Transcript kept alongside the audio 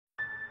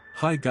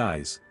Hi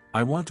guys,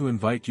 I want to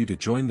invite you to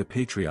join the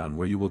Patreon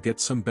where you will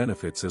get some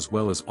benefits as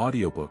well as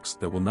audiobooks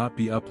that will not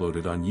be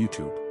uploaded on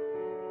YouTube.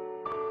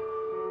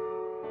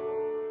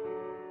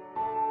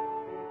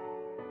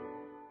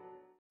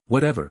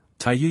 Whatever,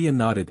 𝒂𝐿𝐬𝐬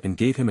nodded and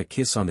gave him a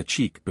kiss on the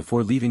cheek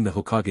before leaving the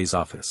Hokage's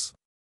office.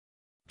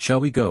 Shall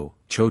we go,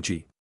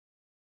 Choji?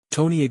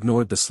 Tony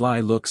ignored the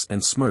sly looks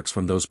and smirks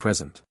from those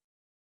present.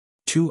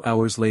 2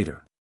 hours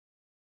later.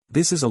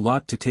 This is a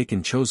lot to take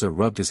in. Choza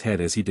rubbed his head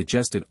as he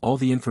digested all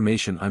the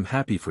information. I'm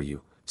happy for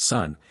you,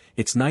 son,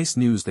 it's nice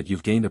news that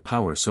you've gained a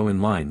power so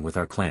in line with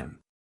our clan.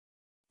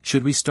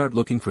 Should we start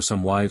looking for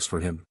some wives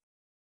for him?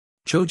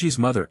 Choji's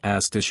mother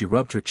asked as she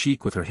rubbed her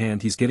cheek with her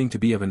hand. He's getting to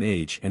be of an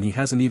age and he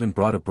hasn't even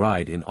brought a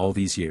bride in all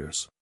these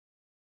years.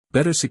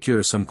 Better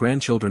secure some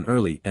grandchildren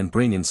early and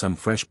bring in some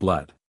fresh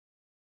blood.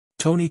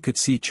 Tony could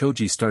see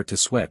Choji start to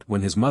sweat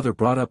when his mother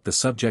brought up the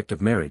subject of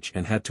marriage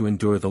and had to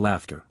endure the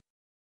laughter.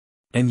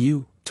 And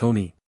you,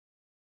 Tony?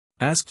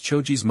 Asked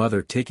Choji's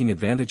mother, taking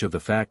advantage of the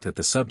fact that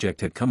the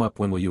subject had come up.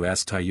 When will you?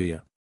 Asked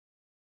𝒂𝐿𝐬𝐬.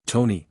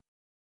 Tony.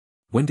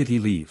 When did he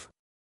leave?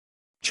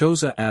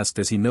 Choza asked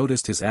as he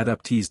noticed his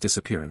adoptee's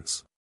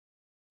disappearance.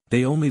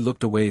 They only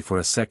looked away for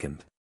a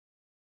second.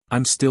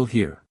 I'm still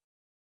here.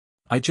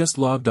 I just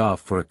logged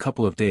off for a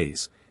couple of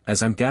days,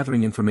 as I'm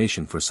gathering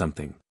information for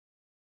something.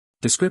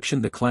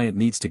 Description: the client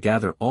needs to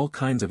gather all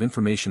kinds of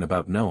information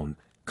about known,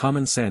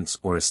 common sense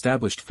or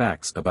established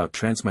facts about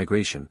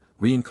transmigration,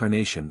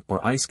 reincarnation or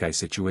isekai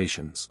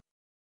situations.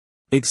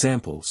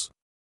 Examples.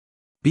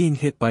 Being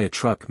hit by a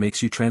truck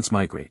makes you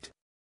transmigrate.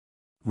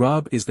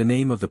 Rob is the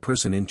name of the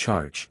person in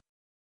charge.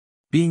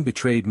 Being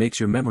betrayed makes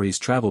your memories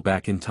travel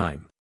back in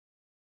time.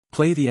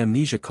 Play the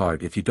amnesia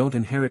card if you don't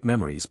inherit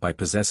memories by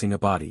possessing a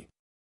body.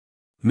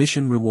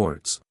 Mission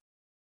rewards.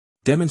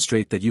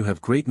 Demonstrate that you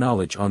have great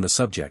knowledge on the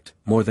subject,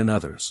 more than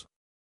others.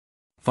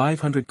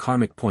 500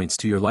 karmic points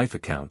to your life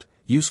account,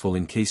 useful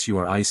in case you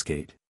are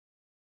𝒂𝐿𝐬𝐬.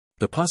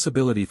 The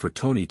possibility for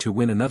Tony to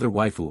win another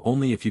waifu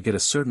only if you get a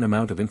certain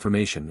amount of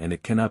information and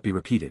it cannot be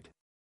repeated.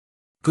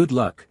 Good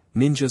luck,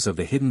 ninjas of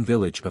the hidden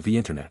village of the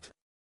internet.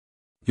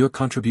 Your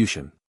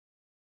contribution.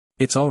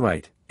 It's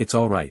alright, it's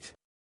alright.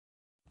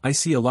 I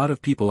see a lot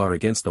of people are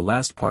against the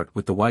last part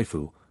with the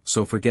waifu,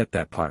 so forget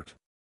that part.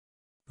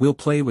 We'll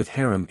play with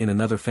harem in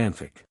another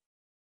fanfic.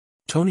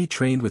 Tony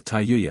trained with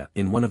𝒂𝐿𝐬𝐬𝐬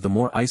in one of the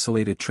more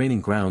isolated training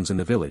grounds in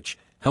the village,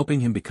 helping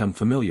him become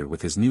familiar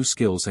with his new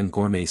skills and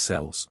gourmet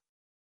cells.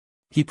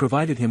 He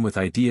provided him with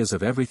ideas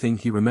of everything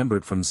he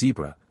remembered from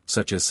Zebra,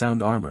 such as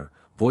sound armor,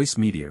 voice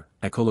meteor,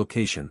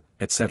 echolocation,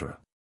 etc.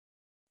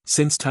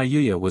 Since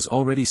𝒂𝐿𝐬𝐬𝐬 was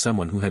already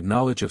someone who had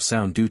knowledge of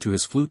sound due to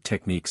his flute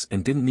techniques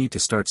and didn't need to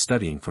start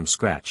studying from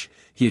scratch,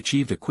 he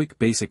achieved a quick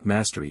basic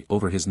mastery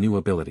over his new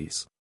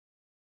abilities.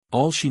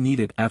 All she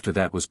needed after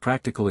that was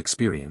practical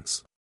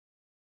experience.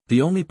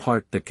 The only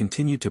part that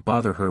continued to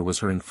bother her was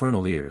her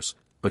infernal ears,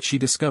 but she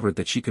discovered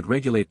that she could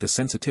regulate the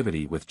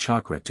sensitivity with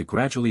chakra to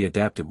gradually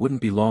adapt. It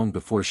wouldn't be long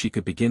before she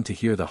could begin to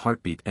hear the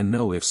heartbeat and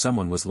know if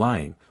someone was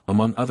lying,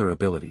 among other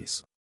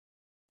abilities.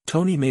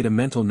 Tony made a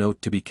mental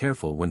note to be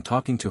careful when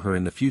talking to her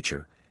in the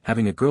future.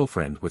 Having a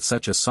girlfriend with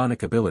such a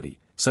sonic ability,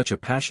 such a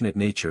passionate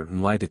nature,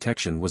 and lie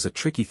detection was a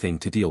tricky thing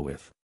to deal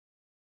with.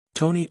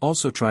 Tony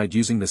also tried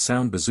using the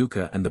sound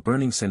bazooka, and the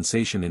burning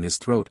sensation in his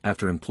throat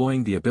after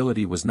employing the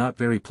ability was not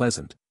very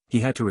pleasant. He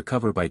had to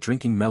recover by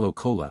drinking mellow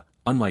cola,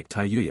 unlike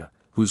𝒂𝐿𝐬𝐬𝐬,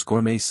 whose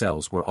gourmet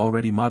cells were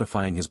already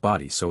modifying his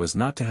body so as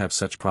not to have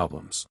such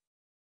problems.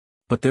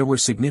 But there were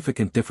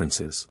significant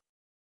differences.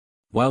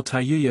 While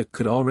𝒂𝐿𝐬𝐬𝐬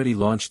could already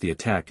launch the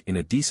attack in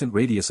a decent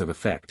radius of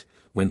effect,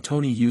 when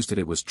Tony used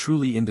it was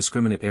truly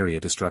indiscriminate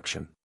area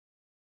destruction.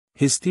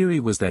 His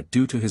theory was that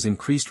due to his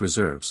increased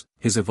reserves,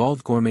 his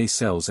evolved gourmet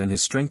cells and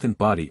his strengthened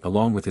body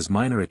along with his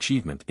minor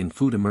achievement in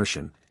food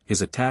immersion,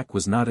 his attack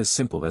was not as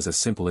simple as a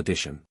simple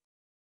addition.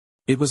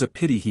 It was a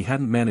pity he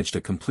hadn't managed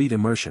a complete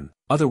immersion,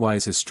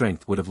 otherwise his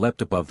strength would have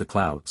leapt above the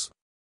clouds.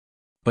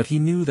 But he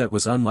knew that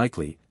was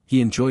unlikely.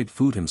 He enjoyed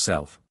food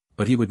himself,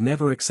 but he would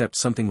never accept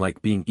something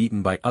like being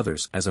eaten by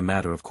others as a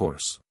matter of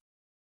course.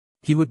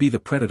 He would be the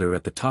predator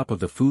at the top of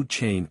the food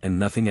chain and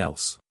nothing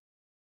else.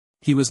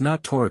 He was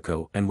not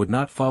Toriko and would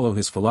not follow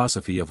his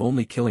philosophy of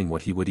only killing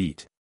what he would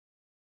eat.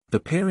 The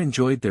pair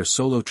enjoyed their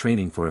solo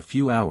training for a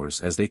few hours,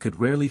 as they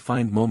could rarely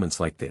find moments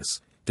like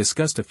this,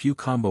 discussed a few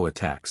combo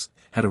attacks,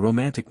 had a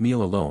romantic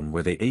meal alone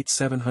where they ate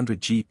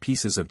 700g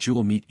pieces of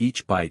jewel meat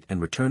each bite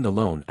and returned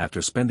alone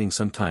after spending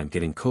some time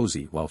getting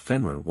cozy while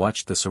Fenrir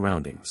watched the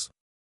surroundings.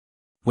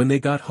 When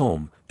they got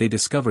home, they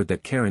discovered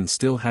that Karen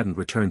still hadn't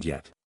returned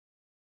yet.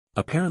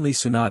 Apparently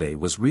Tsunade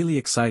was really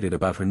excited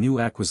about her new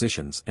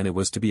acquisitions, and it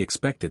was to be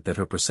expected that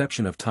her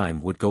perception of time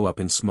would go up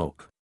in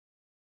smoke.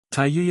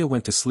 𝒂𝐿𝐬𝐬𝐬𝐬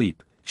went to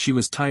sleep. She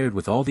was tired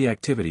with all the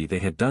activity they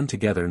had done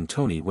together, and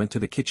Tony went to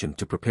the kitchen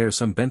to prepare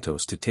some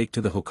bentos to take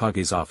to the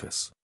Hokage's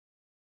office.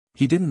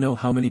 He didn't know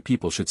how many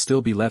people should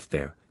still be left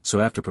there, so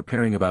after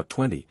preparing about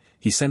 20,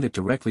 he sent it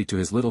directly to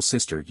his little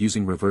sister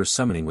using reverse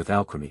summoning with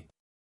alchemy.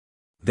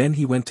 Then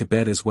he went to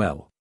bed as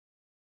well.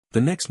 The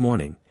next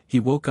morning, he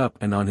woke up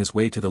and on his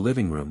way to the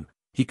living room,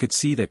 He could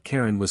see that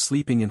Karen was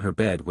sleeping in her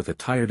bed with a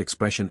tired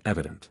expression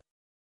evident.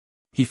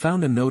 He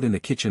found a note in the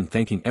kitchen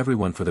thanking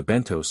everyone for the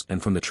bentos,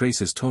 and from the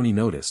traces Tony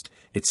noticed,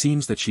 it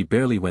seems that she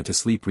barely went to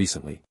sleep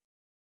recently.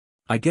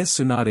 "I guess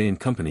Tsunade and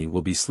company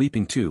will be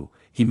sleeping too,"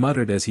 he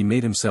muttered as he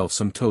made himself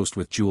some toast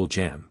with jewel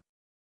jam.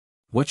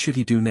 What should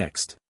he do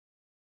next?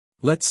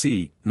 Let's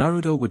see,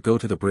 Naruto would go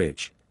to the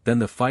bridge, then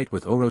the fight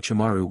with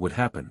Orochimaru would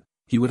happen,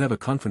 he would have a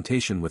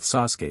confrontation with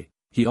Sasuke.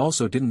 He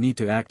also didn't need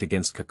to act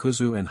against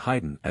Kakuzu and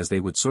Haiden as they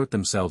would sort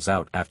themselves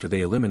out after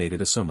they eliminated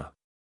Asuma.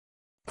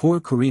 Poor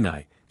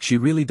Kurenai, she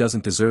really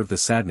doesn't deserve the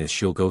sadness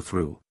she'll go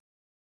through.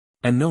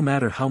 And no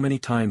matter how many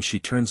times she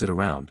turns it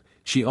around,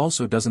 she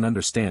also doesn't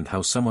understand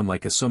how someone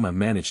like Asuma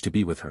managed to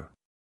be with her.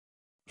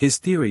 His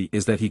theory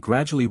is that he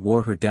gradually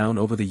wore her down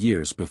over the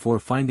years before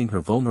finding her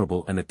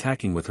vulnerable and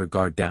attacking with her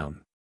guard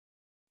down.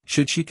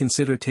 Should she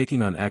consider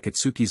taking on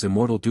Akatsuki's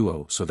immortal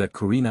duo so that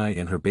Kurenai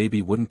and her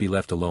baby wouldn't be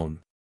left alone?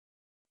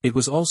 It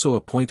was also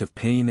a point of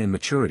pain and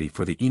maturity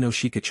for the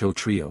Ino-Shikacho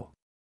trio.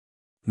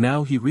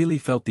 Now he really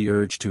felt the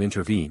urge to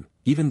intervene,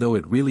 even though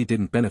it really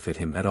didn't benefit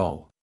him at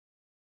all.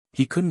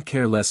 He couldn't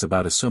care less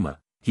about Asuma,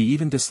 he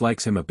even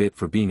dislikes him a bit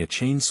for being a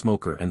chain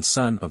smoker and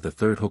son of the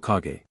third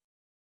Hokage.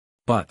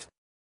 But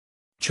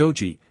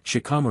Choji,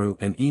 Shikamaru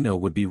and Ino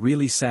would be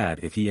really sad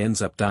if he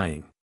ends up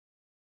dying.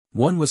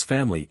 One was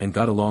family and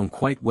got along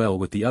quite well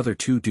with the other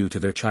two due to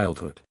their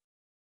childhood.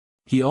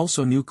 He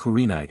also knew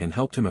Kurenai and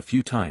helped him a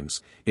few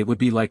times, it would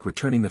be like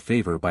returning the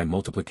favor by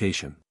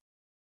multiplication.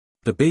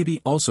 The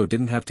baby also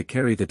didn't have to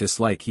carry the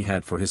dislike he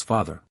had for his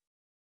father.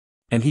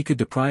 And he could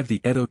deprive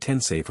the Edo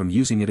Tensei from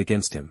using it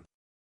against him.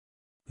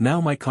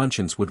 Now my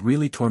conscience would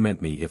really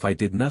torment me if I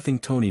did nothing.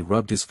 Tony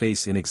rubbed his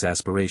face in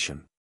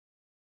exasperation.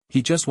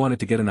 He just wanted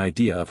to get an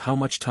idea of how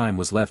much time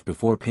was left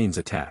before Pain's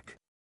attack.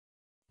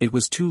 It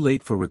was too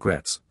late for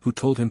regrets, who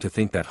told him to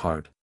think that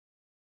hard?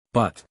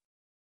 But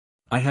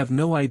I have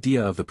no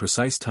idea of the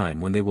precise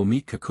time when they will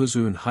meet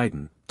Kakuzu and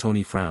Haiden.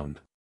 Tony frowned.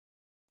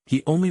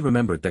 He only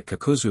remembered that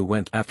Kakuzu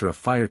went after a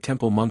fire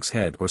temple monk's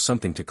head or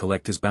something to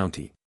collect his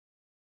bounty.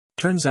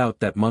 Turns out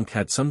that monk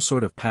had some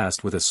sort of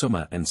past with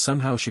Asuma and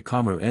somehow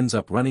Shikamaru ends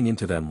up running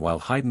into them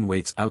while Haiden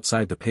waits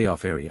outside the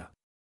payoff area.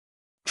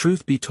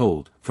 Truth be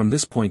told, from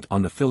this point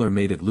on the filler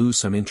made it lose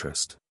some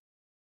interest.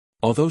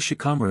 Although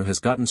Shikamaru has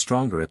gotten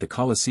stronger at the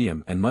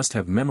Colosseum and must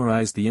have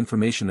memorized the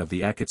information of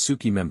the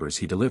Akatsuki members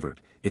he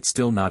delivered, it's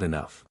still not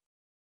enough.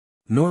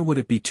 Nor would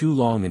it be too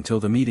long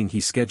until the meeting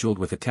he scheduled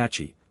with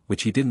Itachi,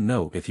 which he didn't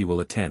know if he will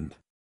attend.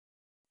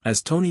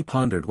 As Tony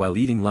pondered while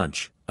eating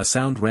lunch, a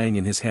sound rang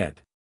in his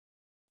head.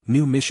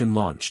 New mission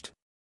launched.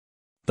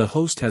 The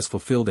host has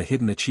fulfilled a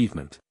hidden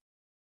achievement.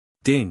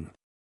 Ding!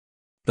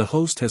 The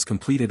host has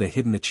completed a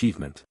hidden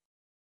achievement.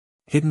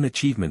 Hidden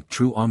achievement: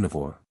 True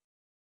Omnivore.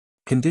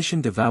 Condition: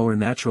 devour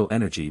natural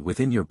energy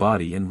within your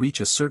body and reach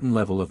a certain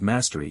level of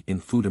mastery in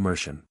food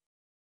immersion.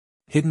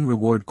 Hidden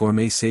reward: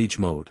 Gourmet Sage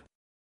Mode.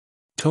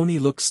 Tony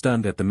looked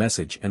stunned at the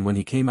message, and when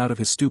he came out of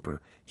his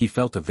stupor, he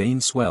felt a vein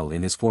swell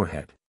in his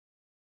forehead.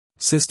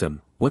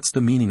 System, what's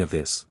the meaning of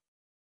this?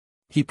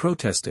 He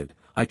protested.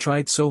 I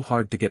tried so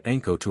hard to get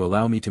Enko to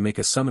allow me to make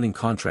a summoning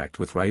contract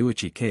with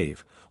Ryuichi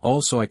Cave,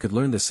 all so I could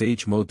learn the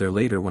Sage Mode there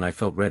later when I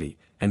felt ready,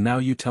 and now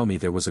you tell me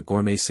there was a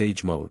Gourmet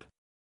Sage Mode.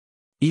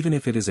 Even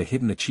if it is a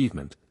hidden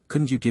achievement,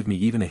 couldn't you give me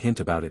even a hint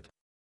about it?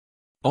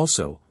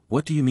 Also,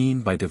 what do you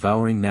mean by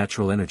devouring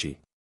natural energy?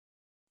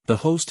 The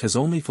host has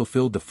only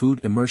fulfilled the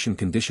food immersion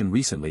condition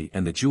recently,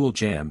 and the jewel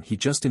jam he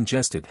just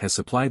ingested has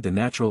supplied the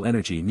natural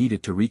energy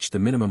needed to reach the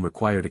minimum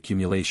required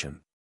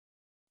accumulation.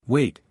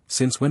 Wait,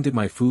 since when did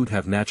my food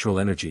have natural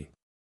energy?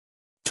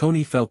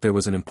 Tony felt there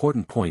was an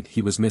important point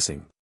he was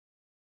missing.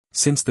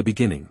 Since the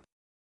beginning.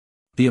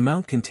 The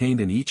amount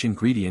contained in each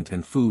ingredient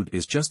and food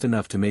is just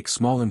enough to make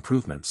small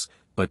improvements,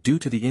 but due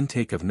to the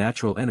intake of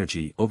natural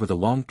energy over the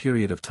long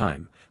period of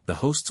time, the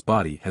host's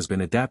body has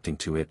been adapting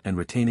to it and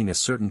retaining a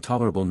certain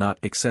tolerable, not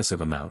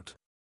excessive amount.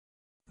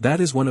 That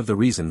is one of the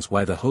reasons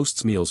why the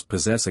host's meals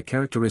possess a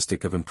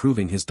characteristic of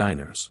improving his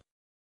diners.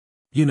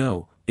 You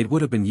know, it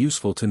would have been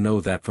useful to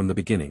know that from the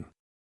beginning.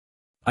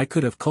 I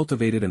could have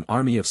cultivated an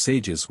army of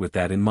sages with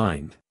that in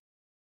mind.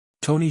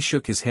 Tony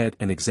shook his head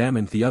and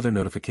examined the other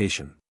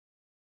notification.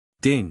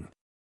 Ding!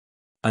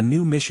 A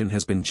new mission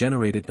has been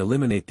generated.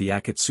 Eliminate the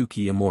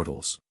Akatsuki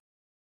immortals.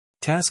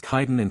 Task: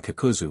 Haiden and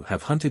Kakuzu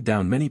have hunted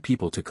down many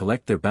people to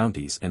collect their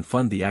bounties and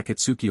fund the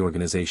Akatsuki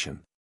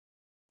organization.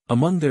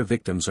 Among their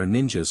victims are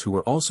ninjas who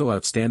are also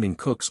outstanding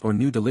cooks or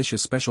new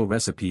delicious special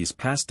recipes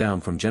passed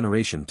down from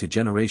generation to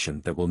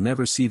generation that will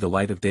never see the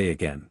light of day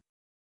again.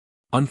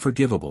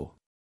 Unforgivable.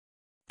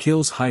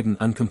 Kills Haiden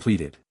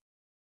uncompleted.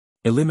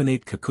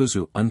 Eliminate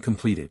Kakuzu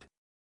uncompleted.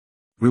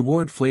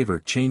 Reward: Flavor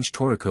Change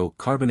Toriko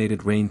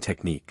Carbonated Rain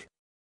Technique.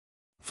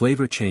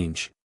 Flavor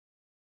change.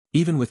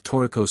 Even with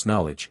Toriko's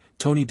knowledge,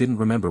 Tony didn't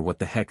remember what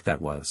the heck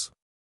that was.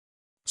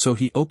 So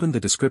he opened the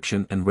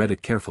description and read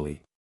it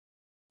carefully.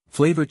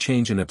 Flavor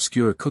change: an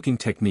obscure cooking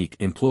technique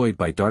employed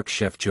by Dark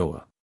Chef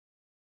Joa.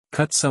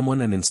 Cut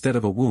someone and instead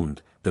of a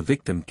wound, the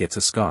victim gets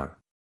a scar.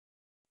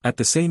 At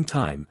the same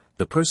time,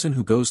 the person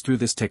who goes through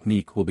this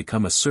technique will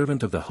become a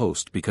servant of the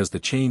host because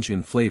the change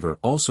in flavor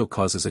also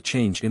causes a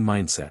change in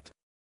mindset.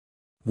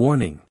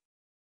 Warning.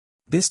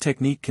 This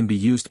technique can be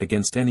used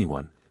against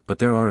anyone, but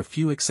there are a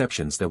few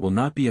exceptions that will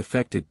not be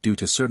affected due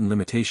to certain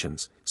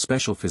limitations,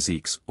 special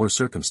physiques, or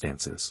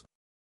circumstances.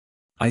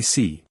 I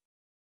see.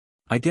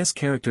 I guess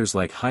characters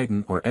like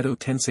Haiden or Edo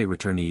Tensei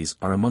returnees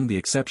are among the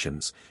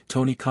exceptions,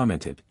 Tony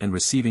commented, and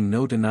receiving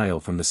no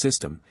denial from the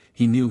system,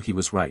 he knew he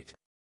was right.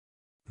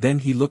 Then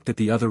he looked at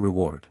the other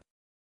reward.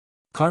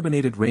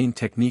 Carbonated rain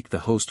technique.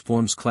 The host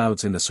forms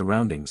clouds in the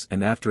surroundings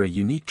and after a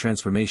unique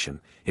transformation,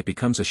 it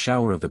becomes a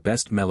shower of the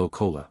best mellow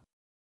cola.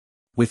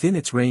 Within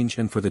its range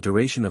and for the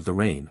duration of the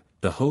rain,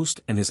 the host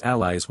and his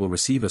allies will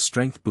receive a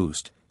strength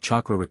boost,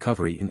 chakra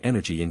recovery and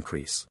energy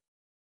increase.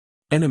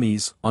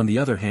 Enemies, on the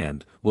other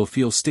hand, will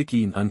feel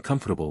sticky and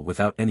uncomfortable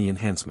without any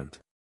enhancement.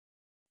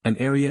 An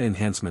area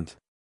enhancement?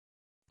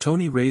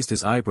 Tony raised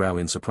his eyebrow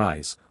in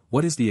surprise.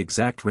 What is the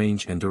exact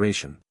range and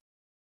duration?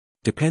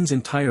 Depends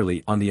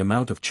entirely on the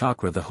amount of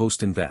chakra the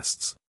host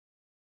invests.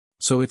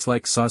 So it's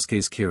like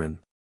Sasuke's Kirin.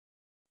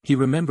 He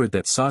remembered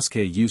that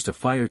Sasuke used a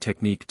fire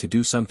technique to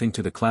do something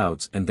to the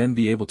clouds and then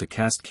be able to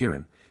cast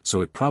Kirin,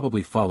 so it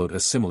probably followed a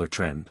similar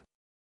trend.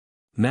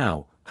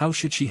 Now, how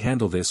should she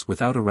handle this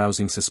without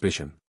arousing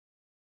suspicion?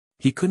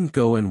 He couldn't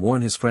go and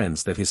warn his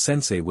friends that his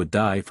sensei would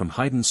die from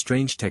Haiden's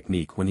strange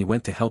technique when he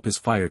went to help his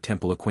fire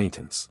temple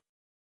acquaintance.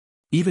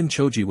 Even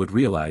Choji would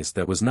realize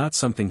that was not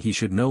something he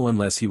should know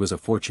unless he was a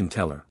fortune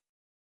teller.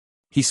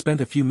 He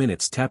spent a few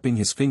minutes tapping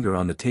his finger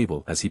on the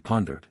table as he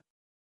pondered.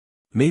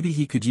 Maybe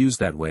he could use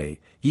that way,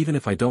 even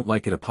if I don't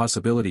like it. A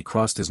possibility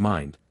crossed his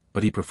mind,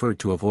 but he preferred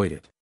to avoid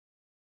it.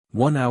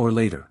 1 hour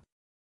later.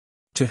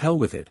 To hell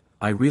with it,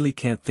 I really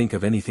can't think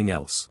of anything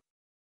else.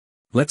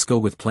 Let's go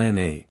with plan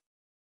A.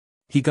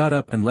 He got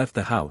up and left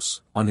the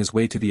house, on his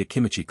way to the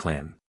Akimichi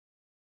clan.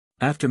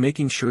 After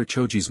making sure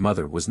Choji's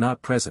mother was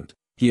not present,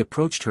 he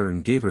approached her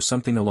and gave her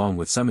something along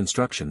with some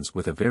instructions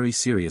with a very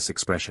serious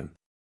expression.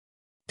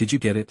 Did you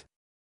get it?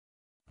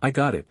 I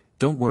got it,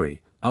 don't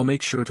worry, I'll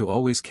make sure to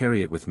always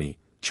carry it with me.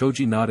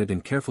 Choji nodded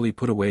and carefully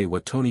put away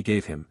what Tony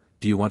gave him.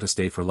 Do you want to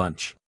stay for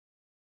lunch?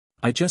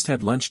 I just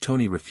had lunch.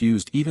 Tony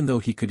refused. Even though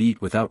he could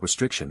eat without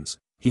restrictions,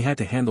 he had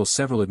to handle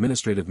several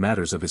administrative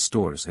matters of his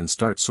stores and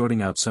start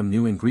sorting out some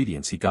new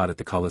ingredients he got at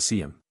the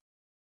Colosseum.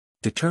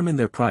 Determine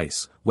their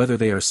price, whether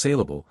they are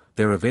saleable,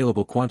 their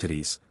available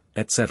quantities,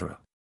 etc.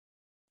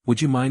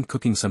 Would you mind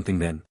cooking something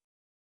then?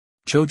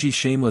 Choji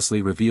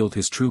shamelessly revealed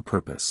his true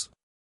purpose.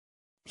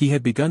 He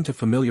had begun to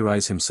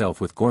familiarize himself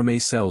with gourmet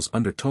cells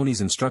under Tony's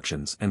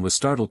instructions and was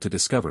startled to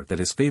discover that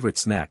his favorite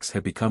snacks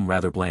had become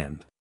rather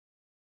bland.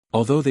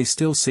 Although they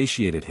still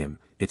satiated him,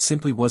 it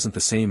simply wasn't the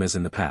same as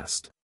in the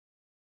past.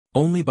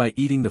 Only by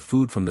eating the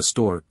food from the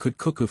store could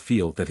Cuckoo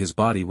feel that his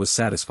body was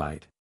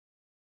satisfied.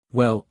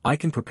 Well, I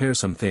can prepare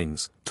some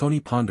things, Tony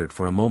pondered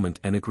for a moment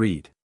and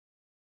agreed.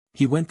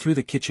 He went through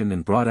the kitchen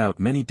and brought out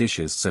many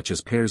dishes such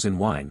as pears in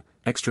wine,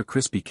 extra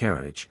crispy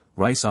carriage,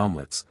 rice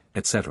omelets,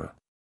 etc.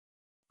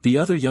 The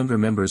other younger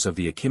members of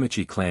the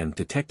Akimichi clan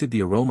detected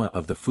the aroma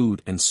of the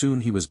food and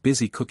soon he was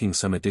busy cooking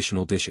some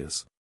additional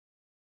dishes.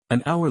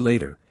 An hour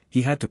later,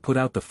 he had to put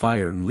out the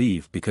fire and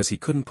leave because he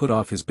couldn't put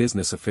off his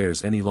business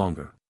affairs any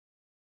longer.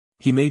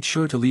 He made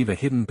sure to leave a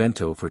hidden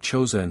bento for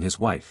Choza and his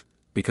wife,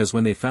 because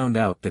when they found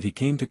out that he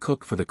came to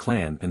cook for the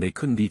clan and they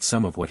couldn't eat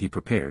some of what he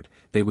prepared,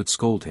 they would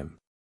scold him.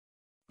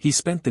 He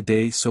spent the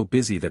day so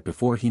busy that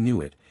before he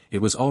knew it,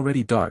 it was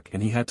already dark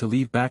and he had to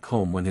leave back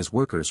home when his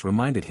workers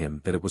reminded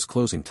him that it was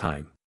closing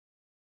time.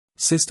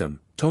 System,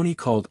 Tony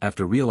called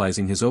after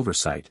realizing his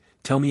oversight,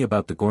 tell me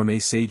about the gourmet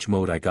sage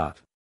mode I got.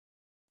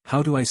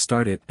 How do I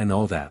start it and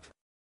all that?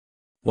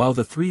 While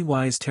the 3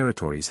 wise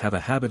territories have a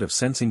habit of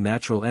sensing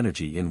natural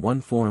energy in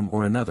one form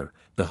or another,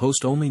 the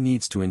host only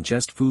needs to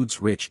ingest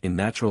foods rich in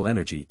natural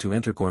energy to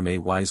enter gourmet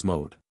wise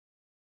mode.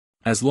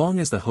 As long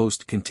as the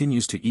host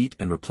continues to eat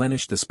and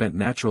replenish the spent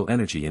natural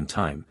energy in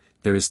time,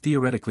 there is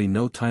theoretically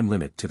no time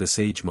limit to the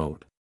sage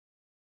mode.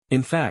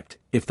 In fact,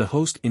 if the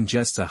host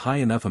ingests a high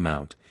enough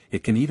amount,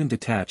 it can even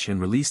detach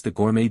and release the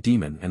gourmet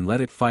demon and let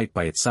it fight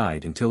by its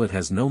side until it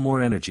has no more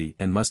energy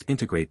and must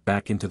integrate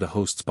back into the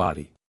host's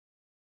body.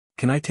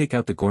 Can I take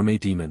out the gourmet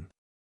demon?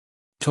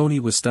 Tony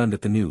was stunned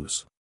at the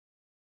news.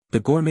 The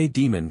gourmet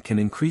demon can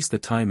increase the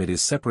time it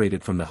is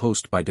separated from the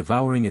host by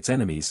devouring its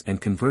enemies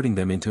and converting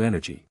them into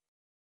energy.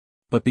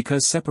 But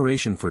because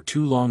separation for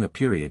too long a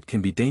period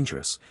can be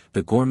dangerous,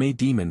 the gourmet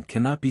demon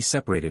cannot be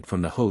separated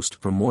from the host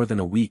for more than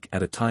a week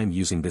at a time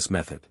using this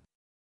method.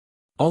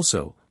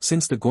 Also,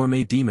 since the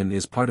gourmet demon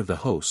is part of the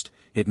host,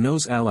 it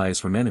knows allies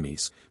from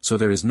enemies, so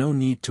there is no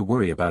need to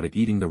worry about it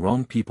eating the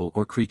wrong people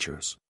or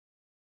creatures.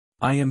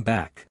 I am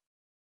back.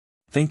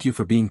 Thank you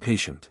for being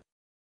patient.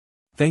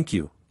 Thank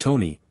you,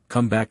 Tony,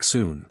 come back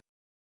soon.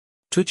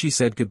 Tucci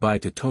said goodbye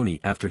to Tony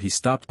after he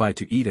stopped by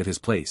to eat at his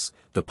place.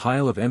 The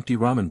pile of empty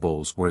ramen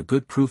bowls were a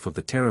good proof of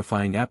the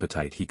terrifying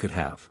appetite he could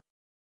have.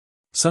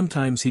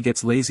 Sometimes he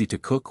gets lazy to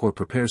cook or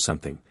prepare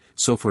something,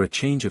 so for a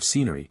change of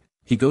scenery,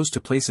 he goes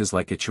to places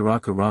like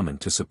Ichiraku Ramen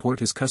to support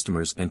his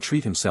customers and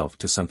treat himself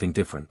to something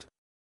different.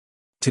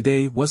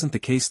 Today wasn't the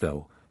case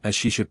though, as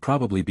she should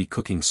probably be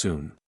cooking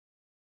soon.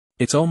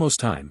 It's almost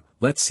time,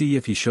 let's see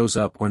if he shows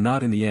up or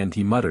not. In the end,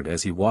 he muttered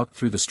as he walked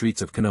through the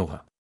streets of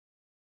Konoha.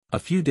 A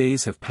few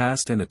days have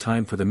passed and the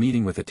time for the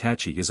meeting with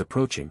Itachi is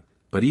approaching,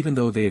 but even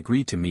though they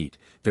agreed to meet,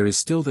 there is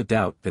still the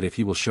doubt that if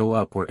he will show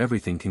up or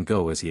everything can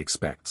go as he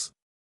expects.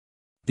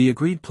 The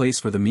agreed place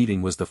for the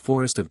meeting was the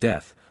Forest of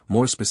Death,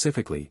 more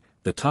specifically,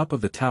 the top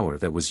of the tower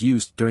that was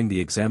used during the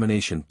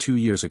examination 2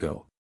 years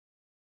ago.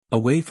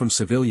 Away from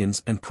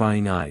civilians and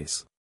prying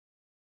eyes.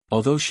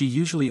 Although she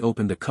usually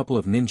opened a couple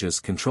of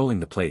ninjas controlling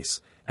the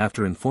place,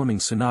 after informing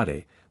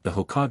Tsunade, the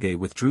Hokage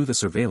withdrew the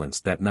surveillance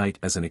that night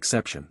as an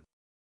exception.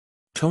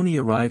 Tony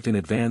arrived in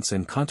advance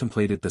and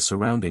contemplated the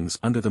surroundings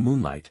under the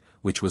moonlight,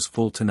 which was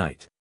full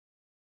tonight.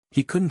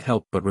 He couldn't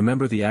help but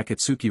remember the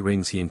Akatsuki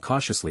rings he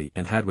incautiously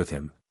and had with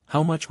him.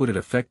 How much would it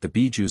affect the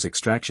Biju's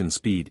extraction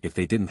speed if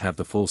they didn't have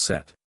the full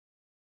set?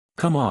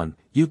 Come on,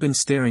 you've been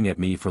staring at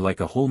me for like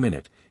a whole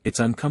minute, it's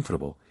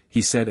uncomfortable,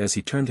 he said as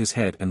he turned his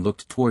head and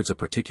looked towards a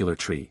particular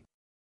tree.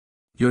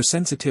 Your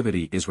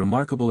sensitivity is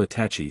remarkable.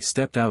 Itachi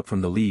stepped out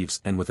from the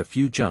leaves and with a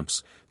few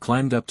jumps,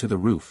 climbed up to the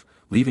roof,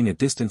 leaving a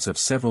distance of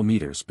several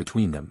meters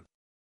between them.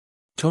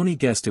 Tony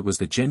guessed it was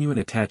the genuine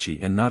Itachi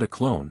and not a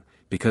clone,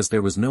 because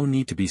there was no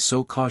need to be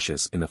so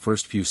cautious in the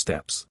first few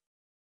steps.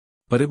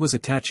 But it was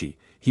Itachi,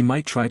 he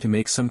might try to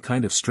make some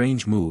kind of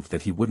strange move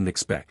that he wouldn't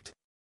expect.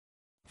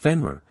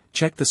 Fenrir,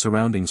 checked the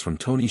surroundings. From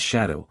Tony's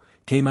shadow,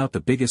 came out the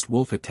biggest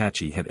wolf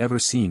Itachi had ever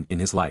seen in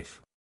his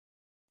life.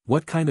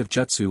 What kind of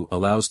jutsu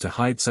allows to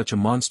hide such a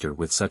monster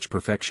with such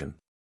perfection?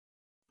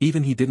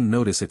 Even he didn't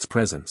notice its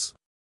presence.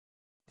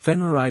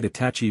 Fenrir eyed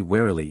Itachi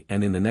warily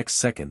and in the next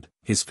second,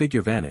 his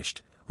figure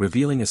vanished,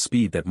 revealing a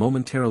speed that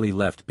momentarily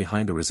left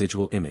behind a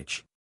residual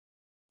image.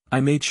 I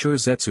made sure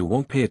Zetsu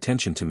won't pay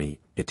attention to me,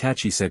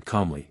 Itachi said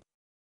calmly.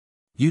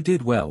 You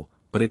did well,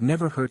 but it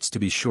never hurts to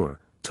be sure,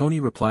 Tony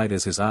replied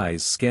as his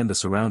eyes scanned the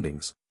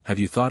surroundings. Have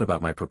you thought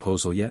about my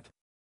proposal yet?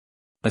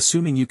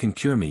 Assuming you can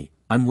cure me,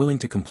 I'm willing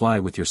to comply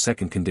with your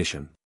second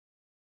condition.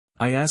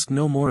 I ask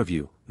no more of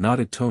you,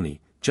 nodded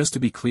Tony. Just to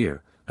be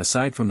clear,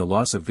 aside from the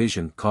loss of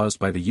vision caused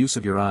by the use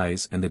of your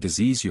eyes and the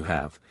disease you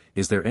have,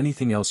 is there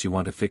anything else you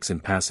want to fix in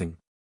passing?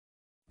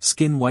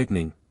 Skin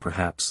whitening,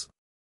 perhaps?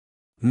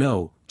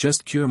 No,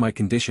 just cure my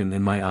condition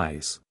and my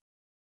eyes.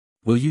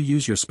 Will you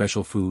use your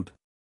special food?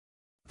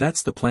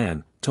 That's the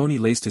plan. Tony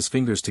laced his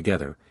fingers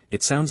together.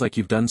 It sounds like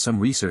you've done some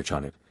research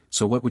on it,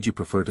 so what would you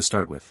prefer to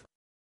start with?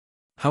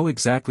 How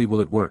exactly will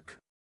it work?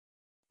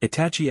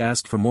 Itachi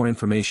asked for more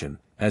information,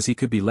 as he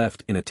could be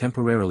left in a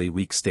temporarily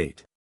weak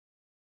state.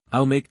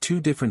 I'll make 2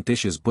 different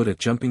dishes: Buddha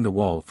jumping the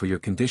wall for your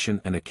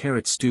condition and a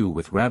carrot stew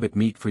with rabbit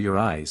meat for your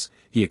eyes,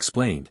 he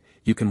explained.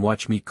 You can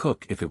watch me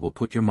cook if it will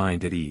put your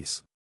mind at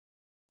ease.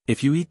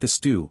 If you eat the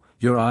stew,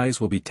 your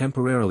eyes will be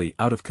temporarily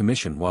out of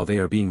commission while they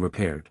are being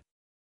repaired.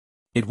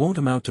 It won't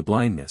amount to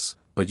blindness,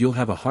 but you'll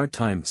have a hard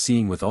time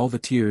seeing with all the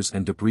tears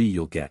and debris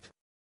you'll get.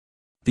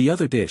 The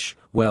other dish,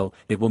 well,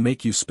 it will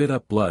make you spit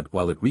up blood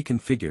while it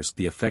reconfigures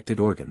the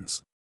affected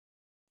organs.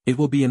 It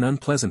will be an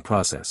unpleasant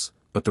process,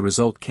 but the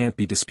result can't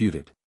be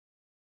disputed.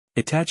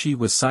 Itachi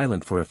was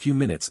silent for a few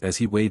minutes as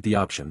he weighed the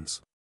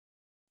options.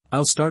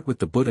 I'll start with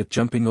the Buddha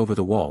jumping over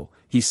the wall,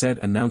 he said,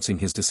 announcing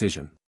his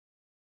decision.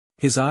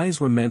 His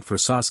eyes were meant for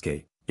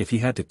Sasuke. If he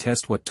had to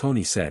test what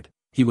Tony said,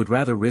 he would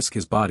rather risk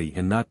his body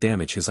and not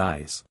damage his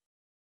eyes.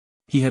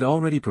 He had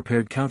already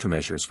prepared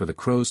countermeasures for the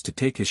crows to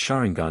take his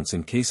Sharingans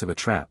in case of a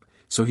trap,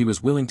 so he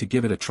was willing to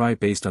give it a try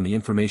based on the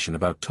information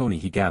about Tony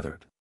he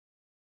gathered.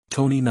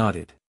 Tony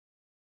nodded.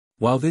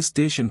 While this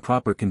dish in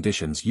proper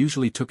conditions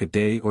usually took a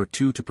day or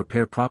 2 to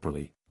prepare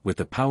properly, with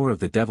the power of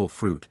the devil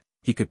fruit,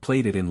 he could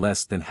plate it in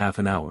less than half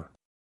an hour.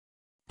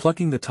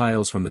 Plucking the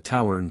tiles from the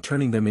tower and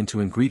turning them into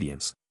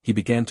ingredients, he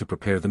began to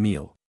prepare the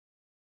meal.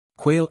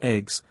 Quail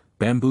eggs,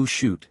 bamboo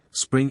shoot,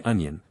 spring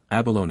onion,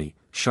 abalone,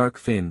 shark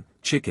fin,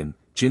 chicken,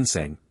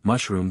 ginseng,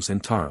 mushrooms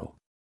and taro.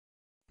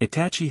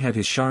 Itachi had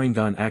his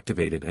Sharingan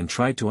activated and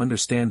tried to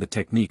understand the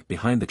technique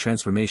behind the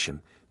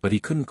transformation, but he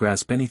couldn't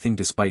grasp anything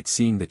despite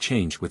seeing the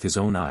change with his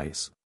own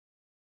eyes.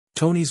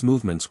 Tony's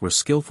movements were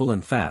skillful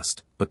and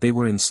fast, but they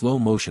were in slow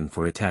motion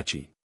for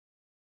Itachi.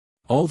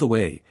 All the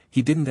way,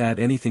 he didn't add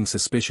anything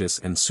suspicious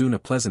and soon a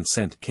pleasant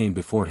scent came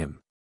before him.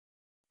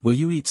 Will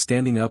you eat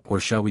standing up or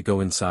shall we go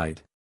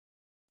inside?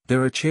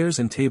 There are chairs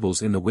and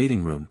tables in the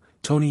waiting room.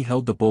 Tony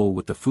held the bowl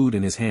with the food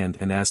in his hand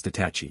and asked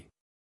Itachi.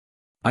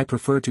 I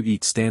prefer to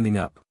eat standing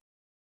up.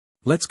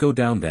 Let's go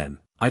down then.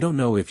 I don't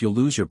know if you'll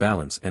lose your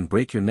balance and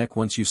break your neck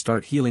once you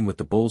start healing. With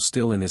the bowl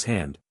still in his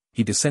hand,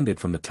 he descended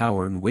from the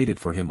tower and waited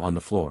for him on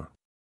the floor.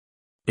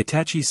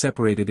 Itachi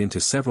separated into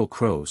several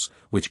crows,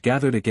 which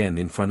gathered again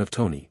in front of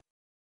Tony.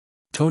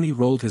 Tony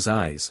rolled his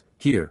eyes.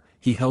 Here,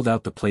 he held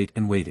out the plate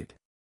and waited.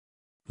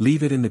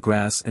 Leave it in the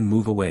grass and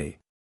move away.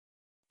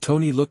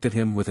 Tony looked at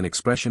him with an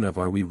expression of,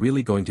 are we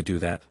really going to do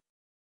that?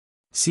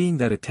 Seeing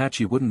that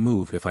Itachi wouldn't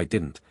move if I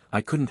didn't,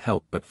 I couldn't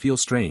help but feel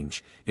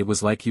strange. It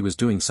was like he was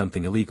doing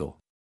something illegal.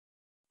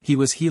 He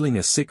was healing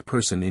a sick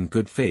person in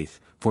good faith,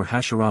 for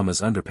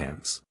Hashirama's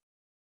underpants.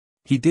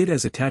 He did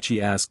as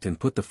Itachi asked and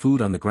put the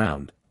food on the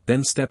ground,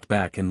 then stepped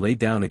back and lay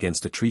down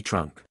against a tree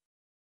trunk.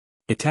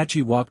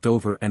 Itachi walked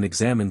over and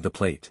examined the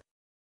plate.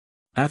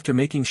 After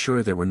making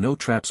sure there were no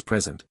traps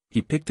present,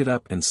 he picked it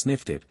up and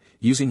sniffed it,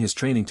 using his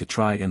training to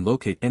try and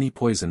locate any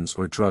poisons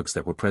or drugs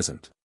that were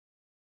present.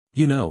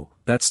 You know,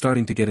 that's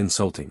starting to get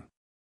insulting.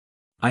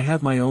 I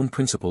have my own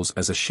principles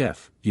as a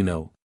chef, you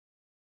know.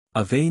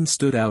 A vein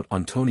stood out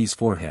on Tony's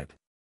forehead.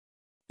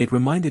 It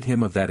reminded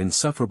him of that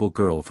insufferable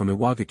girl from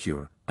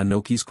Iwagakure,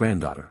 Anoki's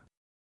granddaughter.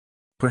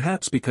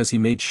 Perhaps because he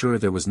made sure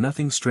there was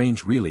nothing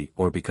strange really,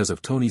 or because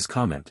of Tony's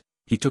comment,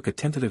 he took a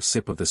tentative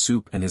sip of the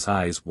soup and his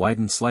eyes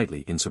widened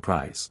slightly in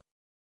surprise.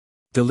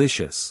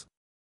 Delicious.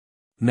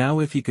 Now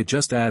if he could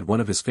just add one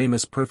of his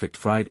famous perfect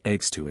fried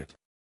eggs to it.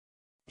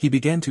 He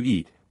began to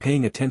eat,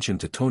 paying attention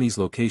to Tony's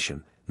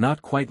location,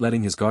 not quite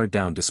letting his guard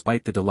down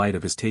despite the delight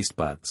of his taste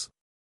buds.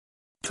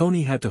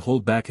 Tony had to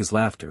hold back his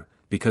laughter,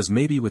 because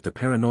maybe with the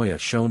paranoia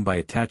shown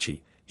by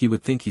Itachi, he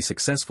would think he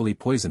successfully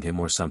poisoned him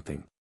or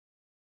something.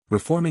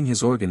 Reforming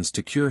his organs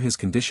to cure his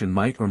condition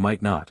might or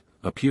might not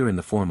appear in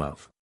the form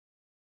of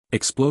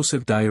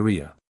explosive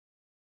diarrhea.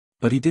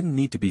 But he didn't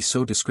need to be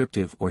so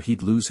descriptive or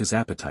he'd lose his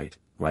appetite,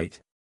 right?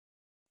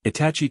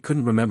 Itachi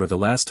couldn't remember the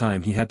last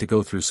time he had to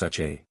go through such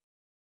a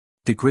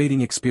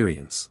degrading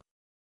experience.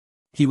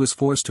 He was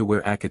forced to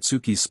wear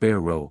Akatsuki's spare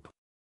robe.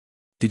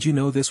 Did you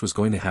know this was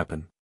going to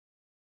happen?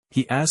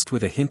 He asked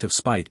with a hint of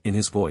spite in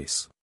his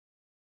voice.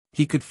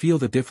 He could feel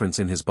the difference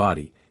in his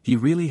body, he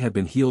really had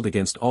been healed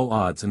against all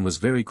odds and was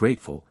very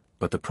grateful,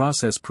 but the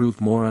process proved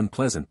more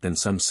unpleasant than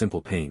some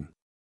simple pain.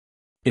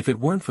 If it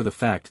weren't for the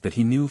fact that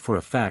he knew for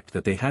a fact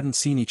that they hadn't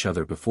seen each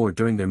other before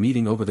during their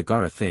meeting over the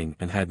Gaara thing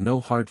and had no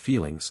hard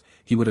feelings,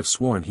 he would have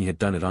sworn he had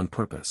done it on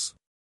purpose.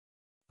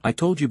 I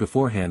told you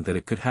beforehand that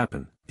it could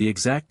happen, the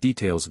exact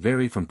details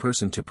vary from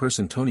person to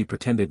person. Tony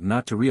pretended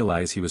not to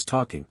realize he was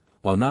talking,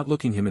 while not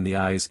looking him in the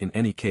eyes. In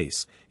any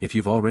case, if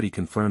you've already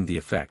confirmed the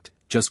effect,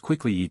 just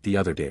quickly eat the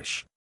other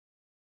dish.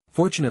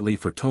 Fortunately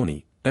for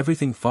Tony,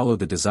 everything followed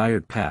the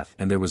desired path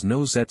and there was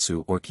no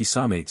Zetsu or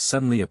Kisame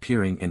suddenly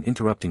appearing and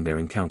interrupting their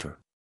encounter.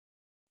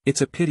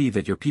 It's a pity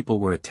that your people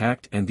were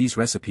attacked and these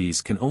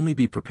recipes can only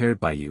be prepared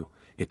by you,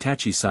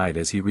 Itachi sighed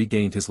as he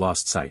regained his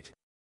lost sight.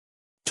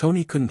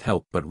 Tony couldn't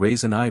help but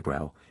raise an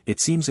eyebrow. It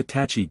seems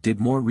Itachi did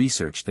more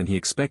research than he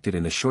expected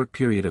in a short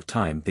period of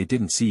time they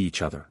didn't see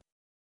each other.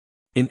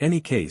 In any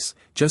case,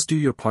 just do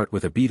your part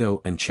with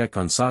Obito and check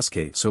on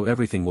Sasuke so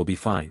everything will be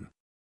fine.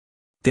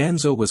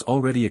 Danzo was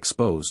already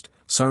exposed,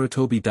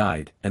 Sarutobi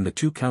died and the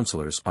two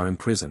counselors are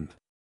imprisoned.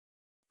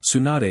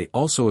 Tsunade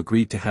also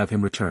agreed to have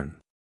him return.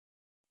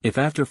 If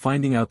after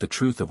finding out the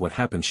truth of what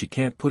happened she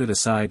can't put it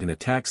aside and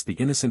attacks the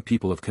innocent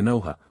people of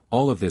Konoha,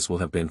 all of this will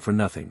have been for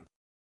nothing.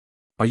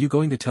 Are you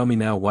going to tell me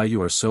now why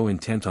you are so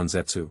intent on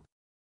Zetsu?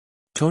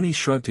 Tony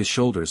shrugged his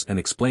shoulders and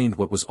explained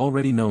what was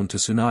already known to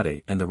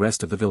Tsunade and the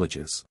rest of the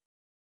villages.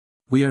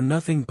 We are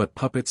nothing but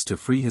puppets to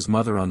free his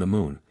mother on the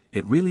moon.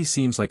 It really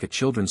seems like a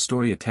children's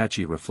story,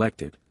 Itachi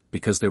reflected,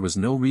 because there was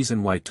no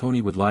reason why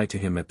Tony would lie to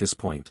him at this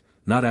point,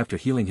 not after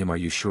healing him. Are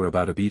you sure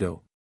about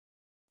Obito?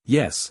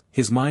 Yes,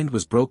 his mind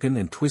was broken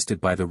and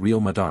twisted by the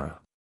real Madara.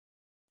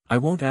 I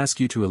won't ask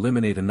you to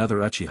eliminate another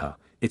Uchiha,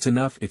 it's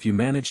enough if you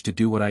manage to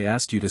do what I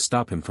asked you to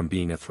stop him from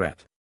being a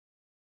threat.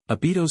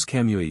 Obito's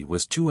Kamui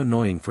was too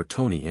annoying for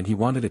Tony and he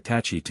wanted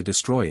Itachi to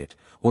destroy it,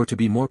 or to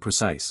be more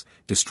precise,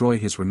 destroy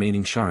his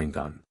remaining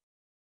Sharingan.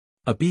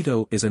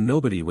 Obito is a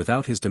nobody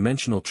without his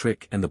dimensional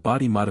trick and the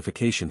body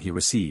modification he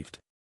received.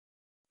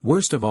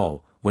 Worst of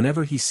all,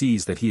 whenever he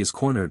sees that he is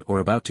cornered or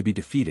about to be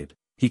defeated,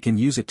 he can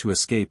use it to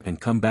escape and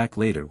come back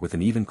later with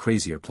an even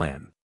crazier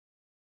plan.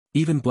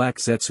 Even Black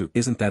Zetsu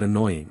isn't that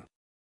annoying.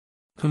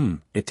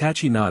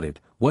 Itachi nodded.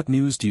 What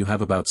news do you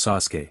have about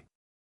Sasuke?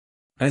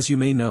 As you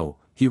may know,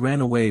 he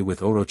ran away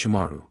with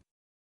Orochimaru.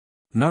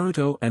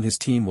 Naruto and his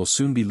team will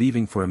soon be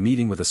leaving for a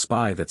meeting with a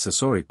spy that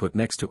Sasori put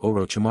next to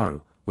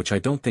Orochimaru, which I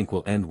don't think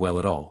will end well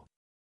at all.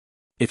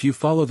 If you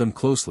follow them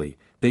closely,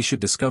 they should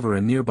discover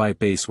a nearby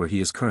base where he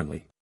is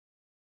currently.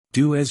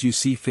 Do as you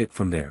see fit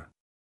from there.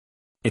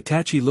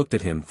 Itachi looked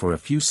at him for a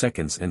few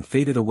seconds and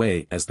faded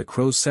away as the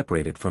crows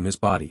separated from his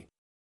body.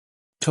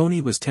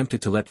 Tony was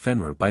tempted to let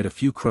Fenrir bite a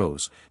few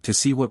crows, to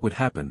see what would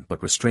happen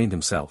but restrained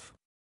himself.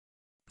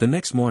 The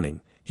next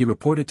morning, he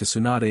reported to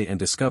Tsunade and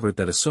discovered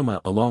that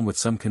Asuma along with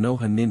some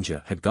Konoha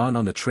ninja had gone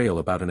on the trail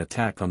about an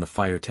attack on the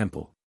Fire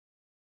Temple.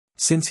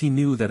 Since he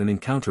knew that an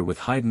encounter with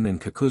Haiden and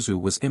Kakuzu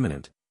was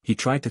imminent, he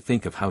tried to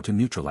think of how to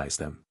neutralize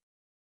them.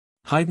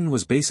 Haiden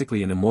was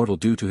basically an immortal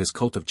due to his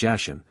cult of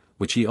Jashin,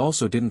 which he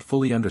also didn't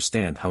fully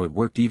understand how it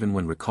worked even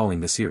when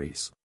recalling the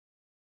series.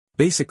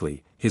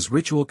 Basically, his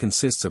ritual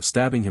consists of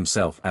stabbing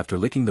himself after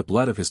licking the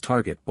blood of his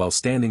target while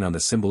standing on the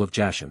symbol of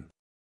Jashin.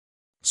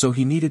 So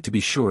he needed to be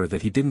sure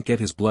that he didn't get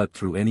his blood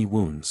through any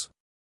wounds.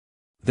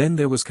 Then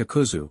there was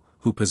Kakuzu,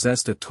 who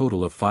possessed a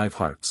total of 5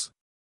 hearts.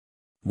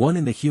 One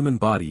in the human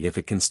body if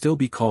it can still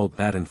be called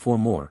that, and 4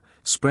 more,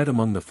 spread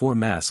among the 4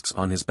 masks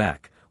on his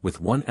back, with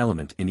 1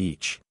 element in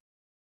each.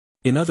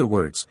 In other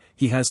words,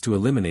 he has to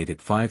eliminate it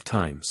 5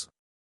 times.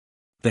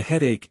 The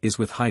headache is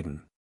with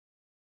Haydn.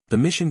 The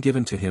mission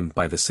given to him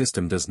by the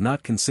system does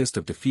not consist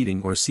of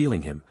defeating or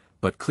sealing him,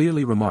 but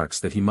clearly remarks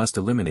that he must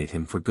eliminate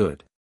him for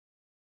good.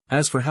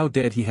 As for how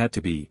dead he had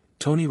to be,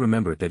 Tony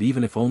remembered that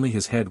even if only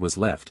his head was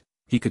left,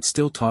 he could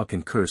still talk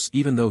and curse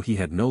even though he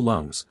had no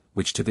lungs,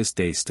 which to this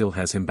day still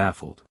has him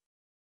baffled.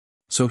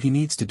 So he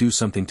needs to do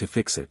something to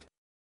fix it.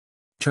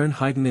 Turn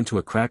Haydn into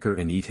a cracker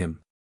and eat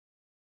him?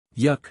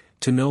 Yuck,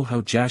 to know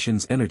how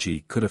Jashin's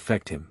energy could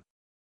affect him.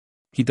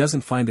 He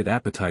doesn't find it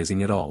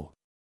appetizing at all.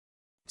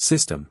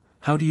 System,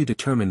 how do you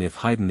determine if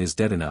Haydn is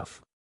dead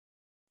enough?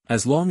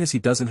 As long as he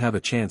doesn't have a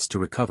chance to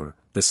recover,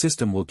 the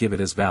system will give it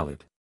as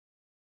valid.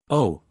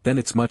 Oh, then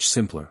it's much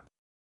simpler.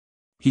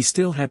 He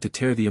still had to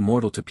tear the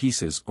immortal to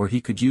pieces or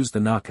he could use the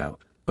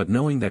knockout, but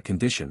knowing that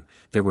condition,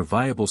 there were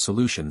viable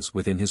solutions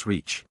within his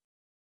reach.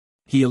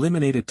 He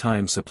eliminated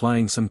time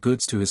supplying some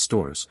goods to his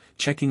stores,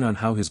 checking on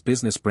how his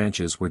business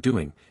branches were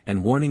doing,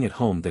 and warning at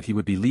home that he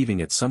would be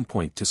leaving at some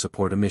point to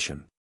support a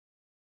mission.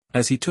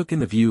 As he took in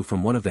the view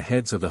from one of the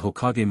heads of the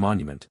Hokage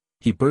monument,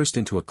 he burst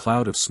into a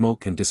cloud of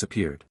smoke and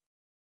disappeared.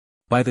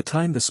 By the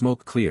time the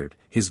smoke cleared,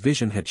 his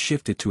vision had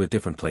shifted to a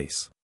different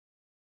place.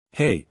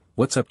 Hey,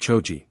 what's up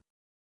Choji?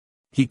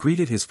 He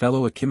greeted his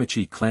fellow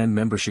Akimichi clan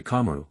member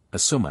Shikamaru,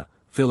 Asuma,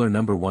 filler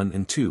number 1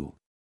 and 2.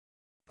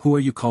 Who are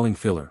you calling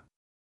filler?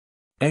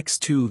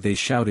 X2 they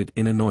shouted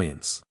in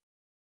annoyance.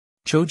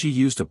 Choji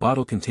used a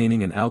bottle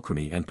containing an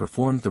alchemy and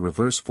performed the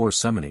reverse force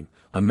summoning,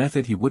 a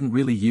method he wouldn't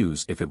really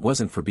use if it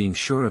wasn't for being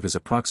sure of his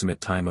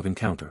approximate time of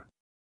encounter.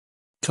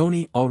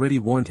 Tony already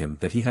warned him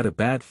that he had a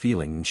bad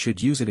feeling and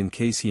should use it in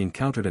case he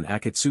encountered an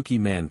Akatsuki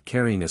man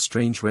carrying a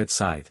strange red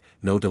scythe,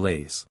 no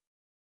delays.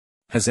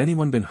 Has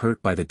anyone been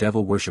hurt by the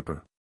devil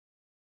worshipper?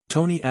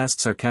 Tony asked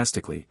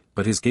sarcastically,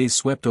 but his gaze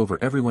swept over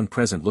everyone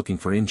present looking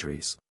for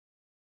injuries.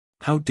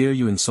 How dare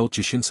you insult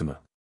Jishinsama?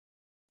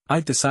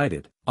 I've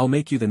decided, I'll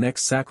make you the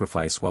next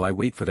sacrifice while I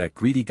wait for that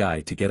greedy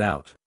guy to get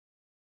out.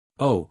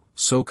 Oh,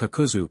 so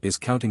Kakuzu is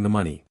counting the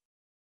money.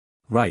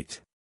 Right.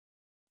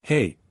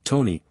 Hey,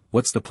 Tony,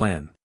 what's the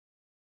plan?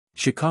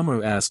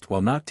 Shikamaru asked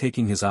while not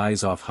taking his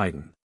eyes off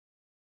Haydn.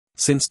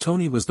 Since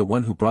Tony was the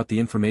one who brought the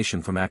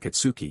information from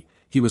Akatsuki,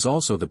 he was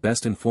also the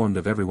best informed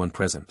of everyone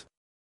present.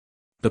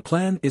 The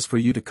plan is for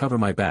you to cover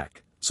my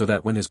back, so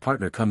that when his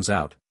partner comes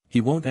out,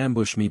 he won't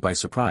ambush me by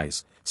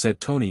surprise, said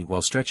Tony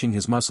while stretching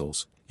his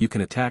muscles. You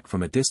can attack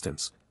from a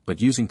distance, but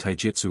using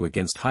taijutsu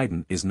against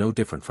Haydn is no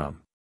different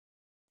from.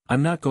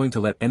 I'm not going to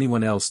let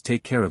anyone else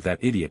take care of that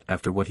idiot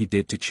after what he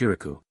did to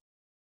Chiriku.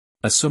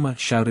 Asuma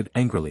shouted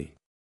angrily.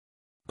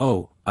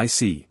 Oh, I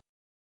see.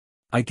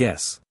 I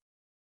guess.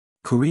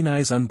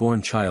 Kurenai's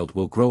unborn child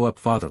will grow up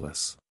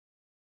fatherless.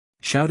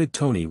 Shouted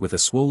Tony with a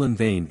swollen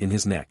vein in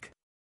his neck.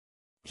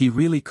 He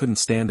really couldn't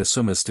stand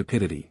Asuma's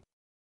stupidity.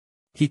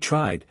 He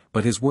tried,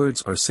 but his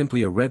words are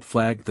simply a red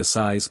flag the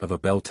size of a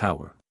bell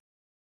tower.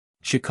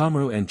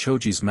 Shikamaru and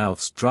Choji's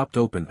mouths dropped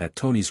open at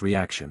Tony's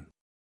reaction.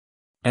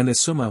 And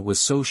Asuma was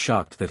so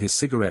shocked that his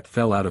cigarette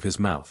fell out of his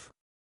mouth.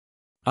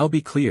 I'll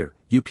be clear,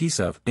 you piece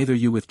of, either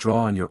you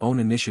withdraw on your own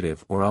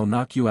initiative or I'll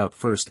knock you out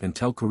first and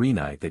tell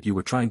Kurenai that you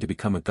were trying to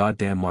become a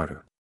goddamn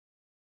martyr.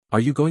 Are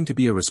you going to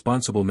be a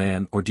responsible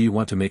man or do you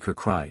want to make her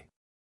cry?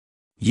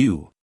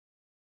 You.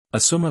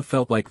 Asuma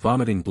felt like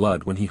vomiting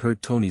blood when he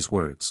heard Tony's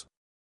words.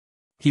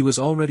 He was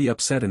already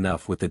upset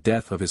enough with the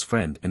death of his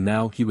friend and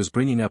now he was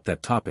bringing up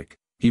that topic.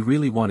 He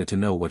really wanted to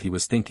know what he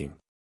was thinking.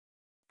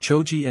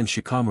 Choji and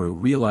Shikamaru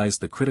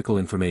realized the critical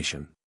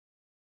information.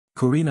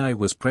 Kurenai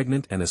was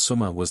pregnant and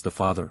Asuma was the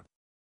father.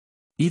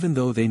 Even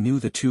though they knew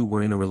the two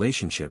were in a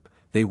relationship,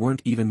 they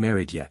weren't even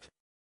married yet.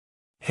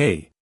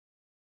 Hey!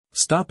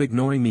 Stop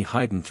ignoring me.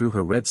 Haydn threw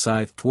her red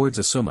scythe towards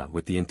Asuma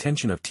with the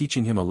intention of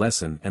teaching him a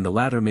lesson and the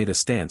latter made a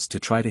stance to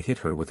try to hit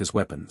her with his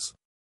weapons.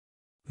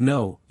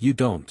 No, you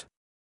don't.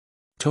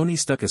 Tony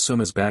stuck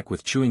Asuma's back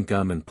with chewing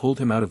gum and pulled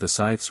him out of the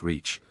scythe's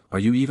reach. Are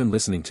you even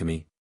listening to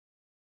me?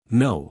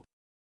 No.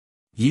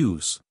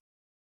 Use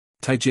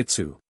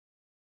taijutsu.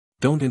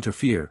 Don't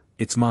interfere,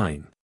 it's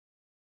mine.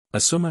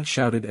 Asuma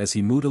shouted as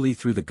he moodily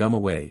threw the gum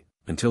away,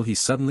 until he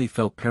suddenly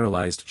felt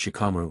paralyzed.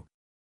 Shikamaru.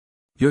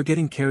 You're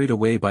getting carried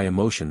away by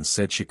emotions,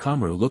 said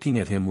Shikamaru looking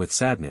at him with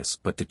sadness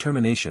but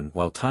determination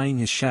while tying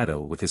his shadow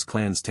with his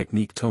clan's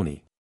technique.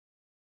 Tony.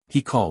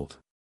 He called.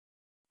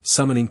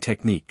 Summoning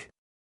technique.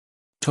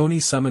 Tony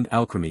summoned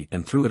alchemy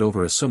and threw it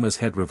over Asuma's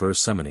head. Reverse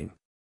summoning.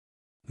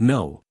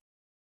 No.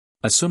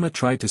 Asuma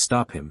tried to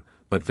stop him,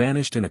 but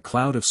vanished in a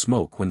cloud of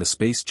smoke when the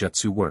space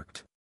jutsu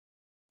worked.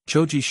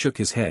 Choji shook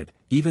his head,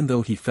 even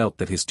though he felt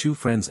that his two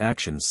friends'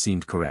 actions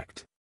seemed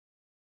correct.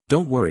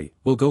 Don't worry,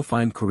 we'll go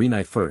find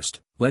Kurenai first,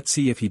 let's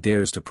see if he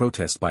dares to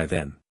protest by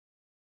then.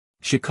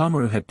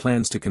 Shikamaru had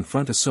plans to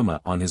confront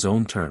Asuma on his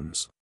own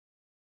terms.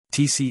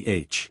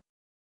 TCH.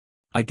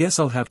 I guess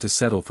I'll have to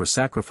settle for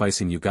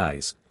sacrificing you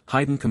guys,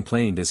 Haydn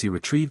complained as he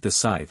retrieved the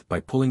scythe by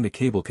pulling the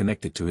cable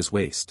connected to his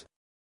waist.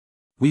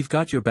 We've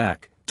got your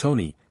back,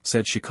 Tony,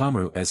 said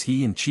Shikamaru as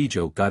he and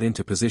Chijo got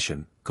into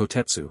position.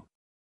 Kotetsu.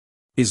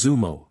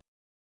 Izumo.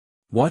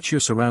 Watch your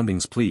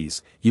surroundings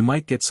please, you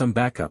might get some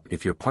backup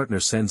if your partner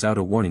sends out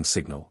a warning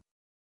signal.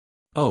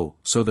 Oh,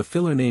 so the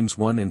filler names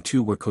 1 and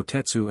 2 were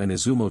Kotetsu and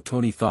Izumo,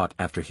 Tony thought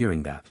after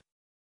hearing that.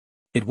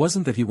 It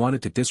wasn't that he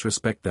wanted to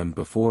disrespect them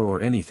before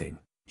or anything,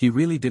 he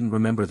really didn't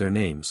remember their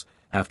names.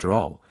 After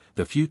all,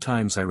 the few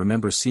times I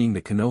remember seeing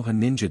the Konoha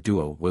ninja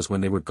duo was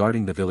when they were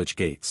guarding the village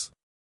gates.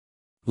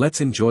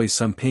 Let's enjoy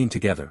some pain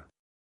together.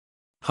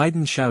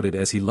 Haydn shouted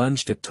as he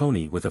lunged at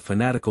Tony with a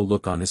fanatical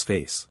look on his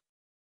face.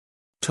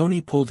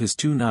 Tony pulled his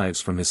 2 knives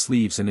from his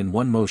sleeves and in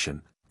one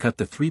motion, cut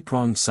the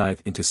 3-pronged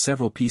scythe into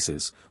several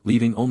pieces,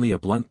 leaving only a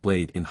blunt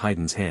blade in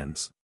Haydn's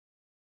hands.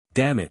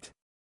 Damn it!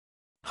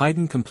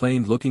 Haydn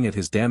complained, looking at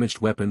his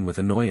damaged weapon with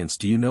annoyance.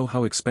 Do you know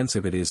how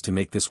expensive it is to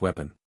make this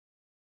weapon?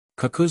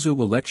 Kakuzu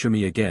will lecture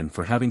me again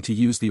for having to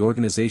use the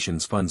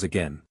organization's funds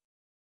again.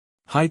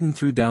 Haydn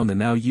threw down the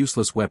now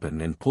useless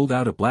weapon and pulled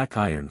out a black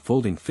iron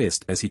folding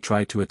fist as he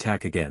tried to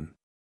attack again.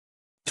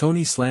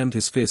 Tony slammed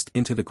his fist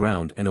into the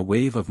ground and a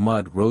wave of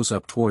mud rose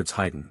up towards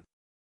Haydn.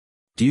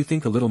 Do you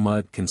think a little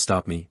mud can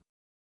stop me?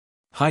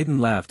 Haydn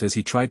laughed as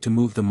he tried to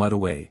move the mud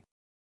away.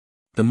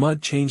 The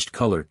mud changed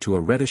color to a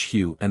reddish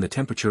hue and the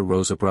temperature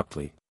rose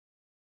abruptly.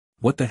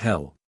 What the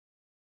hell?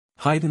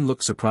 Haydn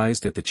looked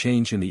surprised at the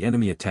change in the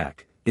enemy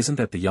attack. Isn't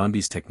that the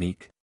Yonbi's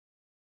technique?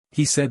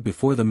 He said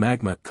before the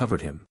magma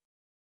covered him.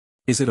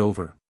 Is it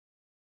over?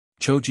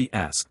 Choji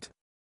asked.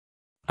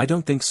 I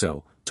don't think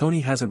so.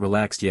 Tony hasn't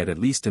relaxed yet, at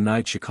least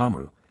denied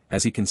Shikamaru,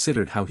 as he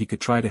considered how he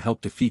could try to help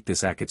defeat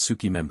this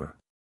Akatsuki member.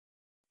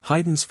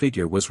 Haydn's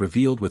figure was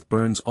revealed with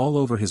burns all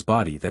over his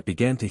body that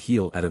began to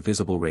heal at a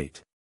visible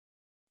rate.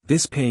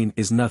 This pain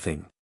is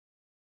nothing.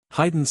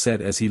 Haydn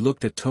said as he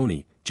looked at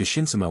Tony.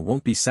 Gishinsama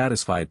won't be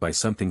satisfied by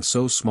something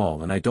so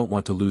small, and I don't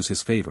want to lose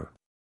his favor.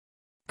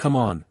 Come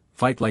on,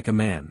 fight like a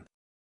man.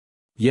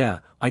 Yeah,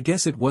 I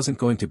guess it wasn't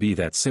going to be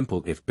that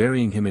simple. If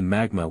burying him in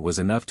magma was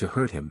enough to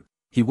hurt him,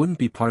 he wouldn't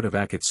be part of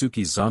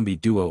Akatsuki's zombie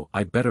duo.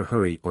 I'd better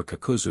hurry or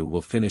Kakuzu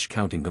will finish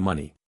counting the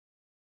money.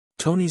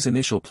 Tony's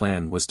initial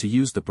plan was to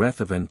use the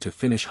𝒆𝒑 to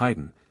finish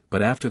Haydn,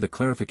 but after the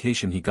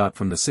clarification he got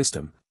from the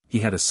system, he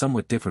had a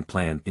somewhat different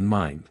plan in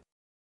mind.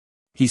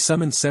 He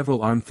summoned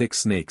several arm-thick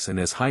snakes, and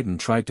as Haydn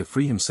tried to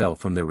free himself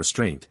from their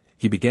restraint,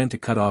 he began to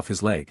cut off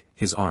his leg,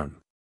 his arm.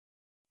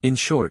 In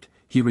short,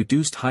 he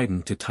reduced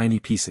Haydn to tiny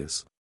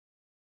pieces.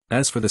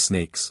 As for the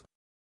snakes,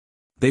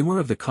 they were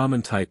of the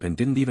common type and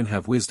didn't even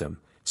have wisdom,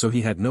 so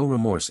he had no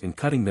remorse in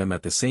cutting them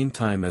at the same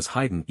time as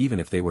Haydn, even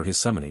if they were his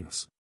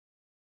summonings.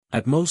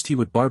 At most he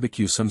would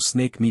barbecue some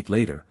snake meat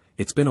later.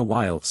 It's been a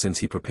while since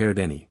he prepared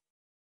any.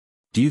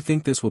 Do you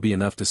think this will be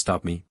enough to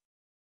stop me?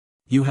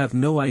 You have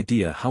no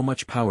idea how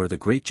much power the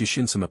great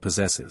Gishinsama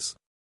possesses.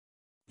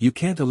 You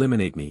can't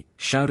eliminate me,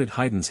 shouted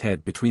Haydn's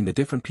head between the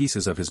different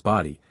pieces of his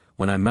body.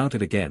 When I'm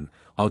mounted again,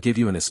 I'll give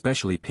you an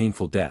especially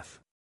painful death.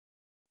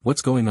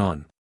 What's going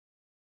on?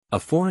 A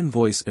foreign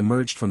voice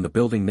emerged from the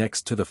building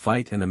next to the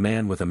fight, and a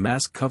man with a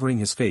mask covering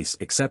his face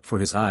except for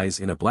his eyes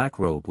in a black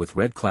robe with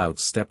red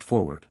clouds stepped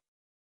forward.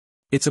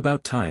 It's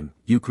about time,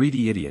 you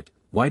greedy idiot.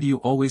 Why do you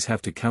always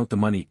have to count the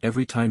money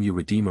every time you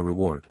redeem a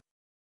reward?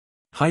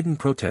 Haydn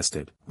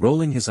protested,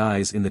 rolling his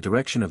eyes in the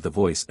direction of the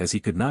voice as he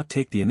could not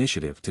take the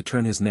initiative to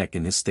turn his neck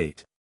in his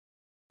state.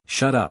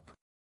 Shut up!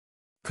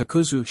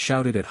 Kakuzu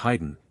shouted at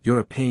Haydn, you're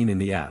a pain in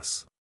the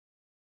ass.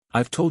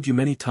 I've told you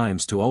many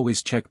times to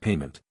always check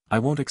payment. I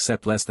won't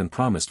accept less than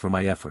promised for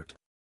my effort.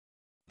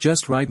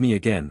 Just ride me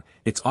again.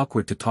 It's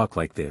awkward to talk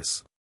like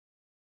this.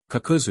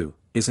 Kakuzu,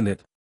 isn't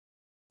it?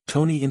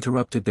 Tony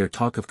interrupted their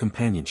talk of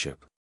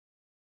companionship.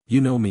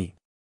 You know me.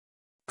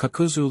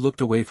 Kakuzu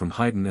looked away from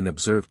Haydn and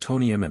observed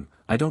Tony.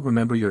 I don't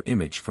remember your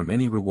image from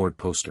any reward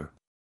poster.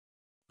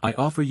 I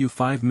offer you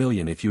 5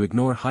 million if you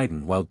ignore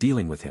Haydn while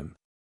dealing with him.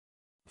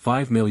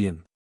 5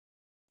 million?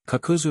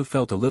 Kakuzu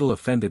felt a little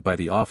offended by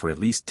the offer. At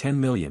least 10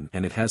 million,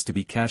 and it has to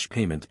be cash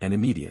payment and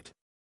immediate.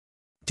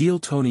 Deal.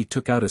 Tony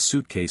took out a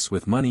suitcase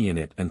with money in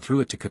it and threw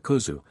it to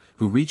Kakuzu,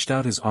 who reached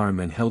out his arm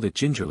and held it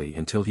gingerly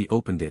until he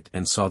opened it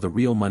and saw the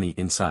real money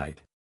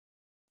inside.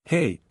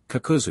 Hey,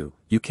 Kakuzu,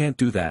 you can't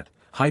do that,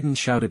 Haydn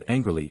shouted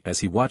angrily as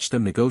he watched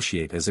them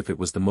negotiate as if it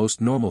was the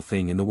most normal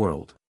thing in the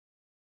world.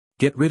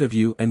 Get rid of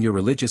you and your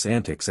religious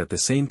antics at the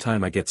same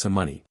time I get some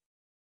money.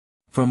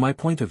 From my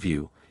point of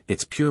view,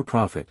 it's pure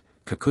profit,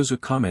 Kakuzu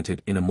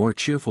commented in a more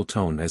cheerful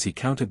tone as he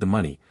counted the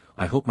money.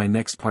 I hope my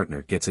next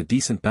partner gets a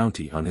decent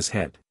bounty on his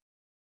head.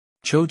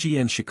 Choji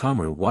and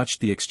Shikamaru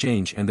watched the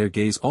exchange and their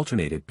gaze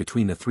alternated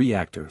between the 3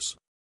 actors.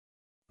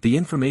 The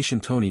information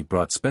Tony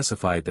brought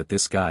specified that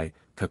this guy,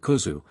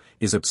 Kakuzu,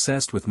 is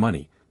obsessed with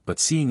money, but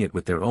seeing it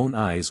with their own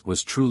eyes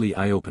was truly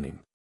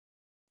eye-opening.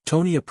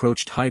 Tony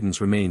approached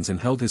Haydn's remains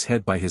and held his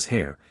head by his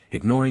hair,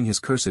 ignoring his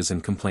curses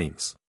and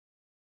complaints.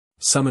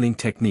 Summoning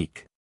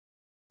technique.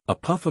 A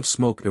puff of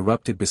smoke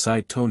erupted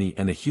beside Tony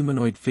and a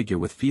humanoid figure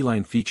with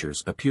feline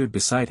features appeared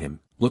beside him,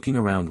 looking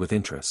around with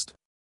interest.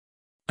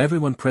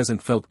 Everyone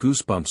present felt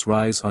goosebumps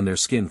rise on their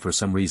skin for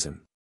some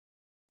reason.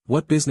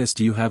 What business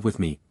do you have with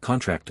me,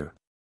 contractor?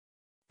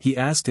 He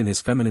asked in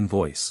his feminine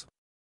voice.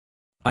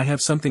 I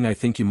have something I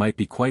think you might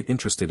be quite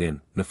interested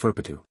in,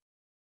 Neferpitou.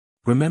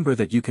 Remember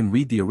that you can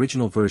read the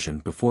original version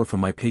before from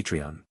my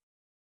Patreon.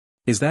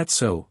 Is that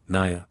so,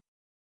 Naya?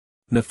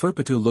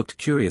 Neferpitou looked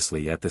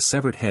curiously at the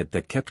severed head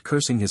that kept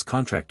cursing his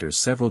contractors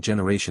several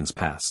generations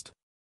past.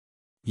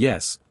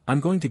 Yes, I'm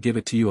going to give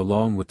it to you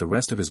along with the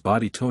rest of his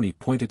body. Tony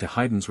pointed to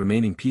Haydn's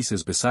remaining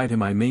pieces beside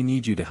him. I may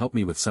need you to help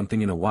me with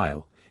something in a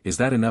while. Is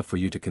that enough for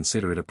you to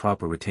consider it a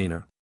proper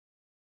retainer?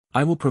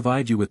 I will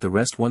provide you with the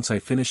rest once I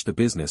finish the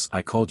business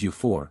I called you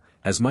for,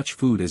 as much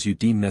food as you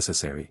deem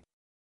necessary.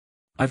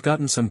 I've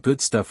gotten some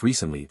good stuff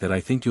recently that I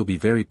think you'll be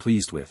very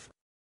pleased with.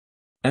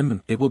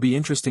 It will be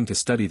interesting to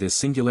study this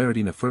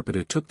singularity.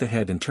 Neferpitou took the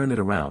head and turned it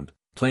around,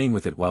 playing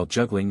with it while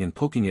juggling and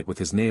poking it with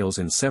his nails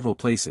in several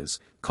places,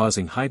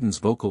 causing Haydn's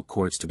vocal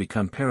cords to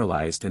become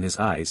paralyzed and his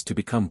eyes to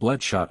become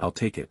bloodshot. I'll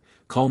take it,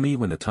 call me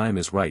when the time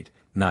is right,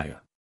 Naya.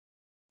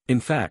 In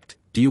fact,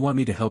 do you want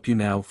me to help you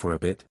now for a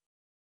bit?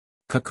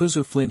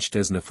 𝐀𝐜𝐜𝐸 flinched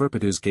as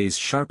Neferpitou's gaze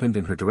sharpened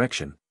in her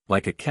direction,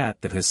 like a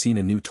cat that has seen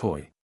a new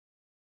toy.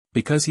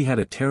 Because he had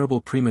a terrible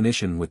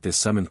premonition with this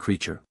summoned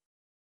creature.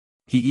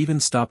 He even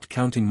stopped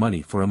counting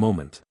money for a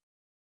moment.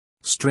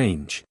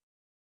 Strange.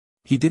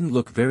 He didn't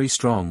look very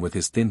strong with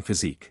his thin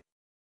physique.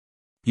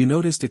 You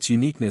noticed its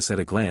uniqueness at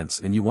a glance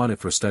and you want it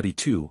for study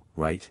too,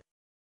 right?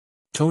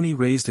 Tony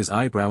raised his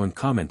eyebrow and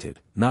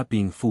commented, not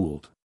being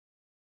fooled.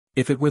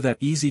 If it were that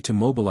easy to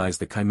mobilize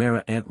the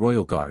Chimera Ant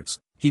Royal Guards,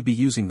 he'd be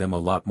using them a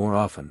lot more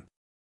often.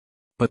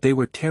 But they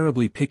were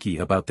terribly picky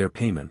about their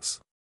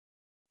payments.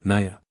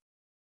 Naya.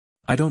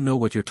 I don't know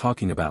what you're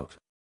talking about.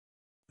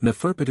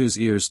 Neferpitou's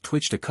ears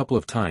twitched a couple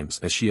of times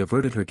as she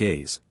averted her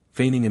gaze,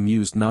 feigning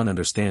amused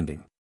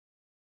non-understanding.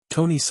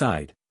 Tony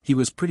sighed. He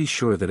was pretty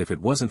sure that if it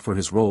wasn't for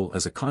his role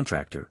as a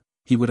contractor,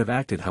 he would have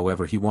acted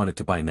however he wanted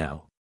to by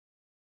now.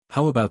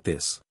 How about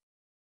this?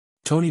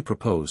 Tony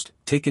proposed,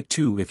 take it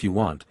too if you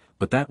want,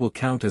 but that will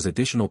count as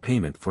additional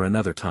payment for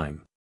another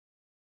time.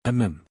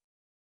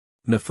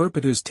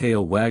 Neferpitou's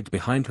tail wagged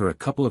behind her a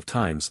couple of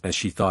times as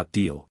she thought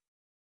deal.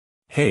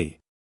 Hey.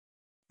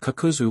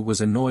 𝐀𝐜𝐜𝐸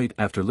was annoyed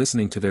after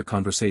listening to their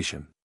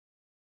conversation.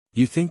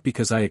 You think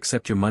because I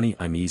accept your money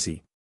I'm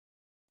easy?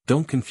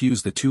 Don't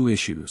confuse the two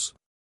issues.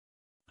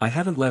 I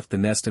haven't left the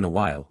nest in a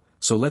while,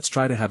 so let's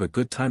try to have a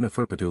good time.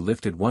 Neferpitou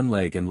lifted one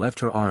leg and left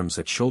her arms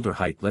at shoulder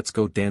height. Let's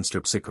go dance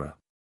𝒄𝒐𝒏𝒕𝒊𝒏𝒖𝒆.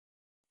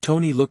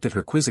 Tony looked at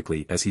her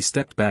quizzically as he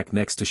stepped back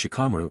next to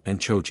Shikamaru and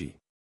Choji.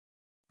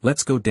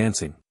 Let's go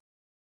dancing.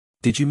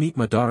 Did you meet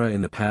Madara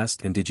in the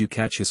past and did you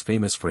catch his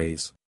famous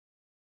phrase?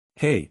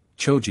 Hey,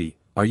 Choji,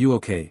 are you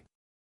okay?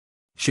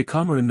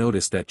 Shikamaru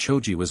noticed that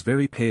Choji was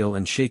very pale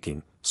and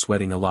shaking,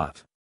 sweating a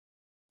lot.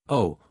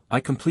 Oh, I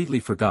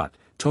completely forgot.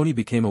 Tony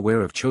became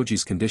aware of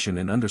Choji's condition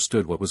and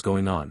understood what was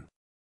going on.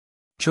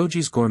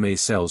 Choji's gourmet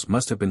cells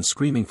must have been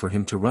screaming for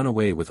him to run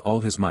away with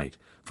all his might,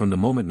 from the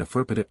moment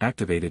Neferpitou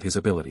activated his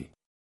ability.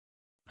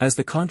 As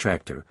the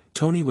contractor,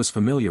 Tony was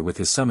familiar with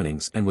his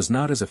summonings and was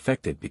not as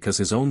affected because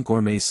his own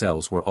gourmet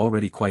cells were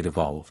already quite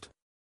evolved.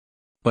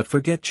 But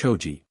forget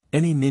Choji,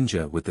 any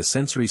ninja with the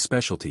sensory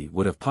specialty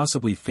would have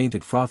possibly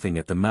fainted frothing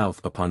at the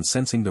mouth upon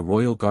sensing the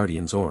royal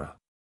guardian's aura.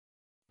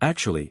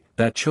 Actually,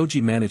 that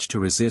Choji managed to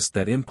resist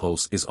that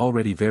impulse is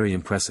already very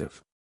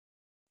impressive.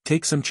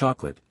 Take some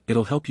chocolate,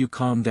 it'll help you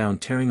calm down.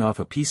 Tearing off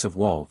a piece of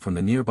wall from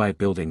the nearby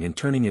building and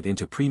turning it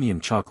into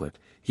premium chocolate,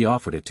 he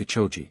offered it to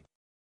Choji.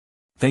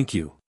 Thank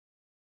you.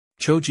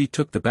 Choji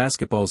took the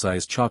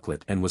basketball-sized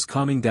chocolate and was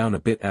calming down a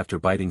bit after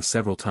biting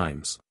several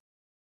times.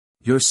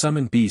 Your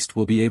summoned beast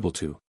will be able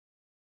to.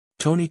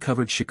 Tony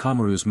covered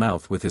Shikamaru's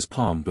mouth with his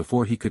palm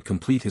before he could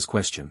complete his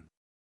question.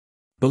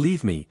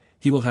 Believe me,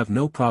 he will have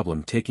no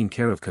problem taking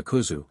care of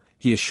𝐀𝐜𝐜𝐸,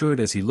 he assured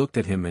as he looked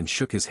at him and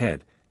shook his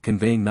head,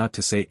 conveying not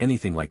to say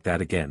anything like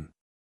that again.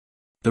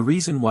 The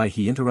reason why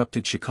he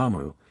interrupted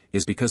Shikamaru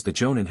is because the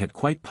Jonin had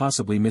quite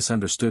possibly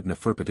misunderstood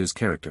Neferpitou's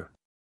character.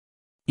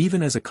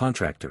 Even as a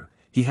contractor,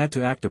 he had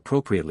to act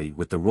appropriately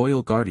with the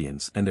royal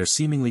guardians, and their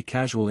seemingly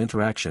casual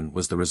interaction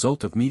was the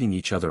result of meeting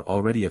each other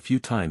already a few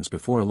times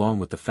before, along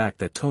with the fact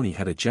that Tony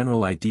had a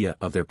general idea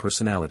of their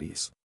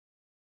personalities.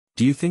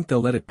 Do you think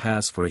they'll let it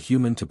pass for a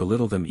human to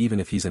belittle them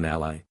even if he's an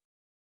ally?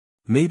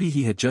 Maybe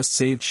he had just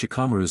saved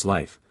Shikamaru's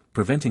life,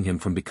 preventing him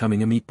from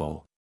becoming a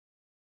meatball.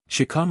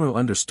 Shikamaru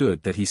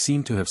understood that he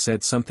seemed to have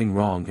said something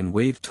wrong and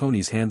waved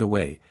Tony's hand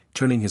away,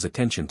 turning his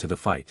attention to the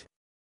fight.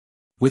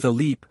 With a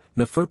leap,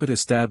 Neferpitou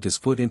stabbed his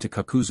foot into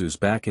𝐀𝐜𝐜𝐸's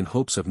back in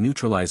hopes of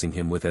neutralizing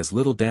him with as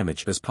little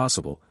damage as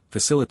possible,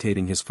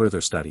 facilitating his further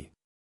study.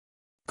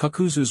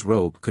 𝐀𝐜𝐜𝐸's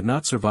robe could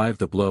not survive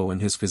the blow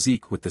and his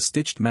physique with the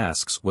stitched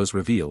masks was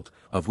revealed,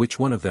 of which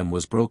one of them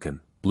was broken,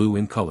 blue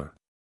in color.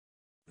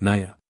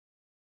 Naya.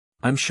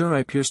 I'm sure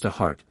I pierced a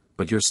heart,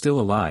 but you're still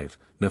alive.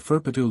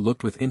 Neferpitou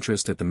looked with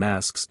interest at the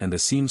masks and the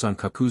seams on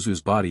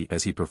𝐀𝐜𝐜𝐸's body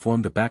as he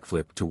performed a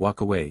backflip to walk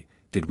away.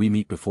 Did we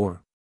meet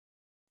before?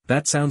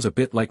 That sounds a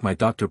bit like my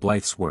Dr.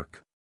 Blythe's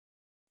work.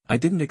 I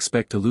didn't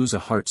expect to lose a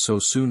heart so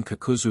soon.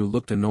 𝐀𝐜𝐜𝐸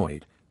looked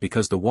annoyed,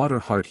 because the water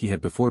heart he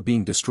had before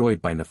being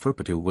destroyed by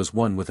Neferpitou was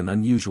one with an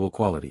unusual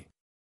quality.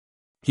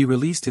 He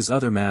released his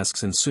other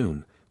masks and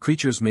soon,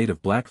 creatures made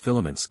of black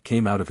filaments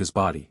came out of his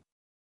body.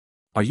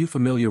 Are you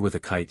familiar with a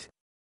kite?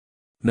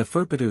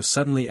 Neferpitou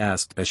suddenly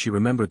asked as she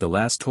remembered the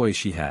last toy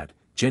she had,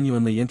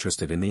 genuinely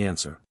interested in the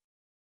answer.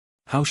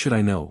 How should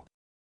I know?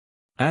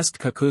 asked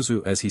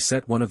Kakuzu as he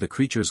set one of the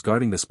creatures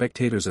guarding the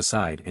spectators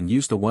aside and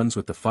used the ones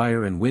with the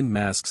fire and wind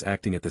masks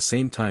acting at the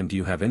same time. Do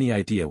you have any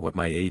idea what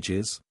my age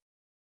is?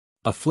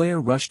 A flare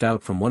rushed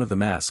out from one of the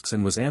masks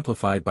and was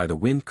amplified by the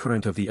wind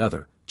current of the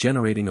other,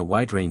 generating a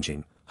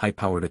wide-ranging,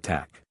 high-powered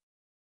attack.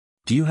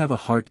 Do you have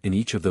a heart in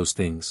each of those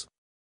things?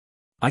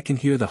 I can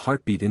hear the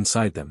heartbeat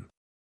inside them.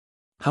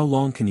 How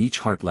long can each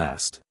heart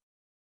last?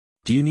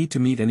 Do you need to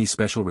meet any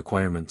special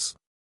requirements?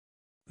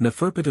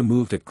 Neferpitou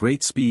moved at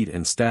great speed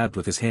and stabbed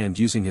with his hand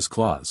using his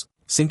claws,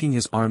 sinking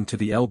his arm to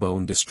the elbow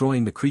and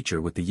destroying the creature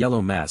with the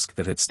yellow mask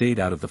that had stayed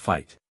out of the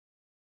fight.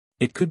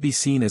 It could be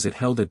seen as it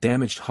held a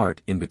damaged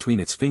heart in between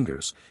its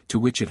fingers, to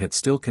which it had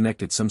still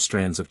connected some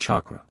strands of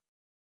chakra.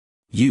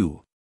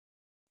 You.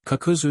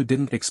 Kakuzu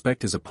didn't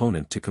expect his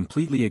opponent to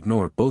completely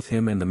ignore both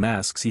him and the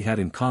masks he had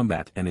in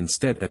combat and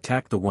instead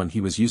attack the one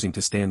he was using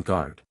to stand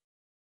guard.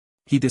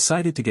 He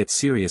decided to get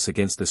serious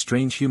against the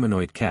strange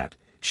humanoid cat.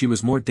 She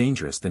was more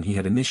dangerous than he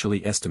had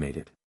initially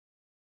estimated.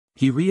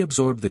 He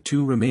reabsorbed the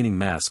two remaining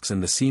masks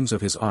and the seams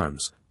of his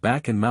arms,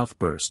 back and mouth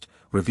burst,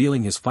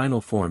 revealing his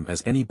final form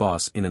as any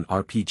boss in an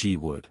RPG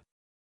would.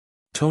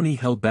 Tony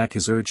held back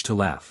his urge to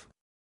laugh.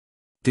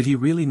 Did he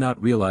really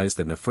not realize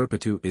that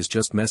Neferpitou is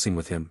just messing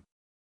with him?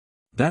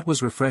 That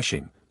was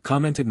refreshing,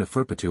 commented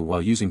Neferpitou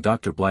while using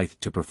Dr. Blythe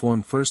to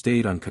perform first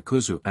aid on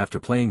Kakuzu after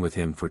playing with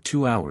him for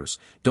 2 hours.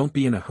 Don't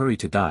be in a hurry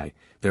to die,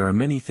 there are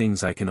many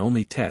things I can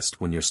only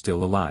test when you're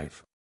still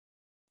alive.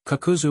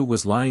 Kakuzu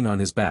was lying on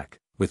his back,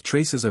 with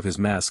traces of his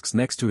masks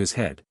next to his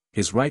head.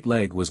 His right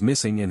leg was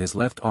missing and his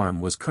left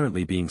arm was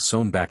currently being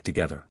sewn back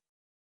together.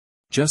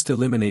 Just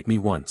eliminate me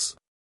once,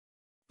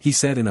 he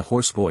said in a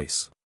hoarse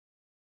voice.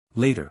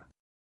 Later.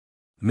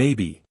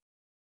 Maybe.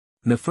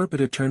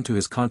 Neferpitou turned to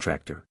his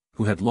contractor,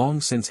 who had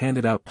long since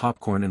handed out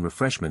popcorn and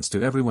refreshments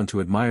to everyone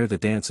to admire the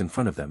dance in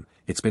front of them.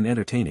 It's been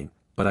entertaining,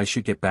 but I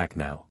should get back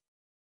now.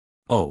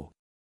 Oh.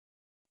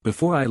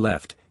 Before I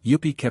left,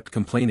 Yuppie kept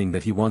complaining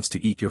that he wants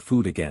to eat your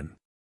food again.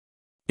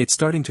 It's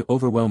starting to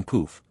overwhelm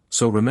Poof,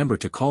 so remember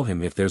to call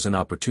him if there's an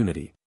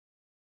opportunity.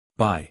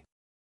 Bye.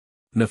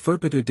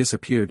 Neferpitou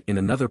disappeared in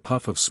another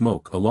puff of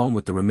smoke along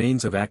with the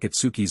remains of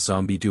Akatsuki's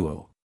zombie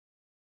duo.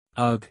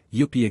 Ugh,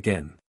 Yuppie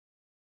again.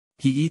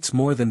 He eats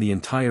more than the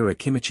entire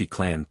Akimichi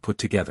clan put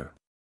together.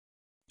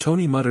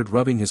 Tony muttered,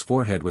 rubbing his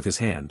forehead with his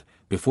hand,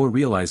 before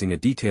realizing a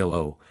detail.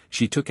 Oh,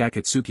 she took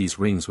Akatsuki's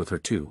rings with her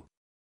too.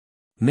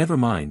 Never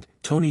mind,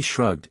 Tony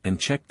shrugged and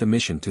checked the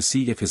mission to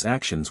see if his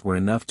actions were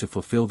enough to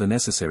fulfill the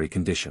necessary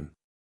condition.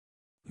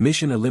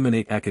 Mission: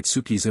 eliminate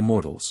Akatsuki's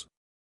immortals.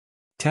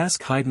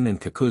 Task: Haiden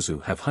and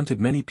Kakuzu have hunted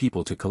many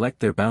people to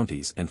collect their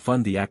bounties and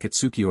fund the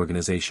Akatsuki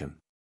organization.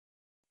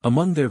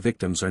 Among their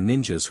victims are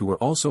ninjas who were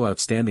also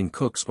outstanding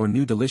cooks or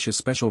new delicious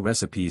special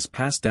recipes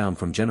passed down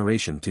from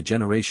generation to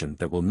generation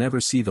that will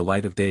never see the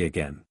light of day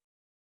again.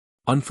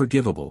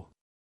 Unforgivable.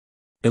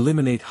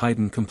 Eliminate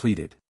Haiden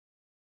completed.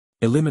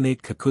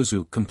 Eliminate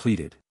Kakuzu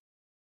completed.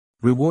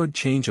 Reward: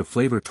 change of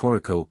flavor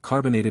Toriko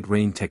carbonated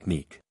rain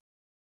technique.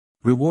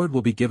 Reward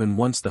will be given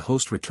once the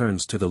host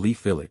returns to the Leaf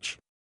Village.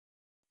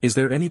 Is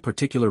there any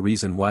particular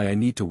reason why I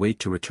need to wait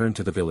to return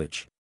to the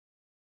village?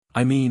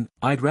 I mean,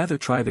 I'd rather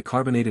try the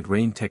carbonated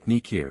rain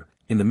technique here,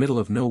 in the middle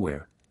of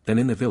nowhere, than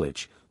in the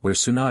village, where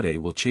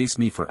Tsunade will chase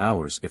me for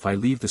hours if I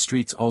leave the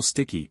streets all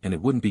sticky, and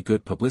it wouldn't be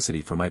good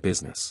publicity for my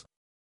business.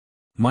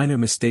 Minor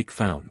mistake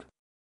found.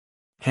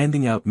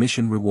 Handing out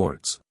mission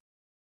rewards.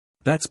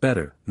 That's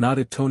better,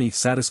 nodded Tony.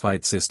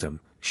 Satisfied. System,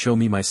 show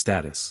me my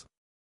status.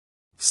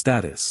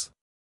 Status.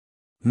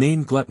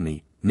 Name: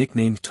 Gluttony,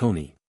 nicknamed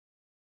Tony.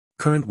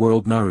 Current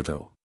world: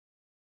 Naruto.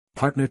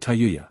 Partner: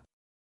 Tayuya.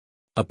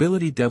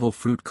 Ability: Devil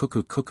Fruit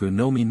Cuckoo Cuckoo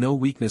no Mi no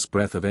Weakness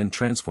Breath of N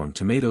Transform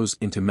tomatoes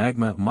into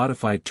magma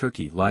Modified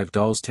Turkey Live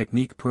Dolls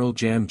Technique Pearl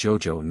Jam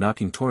Jojo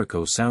Knocking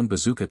Toriko Sound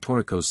Bazooka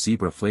Toriko's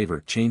Zebra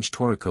Flavor Change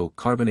Toriko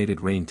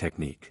Carbonated Rain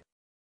Technique.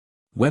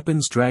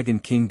 Weapons: Dragon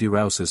King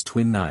Derouse's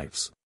Twin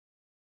Knives.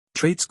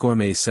 Traits: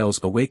 Gourmet Cells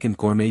Awakened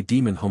Gourmet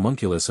Demon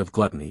Homunculus of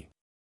Gluttony.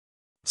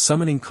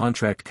 Summoning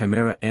Contract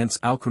Chimera Ants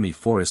Alchemy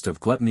Forest of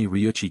Gluttony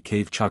Ryuchi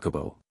Cave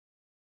Chocobo.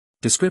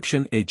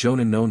 Description: a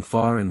jonin known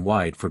far and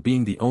wide for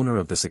being the owner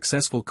of the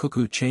successful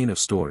Cuckoo chain of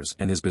stores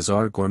and his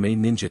bizarre gourmet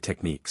ninja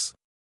techniques.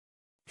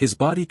 His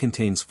body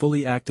contains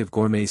fully active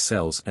gourmet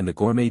cells and the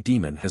gourmet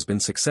demon has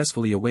been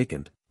successfully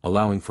awakened,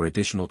 allowing for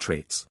additional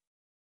traits.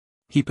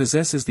 He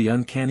possesses the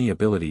uncanny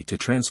ability to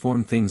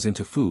transform things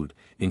into food,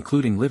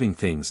 including living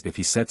things if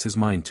he sets his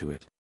mind to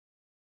it.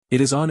 It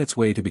is on its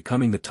way to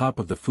becoming the top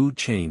of the food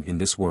chain in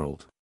this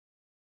world.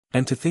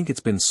 And to think it's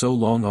been so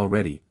long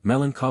already.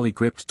 Melancholy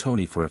gripped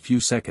Tony for a few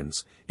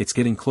seconds. It's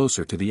getting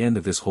closer to the end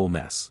of this whole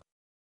mess.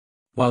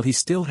 While he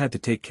still had to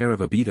take care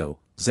of Obito,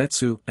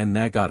 Zetsu, and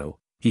Nagato,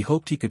 he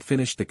hoped he could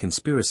finish the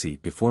conspiracy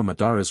before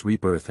Madara's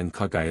rebirth and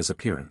Kaguya's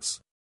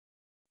appearance.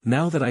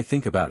 Now that I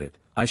think about it,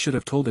 I should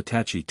have told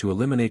Itachi to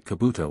eliminate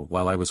Kabuto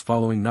while I was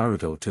following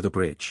Naruto to the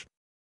bridge.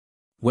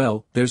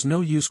 Well, there's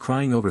no use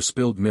crying over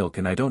spilled milk,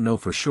 and I don't know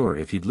for sure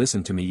if he'd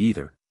listen to me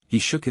either. He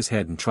shook his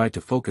head and tried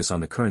to focus on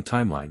the current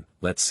timeline.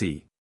 Let's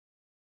see.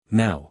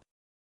 Now.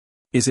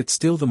 Is it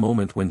still the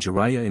moment when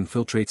Jiraiya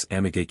infiltrates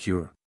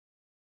𝒂𝐜𝐜?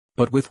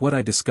 But with what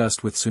I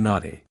discussed with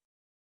Tsunade,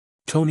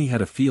 Tony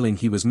had a feeling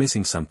he was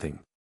missing something.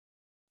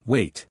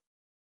 Wait.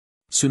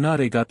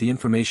 Tsunade got the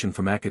information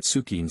from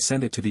Akatsuki and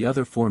sent it to the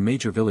other 4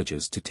 major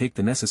villages to take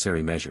the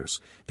necessary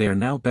measures. They are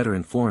now better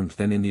informed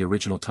than in the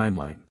original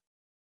timeline.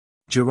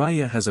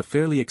 Jiraiya has a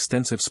fairly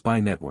extensive spy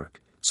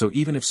network, so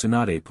even if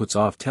Tsunade puts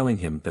off telling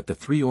him that the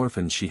 3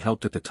 orphans she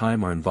helped at the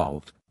time are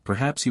involved,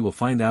 perhaps he will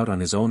find out on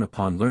his own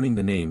upon learning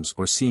the names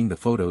or seeing the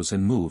photos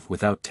and move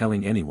without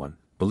telling anyone,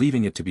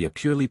 believing it to be a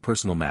purely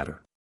personal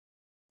matter.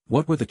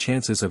 What were the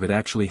chances of it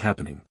actually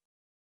happening?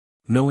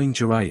 Knowing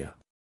Jiraiya.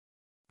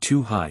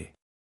 Too high.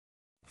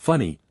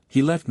 Funny,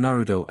 he left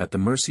Naruto at the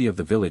mercy of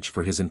the village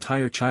for his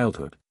entire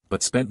childhood,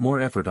 but spent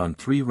more effort on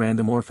 3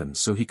 random orphans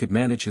so he could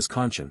manage his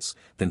conscience,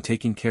 than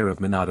taking care of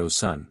Minato's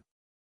son.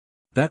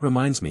 That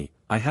reminds me,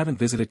 I haven't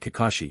visited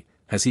Kakashi.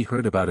 Has he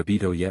heard about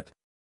Obito yet?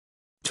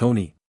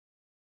 Tony.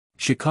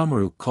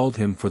 Shikamaru called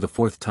him for the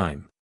 4th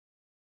time.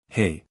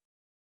 Hey.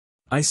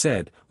 I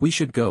said, we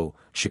should go,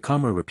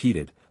 Shikamaru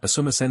repeated,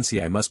 Asuma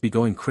Sensei must be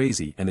going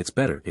crazy and it's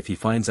better if he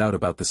finds out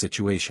about the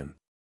situation.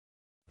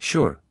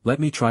 Sure, let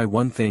me try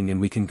one thing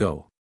and we can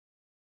go.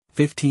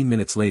 15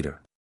 minutes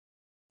later.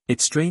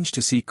 It's strange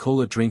to see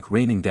cola drink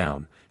raining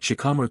down,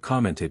 Shikamaru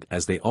commented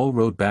as they all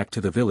rode back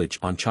to the village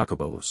on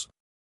chocobos.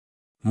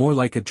 More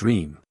like a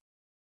dream.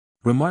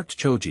 Remarked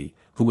Choji,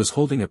 who was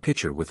holding a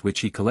pitcher with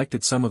which he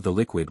collected some of the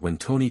liquid when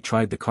Tony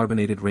tried the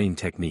carbonated rain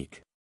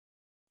technique.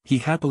 He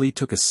happily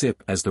took a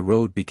sip as the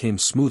road became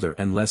smoother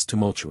and less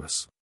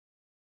tumultuous.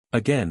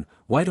 Again,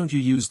 why don't you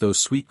use those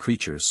sweet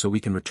creatures so we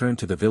can return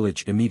to the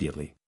village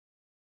immediately?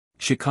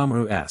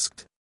 Shikamaru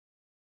asked.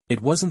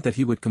 It wasn't that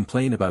he would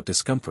complain about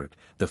discomfort,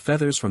 the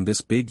feathers from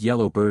this big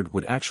yellow bird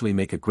would actually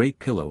make a great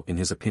pillow in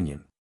his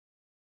opinion.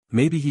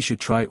 Maybe he should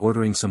try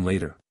ordering some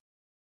later.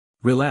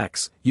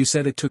 Relax, you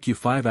said it took you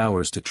 5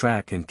 hours to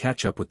track and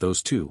catch up with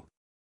those 2.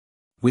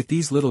 With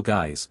these little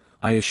guys,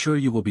 I assure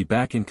you will be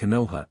back in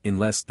Konoha in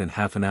less than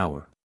half an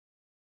hour.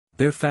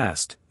 They're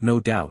fast, no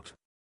doubt.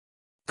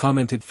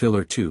 Commented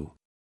Filler 2.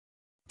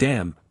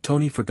 Damn,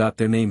 Tony forgot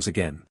their names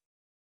again.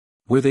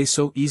 Were they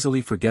so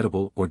easily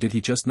forgettable or did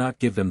he just not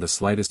give them the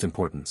slightest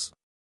importance?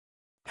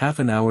 Half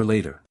an hour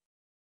later.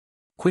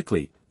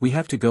 Quickly, we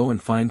have to go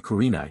and find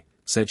Kurenai,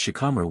 said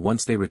Shikamaru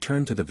once they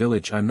returned to the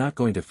village. I'm not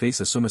going to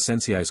face Asuma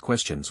Sensei's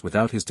questions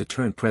without his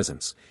deterrent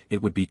presence,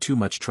 it would be too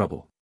much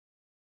trouble.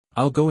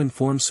 I'll go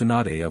inform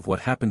Tsunade of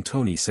what happened.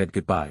 Tony said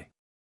goodbye.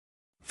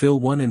 Phil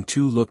 1 and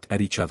 2 looked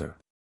at each other.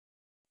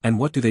 And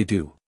what do they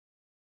do?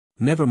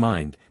 Never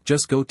mind,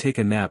 just go take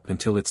a nap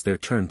until it's their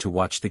turn to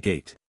watch the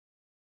gate.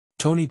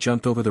 Tony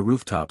jumped over the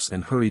rooftops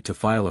and hurried to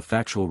file a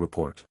factual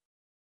report.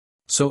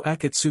 So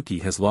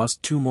Akatsuki has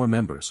lost 2 more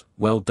members.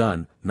 Well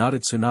done,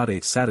 nodded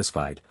Tsunade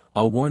satisfied.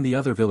 I'll warn the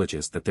other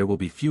villages that there will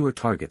be fewer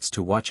targets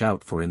to watch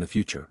out for in the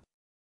future.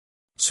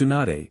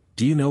 Tsunade,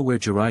 do you know where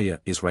Jiraiya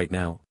is right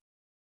now?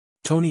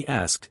 Tony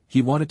asked.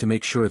 He wanted to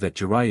make sure that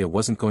Jiraiya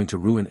wasn't going to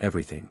ruin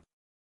everything.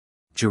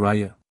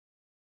 Jiraiya?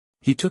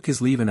 He took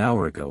his leave an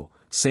hour ago,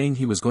 saying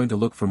he was going to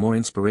look for more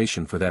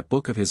inspiration for that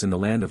book of his in the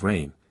Land of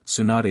Rain.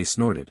 Tsunade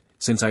snorted.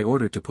 Since I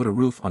ordered to put a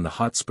roof on the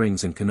hot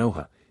springs in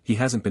Konoha, he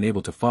hasn't been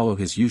able to follow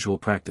his usual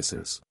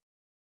practices.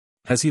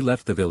 Has he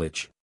left the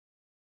village?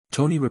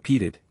 Tony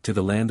repeated, to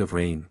the Land of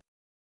Rain.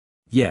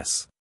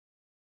 Yes.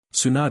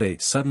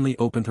 Tsunade suddenly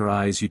opened her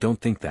eyes. You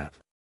don't think that?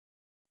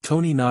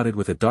 Tony nodded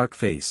with a dark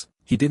face.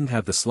 He didn't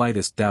have the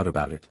slightest doubt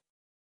about it.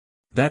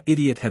 That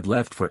idiot had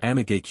left for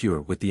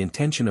𝒂𝐜𝐜 with the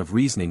intention of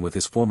reasoning with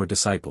his former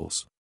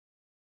disciples.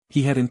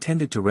 He had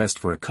intended to rest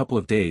for a couple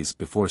of days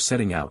before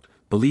setting out,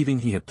 believing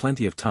he had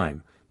plenty of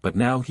time, but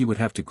now he would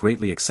have to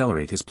greatly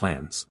accelerate his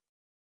plans.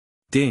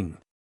 Ding!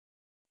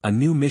 A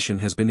new mission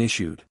has been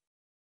issued.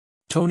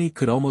 Tony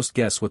could almost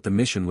guess what the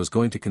mission was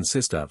going to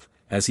consist of,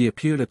 as he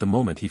appeared at the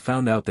moment he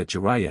found out that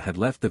Jiraiya had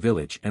left the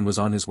village and was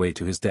on his way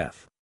to his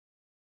death.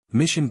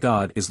 Mission: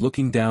 God is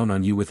looking down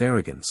on you with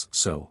arrogance,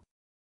 so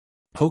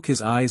poke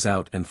his eyes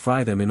out and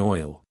fry them in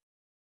oil.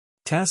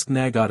 Task: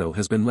 Nagato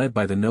has been led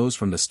by the nose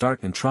from the start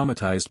and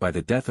traumatized by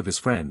the death of his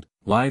friend,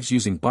 lives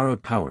using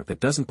borrowed power that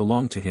doesn't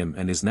belong to him,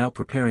 and is now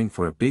preparing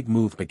for a big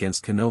move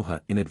against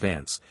Konoha in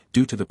advance,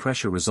 due to the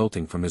pressure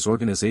resulting from his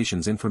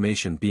organization's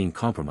information being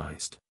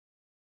compromised.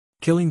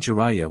 Killing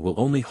Jiraiya will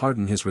only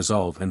harden his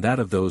resolve and that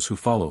of those who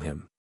follow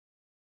him.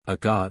 A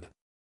god?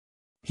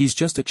 He's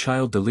just a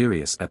child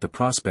delirious at the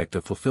prospect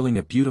of fulfilling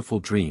a beautiful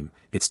dream.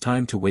 It's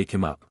time to wake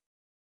him up.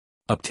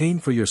 Obtain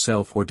for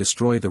yourself or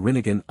destroy the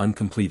Rinnegan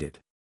uncompleted.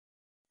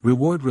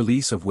 Reward: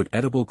 release of wood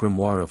edible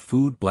grimoire of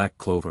food black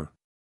clover.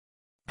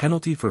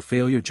 Penalty for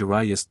failure: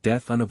 Jiraiya's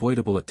death.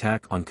 Unavoidable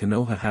attack on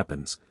Konoha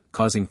happens,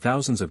 causing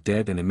thousands of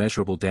dead and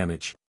immeasurable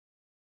damage.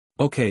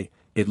 Okay,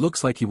 it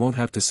looks like he won't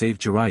have to save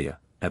Jiraiya,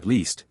 at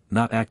least,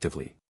 not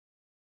actively.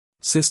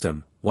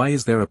 System: why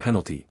is there a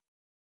penalty?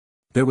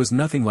 There was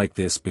nothing like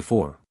this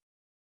before.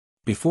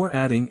 Before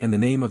adding, and the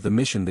name of the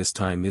mission this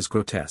time is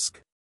grotesque.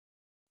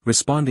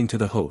 Responding to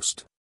the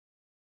host.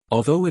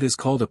 Although it is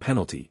called a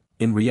penalty,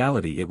 in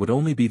reality it would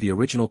only be the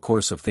original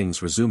course of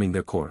things resuming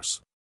their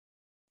course.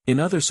 In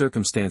other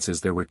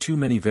circumstances there were too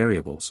many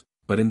variables,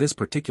 but in this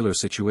particular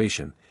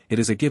situation, it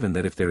is a given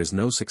that if there is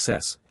no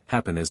success,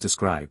 happen as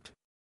described.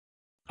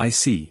 I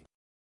see.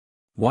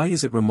 Why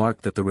is it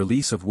remarked that the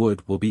release of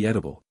wood will be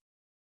edible?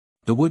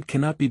 The wood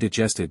cannot be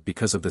digested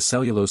because of the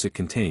cellulose it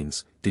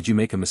contains. Did you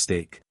make a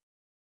mistake?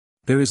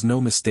 There is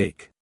no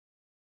mistake.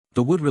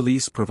 The wood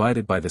release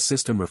provided by the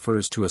system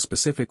refers to a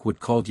specific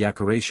wood called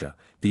𝐀𝐜𝐜𝐞𝐬𝐬,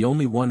 the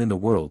only one in the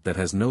world that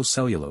has no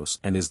cellulose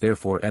and is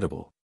therefore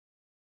edible.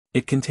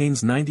 It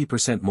contains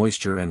 90%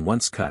 moisture and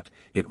once cut,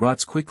 it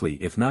rots quickly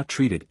if not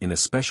treated in a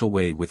special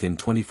way within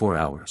 24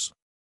 hours.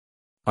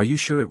 Are you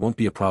sure it won't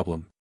be a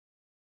problem?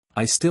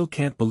 I still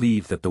can't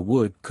believe that the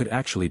wood could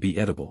actually be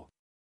edible.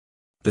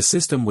 The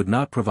system would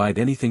not provide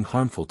anything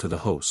harmful to the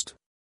host.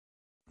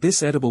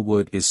 This edible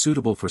wood is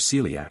suitable for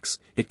celiacs,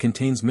 it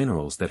contains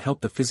minerals that help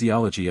the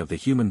physiology of the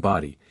human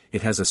body,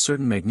 it has a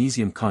certain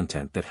magnesium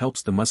content that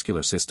helps the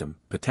muscular system,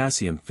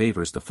 potassium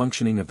favors the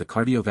functioning of the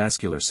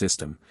cardiovascular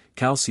system,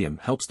 calcium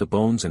helps the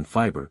bones and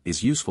fiber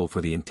is useful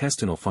for the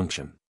intestinal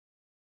function.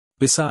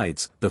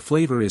 Besides, the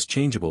flavor is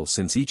changeable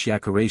since each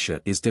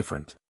𝐀𝐜𝐜𝐞𝐬𝐬 is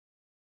different.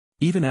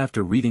 Even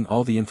after reading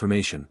all the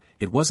information,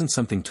 it wasn't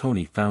something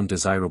Tony found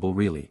desirable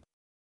really.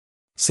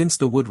 Since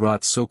the wood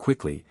rots so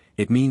quickly,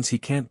 it means he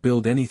can't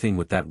build anything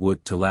with that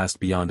wood to last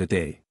beyond a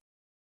day.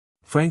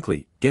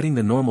 Frankly, getting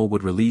the normal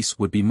wood release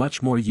would be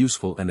much more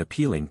useful and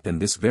appealing than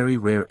this very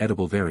rare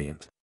edible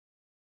variant.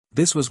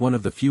 This was one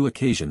of the few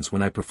occasions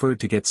when I preferred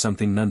to get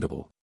something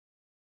nundable.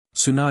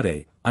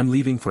 Tsunade, I'm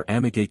leaving for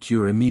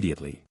𝒂𝐜𝒂𝒅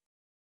immediately.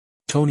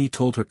 Tony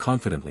told her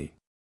confidently.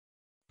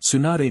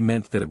 Tsunade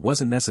meant that it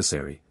wasn't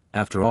necessary,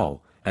 after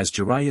all, as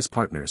Jiraiya's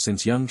partner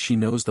since young she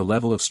knows the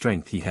level of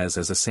strength he has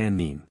as a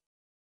Sannin.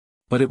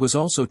 But it was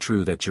also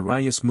true that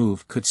Jiraiya's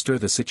move could stir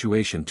the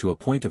situation to a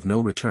point of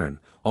no return,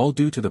 all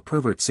due to the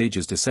pervert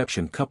sage's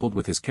deception coupled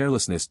with his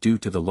carelessness due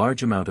to the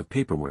large amount of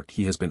paperwork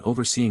he has been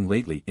overseeing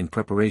lately in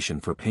preparation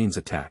for Pain's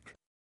attack.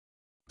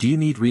 Do you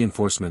need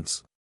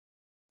reinforcements?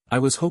 I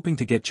was hoping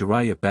to get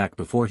Jiraiya back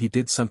before he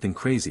did something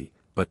crazy,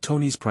 but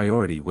Tony's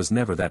priority was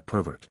never that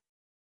pervert.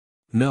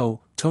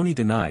 No, Tony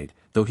denied,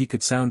 though he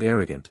could sound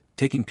arrogant,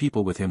 taking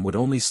people with him would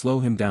only slow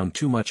him down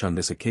too much on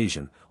this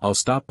occasion. I'll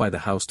stop by the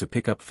house to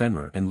pick up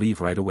Fenrir and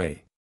leave right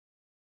away.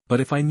 But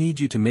if I need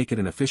you to make it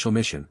an official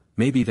mission,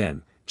 maybe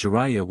then,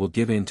 Jiraiya will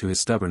give in to his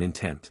stubborn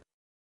intent.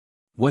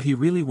 What he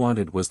really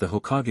wanted was the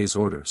Hokage's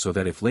order so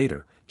that if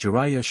later,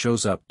 Jiraiya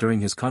shows up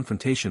during his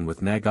confrontation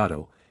with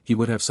Nagato, he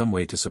would have some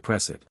way to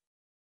suppress it.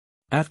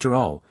 After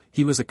all,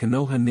 he was a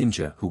Konoha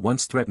ninja who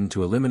once threatened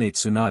to eliminate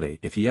Tsunade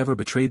if he ever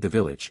betrayed the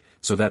village,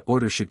 so that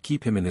order should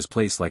keep him in his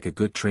place like a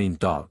good trained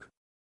dog.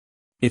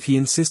 If he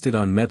insisted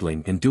on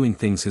meddling and doing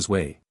things his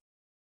way,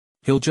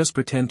 he'll just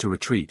pretend to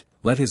retreat,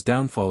 let his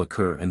downfall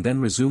occur and then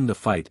resume the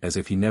fight as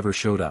if he never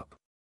showed up.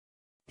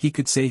 He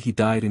could say he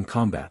died in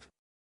combat.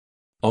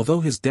 Although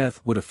his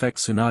death would affect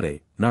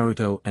Tsunade,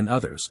 Naruto and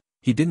others,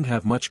 he didn't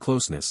have much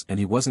closeness and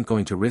he wasn't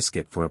going to risk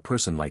it for a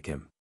person like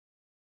him.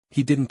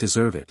 He didn't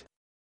deserve it.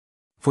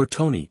 For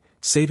Tony,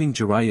 saving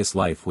Jiraiya's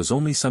life was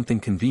only something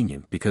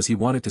convenient because he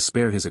wanted to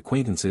spare his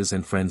acquaintances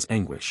and friends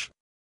anguish.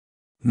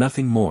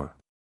 Nothing more.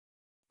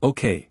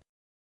 Okay.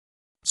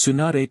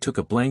 Tsunade took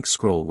a blank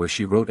scroll where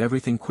she wrote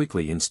everything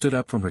quickly and stood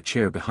up from her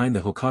chair behind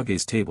the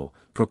Hokage's table,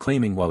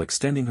 proclaiming while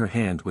extending her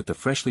hand with the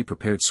freshly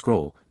prepared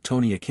scroll,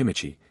 Tony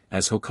Akimichi,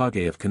 as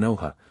Hokage of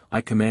Konoha, I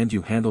command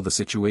you handle the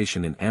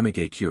situation in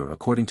𝒂𝐜𝒂𝒅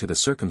according to the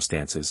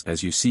circumstances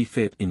as you see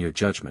fit in your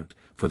judgment,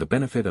 for the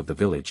benefit of the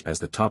village as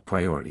the top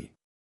priority.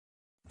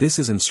 This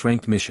is an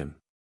strength mission.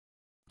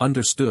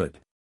 Understood.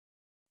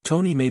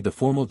 Tony made the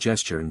formal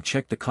gesture and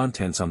checked the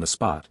contents on the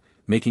spot,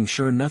 making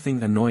sure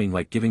nothing annoying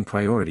like giving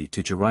priority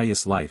to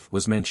Jiraiya's life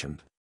was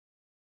mentioned.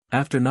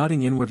 After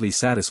nodding inwardly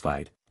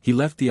satisfied, he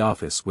left the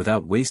office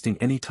without wasting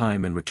any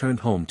time and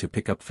returned home to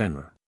pick up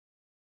Fenrir.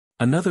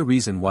 Another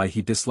reason why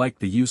he disliked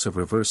the use of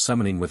reverse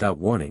summoning without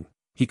warning,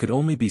 he could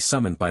only be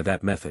summoned by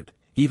that method,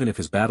 even if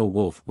his battle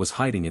wolf was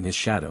hiding in his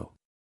shadow.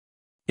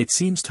 It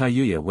seems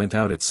Tayuya went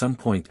out at some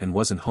point and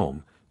wasn't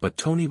home, but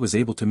Tony was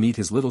able to meet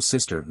his little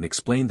sister and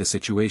explain the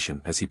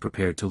situation as he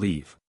prepared to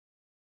leave.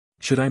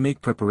 Should I make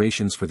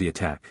preparations for the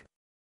attack?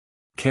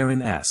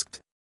 Karen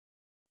asked.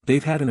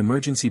 They've had an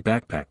emergency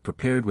backpack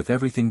prepared with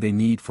everything they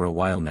need for a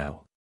while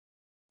now.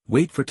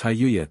 Wait for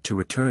Tayuya to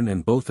return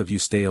and both of you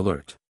stay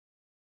alert.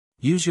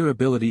 Use your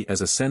ability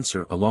as a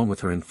sensor along with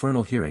her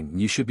infernal hearing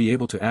and you should be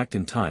able to act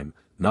in time,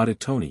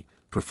 nodded Tony,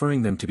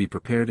 preferring them to be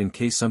prepared in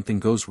case something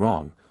goes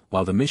wrong,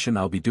 while the mission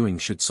I'll be doing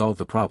should solve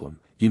the problem.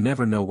 You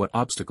never know what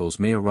obstacles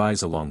may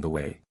arise along the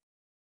way.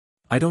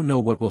 I don't know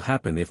what will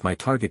happen if my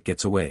target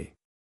gets away.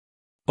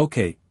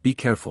 Okay, be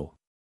careful.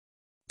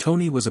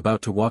 Tony was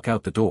about to walk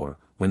out the door,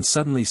 when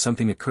suddenly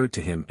something occurred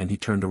to him and he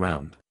turned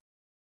around.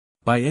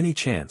 By any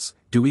chance,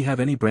 do we have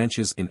any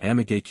branches in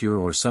𝒂𝐜𝒂𝒅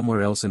or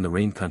somewhere else in the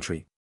Rain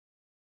Country?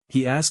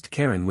 He asked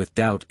Karen with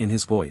doubt in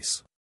his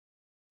voice.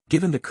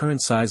 Given the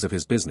current size of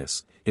his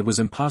business, it was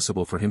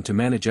impossible for him to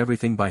manage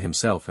everything by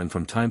himself, and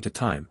from time to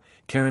time,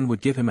 Karen would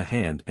give him a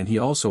hand, and he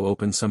also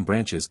opened some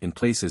branches in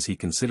places he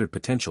considered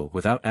potential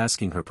without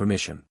asking her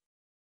permission.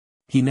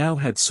 He now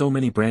had so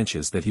many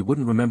branches that he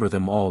wouldn't remember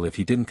them all if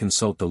he didn't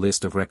consult the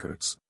list of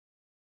records.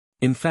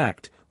 In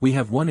fact, we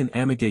have one in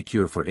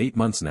𝐀𝐜𝐜 for 8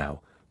 months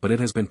now, but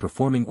it has been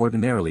performing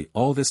ordinarily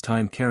all this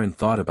time. Karen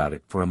thought about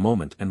it for a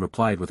moment and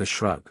replied with a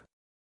shrug.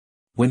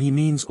 When he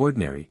means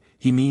ordinary,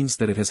 he means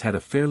that it has had a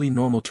fairly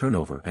normal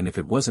turnover, and if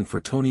it wasn't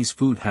for Tony's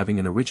food having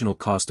an original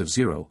cost of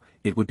 0,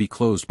 it would be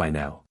closed by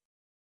now.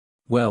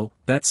 Well,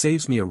 that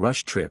saves me a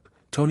rush trip.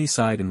 Tony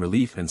sighed in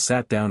relief and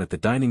sat down at the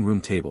dining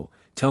room table.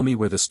 Tell me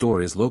where the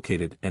store is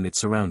located and its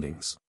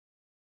surroundings.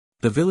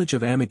 The village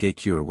of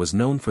𝐀𝐜𝐜 was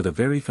known for the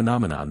very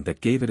phenomenon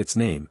that gave it its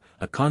name,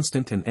 a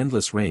constant and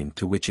endless rain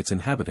to which its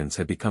inhabitants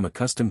had become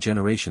accustomed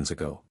generations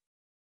ago.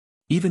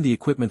 Even the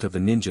equipment of the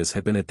ninjas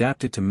had been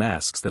adapted to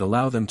masks that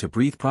allow them to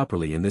breathe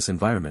properly in this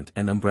environment,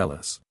 and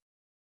umbrellas.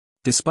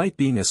 Despite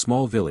being a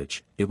small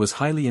village, it was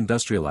highly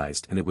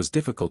industrialized, and it was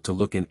difficult to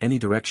look in any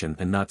direction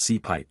and not see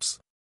pipes.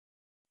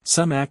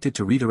 Some acted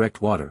to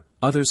redirect water,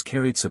 others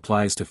carried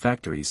supplies to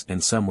factories,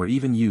 and some were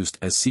even used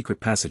as secret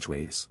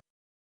passageways.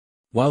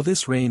 While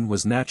this rain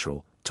was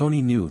natural,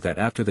 Tony knew that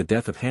after the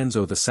death of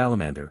Hanzo the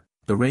salamander,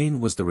 the rain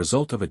was the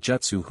result of a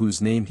jutsu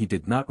whose name he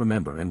did not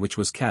remember and which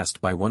was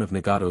cast by one of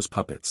Nagato's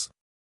puppets.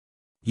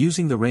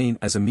 Using the rain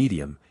as a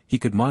medium, he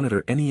could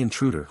monitor any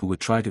intruder who would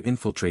try to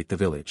infiltrate the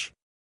village.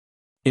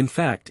 In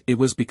fact, it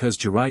was because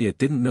Jiraiya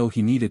didn't know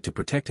he needed to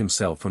protect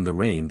himself from the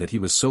rain that he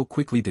was so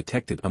quickly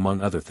detected, among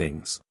other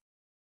things.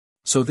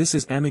 So this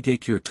is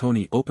𝐀𝐜𝐜.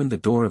 Tony opened the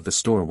door of the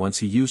store once.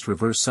 He used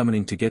reverse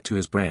summoning to get to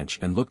his branch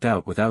and looked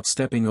out without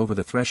stepping over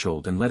the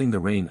threshold and letting the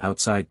rain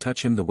outside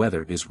touch him. The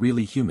weather is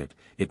really humid.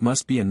 It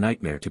must be a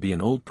nightmare to be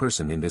an old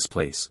person in this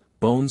place.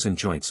 Bones and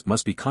joints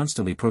must be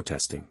constantly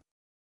protesting.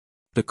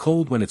 The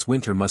cold when it's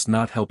winter must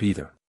not help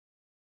either.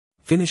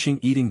 Finishing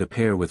eating the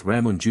pear with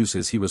ramen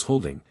juices he was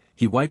holding,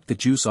 he wiped the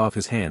juice off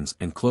his hands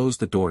and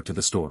closed the door to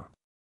the store.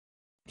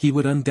 He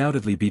would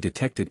undoubtedly be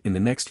detected in the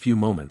next few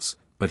moments,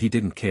 but he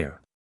didn't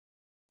care.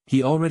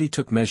 He already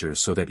took measures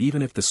so that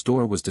even if the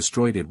store was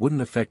destroyed it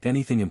wouldn't affect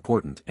anything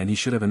important, and he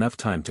should have enough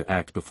time to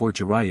act before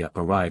Jiraiya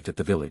arrived at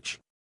the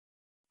village.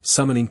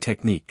 Summoning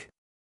technique.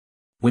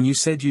 When you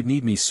said you'd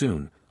need me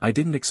soon, I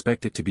didn't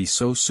expect it to be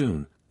so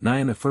soon.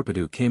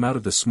 𝐁𝐜𝐜𝐿 came out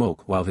of the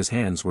smoke while his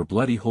hands were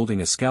bloody,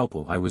 holding a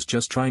scalpel. I was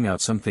just trying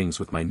out some things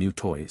with my new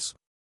toys.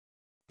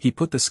 He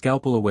put the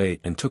scalpel away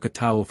and took a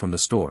towel from the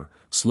store,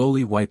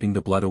 slowly wiping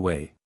the blood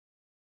away.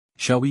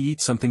 Shall we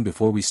eat something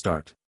before we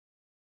start?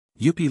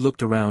 Yuppie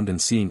looked around,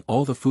 and seeing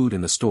all the food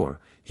in the store,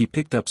 he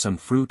picked up some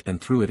fruit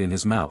and threw it in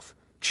his mouth,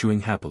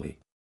 chewing happily.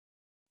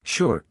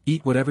 Sure,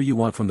 eat whatever you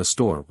want from the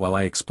store while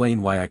I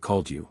explain why I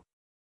called you.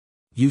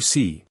 You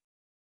see.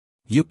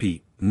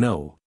 Yuppie,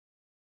 no.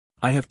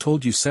 I have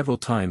told you several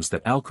times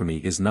that alchemy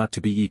is not to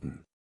be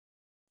eaten.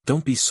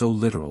 Don't be so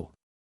literal,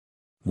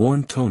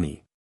 warned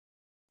Tony.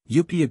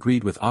 Yuppie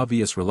agreed with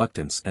obvious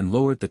reluctance and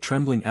lowered the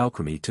trembling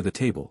alchemy to the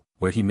table,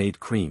 where he made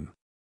cream.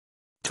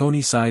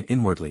 Tony sighed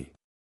inwardly.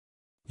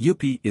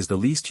 Yuppie is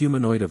the least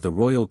humanoid of the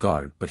royal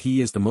guard, but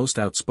he is the most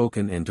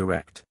outspoken and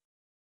direct.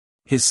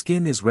 His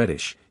skin is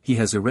reddish, he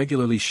has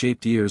irregularly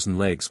shaped ears and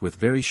legs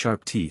with very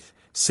sharp teeth,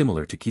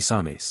 similar to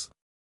Kisame's.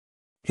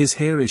 His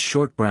hair is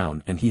short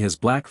brown and he has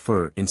black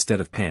fur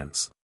instead of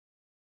pants.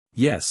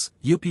 Yes,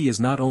 Yuppie is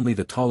not only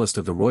the tallest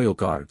of the royal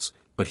guards,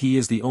 but he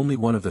is the only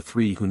one of the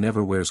 3 who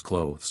never wears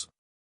clothes.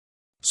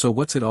 So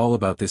what's it all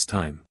about this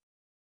time?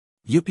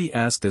 Yuppie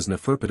asked as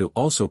𝐁𝐼𝐼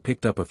also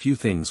picked up a few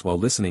things while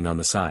listening on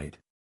the side.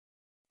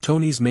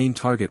 Tony's main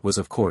target was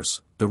of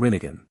course, the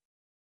Rinnegan.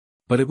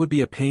 But it would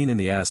be a pain in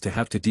the ass to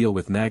have to deal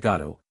with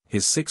Nagato,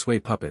 his 6-way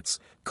puppets,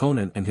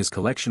 Conan and his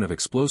collection of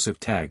explosive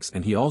tags,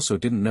 and he also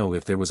didn't know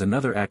if there was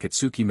another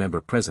Akatsuki member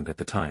present at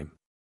the time.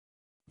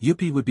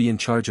 Yuppie would be in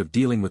charge of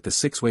dealing with the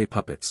 6-way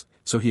puppets,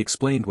 so he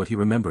explained what he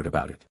remembered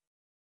about it.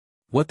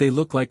 What they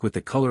look like with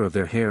the color of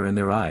their hair and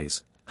their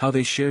eyes, how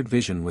they shared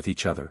vision with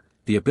each other,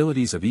 the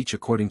abilities of each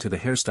according to the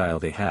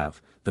hairstyle they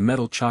have, the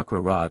metal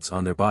chakra rods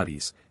on their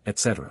bodies,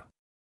 etc.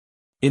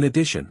 In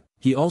addition,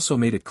 he also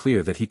made it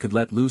clear that he could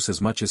let loose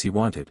as much as he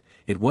wanted.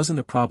 It wasn't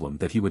a problem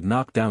that he would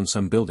knock down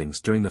some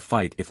buildings during the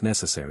fight if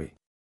necessary.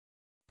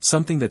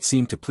 Something that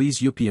seemed to please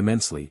Yuppie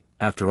immensely.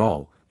 After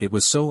all, it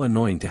was so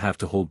annoying to have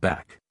to hold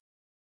back.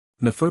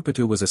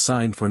 𝐁𝐼𝐼 was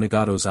assigned for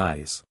Nagato's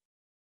eyes.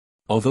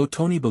 Although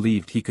Tony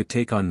believed he could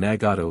take on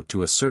Nagato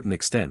to a certain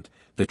extent,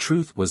 the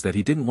truth was that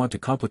he didn't want to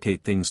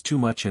complicate things too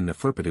much, and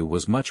𝐁𝐼𝐼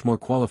was much more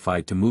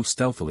qualified to move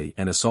stealthily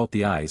and assault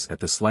the eyes at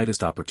the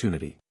slightest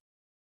opportunity.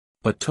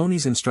 But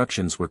Tony's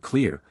instructions were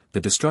clear: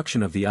 the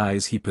destruction of the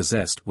eyes he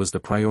possessed was the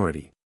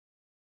priority.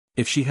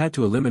 If she had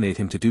to eliminate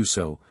him to do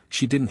so,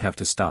 she didn't have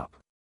to stop.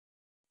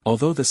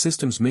 Although the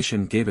system's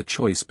mission gave a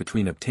choice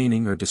between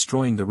obtaining or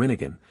destroying the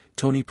Rinnegan,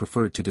 Tony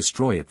preferred to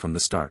destroy it from the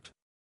start.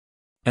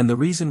 And the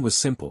reason was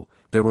simple: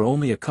 there were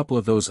only a couple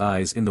of those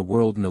eyes in the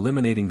world, and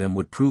eliminating them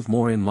would prove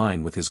more in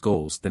line with his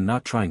goals than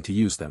not trying to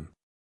use them.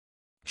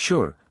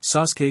 Sure,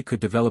 Sasuke could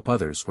develop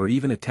others or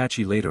even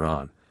Itachi later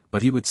on,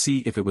 but he would see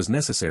if it was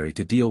necessary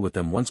to deal with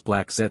them once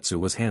Black Zetsu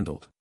was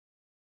handled.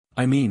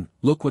 I mean,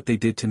 look what they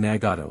did to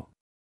Nagato.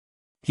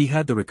 He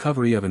had the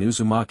recovery of an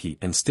Uzumaki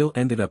and still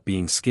ended up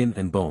being skin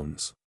and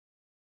bones.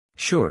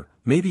 Sure,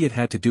 maybe it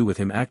had to do with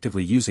him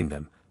actively using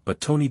them,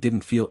 but Tony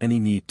didn't feel any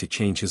need to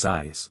change his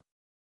eyes.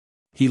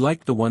 He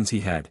liked the ones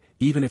he had,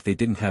 even if they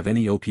didn't have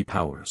any OP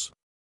powers.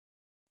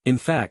 In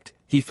fact,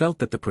 he felt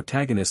that the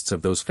protagonists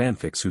of those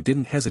fanfics who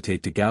didn't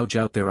hesitate to gouge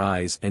out their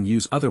eyes and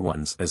use other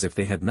ones as if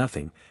they had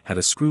nothing, had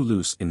a screw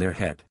loose in their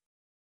head.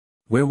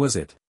 Where was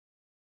it?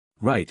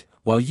 Right,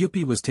 while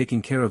Yuppie was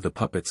taking care of the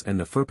puppets and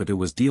Neferpitou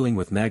was dealing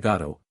with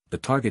Nagato, the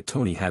target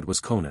Tony had was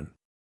Conan.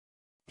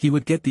 He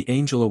would get the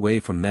angel away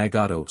from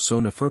Nagato so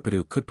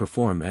Neferpitou could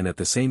perform, and at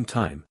the same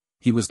time,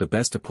 he was the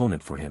best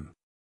opponent for him.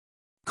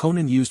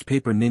 Conan used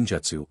paper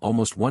ninjutsu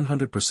almost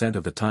 100%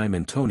 of the time,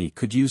 and Tony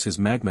could use his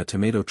magma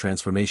tomato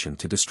transformation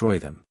to destroy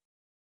them.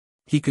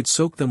 He could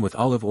soak them with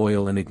olive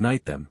oil and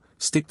ignite them,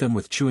 stick them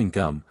with chewing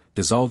gum,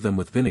 dissolve them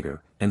with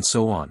vinegar, and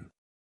so on.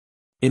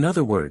 In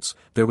other words,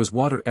 there was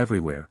water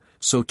everywhere,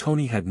 so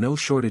Tony had no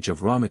shortage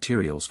of raw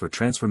materials for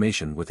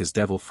transformation with his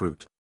devil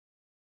fruit.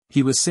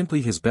 He was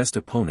simply his best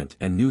opponent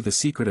and knew the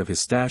secret of his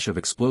stash of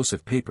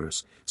explosive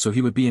papers, so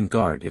he would be in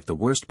guard if the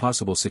worst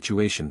possible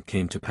situation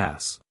came to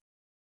pass.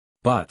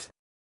 But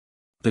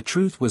the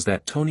truth was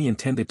that Tony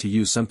intended to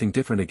use something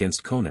different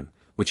against Conan,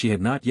 which he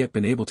had not yet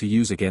been able to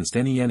use against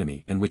any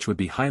enemy and which would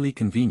be highly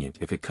convenient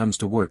if it comes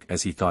to work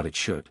as he thought it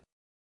should.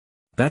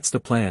 That's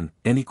the plan.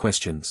 Any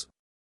questions?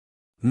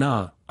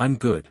 Nah, I'm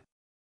good.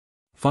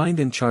 Find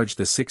and charge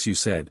the 6 you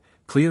said,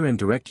 clear and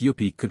direct.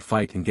 Yuppie could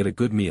fight and get a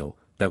good meal,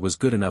 that was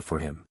good enough for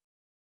him.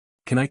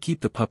 Can I keep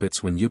the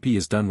puppets when Yuppie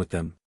is done with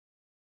them?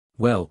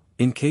 Well,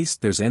 in case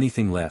there's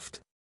anything left.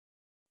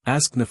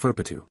 Asked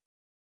Neferpitou.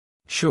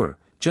 Sure,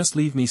 just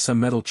leave me some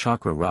metal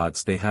chakra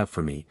rods they have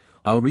for me,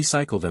 I'll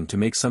recycle them to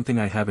make something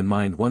I have in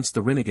mind. Once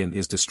the Rinnegan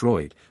is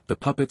destroyed, the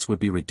puppets would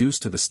be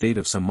reduced to the state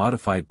of some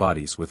modified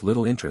bodies with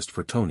little interest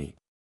for Tony.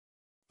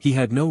 He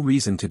had no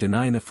reason to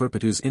deny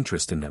Neferpitou's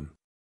interest in them.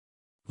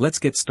 Let's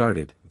get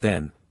started,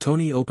 then.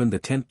 Tony opened the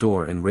tent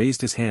door and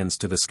raised his hands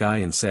to the sky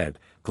and said,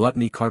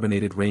 Gluttony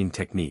carbonated rain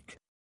technique.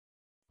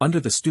 Under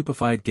the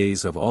stupefied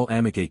gaze of all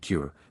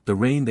𝒂𝐥𝐥, the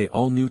rain they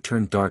all knew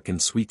turned dark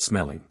and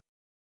sweet-smelling.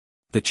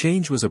 The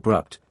change was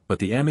abrupt, but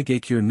the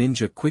𝒂𝐥𝐥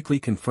ninja quickly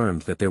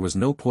confirmed that there was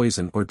no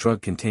poison or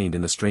drug contained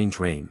in the strange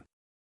rain.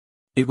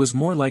 It was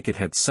more like it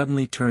had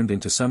suddenly turned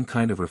into some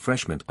kind of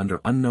refreshment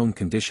under unknown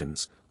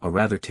conditions, a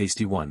rather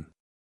tasty one.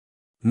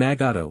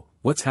 Nagato,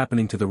 what's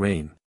happening to the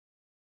rain?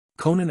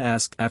 Conan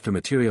asked after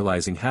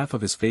materializing half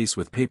of his face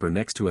with paper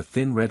next to a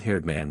thin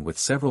red-haired man with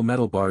several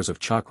metal bars of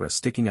chakra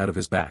sticking out of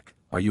his back.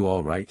 Are you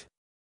all right?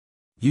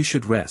 You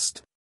should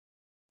rest.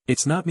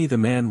 It's not me. The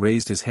man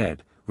raised his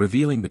head,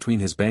 revealing between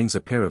his bangs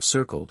a pair of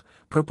circled,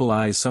 purple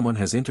eyes. Someone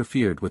has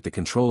interfered with the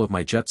control of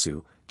my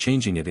jutsu,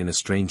 changing it in a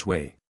strange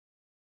way.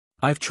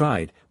 I've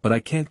tried, but I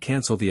can't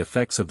cancel the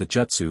effects of the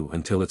jutsu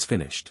until it's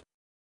finished.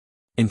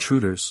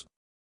 Intruders?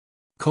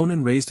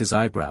 Conan raised his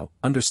eyebrow,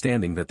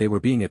 understanding that they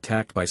were being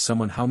attacked by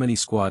someone. How many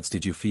squads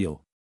did you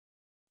feel?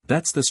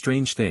 That's the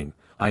strange thing,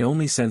 I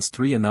only sensed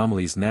 3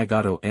 anomalies,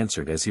 Nagato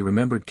answered as he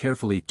remembered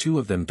carefully. 2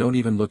 of them don't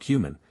even look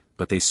human,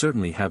 but they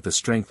certainly have the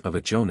strength of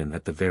a jonin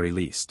at the very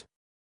least.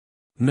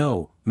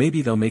 No,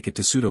 maybe they'll make it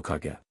to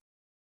Sudokage.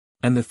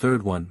 And the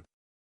 3rd one?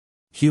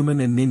 Human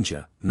and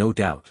ninja, no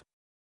doubt.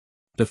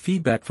 The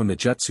feedback from the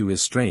jutsu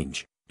is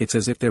strange, it's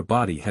as if their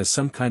body has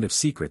some kind of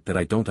secret that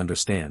I don't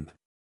understand.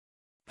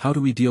 How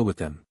do we deal with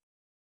them?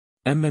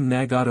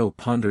 Nagato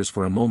ponders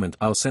for a moment.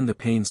 I'll send the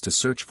pains to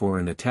search for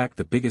and attack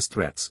the biggest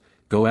threats,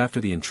 go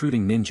after the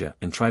intruding ninja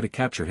and try to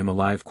capture him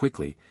alive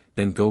quickly,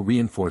 then go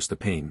reinforce the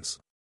pains.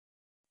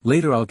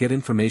 Later I'll get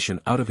information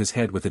out of his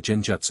head with a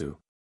genjutsu.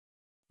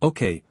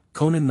 Okay,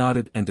 Conan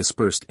nodded and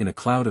dispersed in a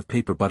cloud of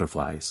paper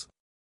butterflies.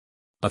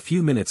 A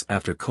few minutes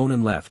after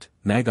Conan left,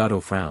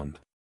 Nagato frowned.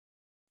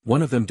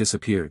 One of them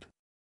disappeared.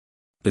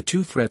 The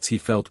 2 threats he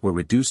felt were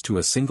reduced to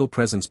a single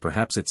presence.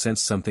 Perhaps it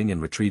sensed something and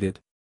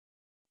retreated?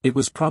 It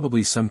was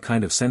probably some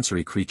kind of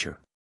sensory creature.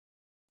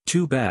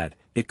 Too bad,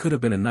 it could have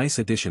been a nice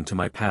addition to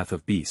my path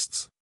of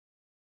beasts.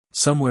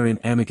 Somewhere in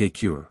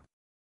𝒂𝐥𝐥.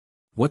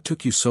 What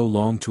took you so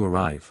long to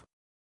arrive?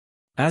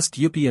 Asked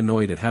Yuppie,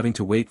 annoyed at having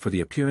to wait for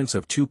the appearance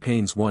of 2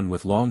 pains, one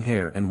with long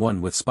hair and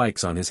one with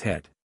spikes on his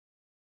head.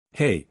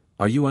 Hey,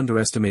 are you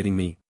underestimating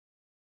me?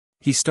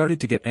 He started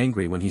to get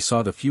angry when he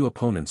saw the few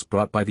opponents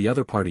brought by the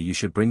other party. You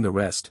should bring the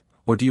rest,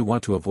 or do you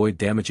want to avoid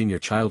damaging your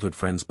childhood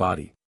friend's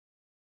body?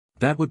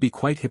 That would be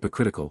quite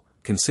hypocritical,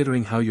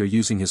 considering how you're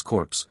using his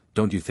corpse,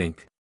 don't you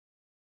think?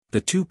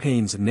 The 2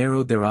 pains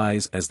narrowed their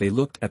eyes as they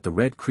looked at the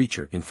red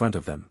creature in front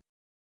of them.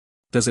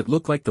 Does it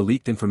look like the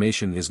leaked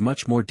information is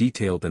much more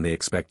detailed than they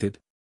expected?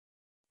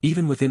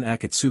 Even within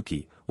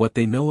Akatsuki, what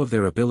they know of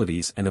their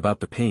abilities and about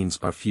the pains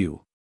are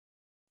few.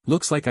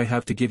 Looks like I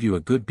have to give you a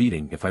good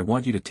beating if I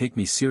want you to take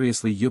me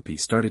seriously. Yuppie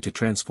started to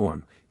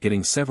transform,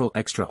 getting several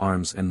extra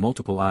arms and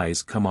multiple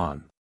eyes. Come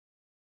on.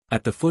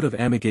 At the foot of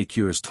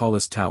𝒂𝐥𝐥's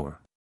tallest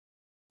tower.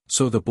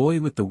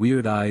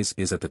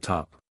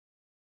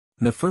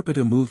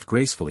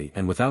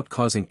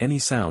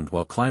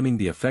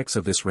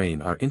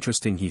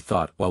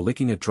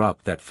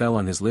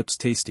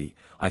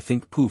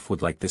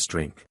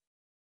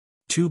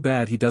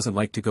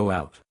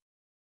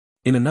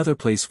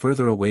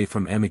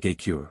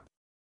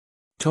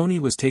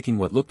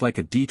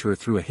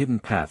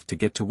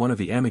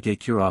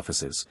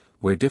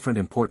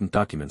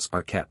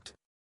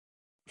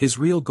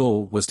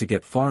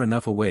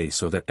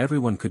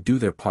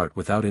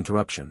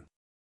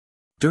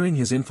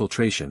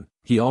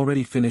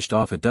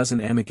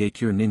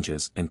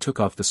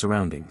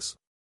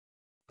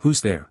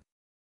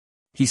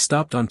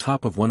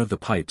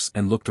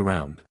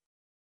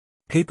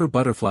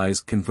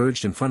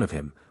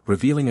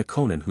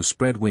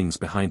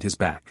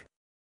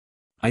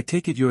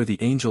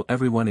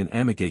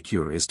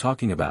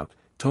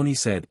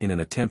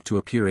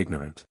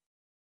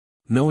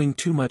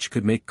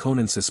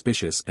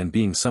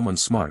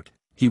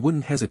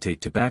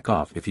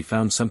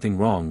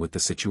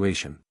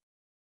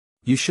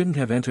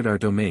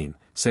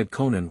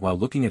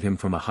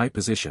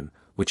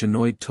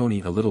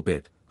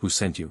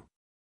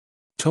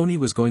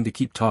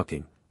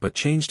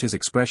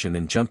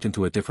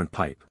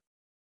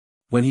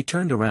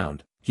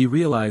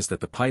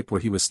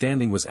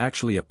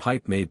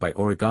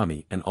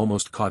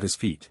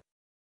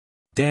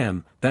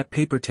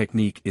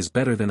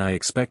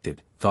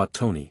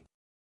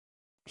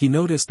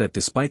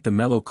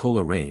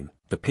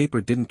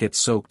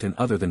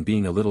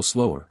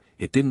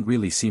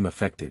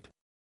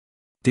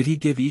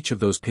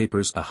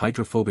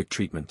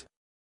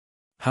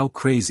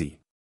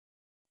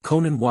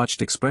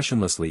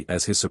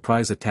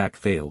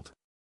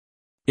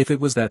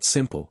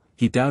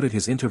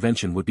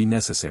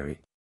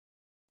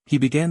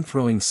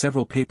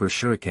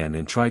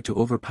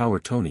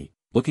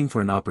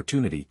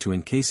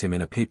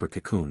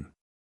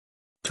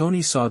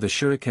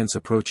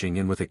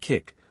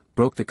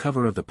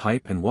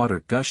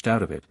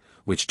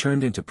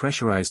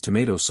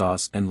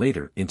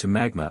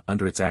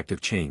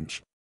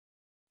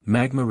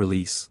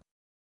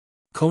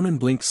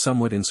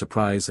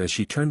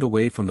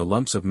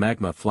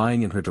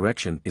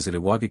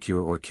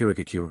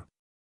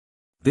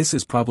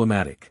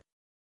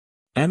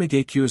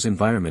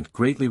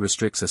 greatly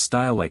restricts a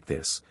style like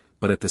this,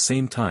 but at the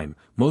same time,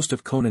 most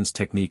of Conan's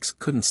techniques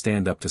couldn't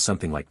stand up to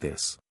something like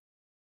this.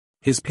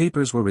 His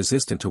papers were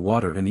resistant to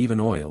water and even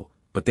oil,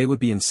 but they would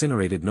be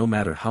incinerated no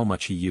matter how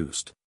much he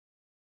used.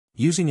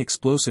 Using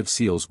explosive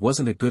seals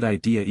wasn't a good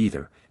idea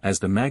either, as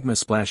the magma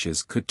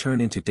splashes could turn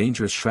into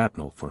dangerous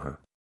shrapnel for her.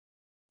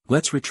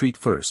 Let's retreat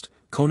first,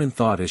 Conan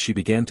thought as she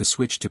began to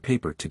switch to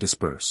paper to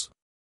disperse.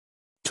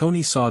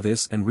 Tony saw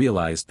this and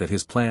realized that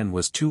his plan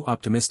was too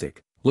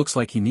optimistic. Looks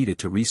like he needed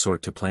to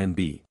resort to plan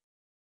B.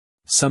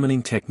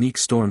 Summoning technique: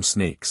 storm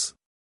snakes.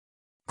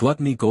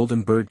 Gluttony: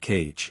 golden bird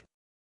cage.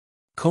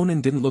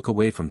 Conan didn't look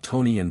away from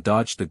Tony and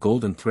dodged the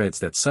golden threads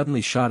that suddenly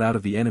shot out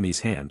of the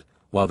enemy's hand,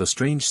 while the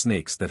strange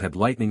snakes that had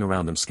lightning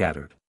around them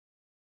scattered.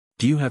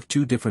 Do you have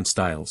two different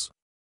styles?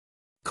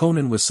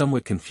 Conan was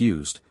somewhat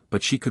confused,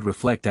 but she could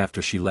reflect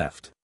after she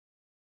left.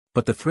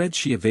 But the threads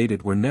she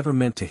evaded were never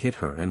meant to hit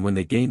her, and when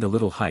they gained a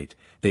little height,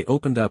 they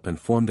opened up and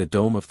formed a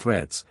dome of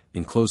threads,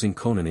 enclosing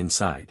Conan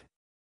inside.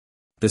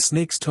 The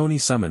snakes Tony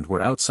summoned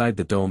were outside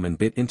the dome and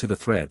bit into the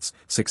threads,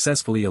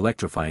 successfully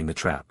electrifying the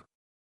trap.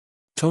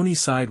 Tony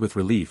sighed with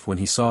relief when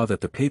he saw that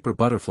the paper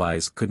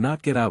butterflies could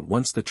not get out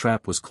once the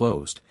trap was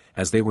closed,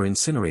 as they were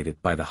incinerated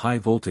by the high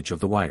voltage of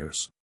the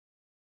wires.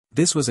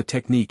 This was a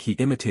technique he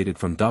imitated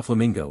from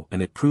Doflamingo,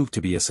 and it proved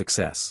to be a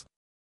success.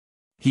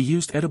 He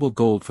used edible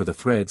gold for the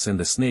threads, and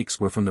the snakes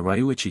were from the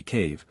Ryuichi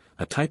cave,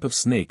 a type of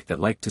snake that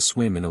liked to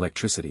swim in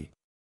electricity.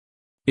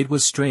 It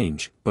was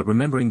strange, but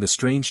remembering the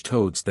strange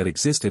toads that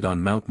existed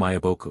on Mount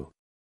Myaboku.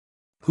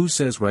 Who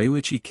says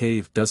Ryuichi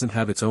cave doesn't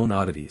have its own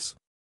oddities?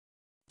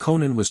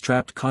 Conan was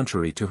trapped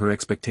contrary to her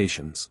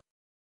expectations.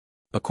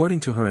 According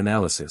to her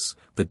analysis,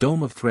 the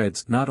dome of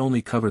threads not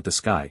only covered the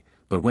sky,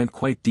 but went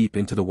quite deep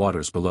into the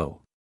waters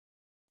below.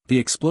 The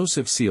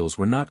explosive seals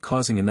were not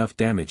causing enough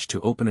damage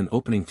to open an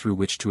opening through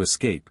which to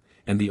escape,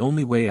 and the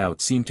only way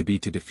out seemed to be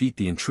to defeat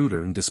the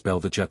intruder and dispel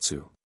the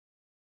jutsu.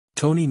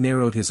 Tony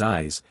narrowed his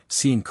eyes,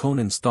 seeing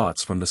Conan's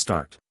thoughts from the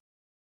start.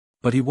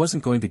 But he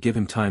wasn't going to give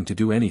him time to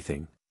do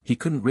anything. He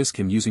couldn't risk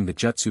him using the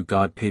jutsu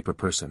god paper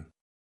person.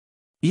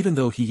 Even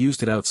though he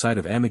used it outside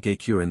of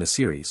𝒂𝐥𝐿 in the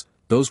series,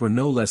 those were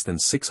no less than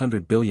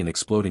 600 billion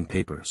exploding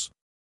papers.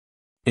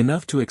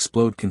 Enough to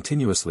explode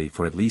continuously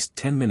for at least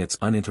 10 minutes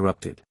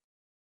uninterrupted.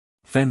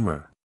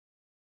 Fenrir.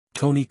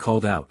 Tony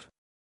called out.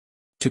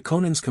 To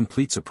Conan's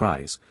complete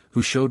surprise,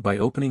 who showed by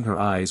opening her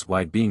eyes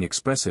wide, being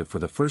expressive for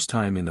the first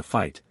time in the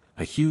fight,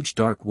 a huge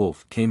dark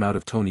wolf came out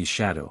of Tony's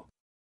shadow.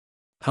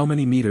 How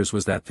many meters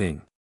was that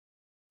thing?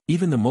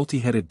 Even the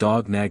multi-headed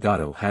dog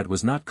Nagato had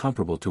was not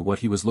comparable to what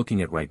he was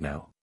looking at right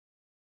now.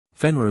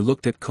 Fenrir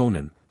looked at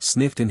Conan,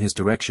 sniffed in his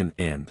direction,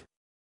 and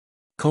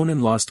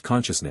Conan lost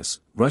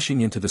consciousness,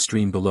 rushing into the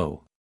stream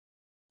below.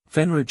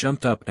 Fenrir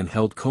jumped up and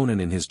held Conan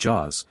in his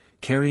jaws,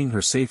 carrying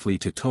her safely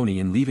to Tony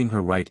and leaving her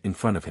right in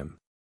front of him.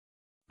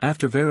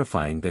 After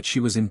verifying that she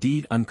was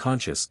indeed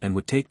unconscious and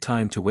would take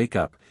time to wake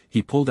up,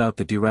 he pulled out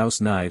the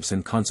𝒕 knives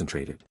and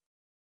concentrated.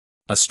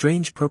 A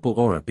strange purple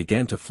aura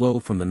began to flow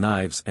from the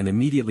knives and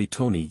immediately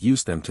Tony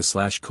used them to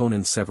slash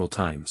Conan several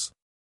times.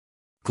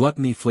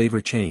 Gluttony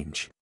flavor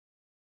change.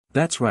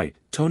 That's right,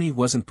 Tony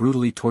wasn't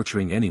brutally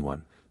torturing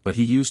anyone, but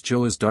he used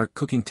Joa's dark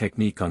cooking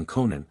technique on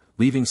Conan,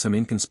 leaving some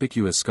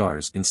inconspicuous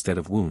scars instead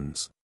of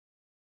wounds.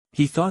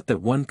 He thought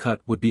that one cut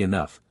would be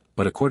enough,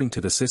 but according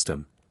to the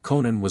system,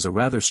 Conan was a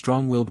rather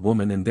strong-willed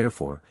woman and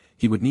therefore,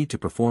 he would need to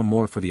perform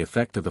more for the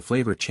effect of the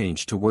flavor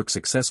change to work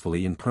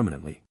successfully and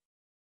permanently.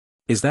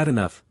 Is that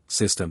enough,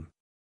 system?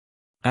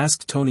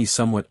 Asked Tony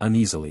somewhat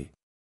uneasily.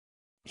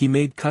 He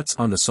made cuts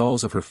on the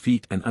soles of her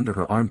feet and under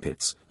her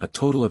armpits, a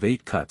total of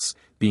 8 cuts,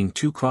 being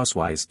 2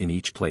 crosswise in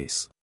each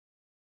place.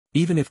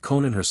 Even if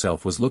Conan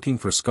herself was looking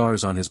for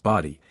scars on his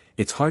body,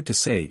 it's hard to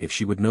say if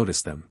she would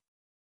notice them.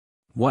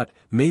 What,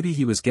 maybe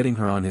he was getting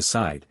her on his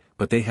side,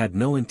 but they had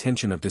no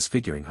intention of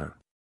disfiguring her.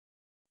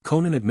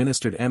 Conan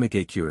administered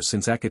𝐀𝐜𝐜𝐞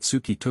since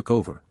Akatsuki took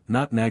over,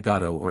 not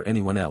Nagato or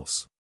anyone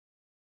else.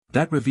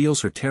 That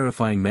reveals her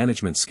terrifying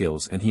management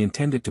skills and he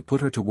intended to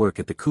put her to work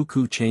at the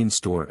Cuckoo chain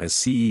store as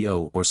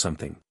CEO or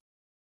something.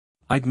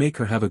 I'd make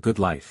her have a good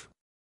life.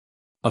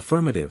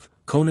 Affirmative,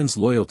 Conan's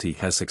loyalty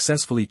has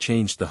successfully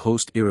changed the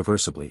host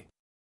irreversibly.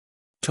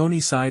 Tony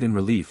sighed in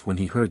relief when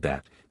he heard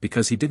that,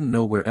 because he didn't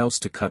know where else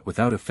to cut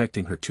without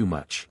affecting her too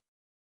much.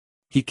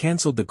 He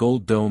cancelled the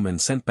gold dome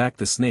and sent back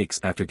the snakes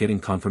after getting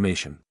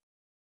confirmation.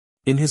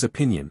 In his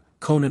opinion,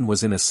 Conan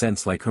was in a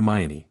sense like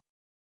Hermione.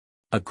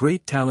 A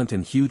great talent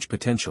and huge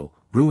potential,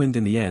 ruined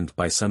in the end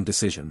by some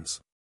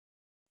decisions.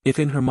 If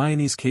in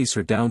Hermione's case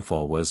her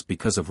downfall was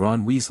because of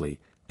Ron Weasley,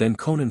 then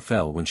Conan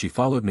fell when she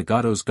followed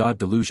Nagato's god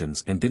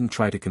delusions and didn't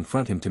try to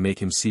confront him to make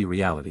him see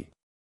reality.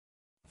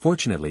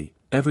 Fortunately,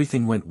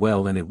 everything went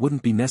well and it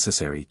wouldn't be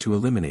necessary to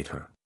eliminate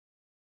her.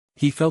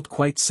 He felt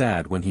quite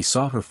sad when he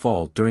saw her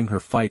fall during her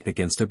fight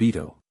against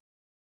Obito.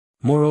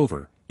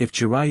 Moreover, if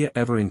Jiraiya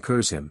ever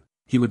incurs him,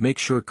 he would make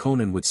sure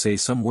Conan would say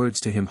some words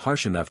to him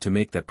harsh enough to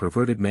make that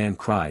perverted man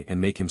cry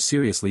and make him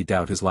seriously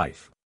doubt his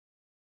life.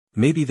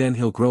 Maybe then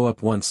he'll grow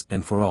up once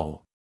and for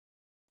all.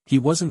 He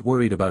wasn't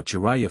worried about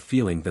Jiraiya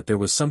feeling that there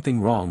was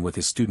something wrong with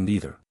his student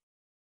either.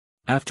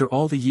 After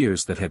all the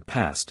years that had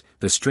passed,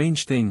 the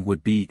strange thing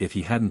would be if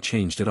he hadn't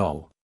changed at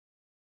all.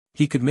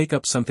 He could make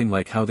up something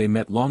like how they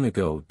met long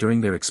ago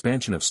during their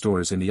expansion of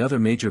stores in the other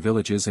major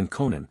villages and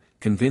Conan,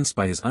 convinced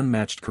by his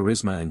unmatched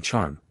charisma and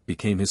charm,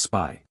 became his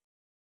spy.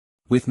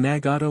 With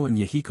Nagato and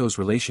Yahiko's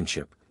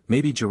relationship,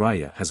 maybe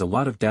Jiraiya has a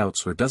lot of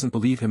doubts or doesn't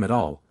believe him at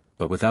all,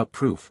 but without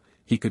proof,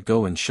 he could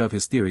go and shove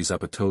his theories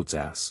up a toad's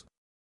ass.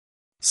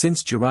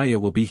 Since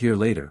Jiraiya will be here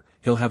later,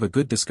 he'll have a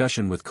good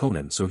discussion with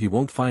Conan so he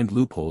won't find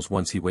loopholes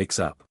once he wakes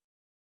up.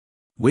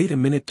 Wait a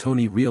minute,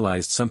 Tony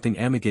realized something.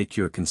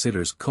 𝐀𝐜𝐜𝐞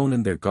considers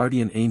Conan their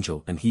guardian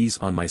angel and he's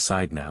on my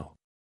side now.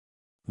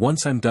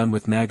 Once I'm done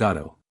with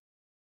Nagato,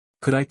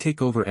 could I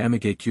take over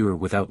𝐀𝐜𝐜𝐞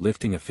without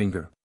lifting a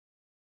finger?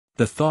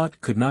 The thought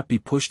could not be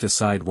pushed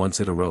aside once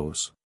it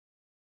arose.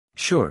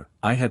 Sure,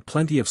 I had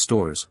plenty of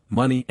stores,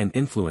 money and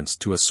influence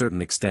to a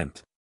certain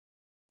extent.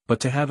 But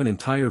to have an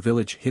entire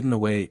village hidden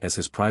away as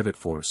his private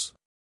force?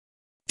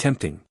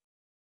 Tempting.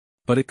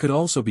 But it could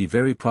also be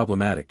very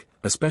problematic,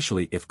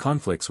 especially if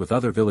conflicts with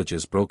other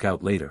villages broke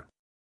out later.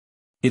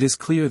 It is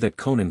clear that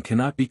Conan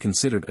cannot be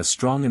considered a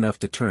strong enough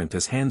deterrent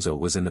as Hanzo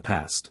was in the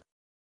past.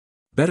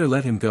 Better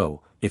let him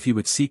go. If he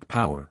would seek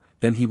power,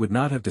 then he would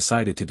not have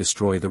decided to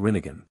destroy the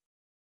Rinnegan.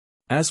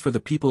 As for the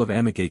people of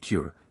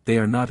𝐀𝐜𝐜𝐞, they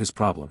are not his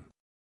problem.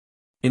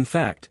 In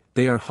fact,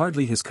 they are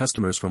hardly his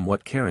customers from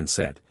what Karen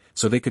said,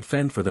 so they could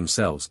fend for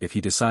themselves if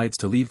he decides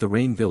to leave the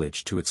Rain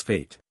Village to its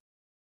fate.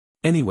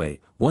 Anyway,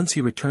 once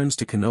he returns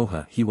to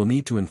Konoha he will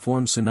need to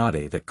inform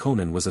Tsunade that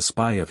Conan was a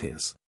spy of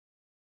his.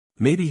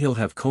 Maybe he'll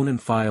have Conan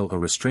file a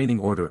restraining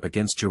order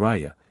against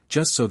Jiraiya,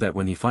 just so that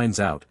when he finds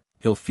out,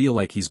 he'll feel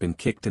like he's been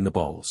kicked in the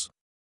balls.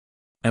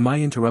 Am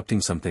I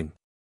interrupting something?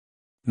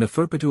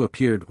 Neferpitou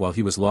appeared while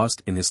he was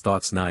lost in his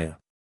thoughts. Naya.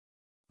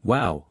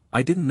 Wow,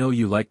 I didn't know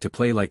you liked to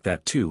play like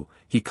that too,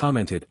 he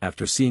commented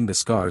after seeing the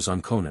scars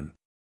on Conan.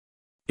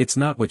 It's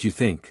not what you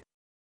think.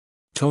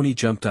 Tony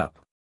jumped up.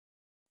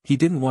 He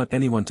didn't want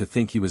anyone to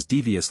think he was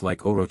devious like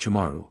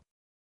Orochimaru.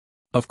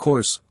 Of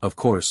course,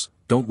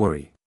 don't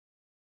worry.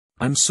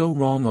 I'm so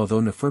wrong.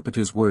 Although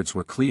Neferpitou's words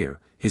were clear,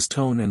 his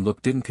tone and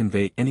look didn't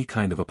convey any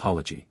kind of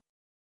apology.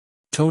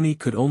 Tony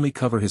could only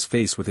cover his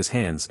face with his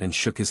hands and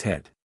shook his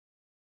head.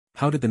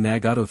 How did the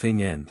Nagato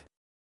thing end?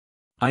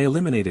 I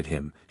eliminated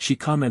him, she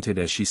commented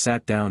as she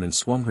sat down and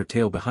swung her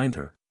tail behind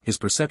her. His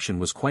perception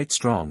was quite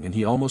strong and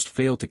he almost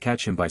failed to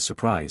catch him by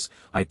surprise.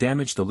 I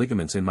damaged the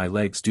ligaments in my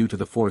legs due to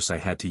the force I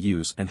had to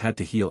use and had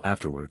to heal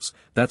afterwards,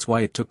 that's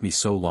why it took me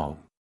so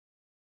long.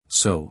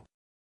 So?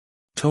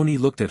 Tony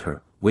looked at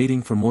her,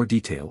 waiting for more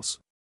details.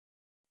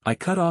 I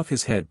cut off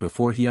his head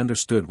before he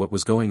understood what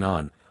was going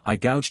on. I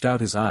gouged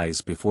out his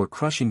eyes before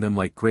crushing them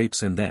like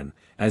grapes and then,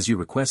 as you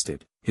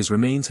requested, his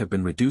remains have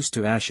been reduced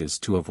to ashes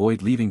to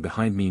avoid leaving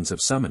behind means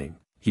of summoning.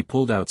 He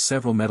pulled out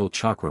several metal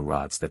chakra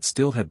rods that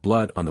still had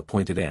blood on the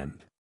pointed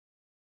end.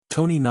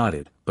 Tony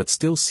nodded, but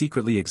still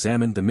secretly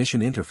examined the mission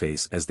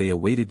interface as they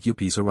awaited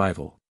Yuppie's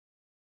arrival.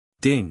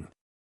 Ding!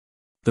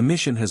 The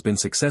mission has been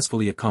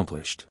successfully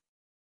accomplished.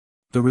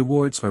 The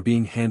rewards are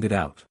being handed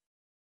out.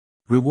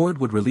 Reward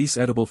would release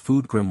edible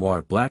food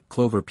grimoire Black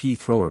Clover Pea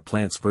Thrower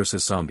Plants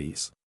vs.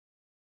 Zombies.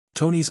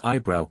 Tony's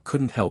eyebrow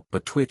couldn't help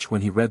but twitch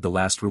when he read the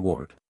last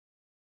reward.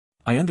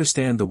 I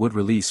understand the wood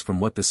release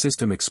from what the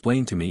system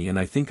explained to me, and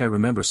I think I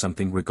remember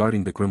something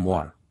regarding the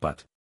grimoire,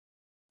 but...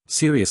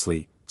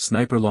 seriously,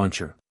 sniper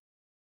launcher.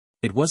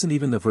 It wasn't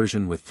even the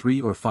version with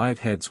 3 or 5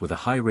 heads with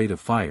a high rate of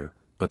fire,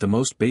 but the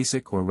most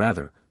basic, or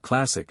rather,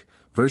 classic,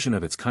 version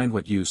of its kind.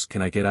 What use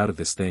can I get out of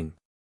this thing?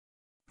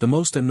 The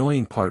most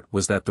annoying part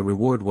was that the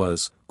reward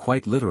was,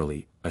 quite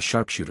literally, a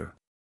sharpshooter.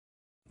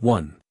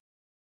 1.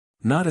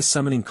 Not a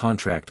summoning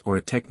contract or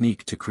a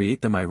technique to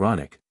create them.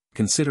 Ironic,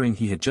 considering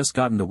he had just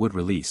gotten the wood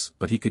release,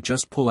 but he could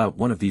just pull out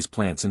one of these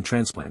plants and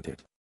transplant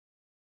it.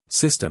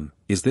 System,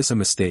 is this a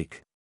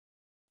mistake?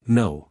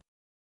 No.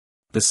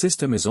 The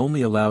system is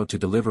only allowed to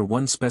deliver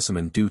one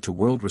specimen due to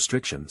world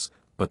restrictions,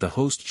 but the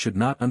host should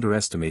not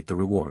underestimate the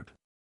reward.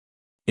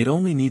 It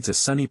only needs a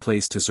sunny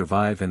place to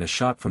survive, and a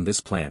shot from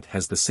this plant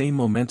has the same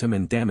momentum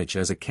and damage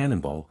as a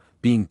cannonball,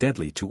 being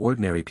deadly to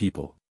ordinary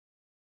people.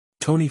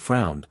 Tony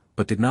frowned,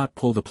 but did not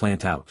pull the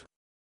plant out.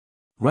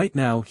 Right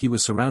now he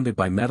was surrounded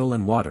by metal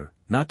and water,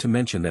 not to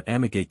mention that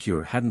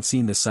𝒂𝐥𝐥 hadn't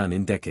seen the sun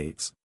in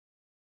decades.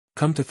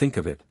 Come to think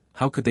of it,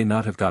 how could they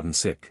not have gotten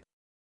sick?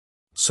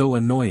 So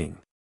annoying.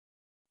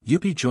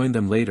 Yuppie joined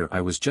them later.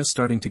 I was just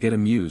starting to get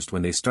amused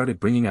when they started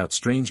bringing out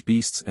strange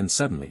beasts, and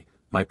suddenly,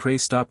 my prey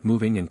stopped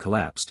moving and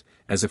collapsed,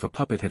 as if a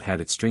puppet had had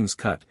its strings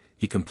cut.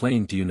 He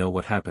complained. Do you know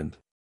what happened?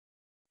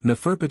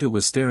 𝒄𝒐𝒏𝒕𝒊𝒏𝒖𝒆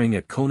was staring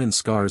at Conan's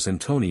scars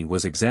and Tony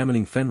was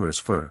examining Fenrir's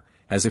fur,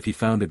 as if he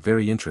found it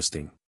very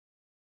interesting.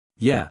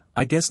 Yeah,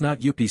 I guess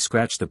not. Yuppie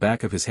scratched the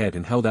back of his head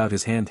and held out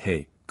his hand.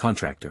 Hey,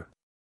 contractor.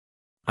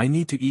 I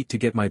need to eat to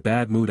get my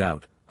bad mood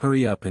out.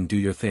 Hurry up and do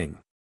your thing.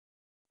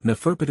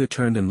 𝒄𝒐𝒏𝒕𝒊𝒏𝒖𝒆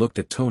turned and looked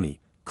at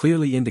Tony,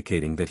 clearly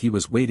indicating that he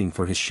was waiting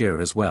for his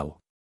share as well.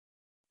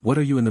 What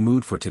are you in the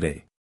mood for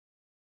today?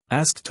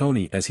 Asked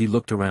Tony as he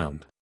looked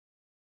around.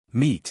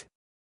 Meat.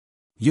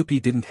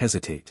 Yuppie didn't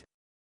hesitate.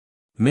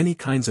 Many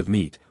kinds of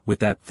meat, with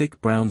that thick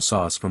brown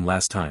sauce from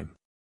last time.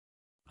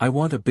 I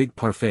want a big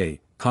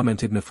parfait,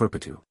 commented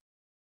𝒄𝒐𝒏𝒕𝒊𝒏𝒖𝒆.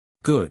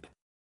 Good.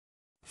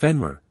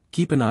 Fenrir,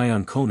 keep an eye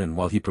on Conan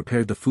while he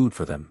prepared the food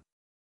for them.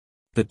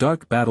 The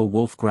dark battle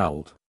wolf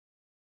growled.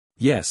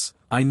 Yes,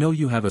 I know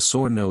you have a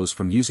sore nose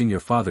from using your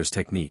father's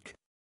technique.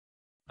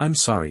 I'm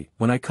sorry,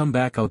 when I come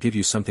back I'll give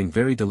you something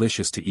very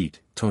delicious to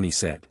eat, Tony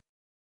said.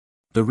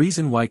 The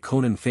reason why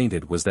Conan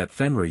fainted was that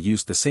Fenrir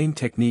used the same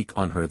technique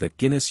on her that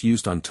Guinness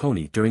used on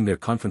Tony during their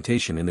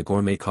confrontation in the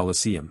Gourmet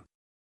Coliseum.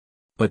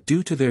 But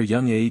due to their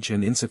young age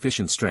and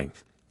insufficient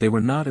strength, they were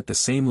not at the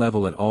same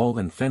level at all,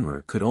 and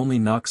Fenrir could only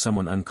knock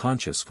someone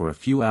unconscious for a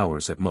few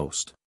hours at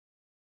most.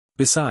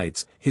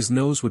 Besides, his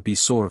nose would be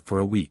sore for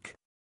a week.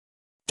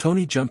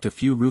 Tony jumped a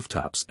few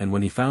rooftops, and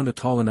when he found a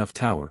tall enough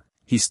tower,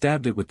 he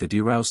stabbed it with the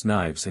derouse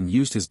knives and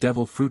used his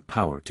devil fruit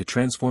power to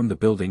transform the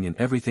building and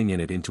everything in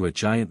it into a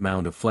giant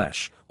mound of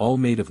flesh, all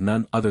made of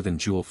none other than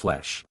jewel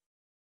flesh.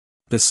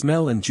 The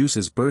smell and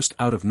juices burst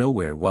out of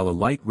nowhere while a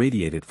light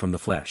radiated from the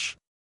flesh.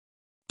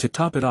 To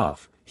top it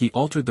off, he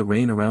altered the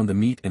rain around the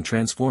meat and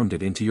transformed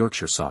it into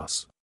Yorkshire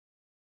sauce.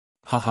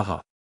 Ha ha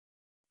ha.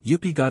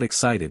 Yuppie got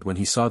excited when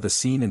he saw the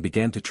scene and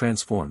began to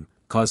transform,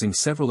 causing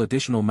several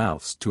additional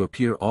mouths to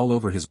appear all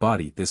over his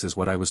body. This is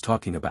what I was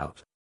talking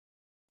about.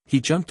 He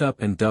jumped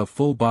up and dove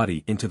full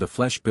body into the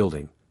flesh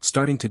building,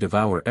 starting to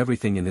devour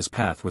everything in his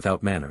path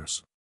without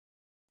manners.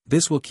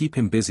 This will keep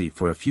him busy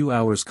for a few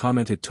hours,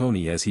 commented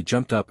Tony as he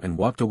jumped up and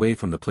walked away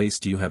from the place.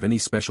 Do you have any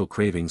special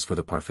cravings for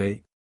the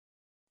parfait?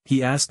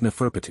 He asked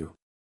𝒄𝒏𝒕𝒊𝒏𝒖𝒆.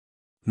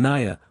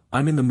 Naya,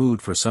 I'm in the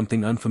mood for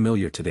something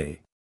unfamiliar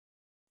today.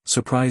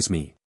 Surprise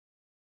me.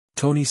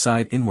 Tony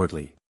sighed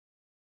inwardly.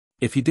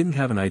 If he didn't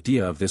have an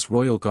idea of this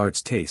royal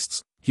guard's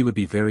tastes, he would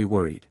be very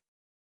worried.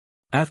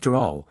 After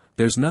all,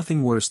 there's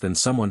nothing worse than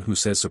someone who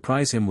says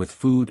surprise him with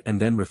food and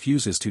then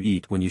refuses to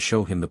eat when you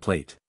show him the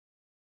plate.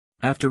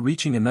 After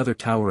reaching another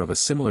tower of a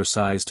similar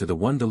size to the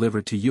one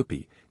delivered to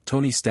Yuppie,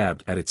 Tony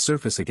stabbed at its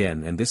surface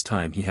again, and this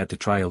time he had to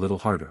try a little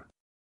harder.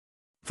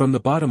 From the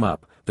bottom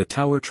up, the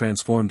tower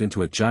transformed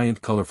into a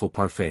giant colorful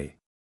parfait.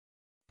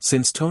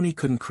 Since Tony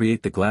couldn't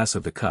create the glass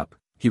of the cup,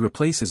 he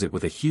replaces it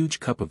with a huge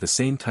cup of the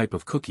same type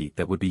of cookie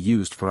that would be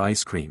used for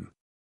ice cream.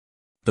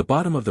 The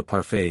bottom of the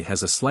parfait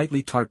has a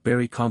slightly tart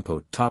berry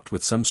compote topped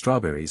with some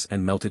strawberries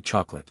and melted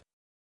chocolate.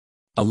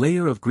 A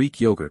layer of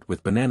Greek yogurt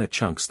with banana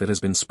chunks that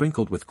has been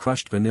sprinkled with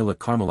crushed vanilla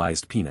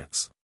caramelized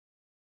peanuts.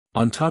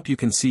 On top you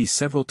can see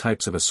several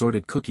types of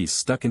assorted cookies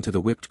stuck into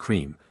the whipped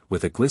cream,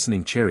 with a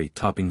glistening cherry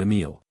topping the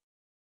meal.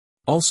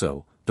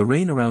 Also, the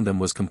rain around them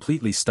was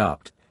completely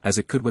stopped, as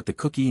it could with the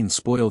cookie and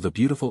spoil the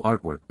beautiful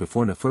artwork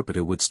before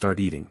𝒄𝒏𝒕𝒊𝒏𝒖𝒆 would start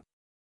eating.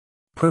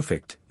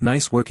 Perfect,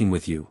 nice working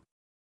with you.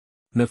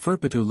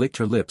 Neferpitou licked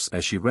her lips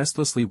as she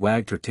restlessly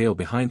wagged her tail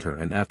behind her,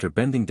 and after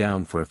bending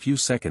down for a few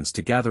seconds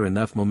to gather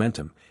enough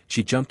momentum,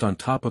 she jumped on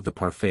top of the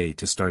parfait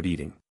to start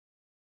eating.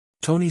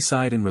 Tony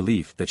sighed in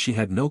relief that she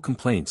had no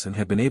complaints and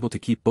had been able to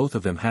keep both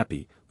of them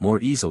happy,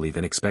 more easily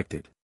than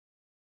expected.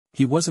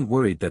 He wasn't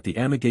worried that the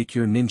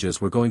𝒂𝐜𝐴𝐽𝐻 ninjas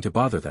were going to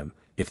bother them.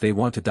 If they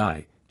want to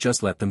die,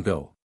 just let them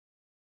go.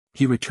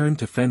 He returned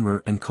to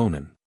Fenrir and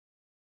Conan.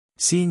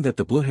 Seeing that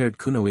the blue-haired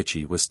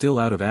kunoichi was still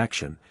out of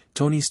action,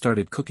 Tony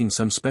started cooking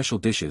some special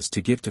dishes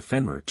to give to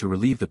Fenrir to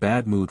relieve the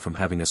bad mood from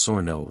having a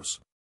sore nose.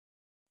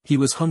 He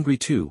was hungry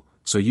too,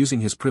 so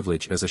using his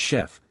privilege as a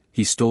chef,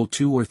 he stole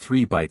 2 or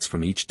 3 bites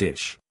from each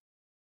dish.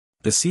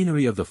 The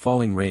scenery of the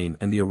falling rain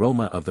and the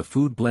aroma of the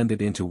food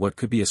blended into what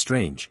could be a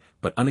strange,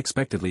 but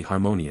unexpectedly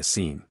harmonious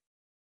scene.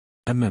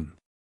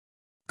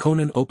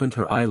 Conan opened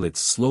her eyelids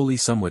slowly,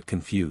 somewhat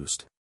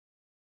confused.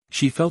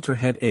 She felt her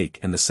head ache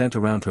and the scent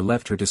around her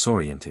left her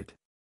disoriented.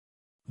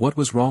 What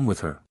was wrong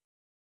with her?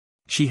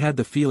 She had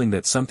the feeling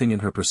that something in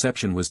her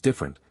perception was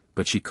different,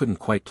 but she couldn't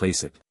quite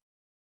place it.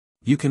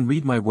 You can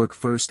read my work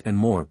first and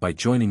more by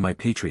joining my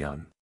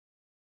Patreon.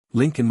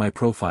 Link in my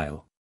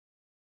profile.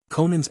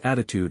 Conan's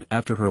attitude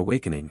after her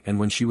awakening and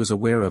when she was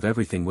aware of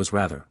everything was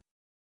rather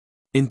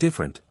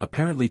indifferent.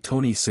 Apparently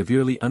Tony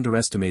severely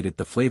underestimated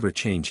the flavor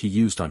change he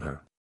used on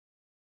her.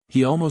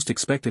 He almost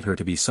expected her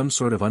to be some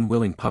sort of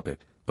unwilling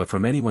puppet, but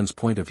from anyone's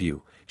point of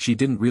view, she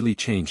didn't really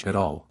change at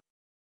all.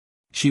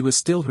 She was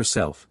still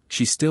herself.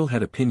 She still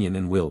had opinion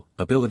and will,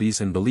 abilities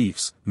and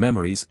beliefs,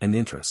 memories and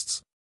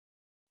interests.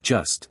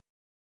 Just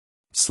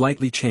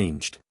slightly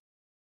changed.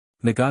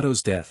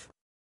 Nagato's death.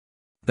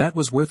 That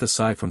was worth a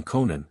sigh from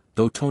Conan,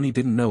 though Tony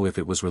didn't know if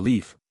it was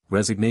relief,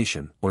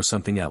 resignation, or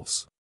something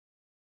else.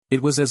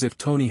 It was as if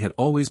Tony had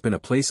always been a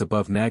place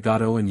above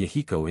Nagato and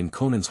Yahiko in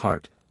Conan's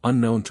heart,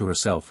 unknown to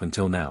herself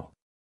until now.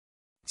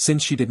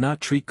 Since she did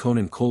not treat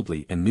Conan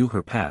coldly and knew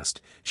her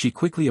past, she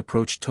quickly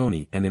approached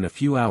Tony, and in a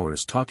few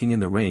hours talking in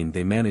the rain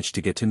they managed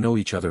to get to know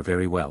each other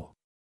very well.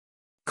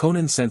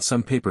 Conan sent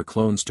some paper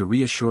clones to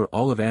reassure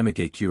all of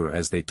𝒂𝐜𝐴𝐽𝐻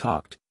as they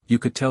talked. You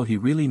could tell he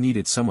really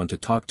needed someone to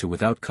talk to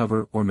without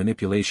cover or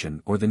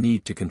manipulation or the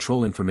need to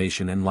control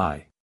information and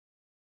lie.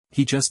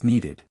 He just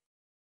needed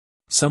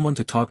someone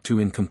to talk to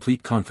in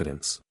complete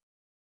confidence.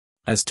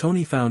 As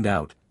Tony found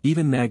out,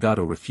 even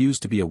Nagato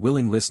refused to be a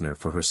willing listener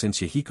for her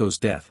since Yahiko's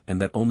death,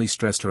 and that only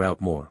stressed her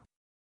out more.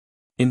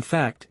 In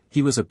fact,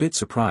 he was a bit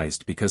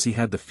surprised because he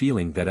had the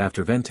feeling that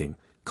after venting,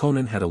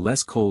 Conan had a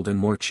less cold and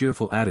more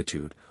cheerful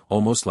attitude,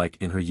 almost like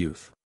in her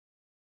youth.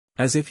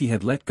 As if he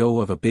had let go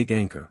of a big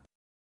anchor.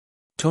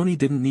 Tony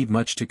didn't need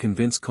much to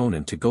convince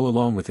Conan to go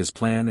along with his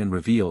plan and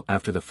reveal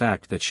after the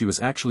fact that she was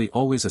actually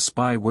always a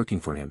spy working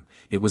for him.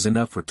 It was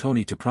enough for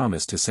Tony to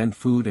promise to send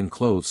food and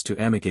clothes to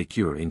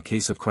𝒂𝐜𝐴𝐽𝐻 in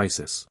case of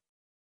crisis.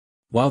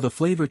 While the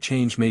flavor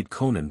change made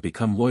Conan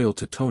become loyal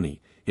to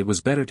Tony, it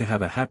was better to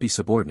have a happy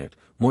subordinate,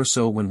 more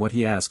so when what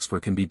he asks for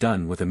can be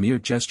done with a mere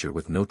gesture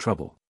with no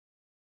trouble.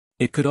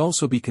 It could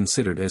also be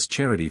considered as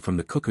charity from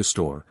the cuckoo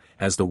store,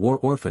 as the war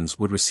orphans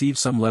would receive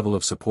some level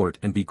of support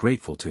and be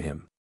grateful to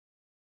him.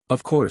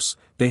 Of course,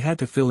 they had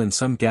to fill in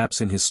some gaps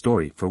in his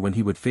story for when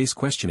he would face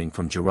questioning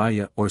from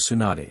Jiraiya or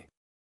Tsunade.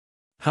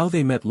 How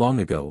they met long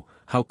ago,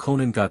 how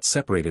Conan got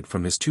separated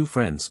from his 2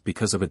 friends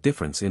because of a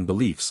difference in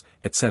beliefs,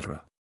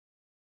 etc.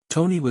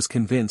 Tony was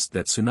convinced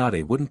that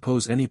Tsunade wouldn't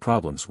pose any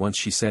problems once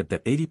she said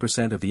that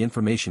 80% of the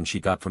information she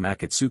got from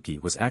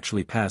Akatsuki was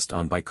actually passed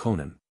on by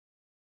Conan.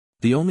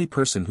 The only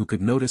person who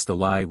could notice the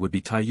lie would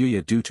be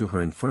Tayuya due to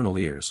her infernal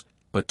ears,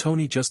 but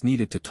Tony just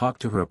needed to talk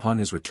to her upon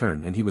his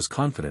return, and he was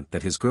confident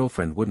that his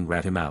girlfriend wouldn't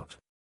rat him out.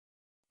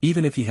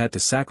 Even if he had to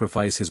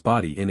sacrifice his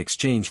body in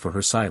exchange for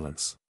her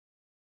silence.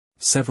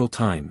 Several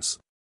times.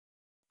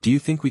 Do you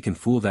think we can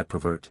fool that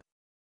pervert?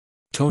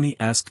 Tony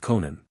asked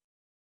Conan.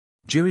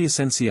 Jiraiya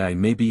Sensei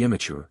may be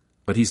immature,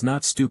 but he's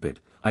not stupid.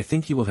 I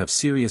think he will have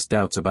serious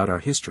doubts about our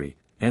history,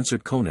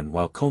 answered Conan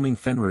while combing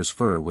Fenrir's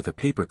fur with a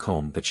paper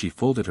comb that she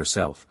folded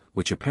herself,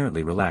 which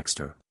apparently relaxed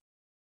her.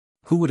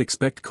 Who would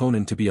expect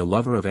Conan to be a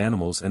lover of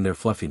animals and their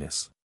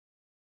fluffiness?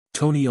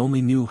 Tony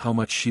only knew how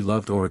much she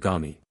loved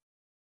origami.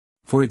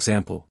 For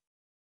example.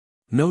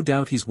 No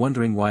doubt he's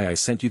wondering why I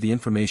sent you the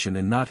information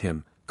and not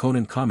him,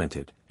 Conan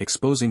commented,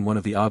 exposing one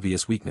of the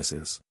obvious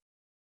weaknesses.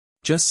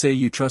 Just say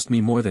you trust me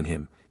more than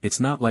him, it's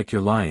not like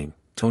you're lying,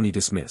 Tony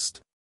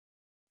dismissed.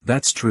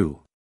 That's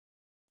true.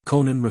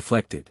 Conan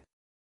reflected.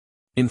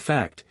 In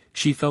fact,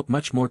 she felt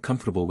much more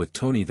comfortable with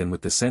Tony than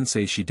with the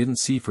sensei she didn't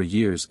see for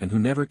years and who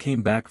never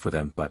came back for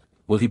them. But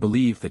will he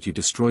believe that you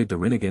destroyed the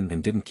Rinnegan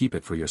and didn't keep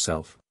it for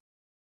yourself?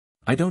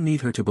 I don't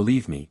need her to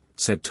believe me,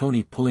 said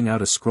Tony pulling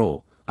out a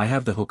scroll. I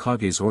have the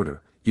Hokage's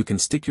order. You can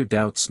stick your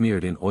doubt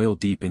smeared in oil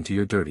deep into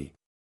your dirty.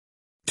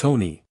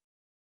 Tony.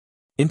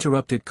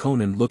 Interrupted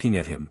Conan looking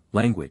at him,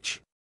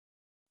 language.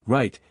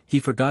 Right,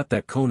 he forgot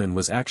that Conan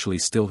was actually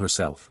still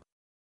herself.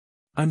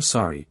 I'm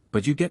sorry,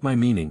 but you get my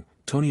meaning,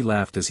 Tony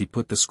laughed as he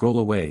put the scroll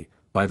away.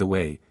 By the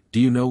way, do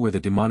you know where the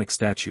demonic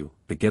statue,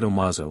 the Geto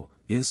Mazo,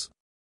 is?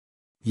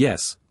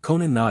 Yes,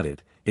 Conan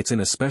nodded, it's in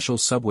a special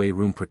subway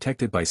room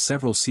protected by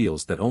several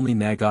seals that only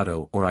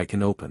Nagato or I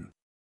can open.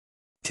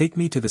 Take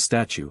me to the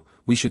statue,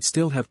 we should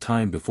still have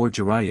time before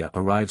Jiraiya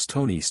arrives.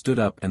 Tony stood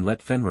up and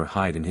let Fenrir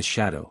hide in his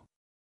shadow.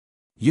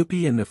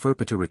 Yuppie and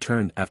Neferpita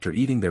returned after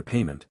eating their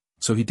payment,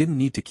 so he didn't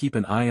need to keep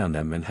an eye on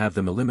them and have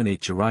them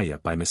eliminate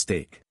Jiraiya by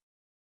mistake.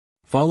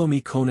 Follow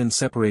me. Conan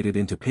separated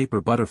into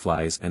paper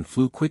butterflies and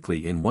flew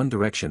quickly in one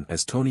direction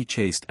as Tony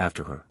chased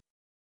after her.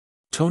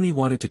 Tony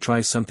wanted to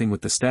try something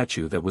with the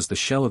statue that was the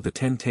shell of the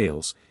 10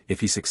 tails.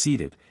 If he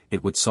succeeded,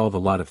 it would solve a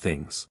lot of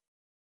things.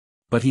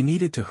 But he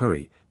needed to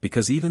hurry,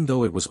 because even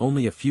though it was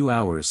only a few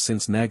hours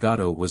since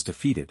Nagato was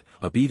defeated,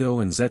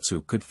 Obito and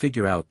Zetsu could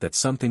figure out that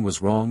something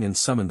was wrong and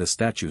summoned the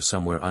statue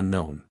somewhere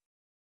unknown.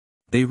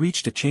 They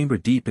reached a chamber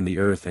deep in the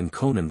earth and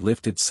Conan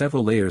lifted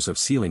several layers of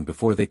ceiling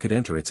before they could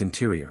enter its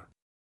interior.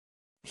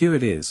 Here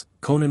it is,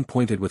 Conan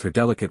pointed with her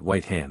delicate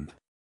white hand.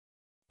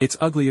 It's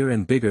uglier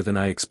and bigger than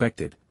I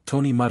expected,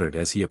 Tony muttered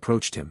as he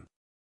approached him.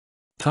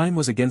 Time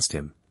was against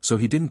him, so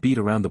he didn't beat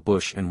around the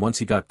bush, and once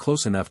he got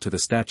close enough to the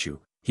statue,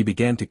 he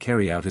began to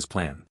carry out his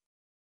plan.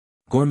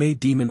 Gourmet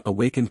demon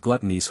awakened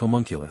gluttony's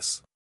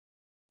homunculus.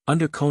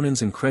 Under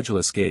Conan's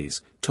incredulous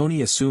gaze,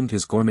 Tony assumed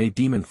his gourmet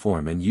demon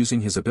form and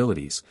using his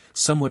abilities,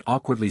 somewhat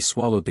awkwardly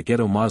swallowed the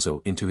Geto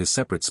Mazo into his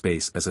separate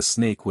space as a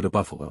snake would a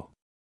buffalo.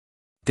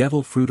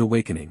 Devil fruit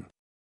awakening.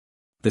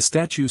 The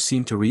statue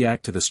seemed to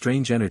react to the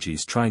strange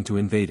energies trying to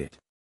invade it.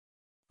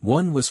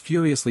 One was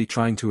furiously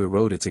trying to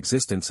erode its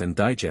existence and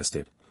digest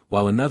it,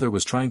 while another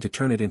was trying to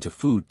turn it into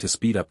food to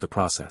speed up the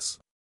process.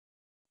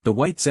 The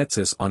white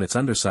Zetsus on its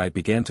underside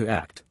began to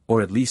act,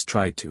 or at least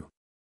tried to.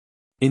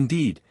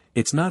 Indeed,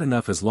 it's not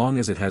enough as long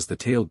as it has the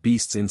tailed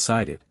beasts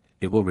inside it,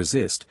 it will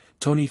resist.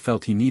 Tony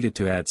felt he needed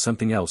to add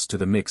something else to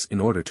the mix in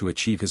order to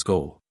achieve his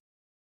goal.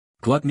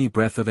 Gluttony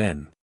breath of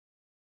N.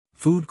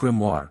 Food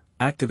grimoire,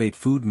 activate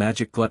food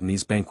magic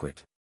gluttony's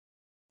banquet.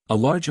 A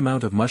large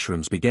amount of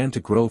mushrooms began to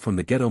grow from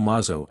the Geto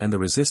Mazo and the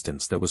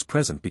resistance that was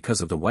present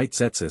because of the white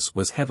Zetsus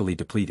was heavily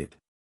depleted.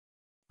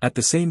 At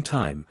the same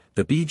time,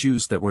 the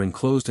bijus that were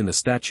enclosed in the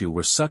statue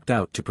were sucked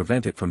out to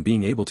prevent it from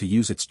being able to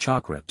use its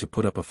chakra to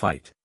put up a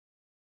fight.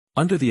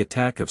 Under the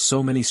attack of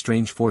so many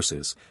strange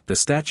forces, the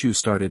statue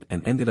started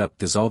and ended up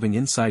dissolving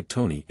inside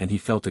Tony and he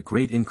felt a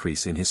great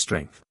increase in his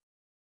strength.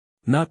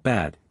 Not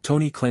bad,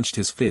 Tony clenched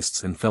his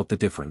fists and felt the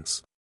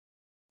difference.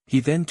 He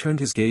then turned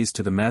his gaze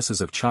to the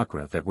masses of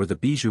chakra that were the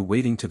biju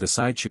waiting to the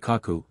side: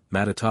 Shikaku,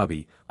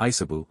 Matatabi,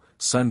 Isabu,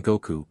 Son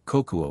Goku,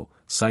 Kokuo,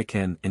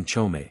 Saiken and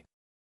Chome.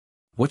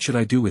 What should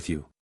I do with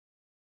you?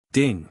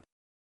 Ding.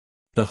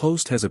 The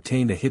host has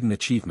obtained a hidden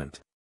achievement.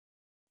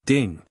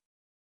 Ding.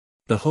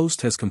 The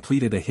host has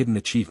completed a hidden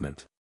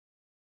achievement.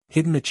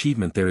 Hidden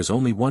achievement: there is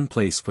only one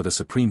place for the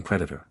supreme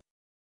predator.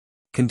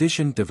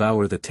 Condition: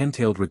 devour the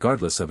ten-tailed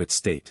regardless of its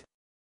state.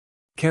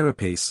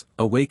 Carapace,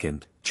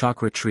 awakened,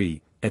 chakra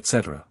tree,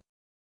 etc.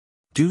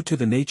 Due to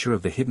the nature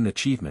of the hidden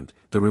achievement,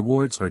 the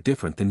rewards are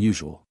different than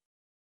usual.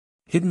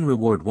 Hidden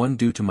reward 1: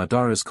 due to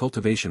Madara's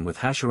cultivation with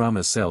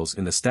Hashirama's cells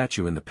in the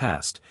statue in the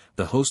past,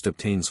 the host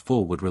obtains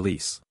full wood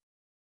release.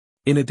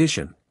 In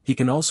addition, he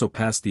can also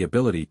pass the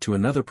ability to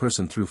another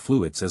person through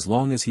fluids as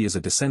long as he is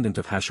a descendant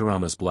of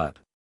Hashirama's blood.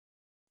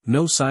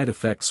 No side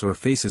effects or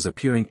faces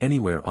appearing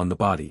anywhere on the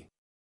body.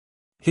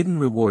 Hidden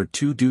reward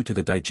 2: due to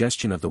the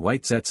digestion of the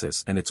white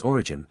Zetsus and its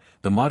origin,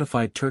 the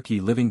modified turkey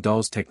living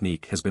dolls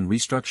technique has been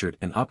restructured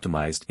and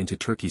optimized into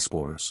turkey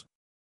spores.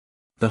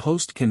 The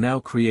host can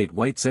now create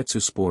white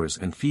Zetsu spores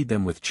and feed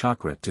them with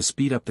chakra to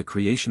speed up the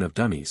creation of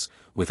dummies,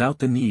 without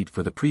the need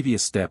for the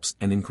previous steps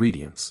and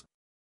ingredients.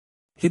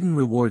 Hidden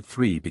reward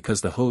 3: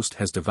 because the host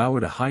has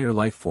devoured a higher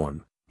life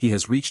form, he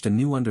has reached a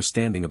new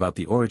understanding about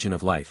the origin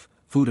of life,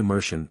 food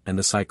immersion and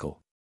the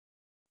cycle.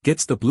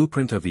 Gets the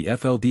blueprint of the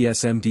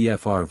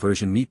FLDSMDFR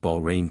version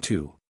Meatball Rain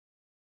 2.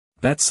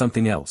 That's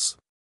something else.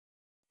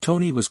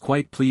 Tony was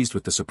quite pleased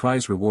with the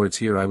surprise rewards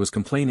here. I was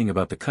complaining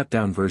about the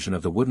cut-down version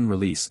of the wooden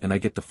release and I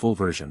get the full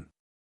version.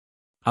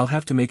 I'll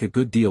have to make a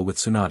good deal with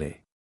Tsunade.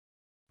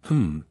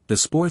 The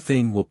spore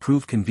thing will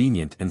prove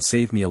convenient and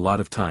save me a lot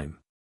of time.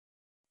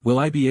 Will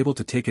I be able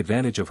to take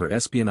advantage of her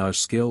espionage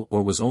skill,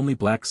 or was only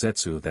Black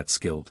Zetsu that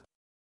skilled?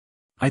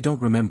 I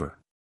don't remember.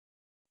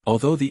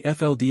 Although the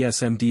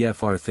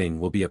FLDSMDFR thing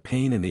will be a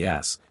pain in the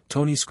ass,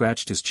 Tony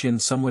scratched his chin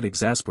somewhat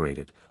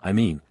exasperated. I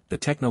mean, the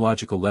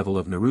technological level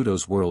of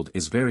Naruto's world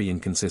is very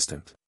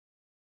inconsistent.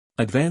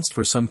 Advanced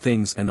for some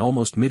things and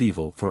almost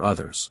medieval for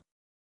others.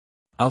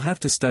 I'll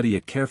have to study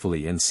it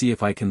carefully and see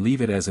if I can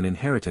leave it as an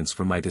inheritance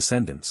for my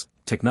descendants.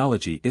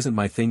 Technology isn't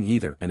my thing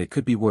either, and it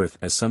could be worth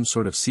as some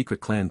sort of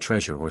secret clan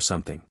treasure or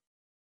something.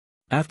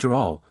 After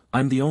all,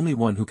 I'm the only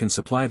one who can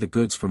supply the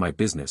goods for my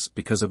business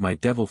because of my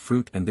devil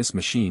fruit, and this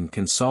machine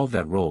can solve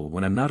that role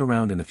when I'm not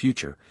around in the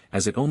future,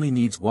 as it only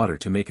needs water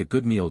to make a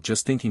good meal.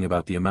 Just thinking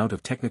about the amount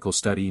of technical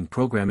study and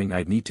programming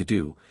I'd need to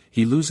do,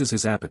 he loses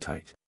his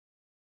appetite.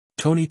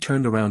 Tony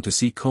turned around to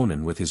see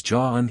Conan with his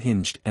jaw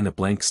unhinged and a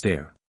blank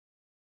stare.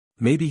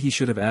 Maybe he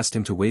should have asked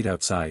him to wait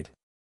outside.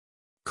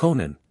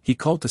 Conan, he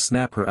called to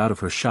snap her out of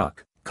her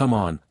shock, come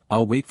on,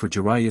 I'll wait for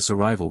Jiraiya's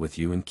arrival with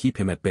you and keep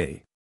him at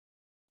bay.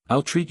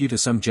 I'll treat you to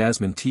some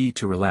jasmine tea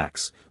to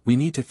relax. We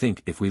need to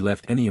think if we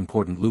left any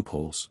important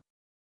loopholes.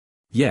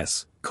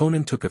 Yes,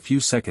 Conan took a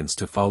few seconds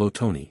to follow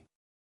Tony.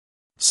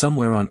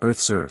 Somewhere on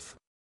Earth.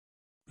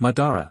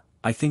 Madara,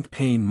 I think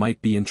Pain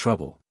might be in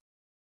trouble.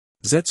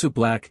 Zetsu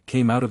Black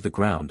came out of the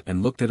ground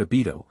and looked at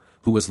Obito,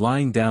 who was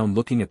lying down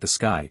looking at the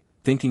sky,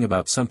 thinking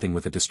about something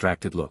with a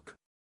distracted look.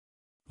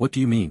 What do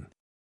you mean?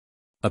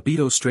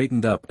 Obito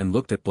straightened up and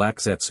looked at Black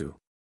Zetsu.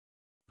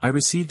 I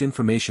received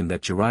information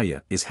that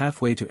Jiraiya is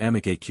halfway to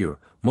𝒂𝐜𝐴,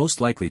 most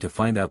likely to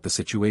find out the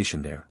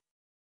situation there.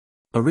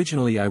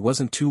 Originally I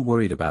wasn't too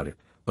worried about it,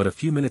 but a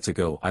few minutes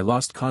ago I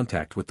lost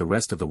contact with the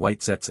rest of the white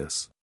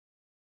Zetsus.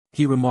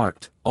 He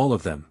remarked, all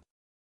of them.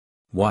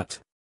 What?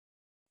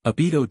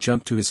 Obito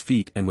jumped to his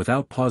feet and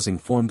without pausing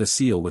formed a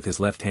seal with his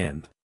left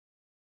hand.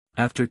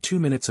 After 2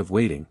 minutes of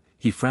waiting,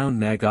 he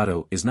frowned.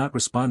 Nagato is not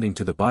responding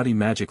to the body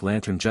magic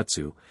lantern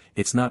jutsu.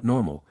 It's not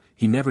normal,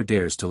 he never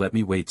dares to let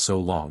me wait so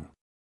long.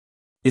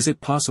 Is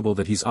it possible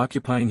that he's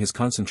occupying his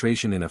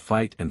concentration in a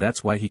fight and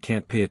that's why he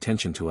can't pay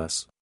attention to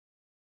us?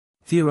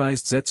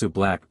 Theorized Zetsu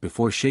Black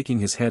before shaking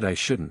his head. I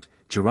shouldn't,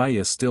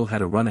 Jiraiya still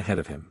had a run ahead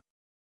of him.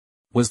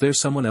 Was there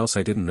someone else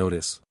I didn't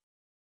notice?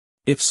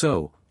 If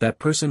so, that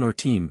person or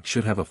team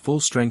should have a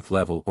full strength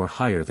level or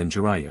higher than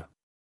Jiraiya.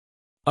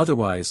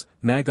 Otherwise,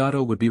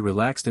 Nagato would be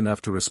relaxed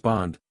enough to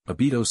respond,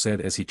 Obito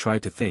said as he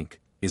tried to think,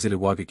 is it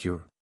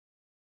Iwagakure?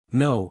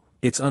 No,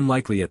 it's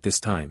unlikely at this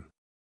time.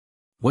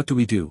 What do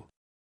we do?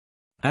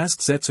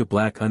 Asked Zetsu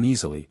Black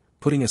uneasily,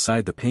 putting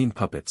aside the pain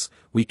puppets.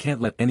 We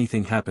can't let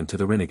anything happen to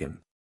the Rinnegan.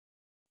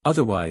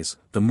 Otherwise,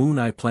 the Moon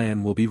Eye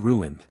plan will be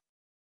ruined.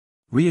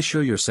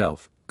 Reassure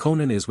yourself,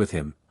 Conan is with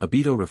him,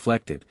 Obito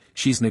reflected.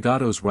 She's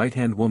Nagato's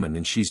right-hand woman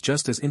and she's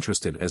just as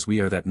interested as we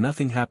are that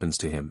nothing happens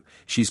to him.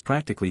 She's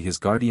practically his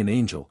guardian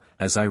angel,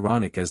 as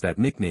ironic as that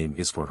nickname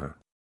is for her.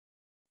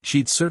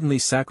 She'd certainly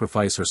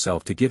sacrifice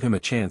herself to give him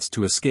a chance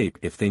to escape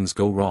if things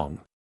go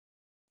wrong.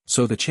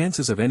 So the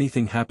chances of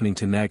anything happening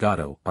to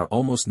Nagato are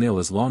almost nil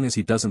as long as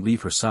he doesn't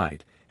leave her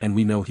side, and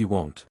we know he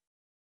won't.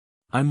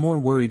 I'm more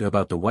worried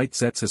about the white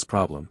Zetsus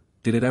problem.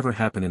 Did it ever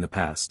happen in the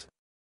past?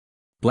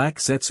 Black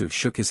Zetsu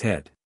shook his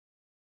head.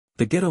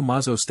 The Geto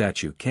Mazo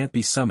statue can't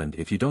be summoned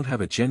if you don't have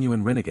a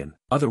genuine Rinnegan,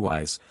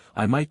 otherwise,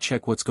 I might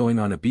check what's going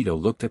on.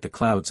 Obito looked at the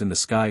clouds in the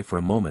sky for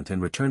a moment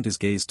and returned his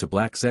gaze to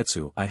Black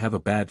Zetsu. I have a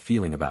bad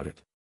feeling about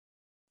it.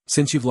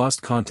 Since you've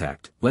lost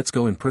contact, let's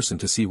go in person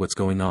to see what's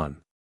going on.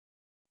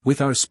 With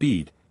our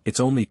speed, it's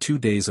only 2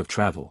 days of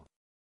travel.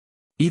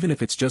 Even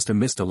if it's just a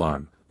missed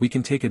alarm, we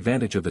can take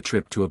advantage of the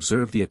trip to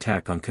observe the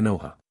attack on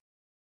Konoha.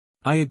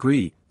 I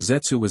agree,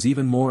 Zetsu was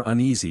even more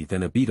uneasy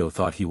than Obito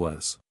thought he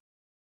was.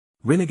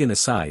 Rinnegan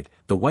aside,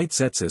 the white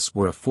Zetsus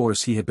were a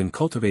force he had been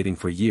cultivating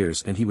for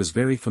years and he was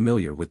very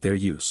familiar with their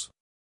use.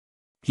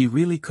 He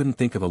really couldn't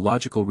think of a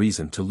logical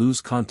reason to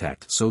lose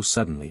contact so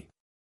suddenly.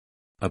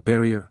 A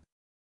barrier?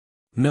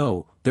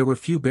 No, there were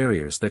few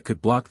barriers that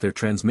could block their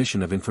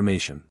transmission of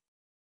information.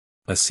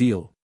 A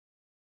seal?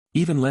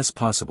 Even less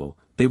possible,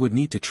 they would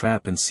need to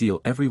trap and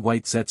seal every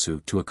white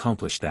Zetsu to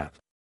accomplish that.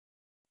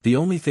 The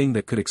only thing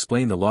that could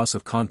explain the loss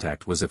of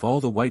contact was if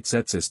all the white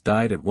Zetsus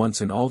died at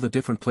once in all the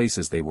different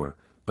places they were,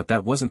 but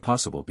that wasn't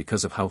possible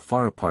because of how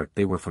far apart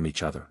they were from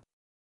each other.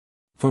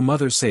 For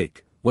mother's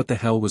sake, what the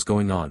hell was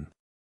going on?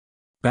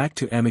 Back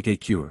to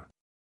𝒂𝐜𝐴.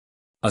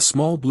 A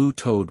small blue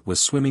toad was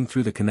swimming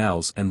through the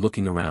canals and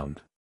looking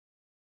around.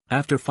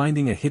 After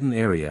finding a hidden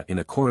area in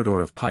a corridor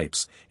of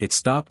pipes, it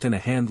stopped and a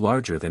hand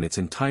larger than its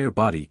entire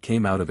body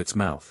came out of its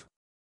mouth.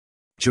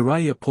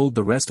 Jiraiya pulled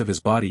the rest of his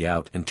body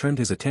out and turned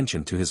his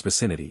attention to his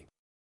vicinity.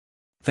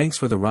 Thanks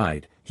for the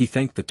ride, he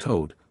thanked the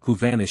toad, who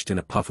vanished in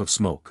a puff of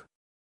smoke.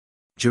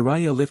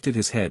 Jiraiya lifted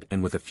his head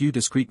and with a few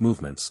discreet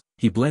movements,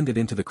 he blended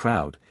into the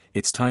crowd.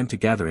 It's time to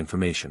gather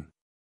information.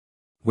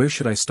 Where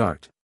should I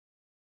start?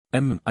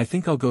 I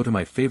think I'll go to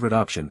my favorite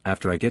option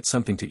after I get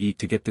something to eat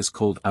to get this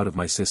cold out of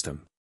my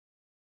system.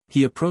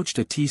 He approached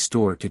a tea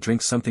store to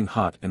drink something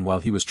hot and while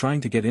he was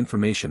trying to get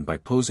information by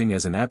posing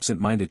as an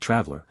absent-minded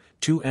traveler,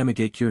 2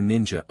 𝒂𝐜𝐴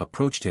ninja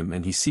approached him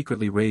and he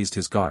secretly raised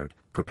his guard,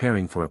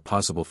 preparing for a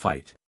possible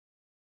fight.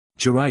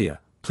 Jiraiya,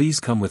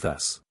 please come with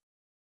us.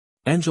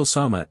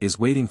 Angel-sama is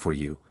waiting for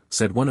you,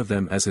 said one of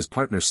them as his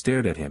partner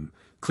stared at him,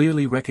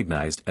 clearly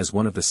recognized as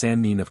one of the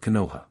Sannin of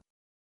Konoha.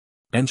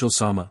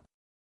 Angel-sama?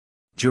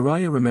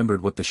 Jiraiya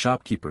remembered what the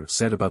shopkeeper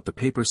said about the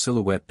paper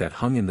silhouette that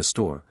hung in the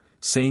store,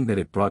 saying that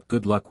it brought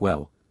good luck.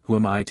 Well, who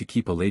am I to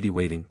keep a lady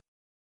waiting?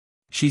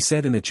 She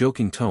said in a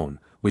joking tone,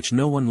 which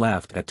no one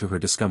laughed at to her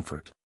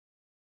discomfort.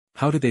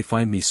 How did they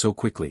find me so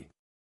quickly?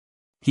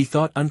 He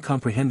thought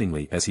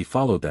uncomprehendingly as he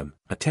followed them,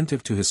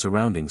 attentive to his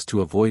surroundings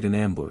to avoid an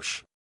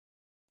ambush.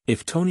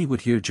 If Tony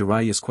would hear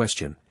Jiraiya's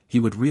question, he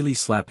would really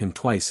slap him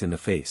twice in the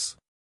face.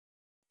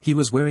 He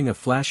was wearing a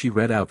flashy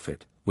red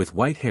outfit, with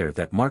white hair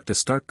that marked a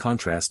stark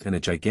contrast and a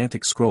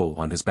gigantic scroll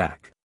on his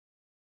back.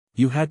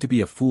 You had to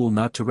be a fool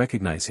not to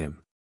recognize him.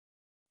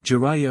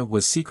 Jiraiya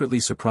was secretly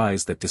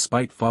surprised that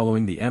despite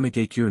following the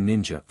𝒂𝐜𝐴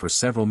ninja for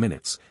several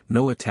minutes,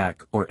 no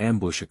attack or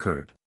ambush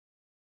occurred.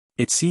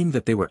 It seemed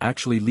that they were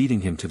actually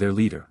leading him to their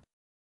leader.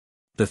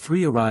 The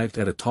three arrived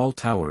at a tall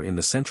tower in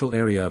the central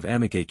area of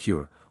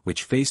𝒂𝐜𝐴𝐴,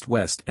 which faced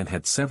west and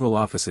had several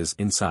offices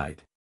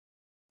inside.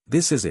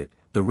 "This is it,"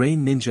 the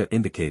rain ninja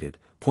indicated,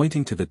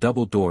 pointing to the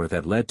double door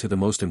that led to the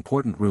most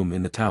important room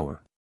in the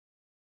tower.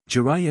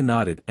 Jiraiya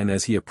nodded, and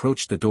as he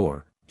approached the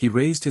door, he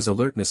raised his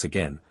alertness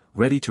again,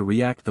 ready to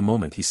react the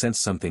moment he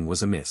sensed something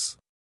was amiss.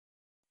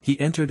 He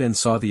entered and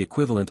saw the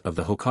equivalent of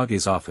the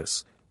Hokage's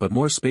office, but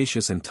more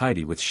spacious and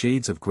tidy with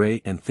shades of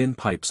gray and thin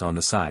pipes on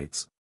the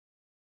sides.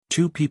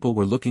 Two people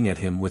were looking at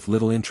him with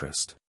little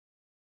interest.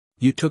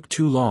 "You took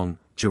too long,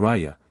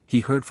 Jiraiya,"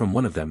 he heard from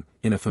one of them,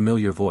 in a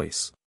familiar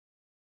voice.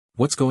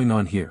 "What's going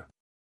on here?"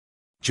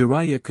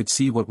 Jiraiya could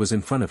see what was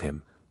in front of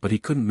him, but he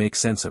couldn't make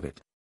sense of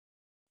it.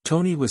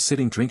 Tony was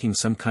sitting drinking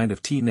some kind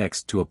of tea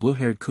next to a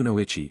blue-haired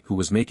kunoichi who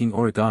was making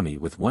origami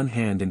with one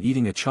hand and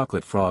eating a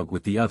chocolate frog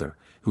with the other,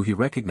 who he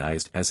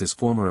recognized as his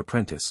former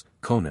apprentice,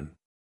 Conan.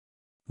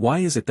 Why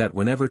is it that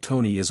whenever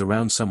Tony is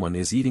around someone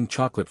is eating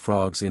chocolate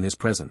frogs in his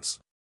presence?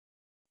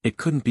 It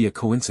couldn't be a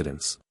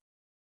coincidence.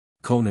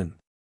 "Conan.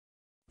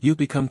 You've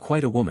become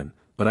quite a woman,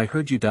 but I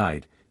heard you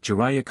died,"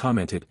 Jiraiya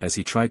commented as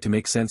he tried to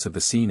make sense of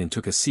the scene and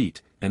took a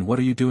seat. "And what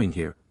are you doing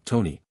here,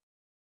 Tony?"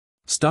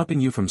 "Stopping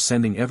you from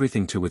sending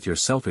everything to with your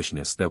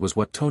selfishness," that was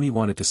what Tony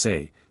wanted to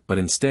say, but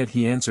instead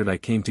he answered, "I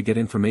came to get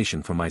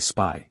information from my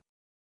spy."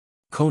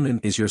 "Conan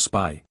is your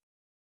spy?"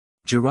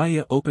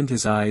 Jiraiya opened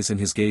his eyes and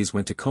his gaze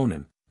went to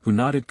Conan, who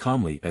nodded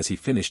calmly as he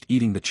finished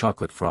eating the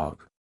chocolate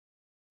frog.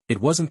 It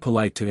wasn't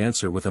polite to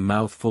answer with a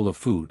mouth full of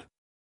food.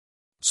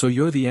 "So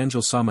you're the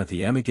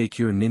𝒂𝐥𝐴𝐴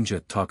𝒂𝐴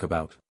ninja talk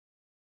about?"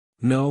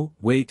 "No,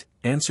 wait,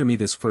 answer me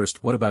this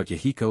first. What about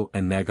Yahiko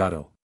and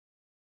Nagato?"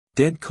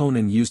 Dead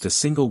Conan used a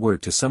single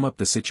word to sum up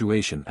the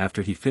situation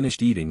after he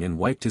finished eating and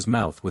wiped his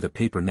mouth with a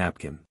paper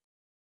napkin.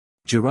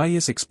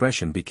 Jiraiya's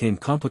expression became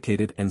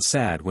complicated and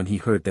sad when he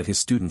heard that his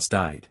students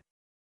died.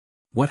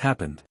 "What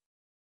happened?"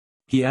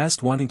 he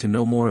asked, wanting to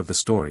know more of the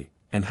story.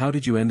 "And how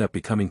did you end up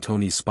becoming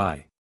Tony's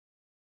spy?"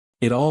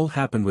 "It all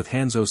happened with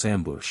Hanzo's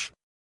ambush."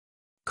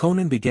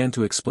 Conan began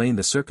to explain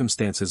the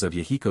circumstances of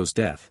Yahiko's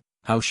death,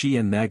 how she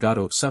and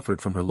Nagato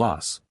suffered from her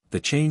loss, the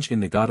change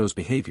in Nagato's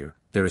behavior,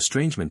 their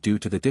estrangement due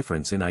to the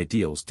difference in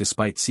ideals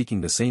despite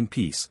seeking the same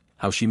peace,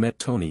 how she met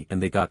Tony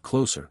and they got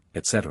closer,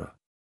 etc.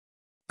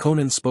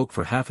 Conan spoke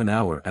for half an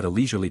hour at a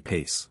leisurely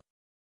pace.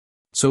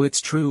 "So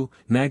it's true,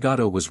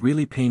 Nagato was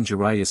really pained."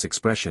 Jiraiya's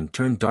expression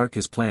turned dark.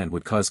 "His plan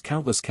would cause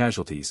countless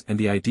casualties and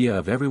the idea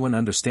of everyone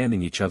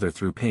understanding each other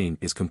through pain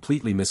is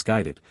completely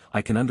misguided.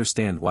 I can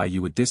understand why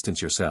you would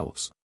distance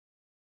yourselves."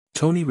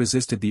 Tony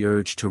resisted the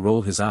urge to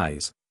roll his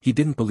eyes. He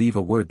didn't believe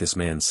a word this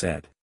man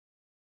said.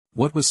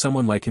 What was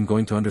someone like him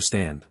going to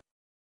understand?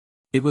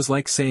 It was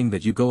like saying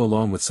that you go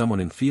along with someone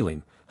in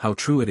feeling, how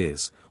true it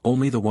is,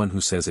 only the one who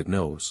says it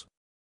knows.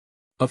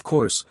 Of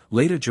course,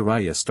 later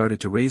Jiraiya started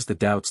to raise the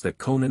doubts that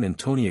Conan and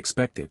Tony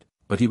expected,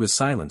 but he was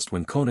silenced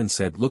when Conan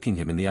said, looking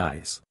him in the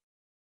eyes.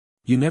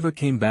 "You never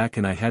came back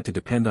and I had to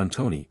depend on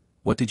Tony.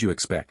 What did you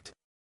expect?"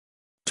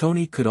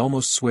 Tony could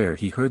almost swear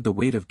he heard the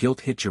weight of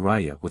guilt hit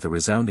Jiraiya with a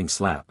resounding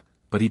slap,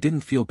 but he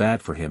didn't feel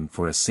bad for him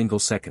for a single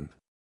second.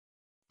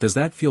 "Does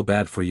that feel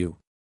bad for you?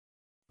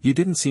 You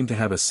didn't seem to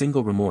have a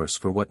single remorse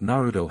for what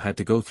Naruto had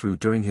to go through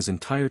during his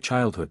entire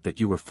childhood that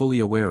you were fully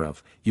aware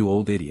of, you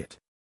old idiot.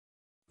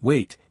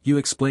 Wait, you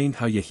explained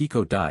how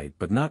Yahiko died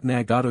but not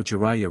Nagato."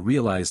 Jiraiya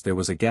realized there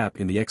was a gap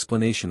in the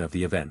explanation of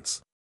the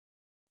events.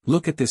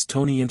 "Look at this."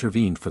 Tony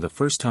intervened for the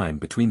first time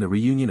between the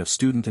reunion of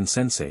student and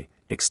sensei,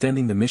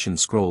 extending the mission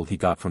scroll he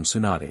got from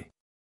Tsunade.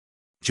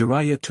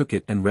 Jiraiya took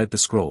it and read the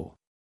scroll.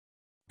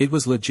 It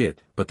was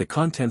legit, but the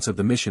contents of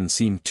the mission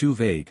seemed too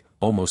vague,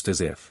 almost as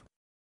if.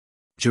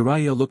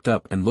 Jiraiya looked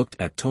up and looked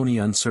at Tony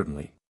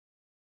uncertainly.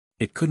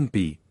 "It couldn't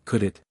be,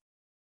 could it?"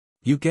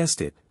 "You guessed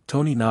it,"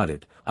 Tony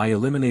nodded. "I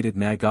eliminated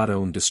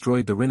Nagato and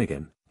destroyed the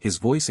Rinnegan." His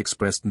voice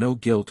expressed no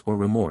guilt or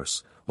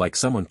remorse, like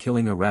someone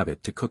killing a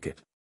rabbit to cook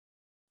it.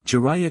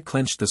 Jiraiya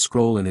clenched the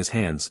scroll in his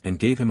hands and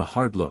gave him a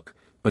hard look,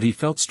 but he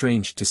felt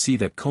strange to see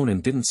that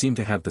Conan didn't seem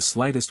to have the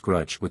slightest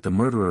grudge with the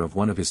murderer of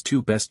one of his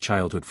two best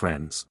childhood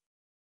friends.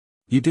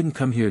 "You didn't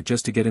come here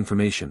just to get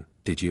information,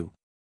 did you?"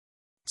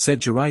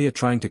 said Jiraiya,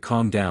 trying to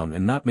calm down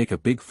and not make a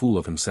big fool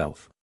of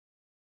himself.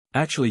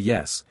 "Actually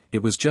yes,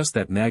 it was just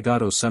that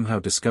Nagato somehow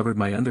discovered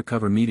my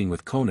undercover meeting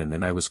with Conan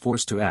and I was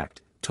forced to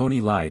act,"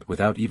 Tony lied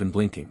without even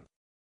blinking.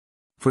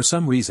 For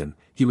some reason,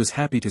 he was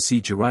happy to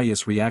see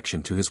Jiraiya's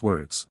reaction to his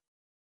words.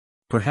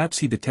 Perhaps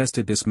he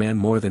detested this man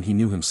more than he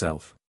knew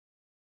himself.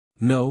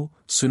 "No,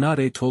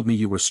 Tsunade told me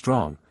you were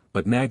strong,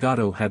 but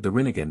Nagato had the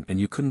Rinnegan and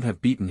you couldn't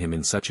have beaten him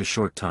in such a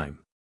short time.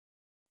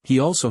 He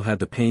also had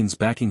the pains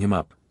backing him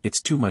up.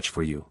 It's too much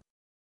for you."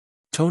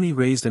 Tony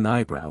raised an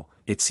eyebrow.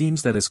 It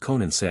seems that as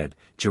Conan said,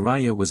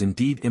 Jiraiya was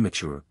indeed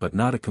immature but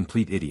not a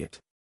complete idiot.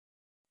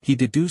 He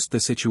deduced the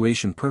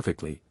situation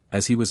perfectly,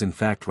 as he was in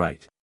fact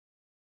right.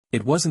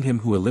 It wasn't him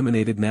who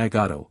eliminated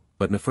Nagato,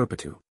 but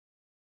Neferpitou.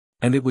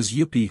 And it was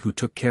Yuppie who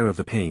took care of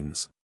the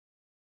pains.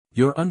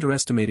 "You're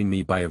underestimating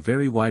me by a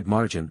very wide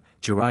margin,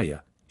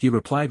 Jiraiya," he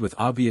replied with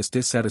obvious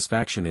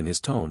dissatisfaction in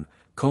his tone.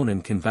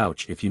 "Conan can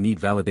vouch if you need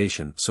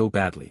validation so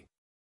badly.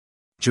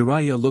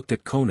 Jiraiya looked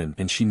at Konan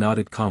and she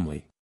nodded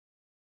calmly.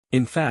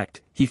 In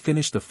fact, he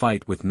finished the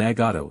fight with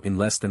Nagato in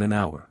less than an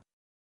hour.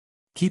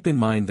 Keep in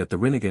mind that the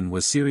Rinnegan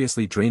was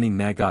seriously draining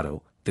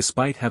Nagato.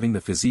 Despite having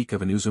the physique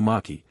of an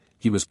Uzumaki,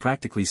 he was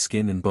practically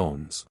skin and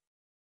bones.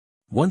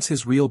 Once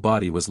his real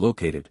body was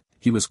located,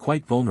 he was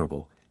quite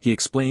vulnerable, he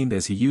explained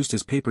as he used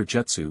his paper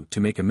jutsu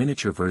to make a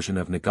miniature version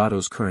of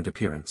Nagato's current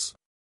appearance.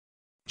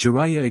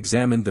 Jiraiya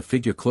examined the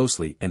figure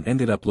closely and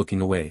ended up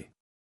looking away.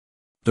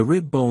 The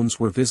rib bones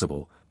were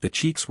visible, the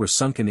cheeks were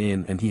sunken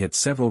in and he had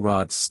several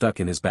rods stuck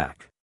in his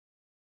back.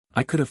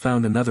 I could have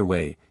found another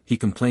way, he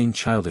complained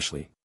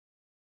childishly.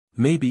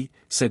 Maybe,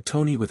 said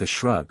Tony with a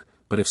shrug,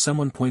 but if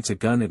someone points a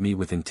gun at me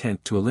with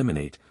intent to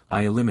eliminate,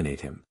 I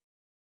eliminate him.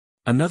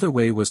 Another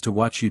way was to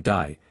watch you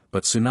die,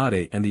 but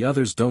Tsunade and the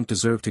others don't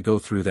deserve to go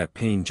through that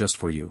pain just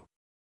for you.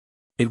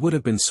 It would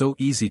have been so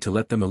easy to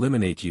let them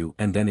eliminate you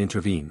and then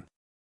intervene.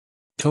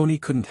 Tony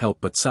couldn't help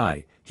but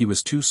sigh, he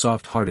was too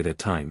soft-hearted at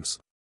times.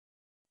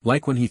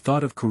 Like when he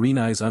thought of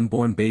Kurenai's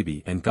unborn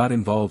baby and got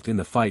involved in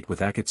the fight with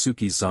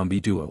Akatsuki's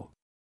zombie duo.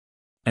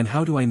 And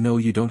how do I know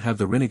you don't have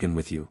the Rinnegan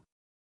with you?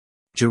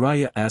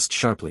 Jiraiya asked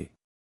sharply.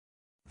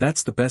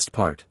 That's the best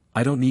part,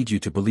 I don't need you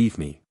to believe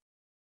me.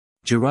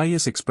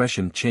 Jiraiya's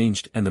expression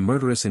changed and the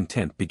murderous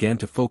intent began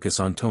to focus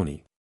on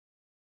Tony.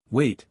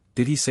 Wait,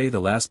 did he say the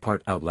last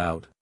part out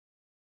loud?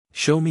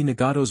 Show me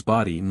Nagato's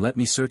body and let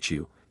me search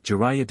you,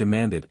 Jiraiya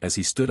demanded as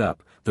he stood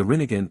up. The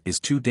Rinnegan is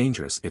too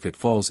dangerous if it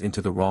falls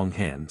into the wrong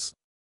hands.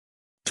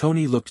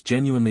 Tony looked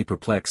genuinely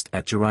perplexed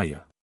at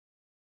Jiraiya.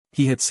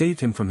 He had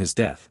saved him from his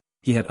death,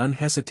 he had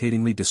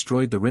unhesitatingly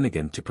destroyed the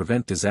Rinnegan to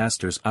prevent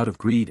disasters out of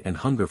greed and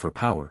hunger for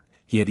power,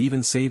 he had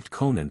even saved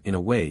Konan in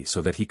a way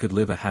so that he could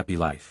live a happy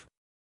life.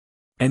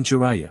 And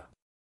Jiraiya?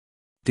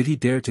 Did he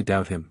dare to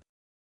doubt him?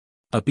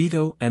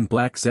 Obito and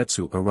Black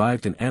Zetsu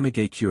arrived in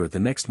𝒂𝐥𝐿 the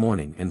next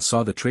morning and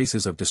saw the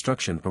traces of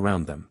destruction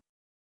around them.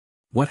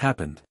 What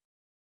happened?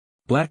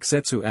 Black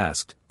Zetsu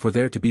asked. For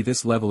there to be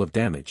this level of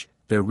damage,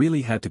 there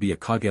really had to be a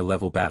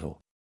Kage-level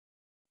battle.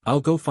 I'll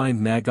go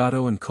find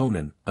Nagato and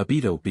Konan.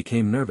 Obito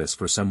became nervous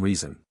for some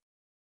reason.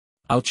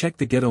 I'll check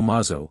the Geto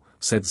Mazo,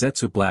 said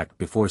Zetsu Black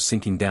before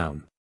sinking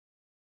down.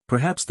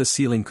 Perhaps the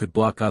sealing could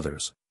block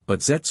others, but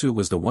Zetsu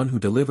was the one who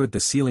delivered the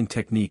sealing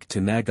technique to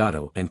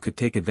Nagato and could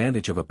take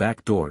advantage of a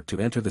back door to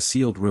enter the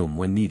sealed room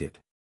when needed.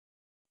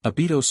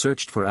 Obito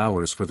searched for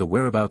hours for the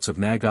whereabouts of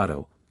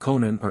Nagato,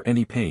 Konan or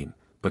any pain,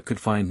 but could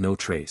find no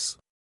trace.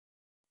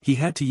 He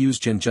had to use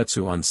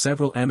genjutsu on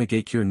several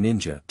𝒂𝐥𝐿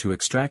ninja to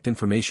extract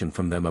information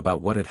from them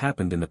about what had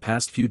happened in the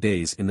past few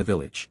days in the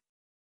village.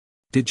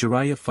 Did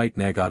Jiraiya fight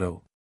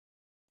Nagato?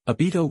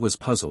 Obito was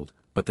puzzled,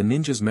 but the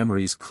ninja's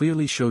memories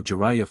clearly showed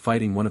Jiraiya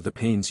fighting one of the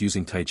pains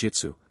using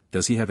taijutsu.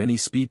 Does he have any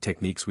speed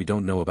techniques we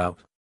don't know about?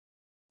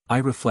 I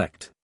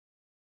reflect.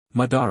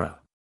 Madara.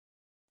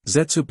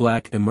 Zetsu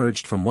Black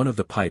emerged from one of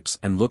the pipes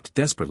and looked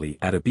desperately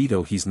at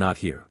Obito. He's not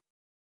here.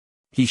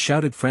 He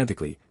shouted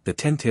frantically, the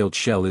ten-tailed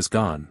shell is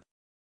gone.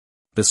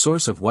 The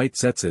source of white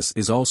Zetsus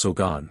is also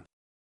gone.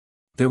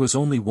 There was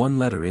only one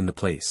letter in the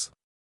place.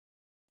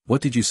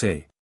 What did you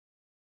say?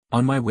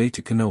 On my way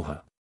to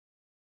Konoha.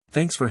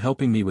 Thanks for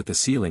helping me with the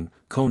sealing,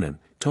 Konan,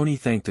 Tony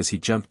thanked as he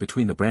jumped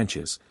between the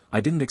branches.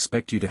 I didn't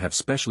expect you to have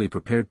specially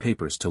prepared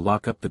papers to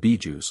lock up the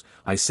bijus.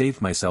 I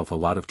saved myself a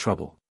lot of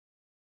trouble.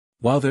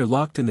 While they're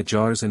locked in the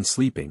jars and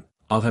sleeping,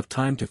 I'll have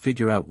time to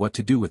figure out what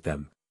to do with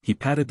them. He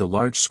patted the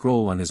large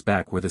scroll on his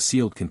back where the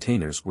sealed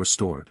containers were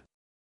stored.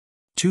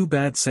 Too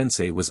bad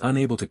Sensei was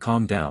unable to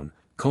calm down.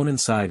 Konan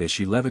sighed as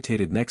she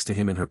levitated next to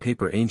him in her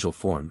paper angel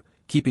form,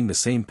 keeping the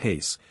same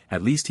pace.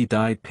 At least he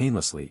died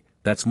painlessly.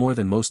 That's more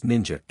than most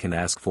ninja can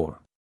ask for.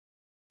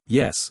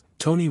 Yes,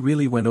 Tony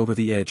really went over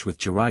the edge with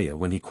Jiraiya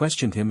when he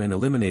questioned him and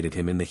eliminated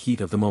him in the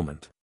heat of the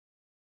moment.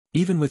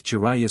 Even with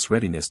Jiraiya's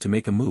readiness to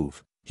make a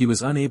move, he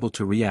was unable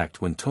to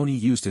react when Tony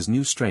used his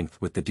new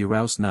strength with the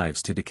Diraus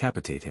knives to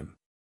decapitate him.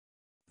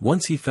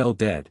 Once he fell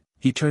dead,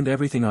 he turned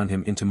everything on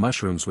him into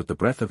mushrooms with the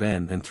breath of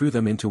En and threw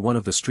them into one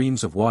of the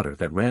streams of water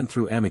that ran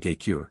through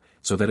𝒂𝐥𝐿,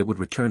 so that it would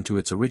return to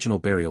its original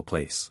burial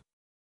place.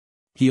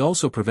 He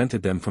also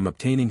prevented them from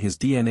obtaining his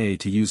DNA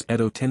to use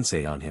Edo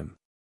Tensei on him.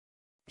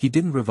 He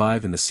didn't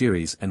revive in the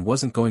series and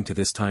wasn't going to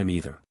this time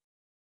either.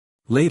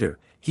 Later,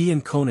 he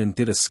and Konan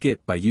did a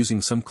skit by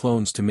using some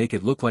clones to make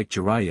it look like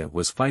Jiraiya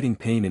was fighting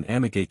pain in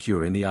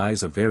𝒂𝐥𝐿 in the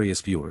eyes of various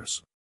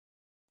viewers.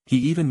 He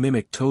even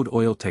mimicked toad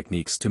oil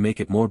techniques to make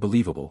it more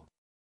believable.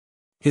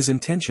 His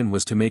intention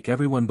was to make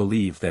everyone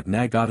believe that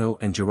Nagato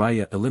and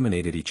Jiraiya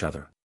eliminated each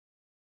other.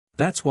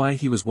 That's why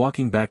he was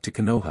walking back to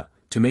Konoha,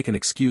 to make an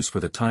excuse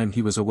for the time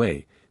he was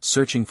away,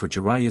 searching for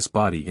Jiraiya's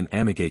body in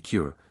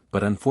𝒂𝐥𝐿,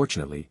 but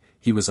unfortunately,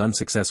 he was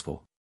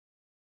unsuccessful.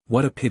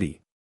 What a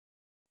pity.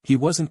 He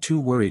wasn't too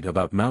worried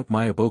about Mount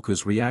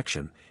Myaboku's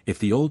reaction. If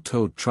the old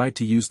toad tried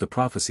to use the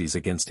prophecies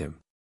against him,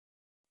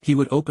 he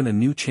would open a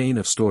new chain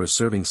of stores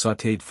serving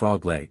sautéed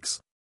frog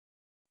legs.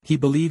 He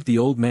believed the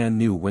old man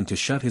knew when to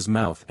shut his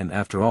mouth, and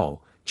after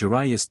all,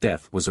 Jiraiya's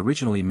death was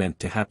originally meant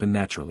to happen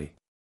naturally.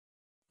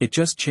 It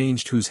just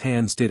changed whose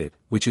hands did it,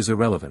 which is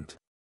irrelevant.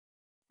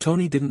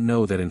 Tony didn't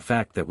know that in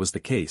fact that was the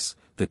case.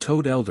 The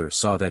Toad Elder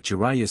saw that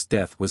Jiraiya's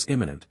death was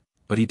imminent,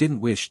 but he didn't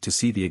wish to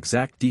see the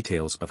exact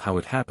details of how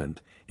it happened.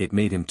 It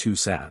made him too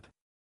sad.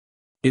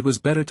 It was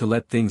better to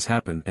let things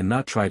happen and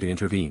not try to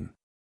intervene.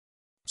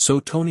 So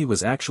Tony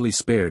was actually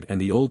spared, and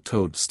the old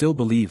Toad still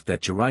believed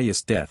that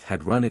Jiraiya's death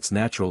had run its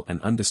natural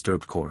and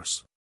undisturbed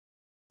course.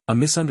 A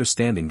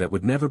misunderstanding that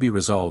would never be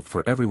resolved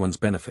for everyone's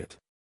benefit.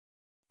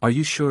 "Are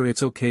you sure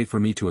it's okay for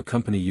me to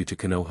accompany you to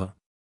Konoha?"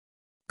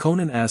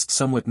 Conan asked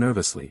somewhat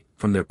nervously.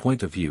 "From their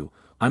point of view,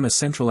 I'm a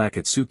central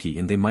Akatsuki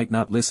and they might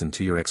not listen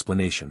to your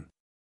explanation."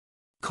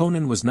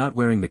 Conan was not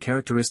wearing the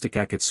characteristic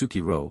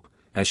Akatsuki robe,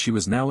 as she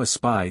was now a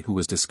spy who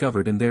was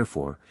discovered, and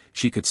therefore,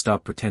 she could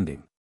stop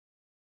pretending.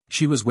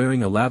 She was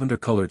wearing a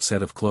lavender-colored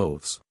set of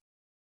clothes.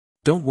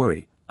 "Don't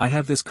worry, I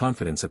have this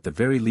confidence at the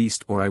very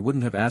least, or I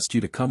wouldn't have asked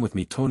you to come with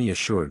me," Tony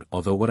assured,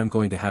 "although what I'm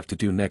going to have to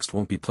do next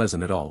won't be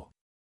pleasant at all."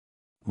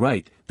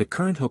 "Right, the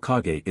current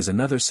Hokage is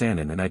another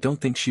Sannin, and I don't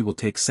think she will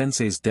take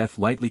Sensei's death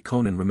lightly."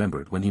 Conan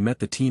remembered when he met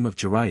the team of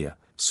Jiraiya,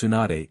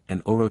 Tsunade,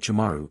 and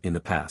Orochimaru in the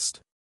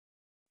past.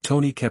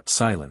 Tony kept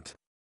silent.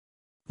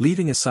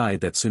 Leaving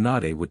aside that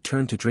Tsunade would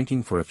turn to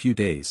drinking for a few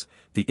days,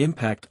 the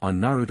impact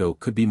on Naruto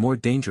could be more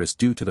dangerous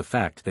due to the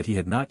fact that he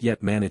had not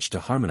yet managed to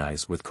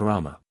harmonize with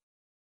Kurama.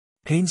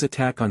 Pain's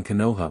attack on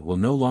Konoha will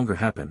no longer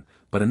happen,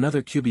 but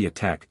another Kyuubi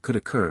attack could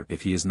occur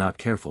if he is not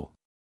careful.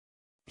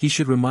 He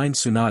should remind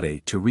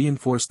Tsunade to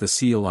reinforce the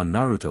seal on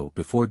Naruto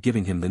before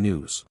giving him the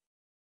news.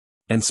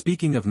 And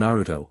speaking of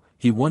Naruto,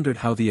 he wondered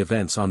how the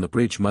events on the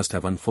bridge must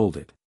have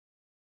unfolded.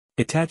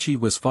 Itachi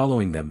was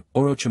following them,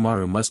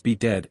 Orochimaru must be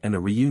dead, and a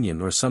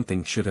reunion or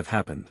something should have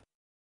happened.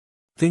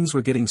 Things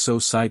were getting so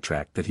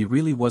sidetracked that he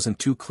really wasn't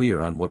too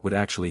clear on what would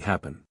actually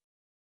happen.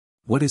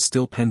 What is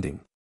still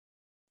pending?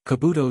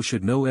 Kabuto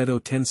should know Edo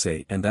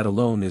Tensei, and that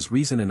alone is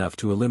reason enough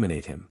to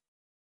eliminate him.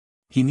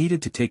 He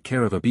needed to take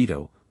care of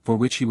Obito, for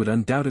which he would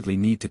undoubtedly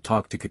need to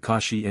talk to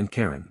Kakashi and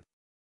Karen.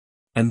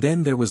 And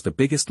then there was the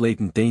biggest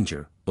latent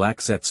danger, Black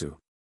Zetsu.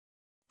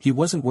 He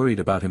wasn't worried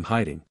about him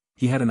hiding.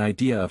 He had an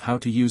idea of how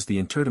to use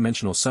the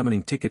interdimensional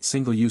summoning ticket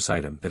single-use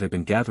item that had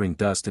been gathering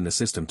dust in the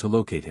system to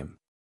locate him.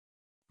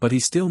 But he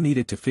still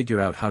needed to figure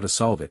out how to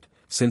solve it,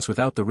 since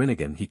without the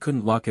Rinnegan he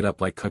couldn't lock it up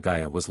like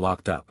Kagaya was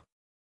locked up.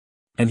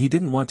 And he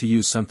didn't want to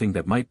use something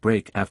that might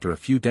break after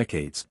a few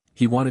decades.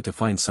 He wanted to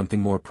find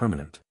something more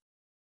permanent.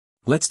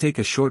 "Let's take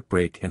a short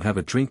break and have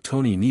a drink."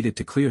 Tony needed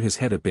to clear his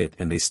head a bit,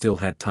 and they still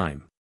had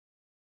time.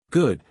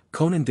 "Good."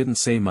 Conan didn't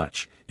say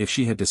much. If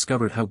she had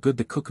discovered how good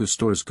the Cuckoo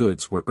Store's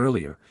goods were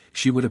earlier,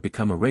 she would have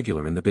become a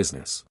regular in the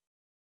business.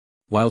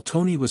 While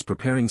Tony was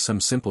preparing some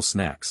simple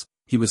snacks,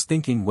 he was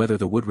thinking whether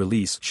the wood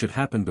release should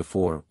happen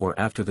before or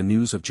after the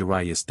news of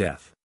Jiraiya's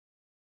death.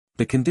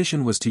 The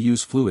condition was to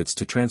use fluids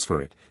to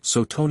transfer it,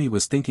 so Tony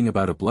was thinking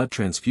about a blood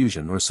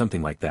transfusion or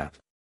something like that.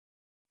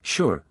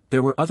 Sure,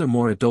 there were other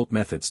more adult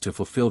methods to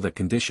fulfill that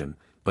condition,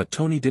 but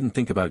Tony didn't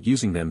think about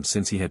using them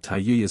since he had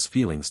Taiyuya's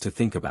feelings to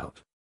think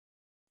about.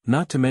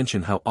 Not to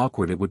mention how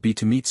awkward it would be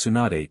to meet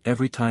Tsunade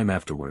every time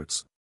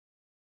afterwards.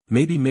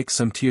 Maybe mix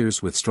some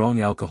tears with strong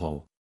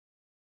alcohol.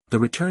 The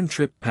return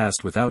trip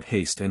passed without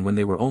haste, and when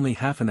they were only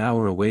half an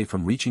hour away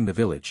from reaching the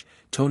village,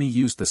 Tony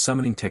used the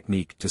summoning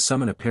technique to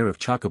summon a pair of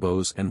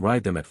chocobos and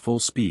ride them at full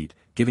speed,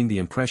 giving the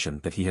impression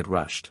that he had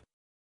rushed.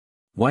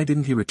 Why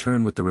didn't he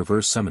return with the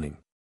reverse summoning?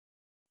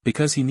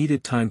 Because he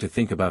needed time to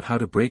think about how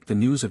to break the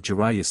news of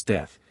Jiraiya's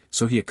death,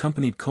 so he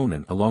accompanied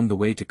Conan along the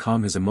way to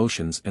calm his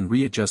emotions and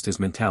readjust his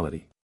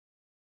mentality.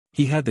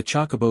 He had the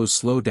chocobos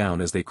slow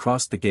down as they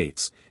crossed the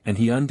gates, and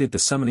he undid the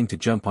summoning to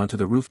jump onto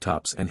the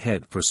rooftops and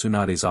head for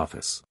Tsunade's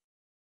office.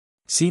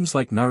 Seems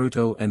like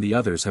Naruto and the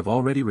others have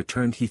already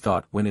returned, he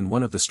thought when in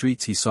one of the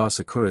streets he saw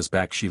Sakura's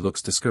back. She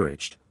looks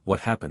discouraged.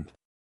 What happened?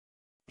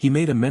 He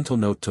made a mental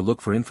note to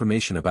look for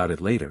information about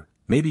it later.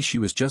 Maybe she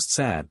was just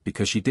sad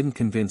because she didn't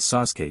convince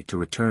Sasuke to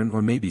return,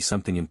 or maybe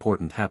something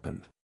important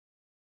happened.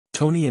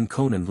 Tony and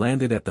Conan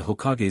landed at the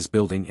Hokage's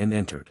building and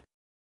entered.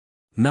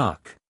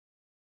 Knock.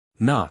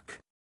 Knock.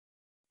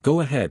 Go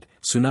ahead.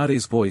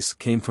 Tsunade's voice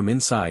came from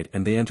inside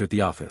and they entered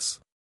the office.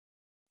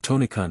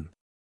 Tony-kun.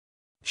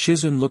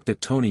 Shizune looked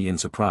at Tony in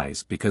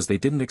surprise because they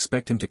didn't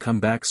expect him to come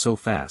back so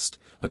fast,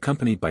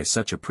 accompanied by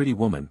such a pretty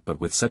woman but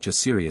with such a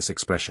serious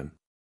expression.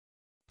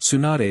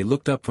 Tsunade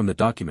looked up from the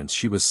documents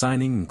she was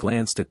signing and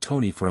glanced at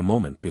Tony for a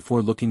moment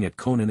before looking at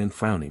Conan and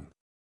frowning.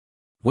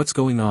 What's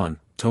going on,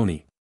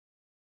 Tony?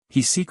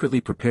 He secretly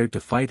prepared to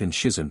fight, and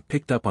Shizune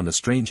picked up on the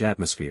strange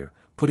atmosphere,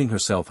 putting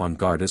herself on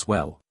guard as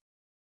well.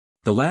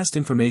 The last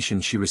information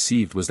she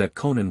received was that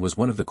Conan was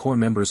one of the core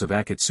members of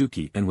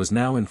Akatsuki and was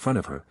now in front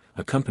of her,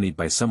 accompanied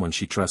by someone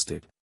she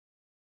trusted.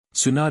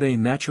 Tsunade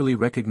naturally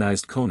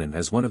recognized Conan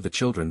as one of the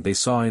children they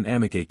saw in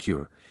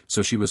Amigakure,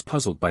 so she was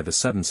puzzled by the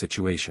sudden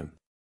situation.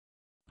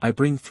 I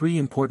bring 3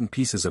 important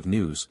pieces of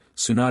news.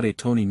 Tsunade.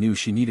 Tony knew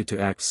she needed to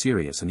act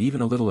serious and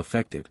even a little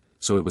affected,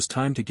 so it was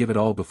time to give it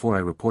all before I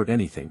report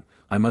anything.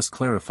 I must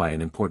clarify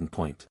an important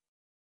point.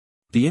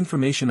 The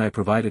information I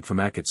provided from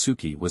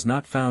Akatsuki was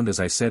not found as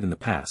I said in the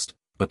past,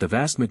 but the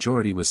vast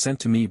majority was sent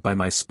to me by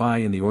my spy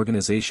in the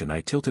organization. I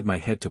tilted my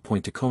head to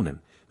point to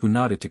Conan, who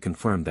nodded to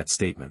confirm that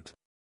statement.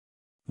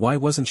 Why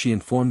wasn't she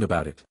informed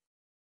about it?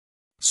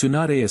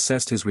 Tsunade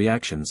assessed his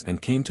reactions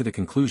and came to the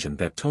conclusion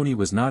that Tony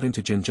was not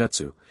into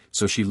genjutsu,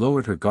 so she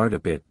lowered her guard a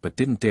bit but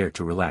didn't dare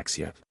to relax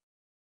yet.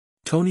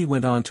 Tony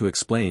went on to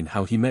explain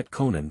how he met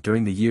Conan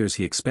during the years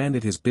he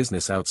expanded his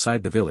business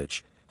outside the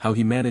village, how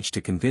he managed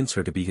to convince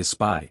her to be his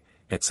spy,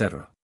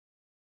 etc.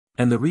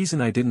 And the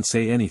reason I didn't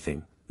say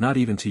anything, not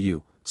even to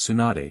you,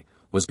 Tsunade,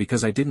 was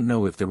because I didn't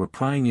know if there were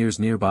prying ears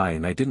nearby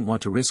and I didn't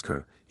want to risk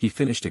her, he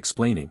finished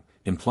explaining,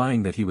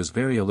 implying that he was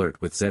very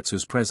alert with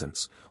Zetsu's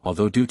presence,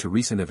 although due to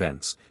recent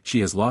events,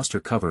 she has lost her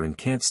cover and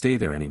can't stay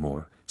there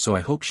anymore, so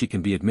I hope she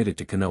can be admitted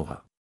to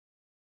Konoha.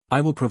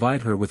 I will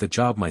provide her with a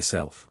job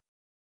myself.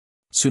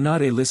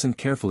 Tsunade listened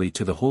carefully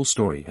to the whole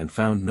story and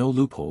found no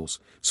loopholes,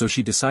 so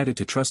she decided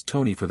to trust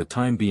Tony for the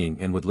time being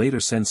and would later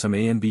send some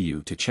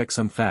ANBU to check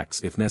some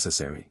facts if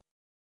necessary.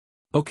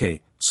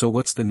 Okay, so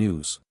what's the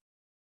news?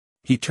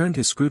 He turned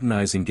his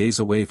scrutinizing gaze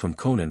away from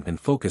Conan and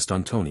focused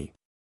on Tony.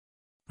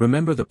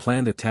 Remember the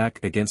planned attack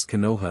against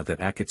Konoha that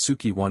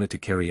Akatsuki wanted to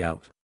carry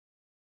out?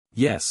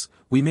 Yes,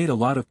 we made a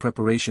lot of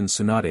preparations.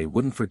 Tsunade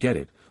wouldn't forget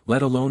it,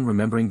 let alone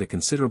remembering the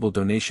considerable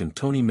donation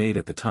Tony made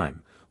at the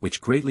time,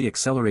 which greatly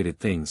accelerated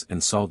things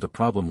and solved the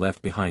problem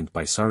left behind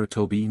by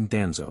Sarutobi and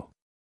Danzo.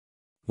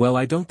 Well,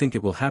 I don't think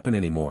it will happen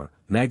anymore.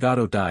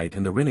 Nagato died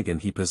and the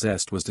Rinnegan he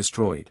possessed was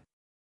destroyed.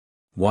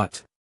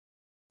 What?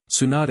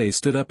 Tsunade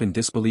stood up in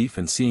disbelief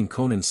and seeing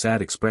Conan's sad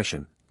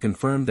expression,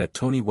 confirmed that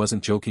Tony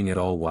wasn't joking at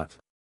all. What?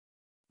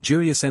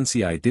 Jiraiya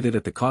Sensei did it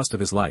at the cost of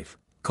his life,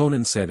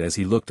 Conan said as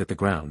he looked at the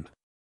ground.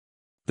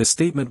 The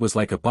statement was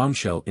like a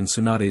bombshell in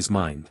Tsunade's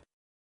mind.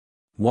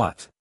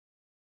 What?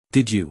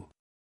 Did you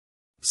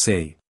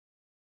say?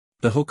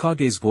 The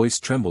Hokage's voice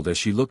trembled as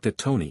she looked at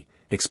Tony,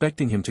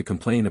 expecting him to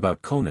complain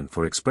about Conan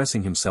for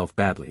expressing himself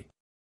badly.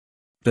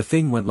 The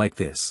thing went like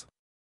this.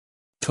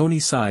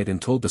 Tony sighed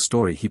and told the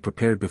story he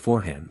prepared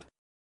beforehand.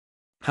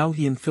 How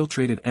he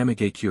infiltrated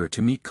Amigakure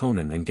to meet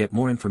Conan and get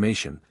more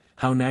information,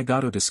 how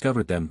Nagato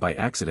discovered them by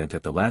accident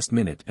at the last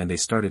minute and they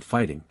started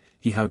fighting,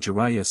 how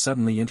Jiraiya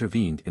suddenly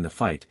intervened in the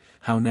fight,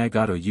 how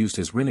Nagato used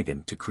his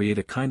Rinnegan to create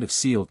a kind of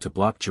seal to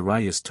block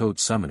Jiraiya's toad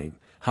summoning,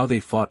 how they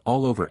fought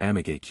all over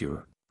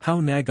Amigakure,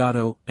 how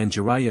Nagato and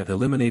Jiraiya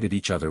eliminated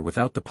each other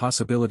without the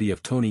possibility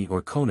of Tony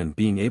or Conan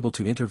being able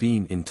to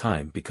intervene in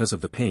time because of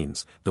the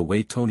pains, the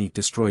way Tony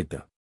destroyed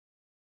the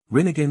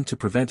Rinnegan to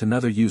prevent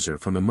another user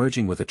from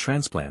emerging with a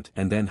transplant,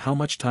 and then how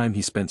much time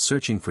he spent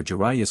searching for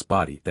Jiraiya's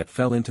body that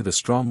fell into the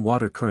strong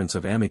water currents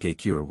of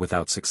Amigakure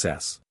without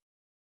success.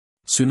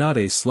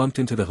 Tsunade slumped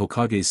into the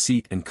Hokage's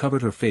seat and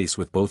covered her face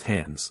with both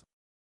hands.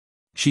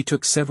 She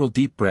took several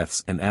deep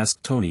breaths and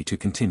asked Tony to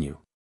continue.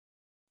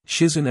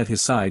 Shizune at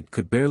his side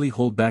could barely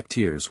hold back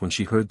tears when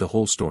she heard the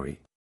whole story.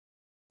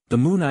 The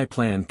Moon Eye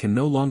plan can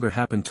no longer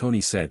happen,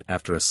 Tony said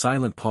after a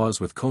silent pause.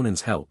 With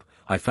Conan's help,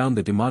 I found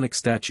the demonic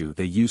statue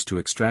they used to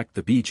extract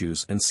the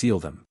bijus and seal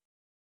them.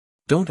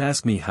 Don't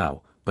ask me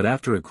how, but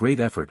after a great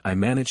effort I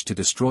managed to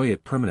destroy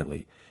it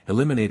permanently,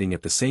 eliminating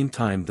at the same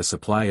time the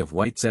supply of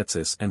white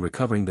zetsus and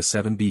recovering the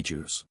 7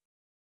 bijus.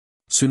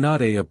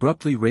 Tsunade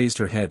abruptly raised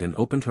her head and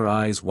opened her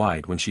eyes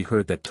wide when she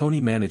heard that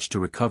Tony managed to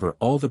recover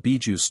all the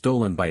bijus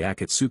stolen by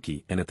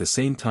Akatsuki and at the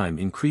same time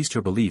increased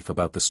her belief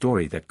about the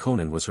story that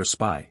Conan was her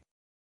spy.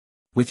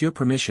 With your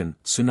permission,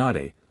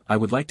 Tsunade, I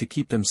would like to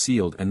keep them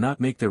sealed and not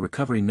make their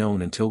recovery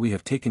known until we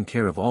have taken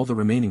care of all the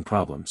remaining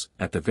problems,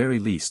 at the very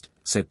least,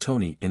 said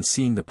Tony, and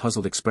seeing the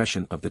puzzled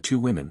expression of the two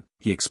women,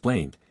 he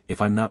explained,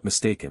 if I'm not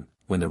mistaken,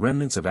 when the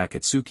remnants of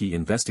Akatsuki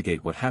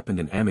investigate what happened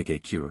in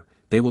Amigakure,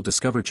 they will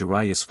discover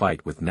Jiraiya's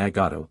fight with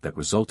Nagato that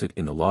resulted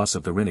in the loss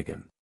of the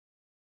Rinnegan.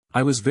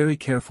 I was very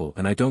careful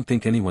and I don't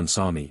think anyone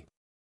saw me.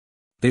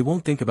 They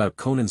won't think about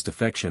Conan's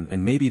defection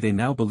and maybe they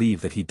now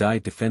believe that he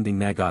died defending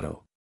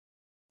Nagato.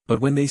 But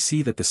when they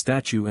see that the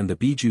statue and the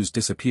bijus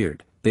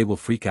disappeared, they will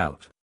freak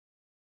out.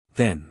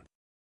 Then,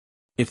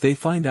 if they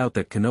find out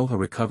that Konoha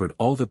recovered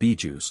all the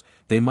bijus,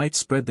 they might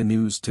spread the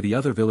news to the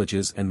other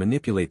villages and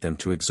manipulate them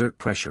to exert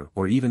pressure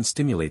or even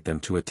stimulate them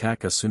to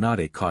attack us.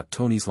 Tsunade caught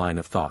Tony's line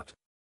of thought.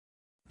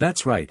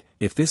 That's right,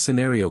 if this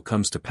scenario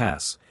comes to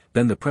pass,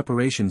 then the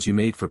preparations you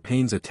made for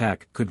Pain's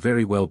attack could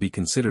very well be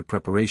considered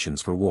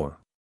preparations for war.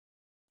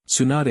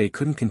 Tsunade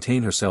couldn't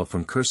contain herself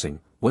from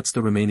cursing. What's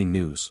the remaining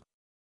news?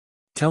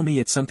 Tell me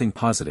it's something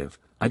positive.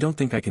 I don't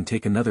think I can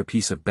take another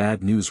piece of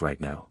bad news right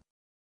now.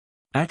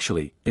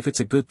 Actually, if it's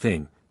a good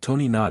thing,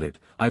 Tony nodded,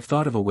 I've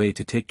thought of a way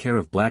to take care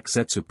of Black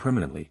Zetsu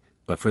permanently,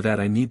 but for that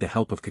I need the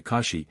help of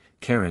Kakashi,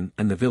 Karen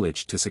and the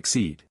village to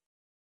succeed.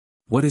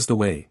 What is the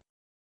way?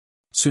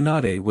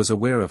 Tsunade was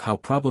aware of how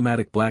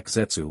problematic Black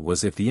Zetsu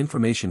was if the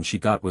information she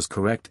got was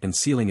correct, and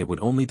sealing it would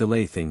only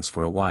delay things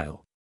for a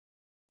while.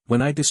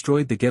 When I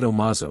destroyed the Geto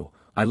Mazo,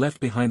 I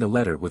left behind a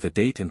letter with a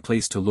date and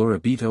place to lure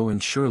Obito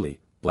and Shirley,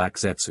 Black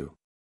Zetsu.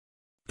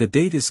 The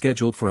date is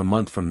scheduled for a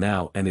month from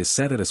now and is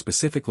set at a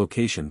specific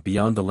location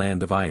beyond the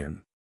Land of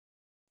Iron.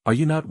 Are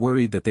you not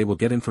worried that they will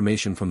get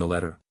information from the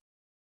letter?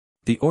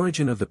 The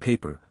origin of the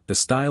paper, the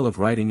style of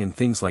writing and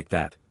things like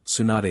that,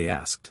 Tsunade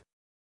asked.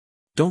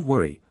 Don't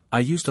worry, I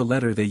used a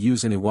letter they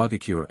use in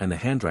Iwagakure and the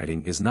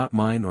handwriting is not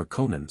mine or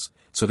Conan's,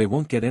 so they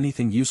won't get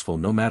anything useful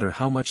no matter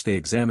how much they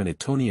examine it.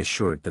 Tony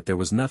assured that there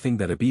was nothing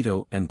that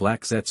Obito and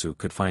Black Zetsu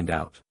could find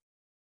out.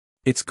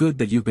 It's good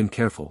that you've been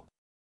careful.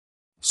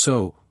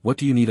 So, what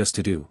do you need us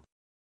to do?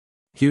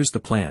 Here's the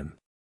plan.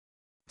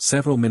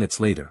 Several minutes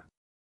later.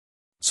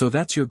 So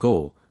that's your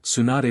goal,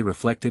 Tsunade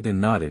reflected and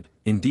nodded.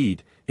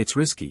 Indeed, it's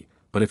risky,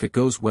 but if it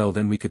goes well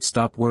then we could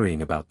stop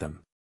worrying about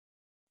them.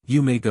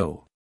 You may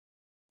go.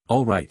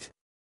 All right.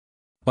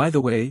 By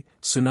the way,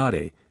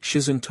 Tsunade,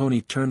 Shizun.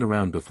 Tony turned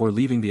around before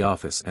leaving the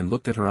office and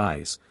looked at her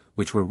eyes,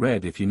 which were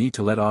red. If you need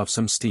to let off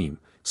some steam,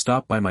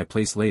 stop by my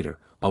place later,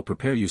 I'll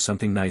prepare you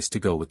something nice to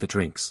go with the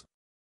drinks.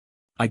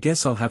 I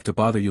guess I'll have to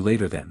bother you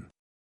later then.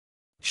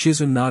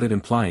 Shizun nodded,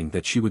 implying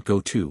that she would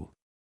go too.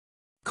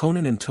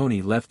 Conan and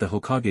Tony left the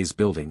Hokage's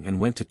building and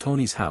went to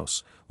Tony's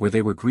house, where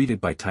they were greeted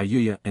by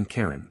Tayuya and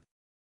Karen.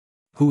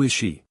 Who is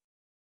she?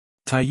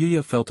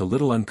 Tayuya felt a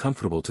little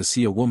uncomfortable to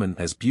see a woman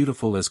as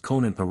beautiful as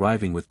Conan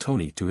arriving with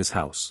Tony to his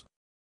house.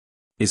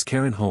 Is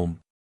Karen home?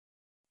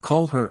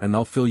 Call her and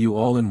I'll fill you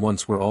all in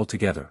once we're all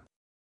together.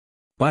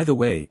 By the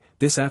way,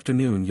 this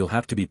afternoon you'll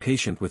have to be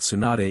patient with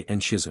Tsunade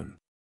and Shizun.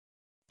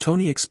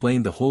 Tony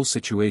explained the whole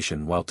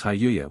situation while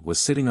Tayuya was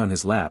sitting on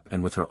his lap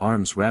and with her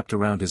arms wrapped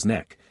around his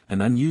neck,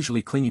 an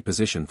unusually clingy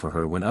position for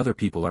her when other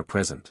people are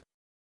present.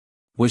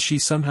 Was she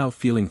somehow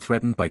feeling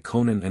threatened by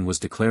Conan and was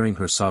declaring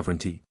her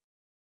sovereignty?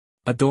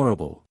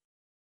 Adorable.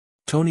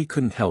 Tony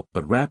couldn't help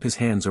but wrap his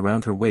hands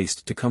around her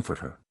waist to comfort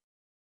her.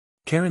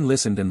 Karen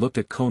listened and looked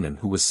at Conan,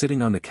 who was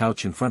sitting on the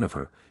couch in front of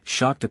her,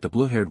 shocked at the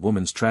blue-haired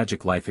woman's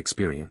tragic life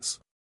experience.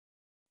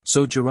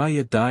 So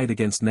Jiraiya died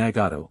against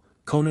Nagato.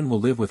 Conan will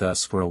live with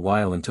us for a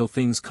while until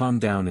things calm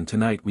down, and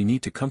tonight we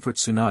need to comfort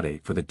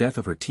Tsunade for the death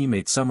of her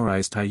teammate,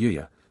 summarized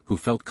Tayuya, who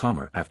felt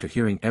calmer after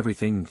hearing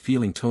everything and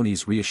feeling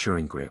Tony's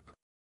reassuring grip.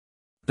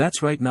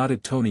 That's right,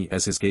 nodded Tony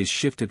as his gaze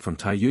shifted from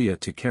Tayuya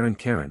to Karen.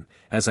 Karen,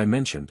 as I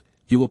mentioned,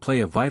 you will play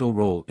a vital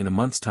role in a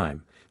month's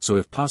time, so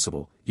if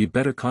possible, you'd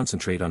better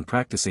concentrate on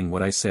practicing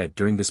what I said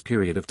during this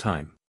period of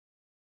time.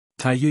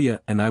 Tayuya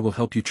and I will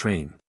help you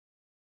train.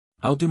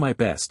 I'll do my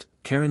best.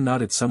 Karen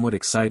nodded, somewhat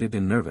excited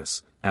and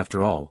nervous.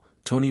 After all,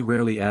 Tony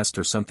rarely asked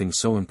her something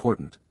so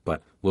important.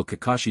 But, will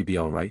Kakashi be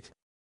alright?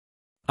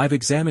 I've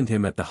examined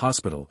him at the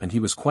hospital and he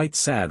was quite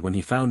sad when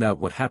he found out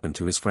what happened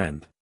to his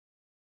friend.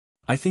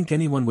 I think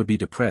anyone would be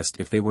depressed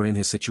if they were in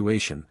his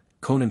situation,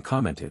 Conan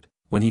commented.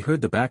 When he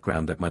heard the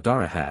background that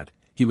Madara had,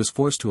 he was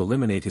forced to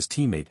eliminate his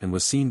teammate and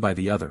was seen by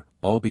the other,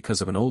 all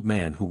because of an old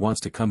man who wants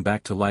to come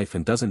back to life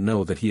and doesn't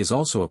know that he is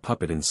also a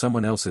puppet in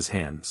someone else's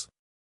hands.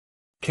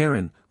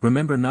 Karen,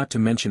 remember not to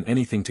mention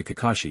anything to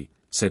Kakashi,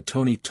 said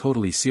Tony,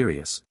 totally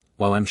serious.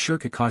 While I'm sure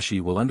Kakashi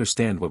will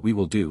understand what we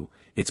will do,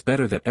 it's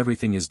better that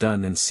everything is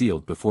done and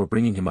sealed before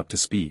bringing him up to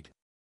speed.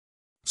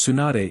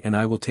 Tsunade and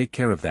I will take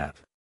care of that.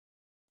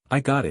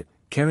 I got it.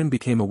 Karen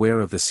became aware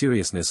of the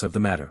seriousness of the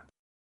matter.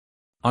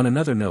 On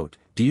another note,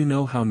 do you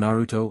know how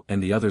Naruto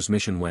and the others'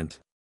 mission went?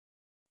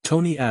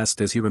 Tony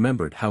asked as he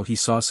remembered how he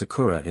saw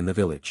Sakura in the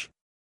village.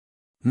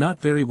 Not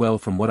very well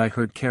from what I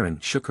heard. Karen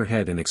shook her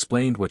head and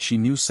explained what she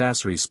knew.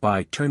 Sasori's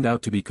spy turned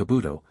out to be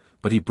Kabuto,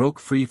 but he broke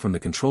free from the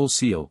control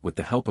seal with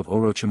the help of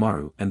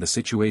Orochimaru, and the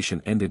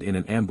situation ended in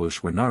an ambush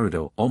where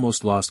Naruto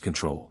almost lost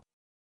control.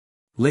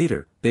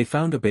 Later, they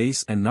found a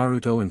base and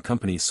Naruto and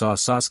company saw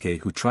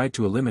Sasuke, who tried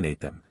to eliminate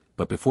them,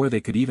 but before they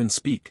could even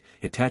speak,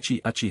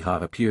 Itachi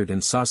Uchiha appeared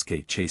and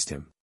Sasuke chased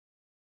him.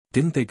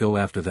 Didn't they go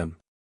after them?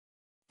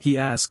 He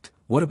asked.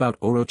 What about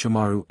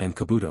Orochimaru and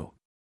Kabuto?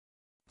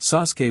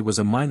 Sasuke was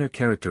a minor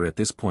character at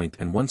this point,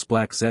 and once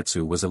Black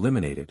Zetsu was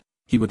eliminated,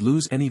 he would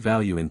lose any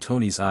value in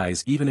Tony's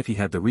eyes even if he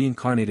had the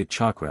reincarnated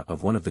chakra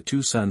of one of the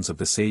two sons of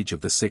the Sage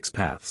of the Six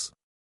Paths.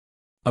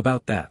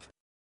 About that.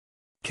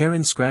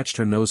 Karen scratched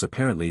her nose.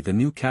 Apparently the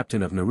new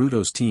captain of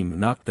Naruto's team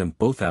knocked them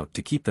both out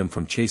to keep them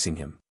from chasing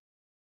him.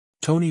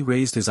 Tony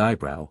raised his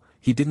eyebrow.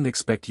 He didn't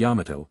expect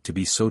Yamato to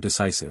be so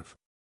decisive.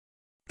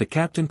 The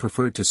captain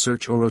preferred to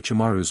search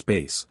Orochimaru's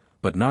base,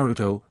 but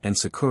Naruto and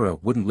Sakura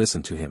wouldn't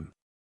listen to him.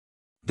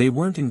 They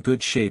weren't in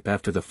good shape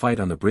after the fight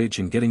on the bridge,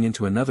 and getting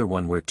into another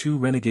one where two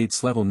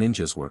renegades-level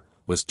ninjas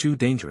was too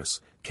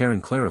dangerous,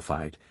 Karen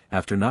clarified.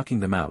 After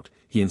knocking them out,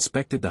 he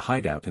inspected the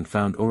hideout and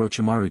found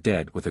Orochimaru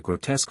dead with a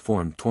grotesque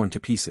form torn to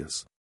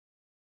pieces.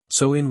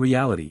 So in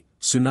reality,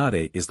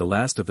 Tsunade is the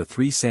last of the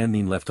three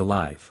Sannin left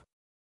alive.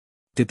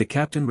 Did the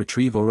captain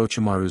retrieve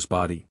Orochimaru's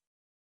body?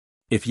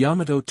 If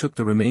Yamato took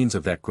the remains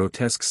of that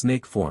grotesque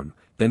snake form,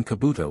 then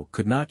Kabuto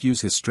could not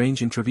use his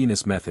strange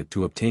intravenous method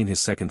to obtain his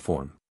second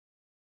form.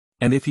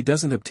 And if he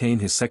doesn't obtain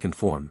his second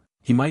form,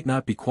 he might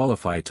not be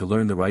qualified to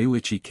learn the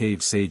Ryuichi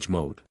Cave Sage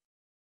mode.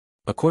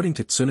 According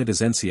to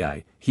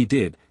Tsunade, he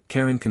did.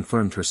 Karen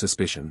confirmed her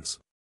suspicions.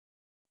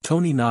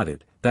 Tony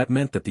nodded. That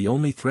meant that the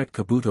only threat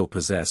Kabuto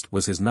possessed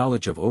was his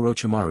knowledge of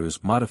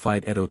Orochimaru's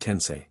modified Edo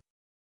Tensei.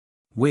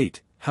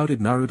 Wait, how did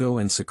Naruto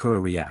and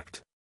Sakura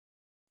react?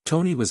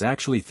 Tony was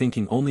actually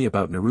thinking only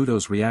about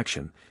Naruto's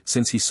reaction,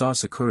 since he saw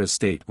Sakura's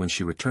state when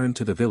she returned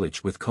to the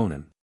village with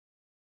Konan.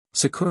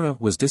 Sakura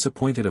was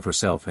disappointed of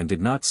herself and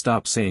did not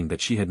stop saying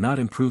that she had not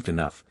improved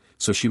enough,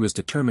 so she was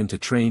determined to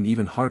train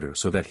even harder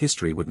so that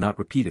history would not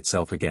repeat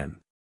itself again.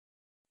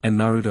 And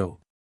Naruto?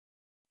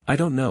 I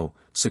don't know,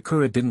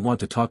 Sakura didn't want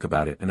to talk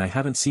about it and I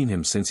haven't seen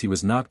him since he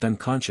was knocked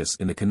unconscious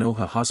in the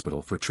Konoha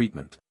hospital for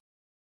treatment.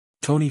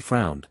 Tony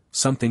frowned,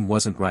 something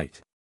wasn't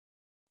right.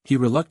 He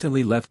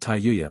reluctantly left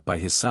Tayuya by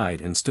his side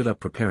and stood up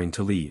preparing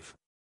to leave.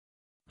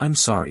 I'm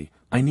sorry,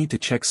 I need to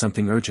check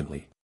something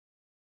urgently.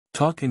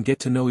 Talk and get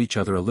to know each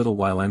other a little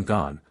while I'm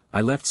gone,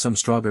 I left some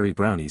strawberry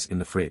brownies in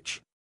the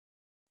fridge.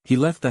 He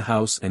left the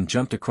house and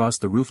jumped across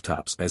the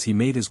rooftops as he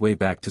made his way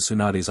back to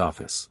Tsunade's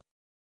office.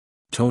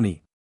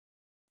 Tony.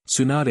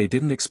 Tsunade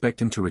didn't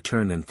expect him to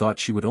return and thought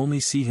she would only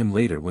see him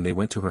later when they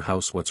went to her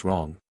house. What's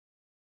wrong?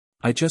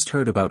 I just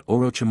heard about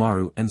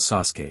Orochimaru and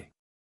Sasuke.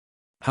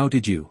 How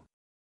did you?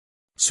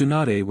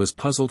 Tsunade was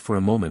puzzled for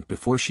a moment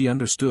before she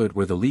understood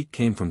where the leak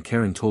came from.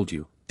 Karen told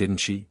you, didn't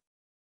she?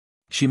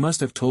 She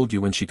must have told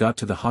you when she got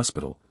to the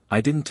hospital.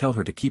 I didn't tell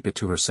her to keep it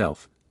to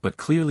herself, but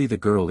clearly the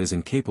girl is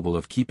incapable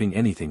of keeping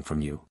anything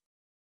from you.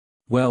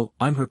 Well,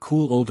 I'm her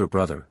cool older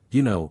brother,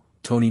 you know,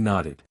 Tony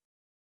nodded.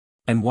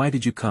 And why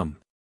did you come?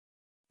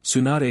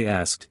 Tsunade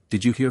asked,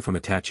 did you hear from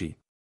Itachi?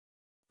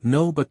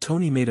 No, but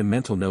Tony made a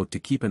mental note to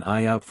keep an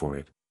eye out for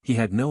it. He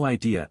had no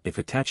idea if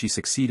Itachi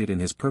succeeded in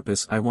his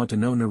purpose. I want to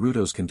know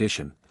Naruto's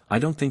condition. I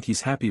don't think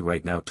he's happy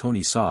right now.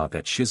 Tony saw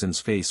that Shizen's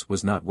face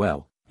was not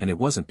well, and it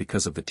wasn't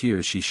because of the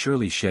tears she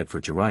surely shed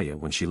for Jiraiya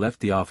when she left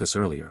the office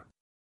earlier.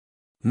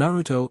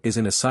 Naruto is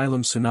in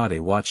asylum. Tsunade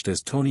watched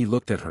as Tony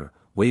looked at her,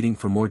 waiting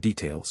for more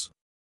details.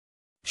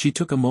 She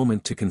took a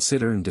moment to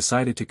consider and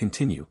decided to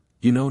continue.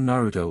 You know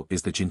Naruto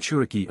is the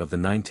Jinchuriki of the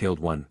nine-tailed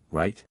one,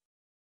 right?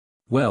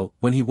 Well,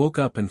 when he woke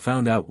up and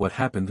found out what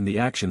happened in the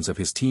actions of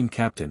his team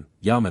captain,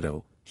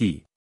 Yamato,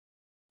 he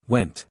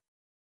went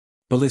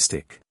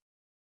ballistic.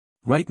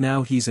 Right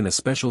now he's in a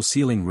special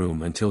sealing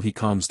room until he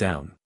calms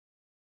down.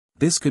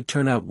 This could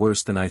turn out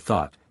worse than I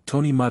thought,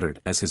 Tony muttered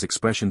as his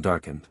expression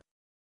darkened.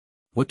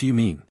 What do you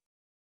mean?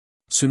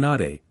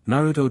 Tsunade,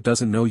 Naruto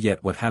doesn't know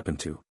yet what happened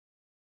to.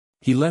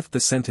 He left the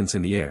sentence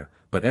in the air,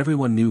 but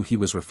everyone knew he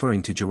was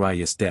referring to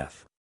Jiraiya's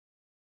death.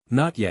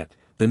 Not yet,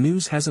 the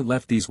news hasn't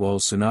left these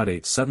walls.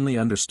 Tsunade suddenly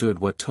understood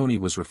what Tony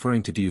was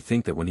referring to. Do you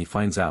think that when he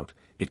finds out,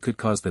 it could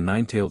cause the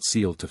nine-tailed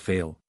seal to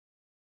fail?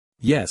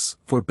 Yes,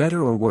 for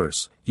better or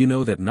worse. You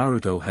know that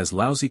Naruto has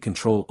lousy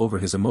control over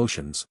his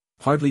emotions,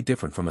 hardly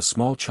different from a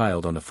small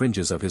child on the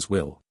fringes of his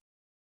will.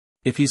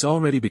 If he's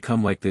already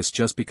become like this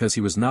just because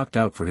he was knocked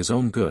out for his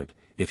own good,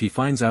 if he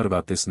finds out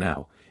about this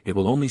now, it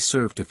will only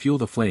serve to fuel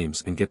the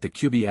flames and get the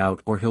Kyuubi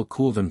out, or he'll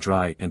cool them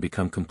dry and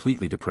become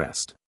completely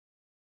depressed.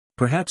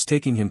 Perhaps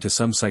taking him to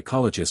some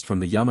psychologist from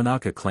the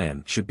Yamanaka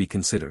clan should be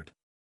considered.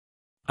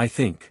 I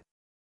think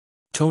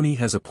Tony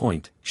has a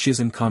point,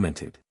 Shizen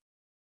commented.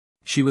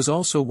 She was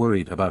also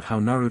worried about how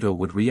Naruto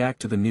would react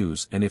to the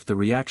news, and if the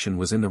reaction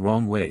was in the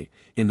wrong way,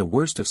 in the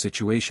worst of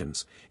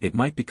situations, it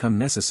might become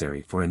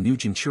necessary for a new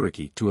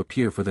Jinchuriki to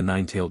appear for the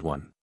nine-tailed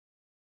one.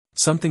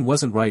 Something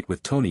wasn't right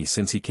with Tony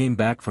since he came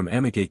back from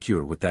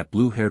Amigakure with that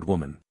blue-haired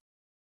woman.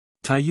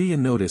 Tayuya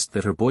noticed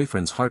that her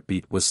boyfriend's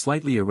heartbeat was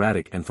slightly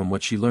erratic, and from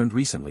what she learned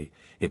recently,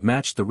 it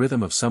matched the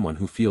rhythm of someone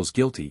who feels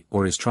guilty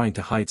or is trying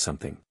to hide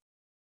something.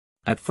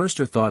 At first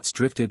her thoughts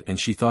drifted and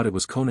she thought it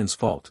was Conan's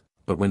fault,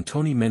 but when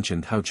Tony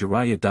mentioned how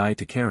Jiraiya died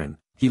to Karen,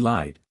 he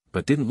lied,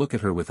 but didn't look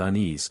at her with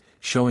unease,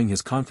 showing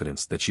his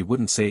confidence that she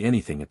wouldn't say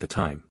anything at the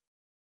time.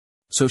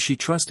 So she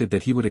trusted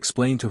that he would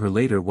explain to her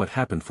later what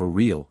happened for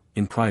real,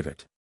 in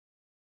private.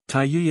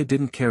 Tayuya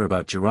didn't care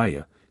about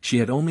Jiraiya. She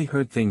had only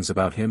heard things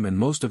about him and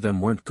most of them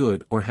weren't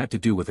good or had to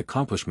do with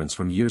accomplishments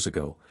from years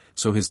ago,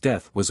 so his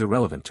death was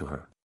irrelevant to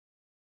her.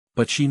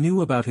 But she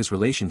knew about his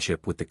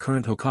relationship with the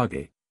current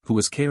Hokage, who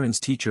was Karen's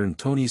teacher and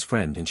Tony's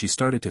friend, and she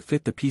started to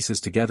fit the pieces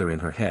together in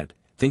her head,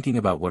 thinking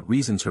about what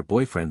reasons her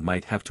boyfriend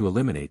might have to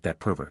eliminate that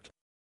pervert.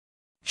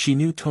 She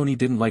knew Tony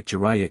didn't like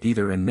Jiraiya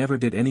either and never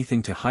did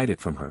anything to hide it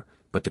from her,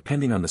 but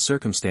depending on the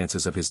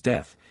circumstances of his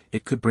death,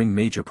 it could bring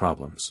major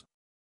problems.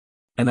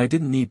 And I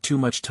didn't need too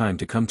much time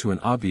to come to an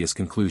obvious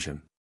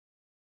conclusion.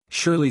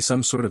 Surely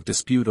some sort of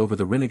dispute over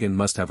the Rinnegan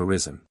must have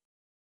arisen.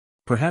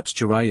 Perhaps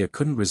Jiraiya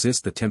couldn't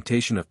resist the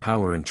temptation of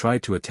power and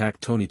tried to attack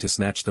Tony to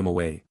snatch them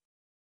away.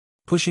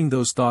 Pushing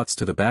those thoughts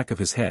to the back of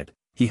his head,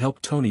 he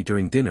helped Tony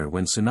during dinner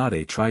when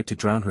Tsunade tried to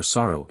drown her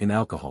sorrow in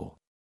alcohol.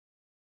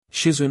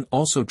 Shizen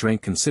also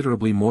drank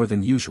considerably more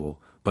than usual,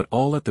 but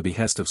all at the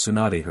behest of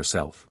Tsunade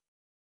herself.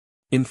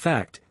 In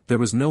fact, there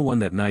was no one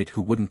that night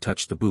who wouldn't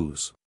touch the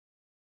booze.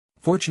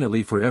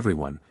 Fortunately for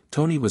everyone,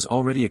 Tony was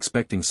already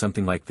expecting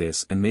something like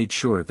this and made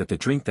sure that the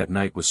drink that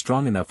night was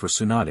strong enough for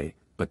Tsunade,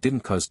 but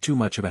didn't cause too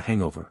much of a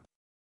hangover.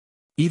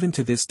 Even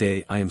to this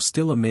day I am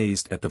still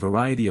amazed at the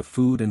variety of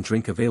food and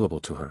drink available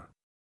to her.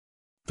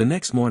 The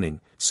next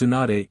morning,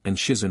 Tsunade and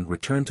Shizen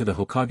returned to the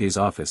Hokage's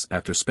office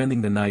after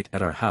spending the night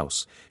at our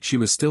house. She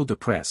was still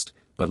depressed,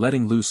 but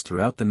letting loose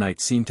throughout the night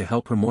seemed to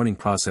help her mourning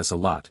process a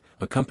lot,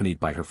 accompanied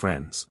by her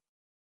friends.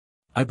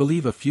 I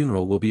believe a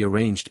funeral will be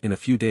arranged in a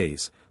few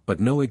days, but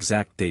no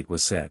exact date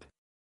was said.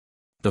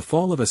 The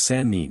fall of a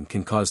sannin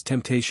can cause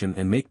temptation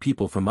and make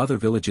people from other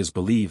villages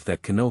believe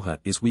that Konoha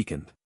is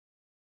weakened.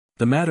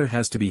 The matter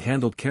has to be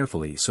handled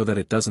carefully so that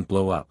it doesn't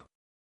blow up.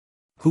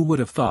 Who would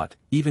have thought,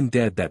 even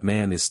dead, that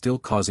man is still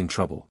causing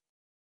trouble?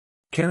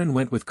 Karen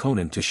went with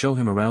Conan to show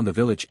him around the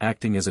village,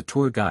 acting as a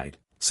tour guide,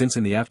 since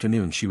in the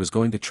afternoon she was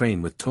going to train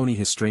with Tony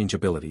his strange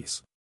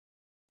abilities.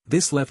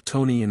 This left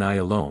Tony and I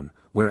alone,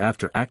 where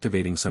after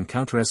activating some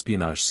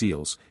counter-espionage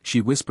seals,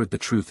 she whispered the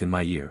truth in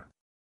my ear.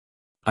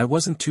 I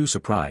wasn't too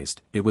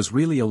surprised, it was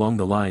really along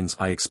the lines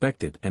I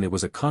expected, and it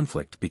was a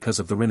conflict because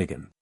of the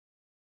Rinnegan.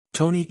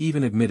 Tony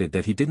even admitted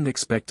that he didn't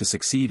expect to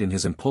succeed in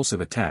his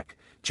impulsive attack.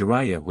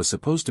 Jiraiya was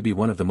supposed to be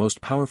one of the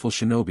most powerful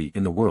shinobi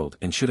in the world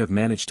and should have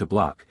managed to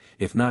block,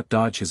 if not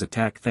dodge his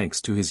attack, thanks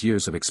to his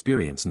years of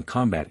experience and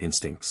combat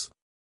instincts.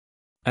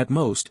 At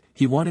most,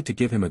 he wanted to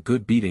give him a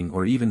good beating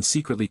or even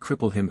secretly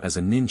cripple him as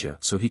a ninja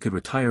so he could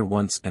retire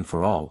once and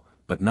for all,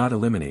 but not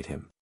eliminate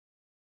him.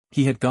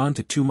 He had gone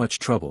to too much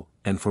trouble,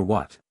 and for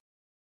what?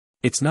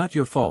 It's not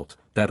your fault,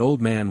 that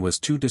old man was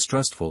too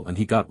distrustful and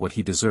he got what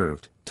he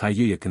deserved,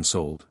 Taiyuya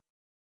consoled.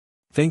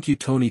 Thank you.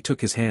 Tony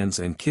took his hands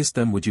and kissed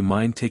them. Would you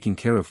mind taking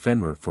care of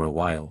Fenrir for a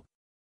while?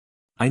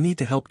 I need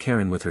to help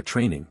Karen with her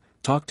training,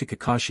 talk to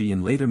Kakashi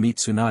and later meet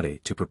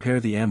Tsunade to prepare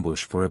the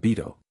ambush for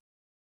Obito.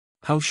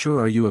 How sure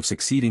are you of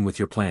succeeding with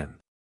your plan?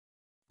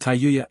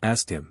 Taiyuya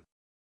asked him.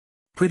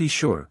 Pretty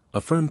sure,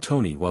 affirmed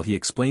Tony while he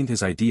explained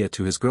his idea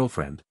to his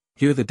girlfriend.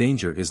 Here the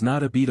danger is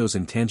not Obito's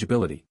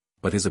intangibility,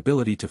 but his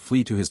ability to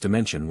flee to his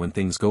dimension when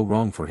things go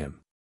wrong for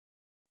him.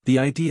 The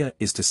idea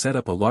is to set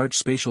up a large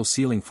spatial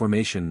ceiling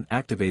formation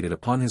activated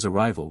upon his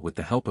arrival with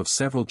the help of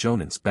several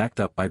jonins backed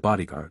up by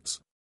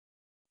bodyguards.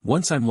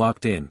 Once I'm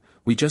locked in,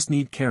 we just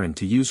need Karen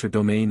to use her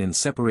domain and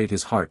separate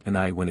his heart and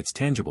eye when it's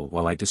tangible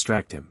while I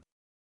distract him.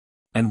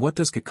 And what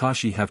does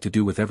Kakashi have to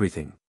do with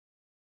everything?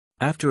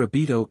 After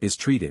Obito is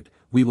treated,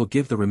 we will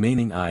give the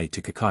remaining eye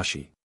to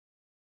Kakashi.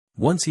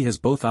 Once he has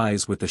both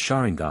eyes with the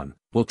Sharingan,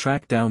 we'll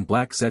track down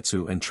Black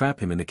Zetsu and trap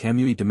him in the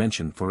Kamui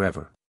dimension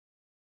forever.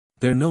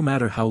 There, no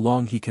matter how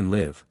long he can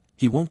live,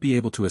 he won't be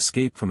able to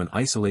escape from an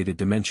isolated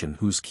dimension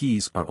whose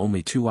keys are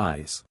only 2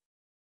 eyes.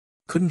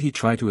 Couldn't he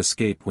try to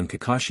escape when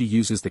Kakashi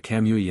uses the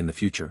Kamui in the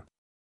future?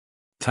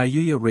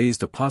 Taiyuya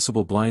raised a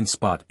possible blind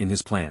spot in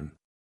his plan.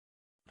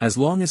 As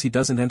long as he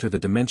doesn't enter the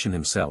dimension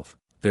himself,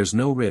 there's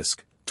no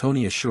risk,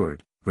 Tony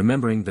assured,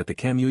 remembering that the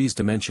Kamui's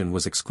dimension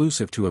was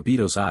exclusive to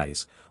Obito's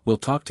eyes. We'll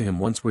talk to him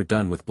once we're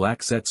done with Black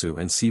Zetsu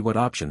and see what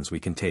options we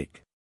can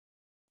take.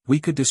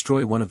 We could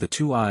destroy one of the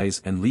 2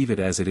 eyes and leave it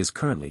as it is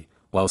currently,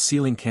 while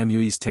sealing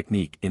Kamui's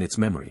technique in its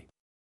memory.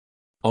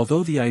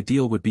 Although the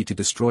ideal would be to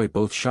destroy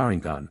both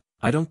Sharingan,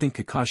 I don't think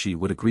Kakashi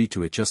would agree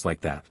to it just like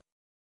that.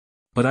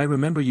 But I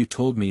remember you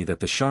told me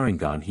that the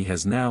Sharingan he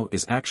has now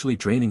is actually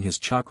draining his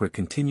chakra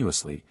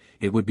continuously.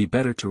 It would be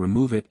better to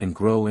remove it and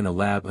grow in a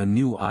lab a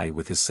new eye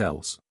with his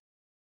cells.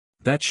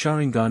 That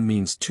Sharingan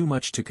means too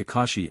much to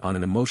Kakashi on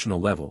an emotional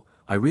level.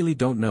 I really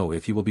don't know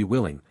if he will be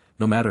willing,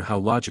 no matter how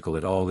logical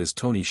it all is.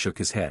 Tony shook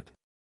his head.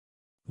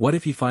 What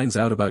if he finds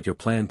out about your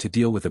plan to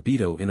deal with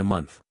Obito in a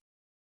month?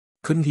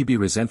 Couldn't he be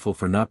resentful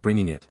for not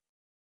bringing it?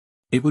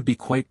 It would be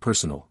quite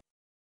personal.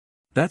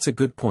 That's a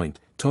good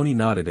point, Tony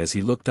nodded as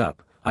he looked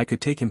up. I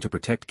could take him to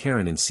protect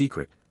Karen in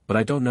secret, but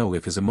I don't know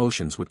if his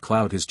emotions would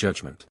cloud his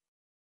judgment.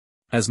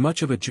 As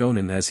much of a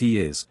jonin as he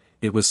is,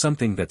 it was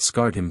something that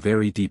scarred him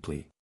very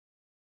deeply.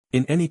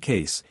 In any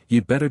case,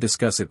 you'd better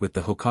discuss it with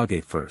the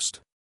Hokage first.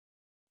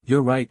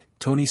 You're right,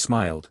 Tony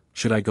smiled.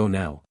 Should I go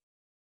now?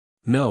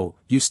 No,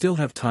 you still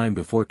have time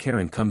before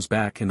Karen comes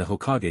back, and the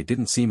Hokage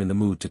didn't seem in the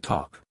mood to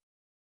talk.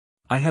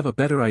 I have a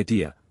better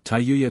idea,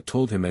 Taiyuya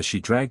told him as she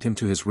dragged him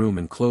to his room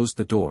and closed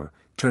the door,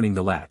 turning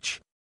the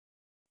latch.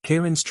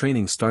 Karen's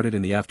training started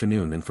in the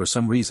afternoon, and for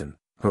some reason,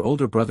 her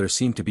older brother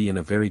seemed to be in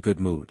a very good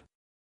mood.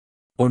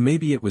 Or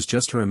maybe it was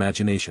just her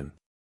imagination.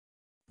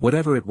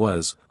 Whatever it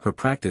was, her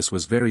practice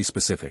was very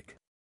specific.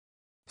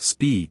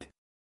 Speed.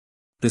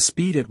 The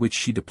speed at which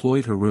she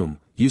deployed her room,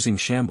 using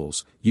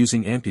shambles,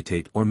 using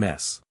amputate or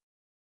mess.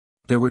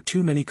 There were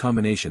too many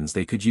combinations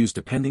they could use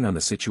depending on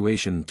the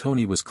situation.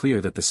 Tony was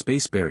clear that the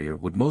space barrier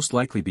would most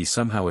likely be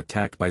somehow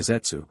attacked by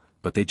Zetsu,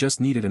 but they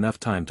just needed enough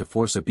time to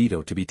force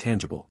Obito to be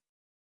tangible.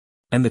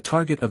 And the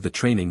target of the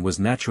training was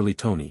naturally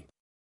Tony.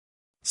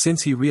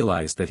 Since he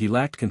realized that he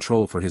lacked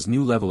control for his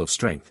new level of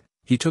strength,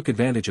 he took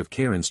advantage of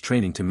Karen's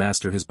training to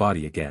master his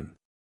body again.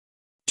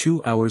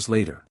 2 hours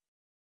later.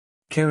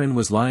 Karen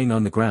was lying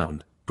on the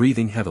ground,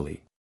 breathing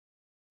heavily.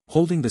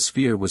 Holding the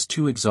sphere was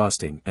too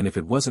exhausting, and if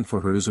it wasn't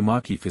for her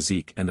Uzumaki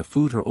physique and the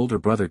food her older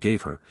brother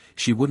gave her,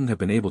 she wouldn't have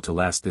been able to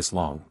last this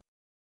long.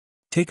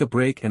 Take a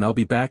break and I'll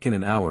be back in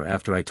an hour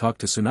after I talk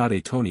to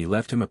Tsunade. Tony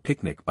left him a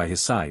picnic by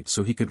his side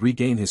so he could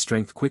regain his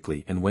strength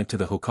quickly and went to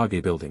the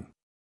Hokage building.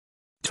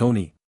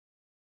 Tony.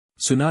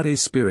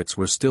 Tsunade's spirits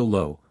were still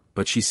low,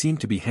 but she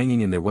seemed to be hanging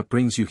in there. What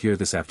brings you here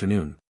this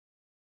afternoon?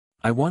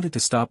 I wanted to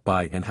stop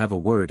by and have a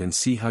word and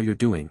see how you're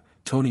doing,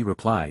 Tony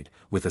replied,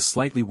 with a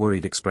slightly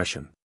worried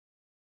expression.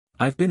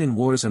 I've been in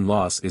wars and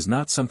loss is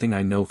not something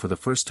I know for the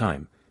first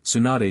time.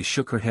 Tsunade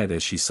shook her head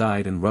as she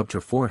sighed and rubbed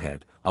her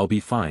forehead. I'll be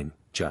fine,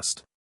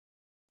 just.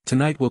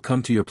 Tonight we'll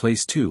come to your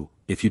place too,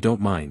 if you don't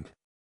mind.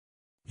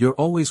 You're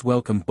always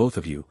welcome both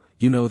of you.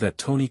 You know that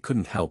Tony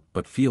couldn't help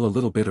but feel a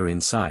little bitter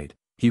inside.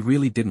 He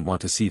really didn't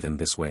want to see them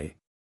this way.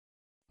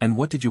 And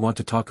what did you want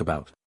to talk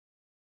about?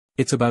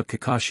 It's about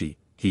Kakashi,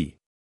 he.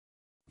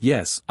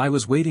 Yes, I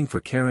was waiting for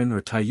Karen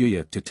or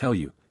Tayuya to tell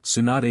you,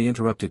 Tsunade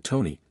interrupted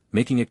Tony,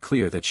 making it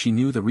clear that she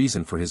knew the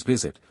reason for his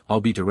visit.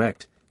 I'll be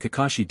direct,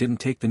 Kakashi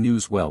didn't take the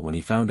news well when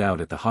he found out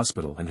at the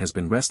hospital and has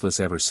been restless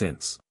ever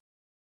since.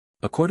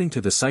 According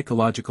to the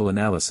psychological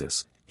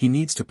analysis, he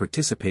needs to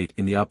participate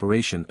in the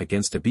operation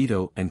against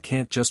Obito and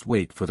can't just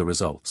wait for the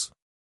results.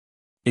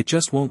 It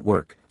just won't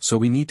work, so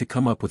we need to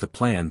come up with a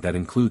plan that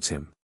includes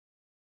him.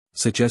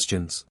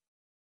 Suggestions?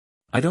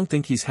 I don't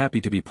think he's happy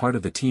to be part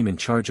of the team in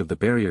charge of the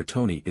barrier.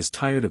 Tony is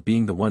tired of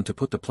being the one to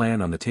put the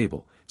plan on the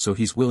table, so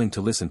he's willing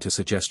to listen to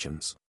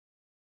suggestions.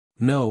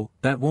 No,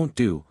 that won't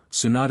do,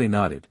 Tsunade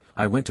nodded.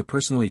 I went to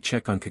personally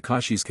check on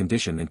Kakashi's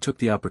condition and took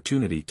the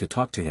opportunity to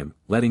talk to him,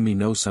 letting me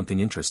know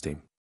something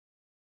interesting.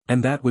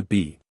 And that would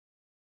be.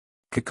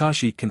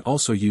 Kakashi can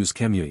also use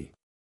𝒄𝒏𝒄𝒄.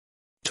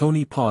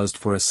 Tony paused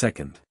for a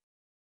second.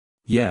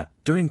 Yeah,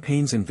 during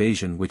Pain's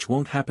invasion, which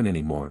won't happen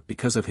anymore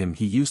because of him,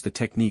 he used the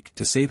technique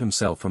to save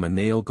himself from a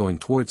nail going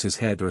towards his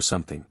head or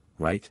something,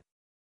 right?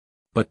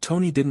 But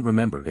Tony didn't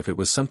remember if it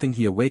was something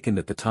he awakened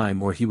at the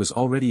time or he was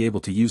already able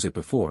to use it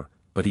before,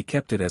 but he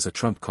kept it as a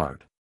trump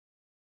card.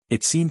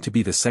 It seemed to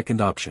be the second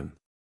option.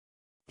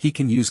 He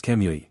can use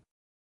𝒄𝒏𝒄𝒄.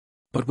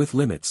 But with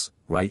limits,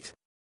 right?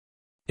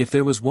 If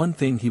there was one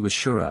thing he was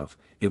sure of,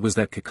 it was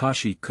that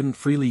Kakashi couldn't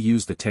freely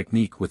use the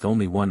technique with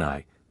only one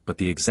eye, but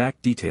the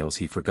exact details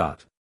he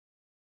forgot.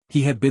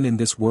 He had been in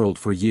this world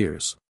for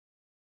years.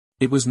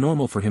 It was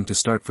normal for him to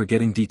start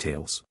forgetting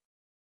details.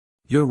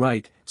 You're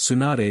right,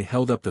 Tsunade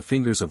held up the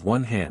fingers of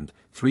one hand,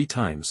 3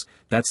 times,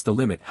 that's the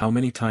limit how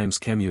many times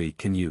𝒄𝒏𝒄𝒄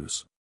can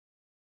use.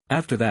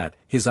 After that,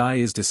 his eye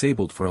is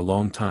disabled for a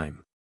long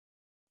time.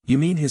 You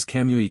mean his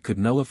𝒄𝒏𝒄𝒄 could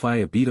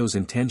nullify Obito's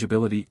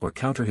intangibility or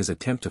counter his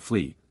attempt to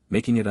flee,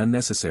 making it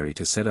unnecessary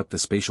to set up the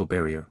spatial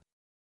barrier?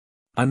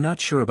 I'm not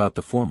sure about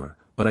the former,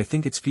 but I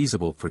think it's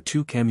feasible for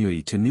 2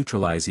 𝒄𝒏𝒄𝒄 to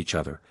neutralize each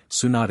other,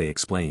 Tsunade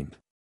explained.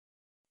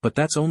 But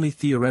that's only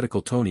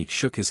theoretical. Tony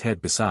shook his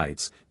head.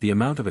 Besides, the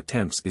amount of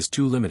attempts is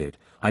too limited.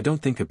 I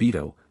don't think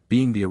Obito,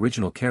 being the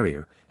original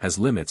carrier, has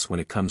limits when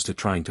it comes to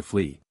trying to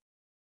flee.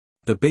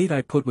 The bait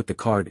I put with the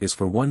card is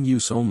for one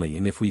use only,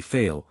 and if we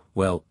fail,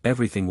 well,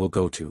 everything will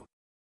go to.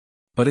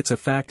 But it's a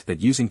fact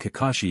that using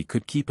Kakashi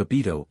could keep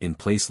Obito in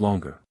place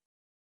longer.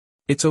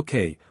 It's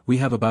okay, we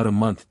have about a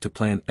month to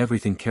plan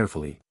everything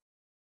carefully.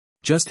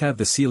 Just have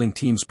the sealing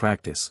teams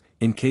practice,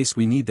 in case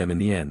we need them in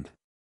the end.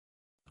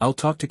 I'll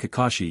talk to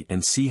Kakashi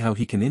and see how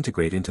he can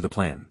integrate into the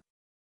plan.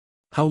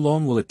 How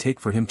long will it take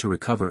for him to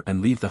recover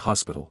and leave the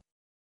hospital?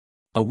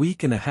 A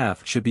week and a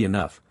half should be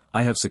enough.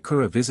 I have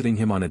Sakura visiting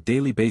him on a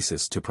daily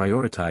basis to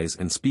prioritize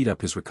and speed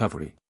up his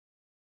recovery.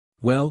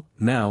 Well,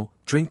 now,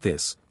 drink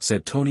this,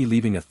 said Tony,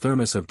 leaving a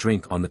thermos of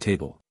drink on the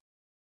table.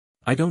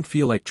 I don't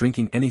feel like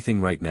drinking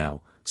anything right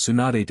now,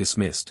 Tsunade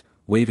dismissed,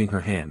 waving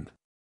her hand.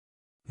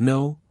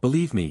 No,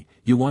 believe me,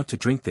 you want to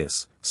drink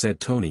this, said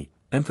Tony,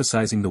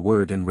 emphasizing the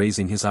word and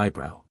raising his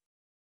eyebrow.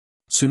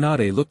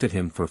 Tsunade looked at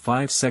him for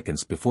 5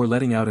 seconds before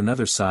letting out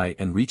another sigh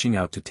and reaching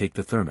out to take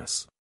the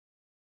thermos.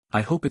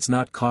 I hope it's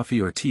not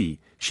coffee or tea,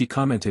 she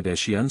commented as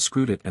she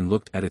unscrewed it and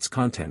looked at its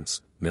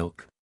contents.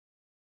 Milk?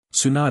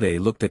 Tsunade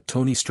looked at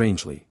Tony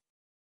strangely.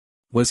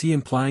 Was he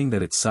implying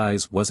that its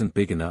size wasn't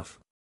big enough?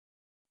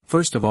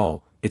 First of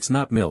all, it's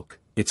not milk,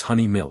 it's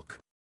honey milk.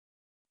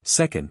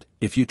 Second,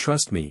 if you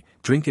trust me,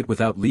 drink it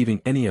without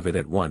leaving any of it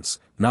at once,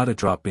 not a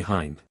drop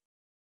behind.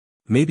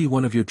 Maybe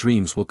one of your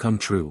dreams will come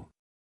true.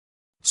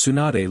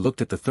 Tsunade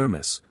looked at the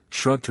thermos,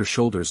 shrugged her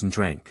shoulders and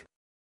drank.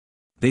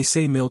 They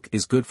say milk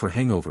is good for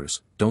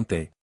hangovers, don't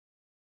they?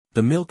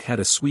 The milk had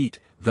a sweet,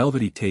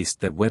 velvety taste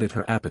that whetted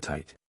her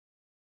appetite.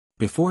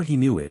 Before he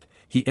knew it,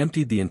 he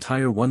emptied the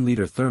entire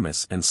 1-liter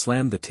thermos and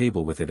slammed the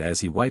table with it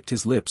as he wiped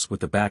his lips with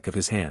the back of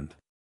his hand.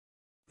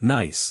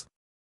 Nice,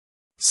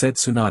 said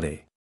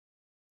Tsunade.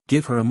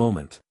 Give her a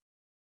moment.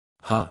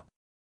 Huh?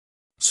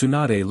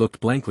 Tsunade looked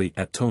blankly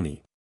at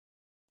Tony.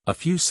 A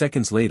few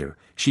seconds later,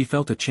 she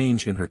felt a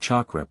change in her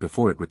chakra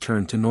before it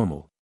returned to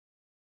normal.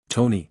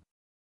 Tony.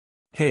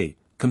 Hey,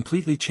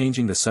 completely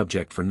changing the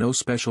subject for no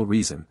special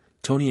reason,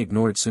 Tony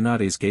ignored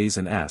Tsunade's gaze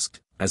and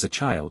asked, as a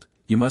child,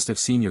 you must have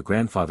seen your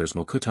grandfather's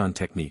Mokuton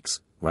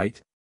techniques,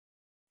 right?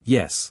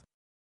 Yes.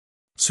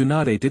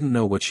 Tsunade didn't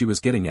know what she was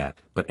getting at,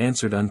 but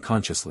answered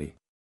unconsciously.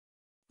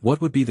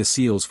 What would be the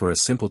seals for a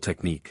simple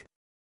technique?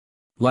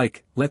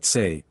 Like, let's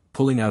say,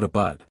 pulling out a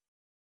bud.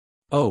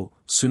 Oh,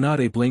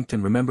 Tsunade blinked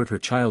and remembered her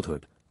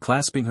childhood,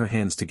 clasping her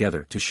hands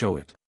together to show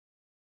it.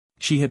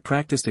 She had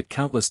practiced it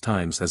countless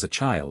times as a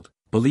child,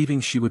 believing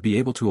she would be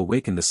able to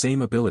awaken the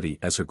same ability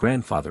as her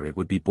grandfather. It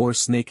would be boar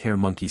snake hair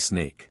monkey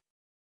snake.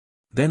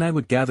 Then I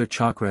would gather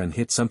chakra and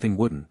hit something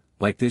wooden,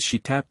 like this. She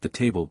tapped the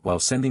table while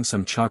sending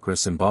some chakra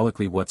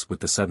symbolically. What's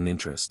with the sudden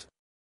interest?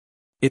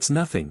 It's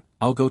nothing,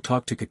 I'll go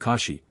talk to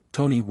Kakashi.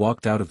 Tony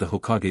walked out of the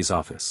Hokage's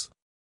office.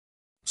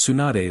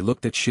 Tsunade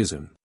looked at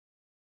Shizune.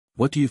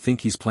 What do you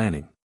think he's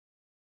planning?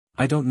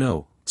 I don't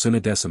know,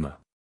 Tsunade-sama.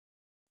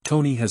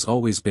 Tony has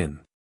always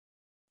been.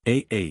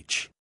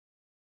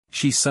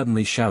 She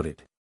suddenly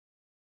shouted.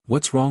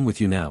 What's wrong with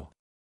you now?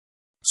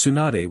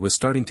 Tsunade was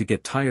starting to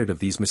get tired of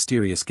these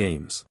mysterious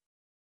games.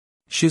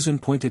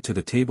 Shizune pointed to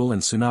the table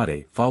and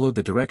Tsunade followed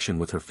the direction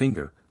with her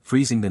finger,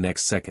 freezing the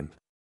next second.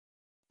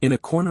 In a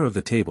corner of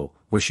the table,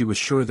 where she was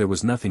sure there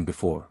was nothing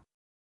before,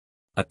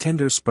 a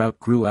tender sprout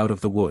grew out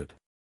of the wood.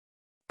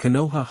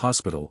 Konoha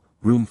Hospital,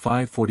 room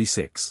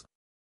 546.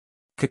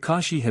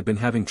 Kakashi had been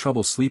having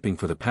trouble sleeping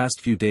for the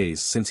past few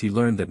days since he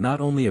learned that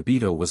not only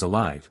Obito was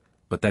alive,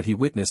 but that he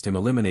witnessed him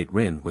eliminate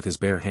Rin with his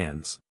bare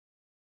hands.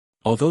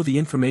 Although the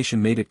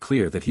information made it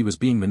clear that he was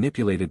being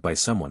manipulated by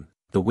someone,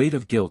 the weight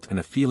of guilt and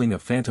a feeling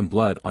of phantom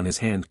blood on his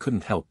hand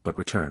couldn't help but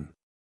return.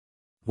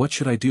 What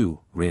should I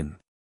do, Rin?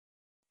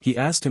 He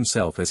asked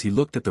himself as he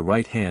looked at the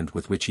right hand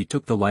with which he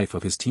took the life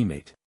of his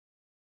teammate.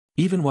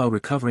 Even while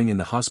recovering in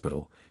the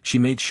hospital, she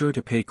made sure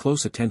to pay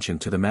close attention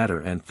to the matter,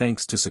 and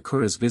thanks to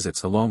Sakura's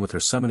visits along with her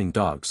summoning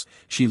dogs,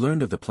 she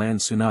learned of the plan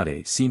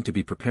Tsunade seemed to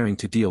be preparing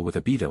to deal with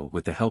Obito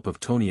with the help of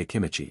Tony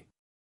Akimichi.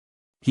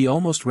 He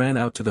almost ran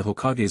out to the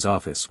Hokage's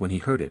office when he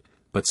heard it,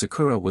 but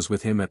Sakura was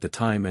with him at the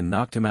time and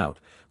knocked him out,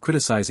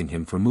 criticizing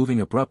him for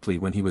moving abruptly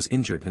when he was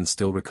injured and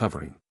still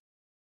recovering.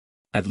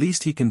 At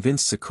least he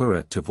convinced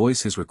Sakura to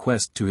voice his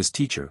request to his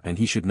teacher, and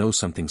he should know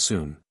something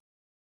soon.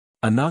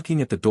 A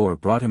knocking at the door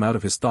brought him out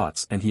of his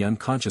thoughts and he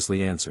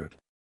unconsciously answered.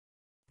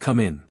 Come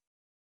in.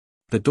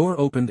 The door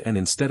opened and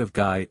instead of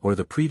Guy or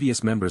the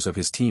previous members of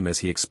his team as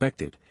he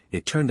expected,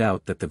 it turned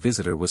out that the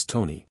visitor was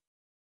Tony.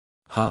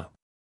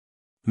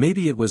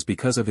 Maybe it was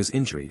because of his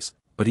injuries,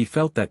 but he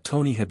felt that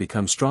Tony had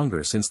become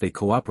stronger since they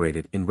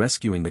cooperated in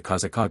rescuing the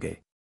Kazekage.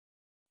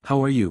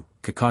 How are you,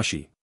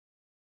 Kakashi?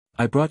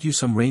 I brought you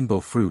some rainbow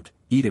fruit,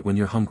 eat it when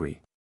you're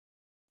hungry.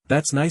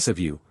 That's nice of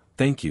you,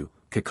 thank you,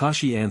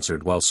 Kakashi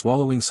answered while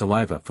swallowing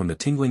saliva from the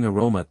tingling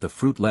aroma the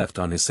fruit left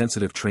on his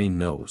sensitive trained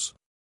nose.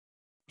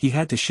 He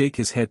had to shake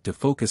his head to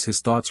focus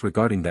his thoughts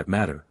regarding that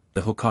matter,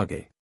 the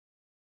Hokage.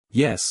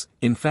 Yes,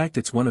 in fact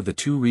it's one of the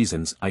two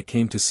reasons I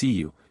came to see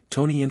you.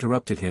 Tony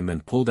interrupted him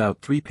and pulled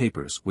out 3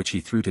 papers which he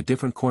threw to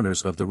different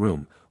corners of the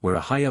room, where a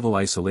high-level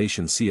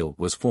isolation seal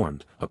was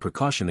formed, a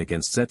precaution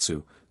against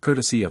Zetsu,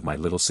 courtesy of my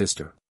little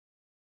sister.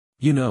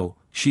 You know,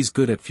 she's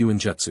good at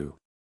Fuinjutsu.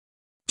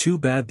 Too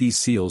bad these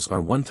seals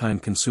are one-time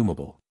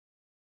consumable.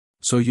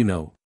 So you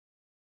know?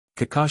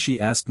 Kakashi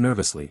asked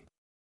nervously.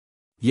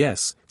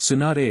 Yes,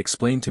 Tsunade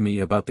explained to me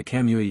about the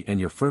Kamui and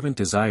your fervent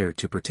desire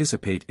to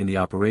participate in the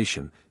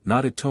operation,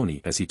 nodded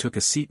Tony as he took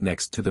a seat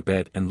next to the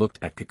bed and looked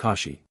at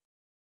Kakashi.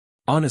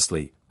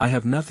 Honestly, I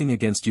have nothing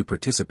against you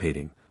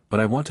participating, but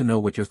I want to know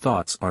what your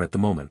thoughts are at the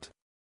moment.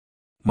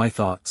 My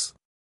thoughts?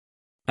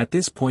 At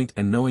this point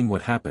and knowing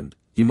what happened,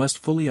 you must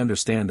fully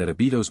understand that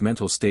Obito's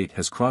mental state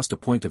has crossed a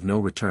point of no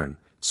return,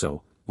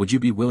 so, would you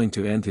be willing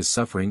to end his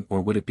suffering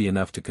or would it be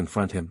enough to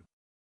confront him?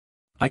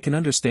 I can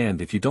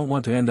understand if you don't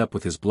want to end up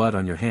with his blood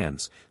on your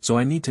hands, so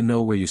I need to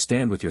know where you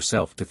stand with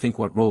yourself to think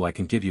what role I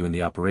can give you in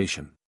the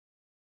operation.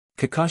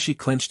 Kakashi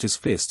clenched his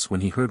fists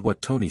when he heard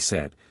what Tony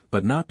said,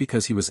 but not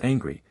because he was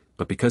angry,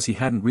 but because he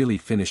hadn't really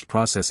finished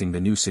processing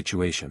the new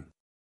situation.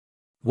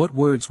 What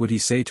words would he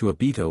say to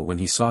Obito when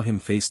he saw him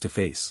face to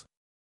face?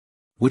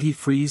 Would he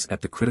freeze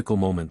at the critical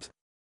moment?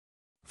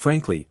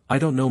 Frankly, I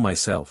don't know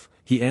myself,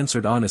 he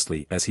answered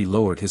honestly as he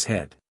lowered his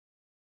head.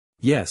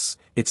 Yes,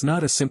 it's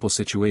not a simple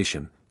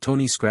situation,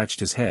 Tony scratched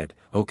his head.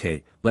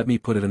 Okay, let me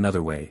put it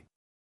another way.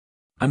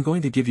 I'm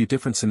going to give you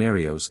different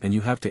scenarios and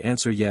you have to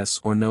answer yes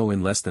or no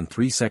in less than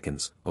 3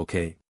 seconds,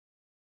 okay?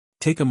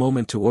 Take a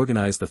moment to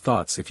organize the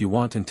thoughts if you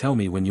want and tell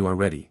me when you are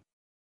ready.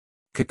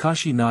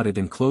 Kakashi nodded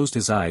and closed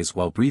his eyes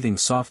while breathing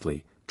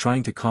softly,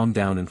 trying to calm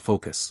down and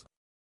focus.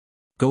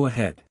 Go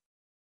ahead.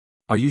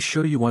 Are you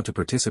sure you want to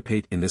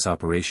participate in this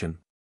operation?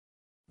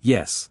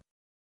 Yes.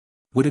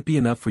 Would it be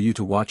enough for you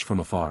to watch from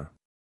afar?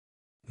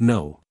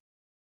 No.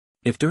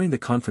 If during the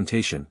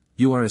confrontation,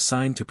 you are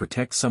assigned to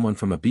protect someone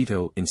from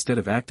Obito instead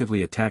of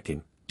actively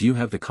attacking, do you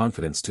have the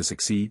confidence to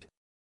succeed?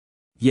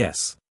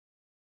 Yes.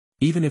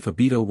 Even if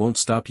Obito won't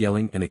stop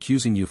yelling and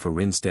accusing you for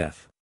Rin's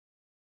death?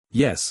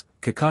 Yes,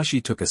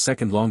 Kakashi took a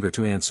second longer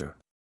to answer.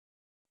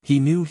 He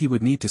knew he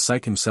would need to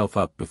psych himself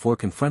up before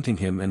confronting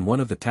him, and one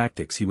of the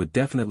tactics he would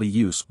definitely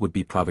use would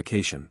be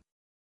provocation.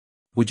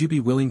 Would you be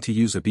willing to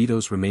use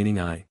Obito's remaining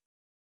eye?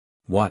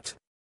 What?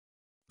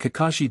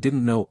 Kakashi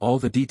didn't know all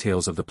the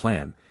details of the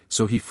plan,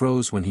 so he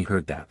froze when he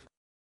heard that.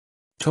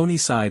 Tony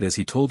sighed as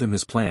he told him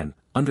his plan,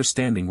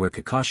 understanding where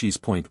Kakashi's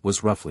point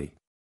was roughly.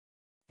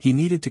 He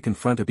needed to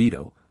confront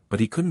Obito, but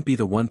he couldn't be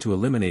the one to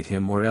eliminate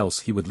him or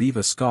else he would leave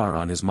a scar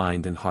on his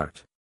mind and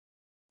heart.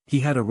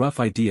 He had a rough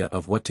idea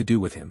of what to do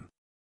with him.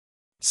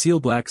 Seal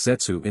Black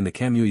Zetsu in the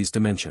Kamui's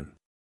dimension.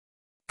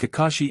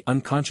 Kakashi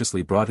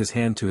unconsciously brought his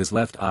hand to his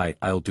left eye.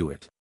 I'll do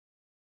it.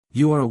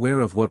 You are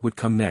aware of what would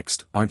come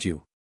next, aren't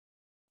you?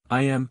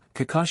 I am.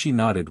 Kakashi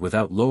nodded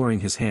without lowering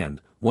his hand.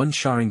 One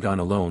Sharingan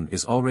alone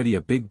is already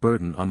a big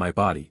burden on my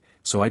body,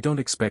 so I don't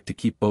expect to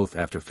keep both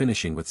after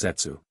finishing with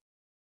Zetsu.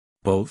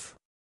 Both?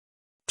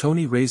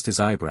 Tony raised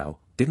his eyebrow.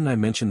 Didn't I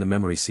mention the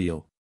memory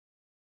seal?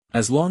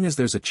 As long as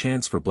there's a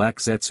chance for Black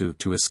Zetsu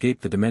to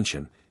escape the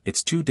dimension,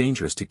 it's too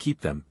dangerous to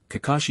keep them.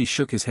 Kakashi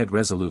shook his head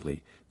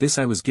resolutely. This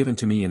I was given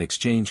to me in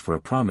exchange for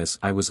a promise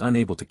I was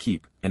unable to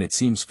keep, and it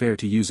seems fair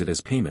to use it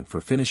as payment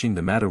for finishing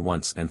the matter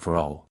once and for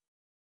all.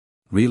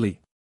 Really?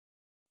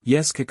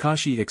 Yes,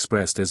 Kakashi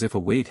expressed as if a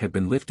weight had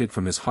been lifted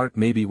from his heart.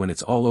 Maybe when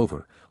it's all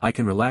over, I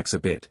can relax a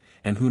bit,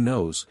 and who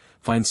knows,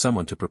 find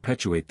someone to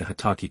perpetuate the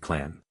Hatake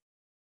clan.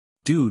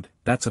 Dude,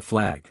 that's a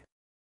flag.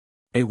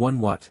 A1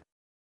 what?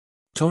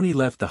 Tony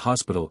left the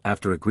hospital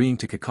after agreeing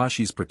to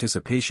Kakashi's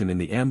participation in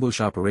the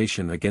ambush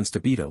operation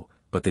against Obito,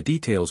 but the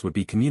details would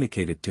be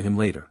communicated to him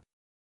later.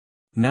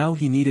 Now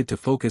he needed to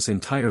focus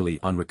entirely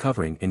on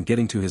recovering and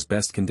getting to his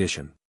best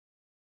condition.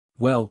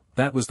 Well,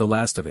 that was the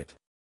last of it.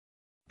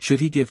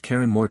 Should he give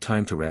Karen more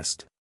time to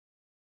rest?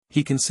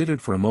 He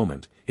considered for a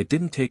moment. It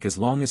didn't take as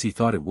long as he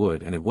thought it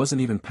would, and it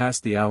wasn't even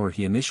past the hour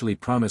he initially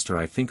promised her.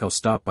 I think I'll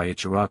stop by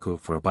Ichiraku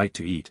for a bite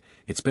to eat.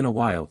 It's been a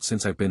while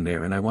since I've been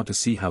there and I want to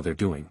see how they're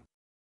doing.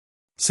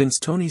 Since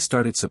Tony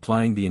started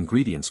supplying the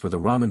ingredients for the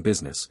ramen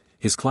business,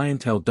 his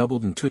clientele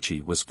doubled and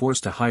Tucci was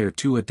forced to hire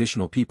 2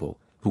 additional people,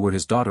 who were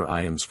his daughter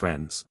Ayam's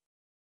friends.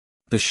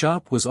 The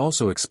shop was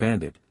also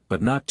expanded,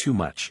 but not too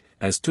much,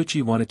 as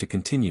Tucci wanted to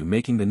continue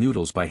making the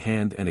noodles by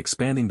hand, and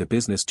expanding the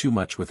business too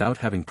much without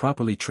having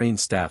properly trained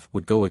staff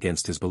would go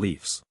against his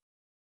beliefs.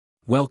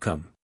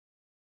 Welcome.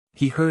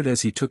 He heard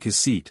as he took his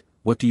seat.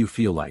 What do you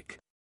feel like?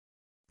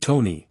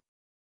 Tony.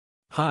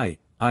 Hi,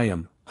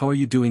 Ayam, how are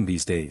you doing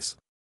these days?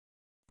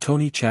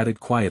 Tony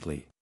chatted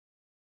quietly.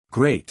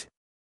 Great.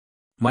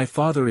 My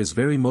father is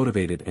very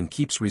motivated and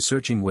keeps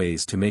researching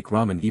ways to make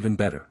ramen even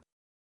better.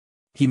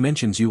 He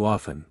mentions you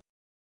often.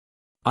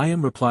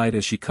 Ayam replied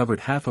as she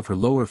covered half of her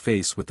lower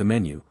face with the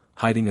menu,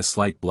 hiding a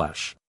slight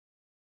blush.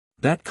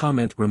 That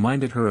comment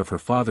reminded her of her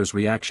father's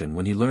reaction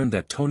when he learned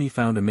that Tony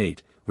found a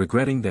mate,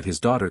 regretting that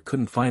his daughter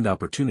couldn't find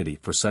opportunity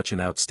for such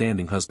an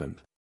outstanding husband.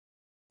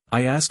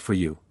 I asked for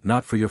you,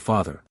 not for your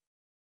father.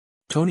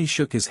 Tony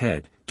shook his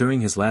head.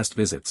 During his last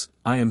visits,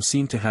 Ayam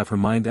seemed to have her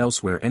mind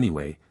elsewhere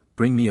anyway.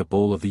 Bring me a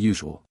bowl of the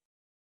usual.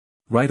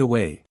 Right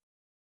away.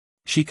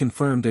 She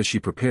confirmed as she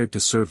prepared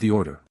to serve the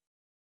order.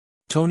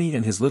 Tony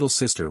and his little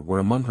sister were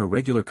among her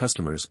regular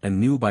customers and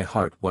knew by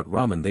heart what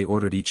ramen they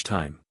ordered each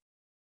time.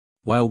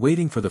 While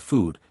waiting for the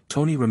food,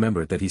 Tony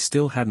remembered that he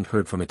still hadn't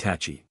heard from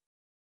Itachi.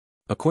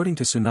 According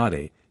to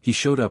Tsunade, he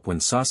showed up when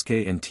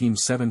Sasuke and Team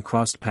 7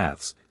 crossed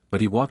paths,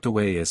 but he walked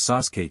away as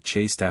Sasuke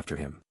chased after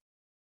him.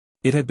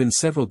 It had been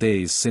several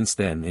days since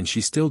then and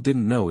she still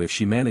didn't know if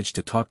she managed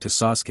to talk to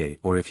Sasuke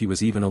or if he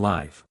was even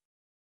alive.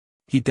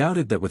 He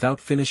doubted that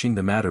without finishing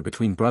the matter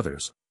between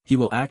brothers, he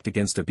will act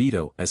against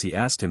Obito as he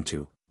asked him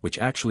to, which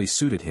actually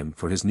suited him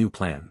for his new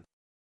plan.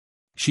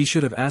 She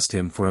should have asked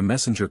him for a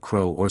messenger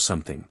crow or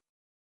something.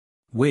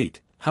 Wait,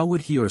 how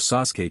would he or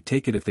Sasuke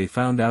take it if they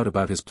found out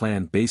about his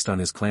plan based on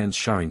his clan's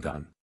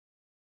Sharingan?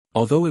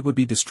 Although it would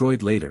be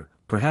destroyed later,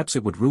 perhaps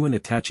it would ruin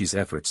Itachi's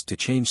efforts to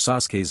change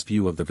Sasuke's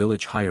view of the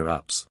village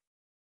higher-ups.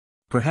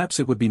 Perhaps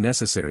it would be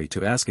necessary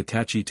to ask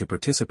Itachi to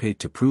participate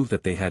to prove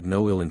that they had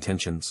no ill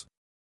intentions.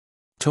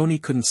 Tony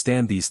couldn't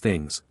stand these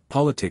things.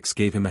 Politics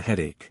gave him a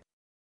headache.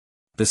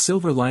 The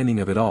silver lining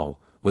of it all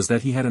was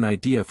that he had an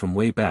idea from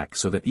way back,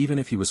 so that even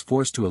if he was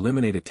forced to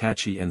eliminate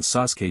Itachi and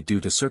Sasuke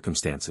due to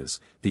circumstances,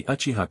 the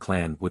Uchiha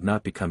clan would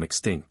not become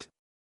extinct.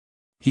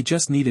 He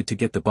just needed to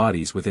get the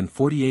bodies within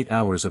 48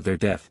 hours of their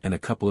death and a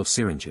couple of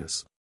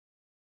syringes.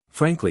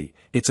 Frankly,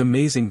 it's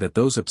amazing that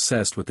those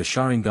obsessed with the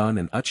Sharingan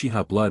and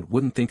Uchiha blood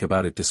wouldn't think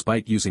about it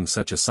despite using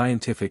such a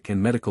scientific and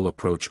medical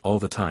approach all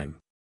the time.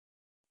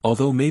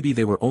 Although maybe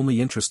they were only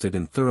interested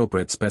in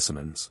thoroughbred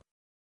specimens.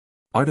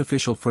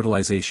 Artificial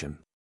fertilization.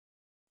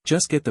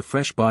 Just get the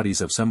fresh bodies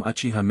of some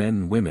Uchiha men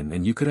and women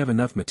and you could have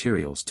enough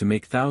materials to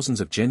make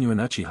thousands of genuine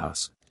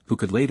Uchihas, who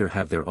could later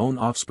have their own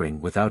offspring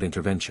without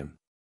intervention.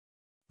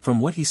 From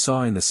what he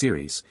saw in the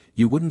series,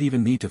 you wouldn't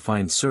even need to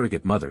find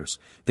surrogate mothers.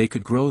 They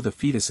could grow the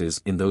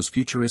fetuses in those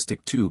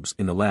futuristic tubes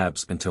in the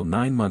labs until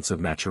 9 months of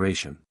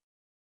maturation.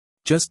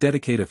 Just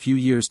dedicate a few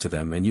years to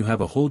them and you have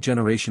a whole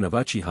generation of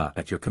Uchiha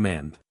at your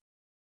command.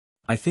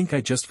 I think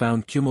I just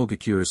found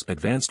Ǩyōmō-Gakūre's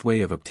advanced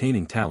way of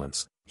obtaining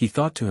talents, he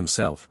thought to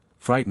himself,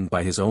 frightened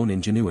by his own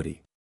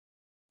ingenuity.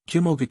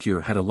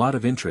 Ǩyōmō-Gakūre had a lot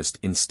of interest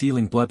in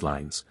stealing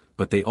bloodlines,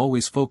 but they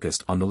always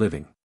focused on the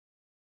living.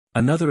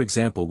 Another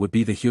example would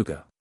be the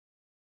Hyuga.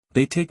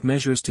 They take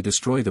measures to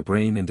destroy the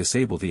brain and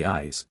disable the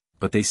eyes,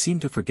 but they seem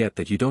to forget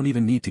that you don't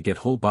even need to get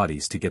whole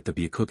bodies to get the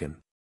Byakugan.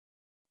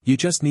 You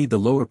just need the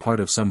lower part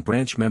of some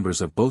branch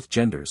members of both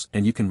genders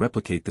and you can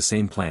replicate the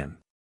same plan.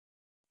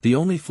 The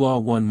only flaw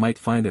one might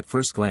find at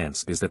first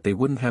glance is that they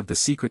wouldn't have the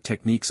secret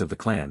techniques of the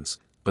clans,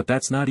 but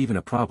that's not even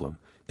a problem.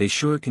 they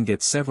sure can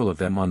get several of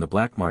them on the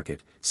black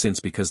market,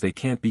 since because they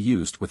can't be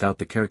used without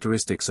the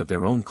characteristics of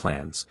their own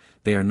clans,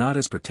 they are not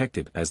as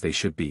protected as they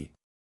should be.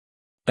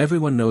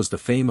 Everyone knows the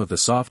fame of the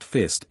soft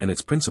fist and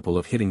its principle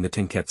of hitting the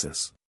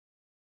tenketsus.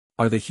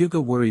 Are the Hyuga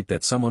worried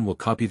that someone will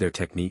copy their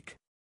technique?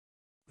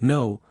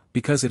 No,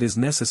 because it is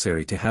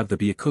necessary to have the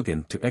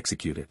Byakugan to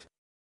execute it.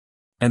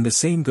 And the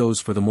same goes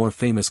for the more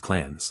famous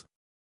clans.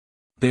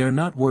 They are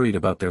not worried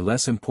about their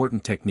less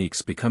important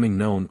techniques becoming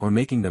known or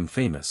making them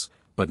famous,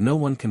 but no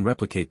one can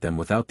replicate them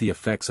without the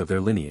effects of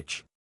their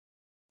lineage.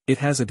 It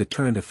has a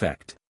deterrent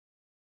effect.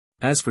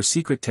 As for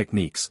secret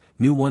techniques,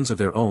 new ones of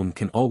their own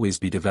can always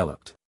be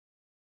developed.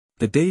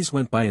 The days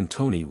went by and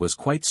Tony was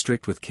quite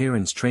strict with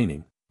Karen's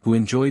training, who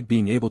enjoyed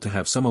being able to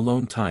have some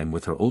alone time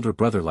with her older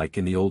brother like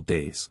in the old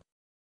days.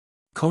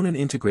 Conan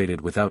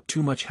integrated without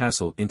too much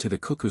hassle into the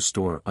cuckoo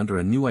store under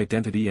a new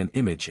identity and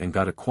image and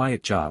got a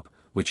quiet job,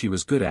 which he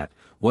was good at,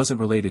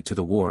 wasn't related to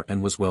the war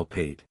and was well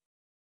paid.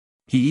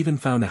 He even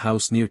found a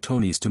house near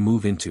Tony's to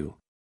move into.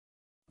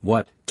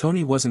 What,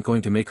 Tony wasn't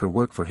going to make her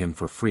work for him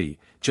for free,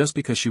 just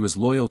because she was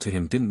loyal to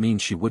him didn't mean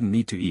she wouldn't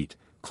need to eat,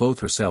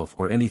 clothe herself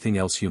or anything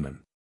else human.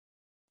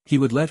 He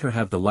would let her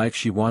have the life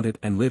she wanted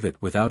and live it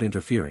without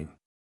interfering.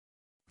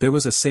 There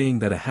was a saying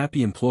that a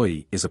happy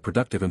employee is a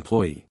productive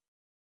employee.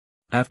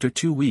 After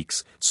 2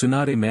 weeks,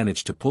 Tsunade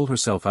managed to pull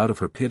herself out of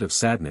her pit of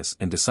sadness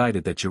and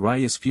decided that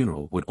Jiraiya's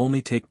funeral would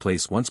only take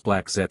place once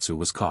Black Zetsu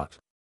was caught.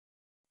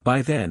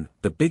 By then,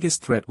 the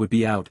biggest threat would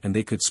be out and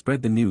they could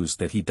spread the news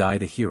that he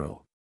died a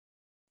hero.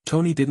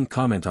 Tony didn't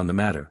comment on the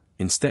matter,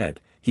 instead,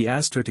 he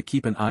asked her to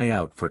keep an eye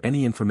out for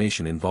any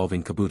information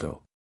involving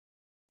Kabuto.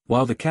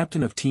 While the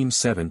captain of Team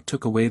 7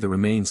 took away the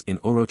remains in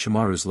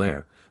Orochimaru's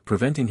lair,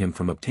 preventing him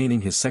from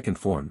obtaining his second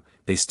form,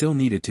 they still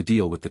needed to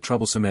deal with the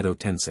troublesome Edo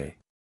Tensei.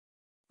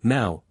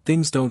 Now,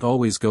 things don't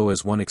always go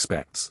as one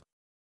expects.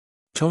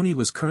 Tony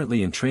was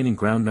currently in training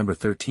ground number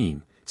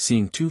 13,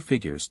 seeing 2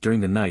 figures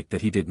during the night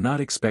that he did not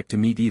expect to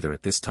meet either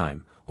at this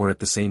time, or at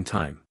the same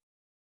time.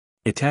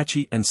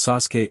 Itachi and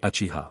Sasuke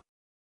Uchiha.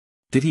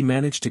 Did he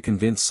manage to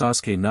convince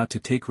Sasuke not to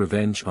take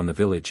revenge on the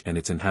village and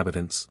its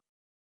inhabitants?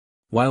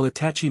 While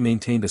Itachi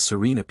maintained a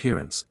serene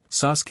appearance,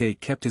 Sasuke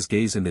kept his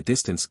gaze in the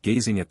distance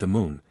gazing at the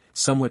moon,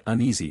 somewhat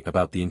uneasy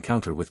about the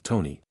encounter with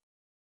Tony.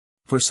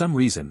 For some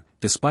reason,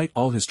 despite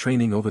all his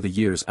training over the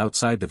years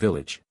outside the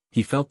village,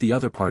 he felt the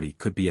other party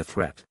could be a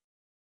threat.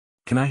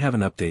 Can I have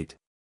an update?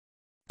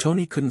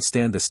 Tony couldn't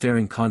stand the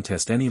staring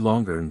contest any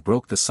longer and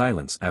broke the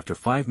silence after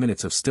 5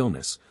 minutes of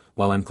stillness.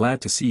 While I'm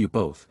glad to see you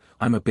both,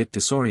 I'm a bit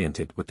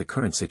disoriented with the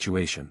current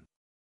situation.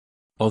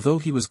 Although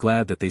he was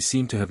glad that they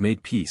seemed to have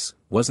made peace,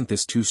 wasn't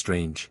this too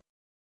strange?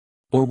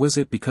 Or was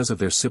it because of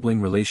their sibling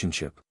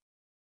relationship?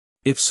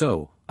 If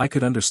so, I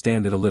could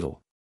understand it a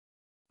little.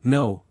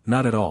 No,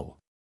 not at all.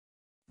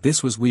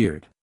 This was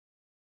weird.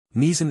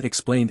 𝒉𝒨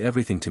 explained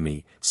everything to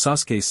me,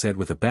 Sasuke said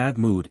with a bad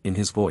mood in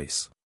his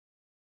voice.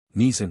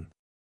 𝒉𝒨.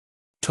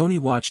 Tony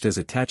watched as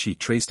Itachi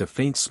traced a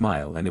faint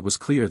smile and it was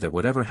clear that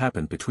whatever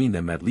happened between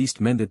them at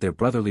least mended their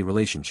brotherly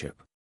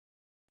relationship.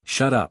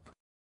 Shut up.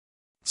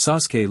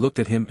 Sasuke looked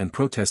at him and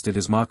protested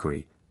his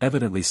mockery,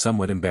 evidently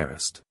somewhat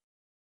embarrassed.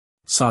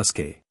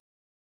 Sasuke.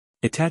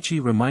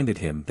 Itachi reminded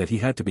him that he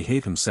had to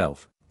behave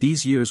himself,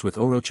 these years with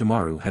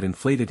Orochimaru had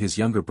inflated his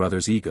younger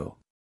brother's ego.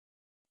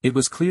 It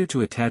was clear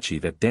to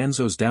Itachi that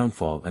Danzo's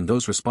downfall and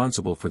those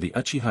responsible for the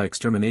Uchiha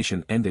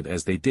extermination ended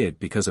as they did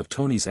because of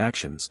Tony's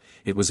actions.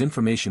 It was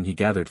information he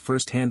gathered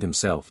firsthand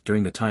himself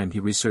during the time he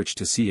researched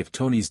to see if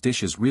Tony's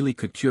dishes really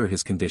could cure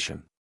his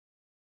condition.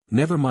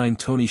 Never mind.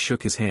 Tony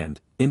shook his hand,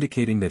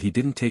 indicating that he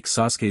didn't take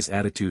Sasuke's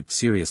attitude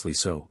seriously.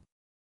 So,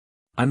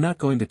 I'm not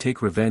going to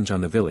take revenge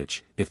on the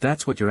village, if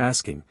that's what you're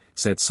asking,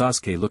 said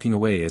Sasuke looking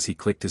away as he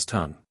clicked his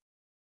tongue.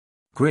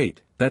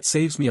 Great, that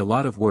saves me a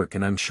lot of work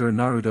and I'm sure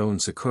Naruto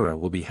and Sakura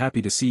will be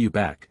happy to see you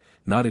back,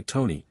 nodded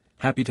Tony,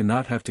 happy to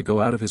not have to go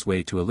out of his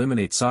way to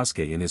eliminate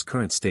Sasuke in his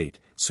current state.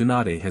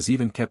 Tsunade has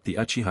even kept the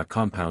Uchiha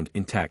compound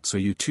intact so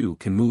you two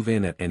can move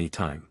in at any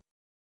time.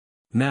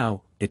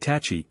 Now,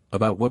 Itachi,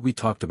 about what we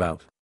talked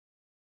about.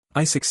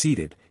 I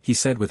succeeded, he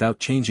said without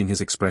changing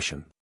his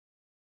expression.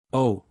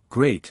 Oh,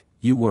 great,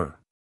 you were.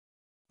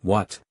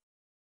 What?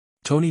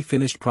 Tony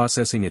finished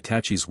processing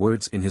Itachi's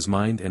words in his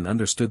mind and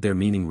understood their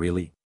meaning.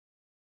 Really?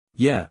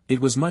 Yeah, it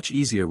was much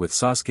easier with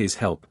Sasuke's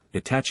help,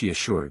 Itachi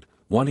assured,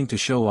 wanting to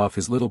show off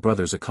his little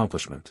brother's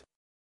accomplishment.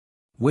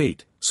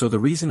 Wait, so the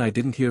reason I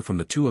didn't hear from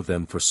the two of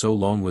them for so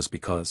long was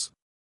because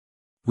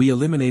we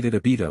eliminated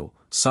Obito,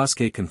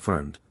 Sasuke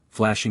confirmed,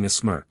 flashing a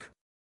smirk.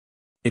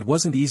 It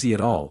wasn't easy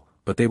at all,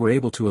 but they were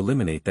able to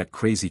eliminate that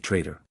crazy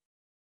traitor.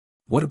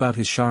 What about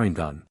his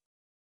Sharingan?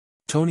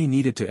 Tony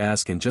needed to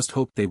ask and just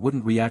hoped they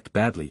wouldn't react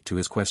badly to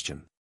his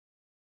question.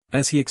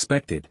 As he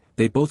expected,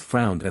 they both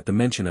frowned at the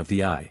mention of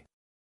the eye.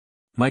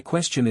 My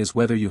question is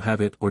whether you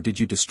have it or did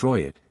you destroy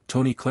it,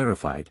 Tony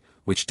clarified,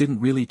 which didn't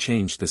really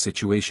change the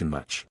situation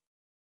much.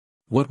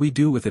 What we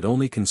do with it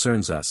only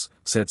concerns us,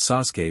 said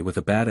Sasuke with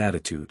a bad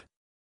attitude.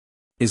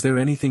 Is there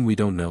anything we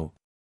don't know?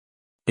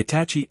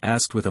 Itachi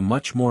asked with a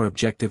much more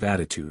objective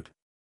attitude.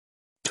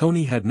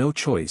 Tony had no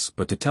choice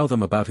but to tell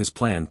them about his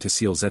plan to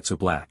seal Zetsu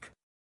black.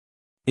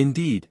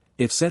 Indeed,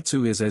 if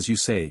Zetsu is as you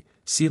say,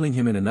 sealing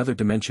him in another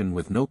dimension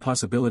with no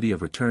possibility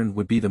of return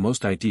would be the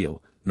most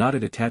ideal,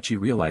 nodded Itachi,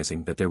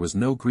 realizing that there was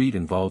no greed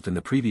involved in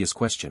the previous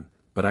question,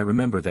 but I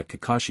remember that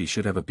Kakashi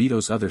should have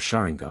Obito's other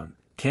Sharingan,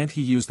 can't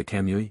he use the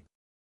Kamui?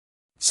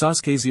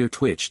 Sasuke's ear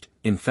twitched,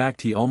 in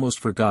fact he almost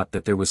forgot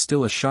that there was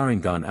still a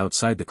Sharingan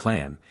outside the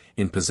clan,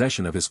 in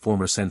possession of his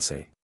former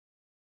sensei.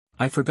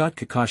 I forgot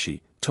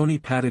Kakashi. Tony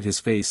patted his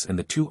face and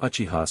the two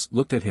Uchihas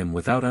looked at him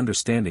without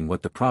understanding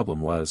what the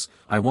problem was.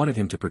 I wanted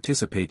him to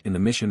participate in the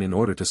mission in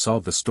order to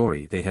solve the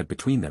story they had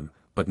between them,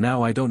 but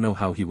now I don't know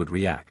how he would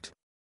react.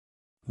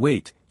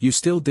 Wait, you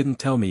still didn't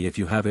tell me if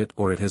you have it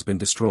or it has been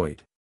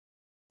destroyed.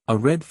 A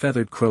red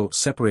feathered crow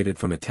separated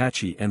from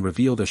Itachi and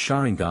revealed a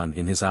Sharingan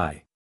in his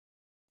eye.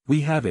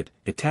 We have it,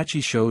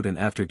 Itachi showed, and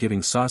after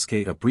giving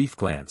Sasuke a brief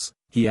glance,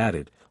 he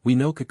added, we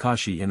know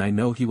Kakashi and I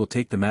know he will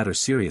take the matter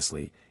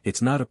seriously,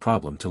 it's not a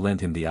problem to lend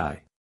him the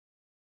eye.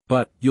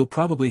 But, you'll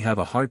probably have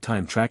a hard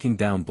time tracking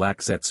down Black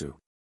Zetsu.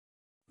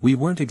 We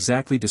weren't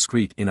exactly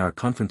discreet in our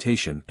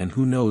confrontation and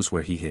who knows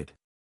where he hid.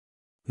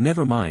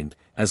 Never mind,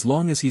 as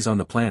long as he's on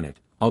the planet,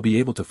 I'll be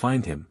able to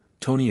find him,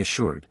 Tony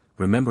assured,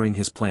 remembering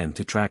his plan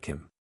to track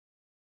him.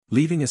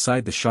 Leaving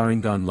aside the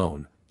Sharingan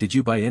loan, did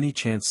you by any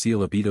chance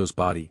seal Obito's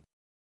body?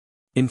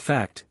 In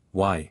fact,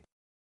 why?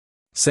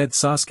 Said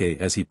Sasuke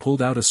as he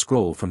pulled out a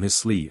scroll from his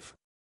sleeve.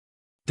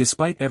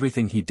 Despite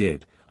everything he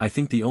did, I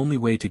think the only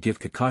way to give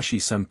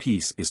Kakashi some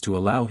peace is to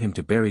allow him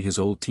to bury his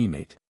old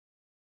teammate.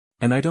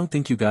 And I don't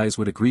think you guys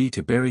would agree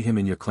to bury him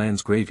in your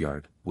clan's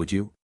graveyard, would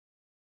you?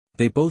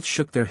 They both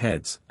shook their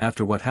heads.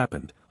 After what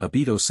happened,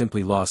 Obito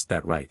simply lost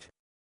that right.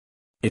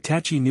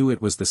 Itachi knew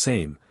it was the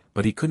same,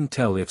 but he couldn't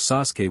tell if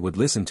Sasuke would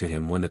listen to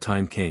him when the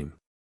time came.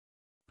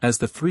 As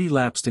the three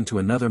lapsed into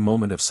another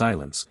moment of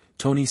silence,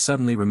 Tony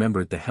suddenly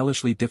remembered the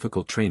hellishly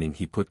difficult training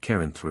he put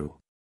Karen through.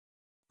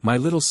 My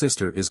little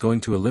sister is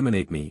going to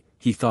eliminate me,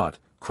 he thought,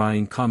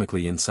 crying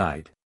comically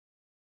inside.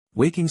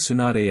 Waking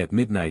Tsunade at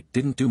midnight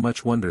didn't do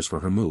much wonders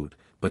for her mood,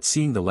 but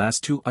seeing the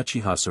last two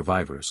Uchiha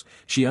survivors,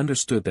 she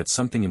understood that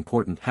something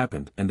important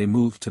happened and they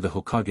moved to the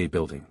Hokage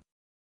building.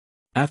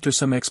 After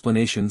some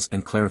explanations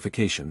and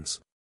clarifications.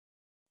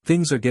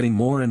 Things are getting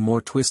more and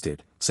more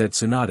twisted, said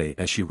Tsunade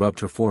as she rubbed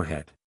her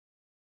forehead.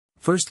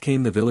 First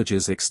came the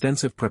village's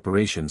extensive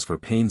preparations for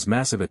Pain's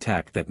massive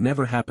attack that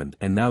never happened,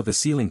 and now the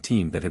sealing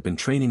team that had been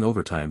training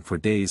overtime for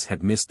days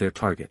had missed their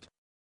target.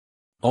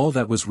 All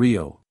that was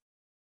Rio.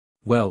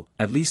 Well,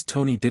 at least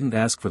Tony didn't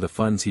ask for the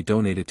funds he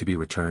donated to be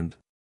returned.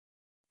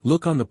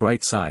 Look on the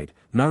bright side,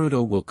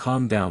 Naruto will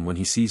calm down when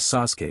he sees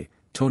Sasuke,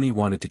 Tony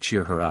wanted to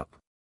cheer her up.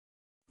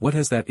 What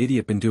has that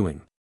idiot been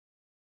doing?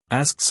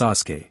 Asked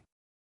Sasuke.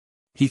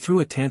 He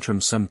threw a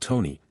tantrum, some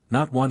Tony,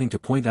 not wanting to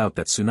point out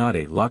that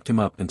Tsunade locked him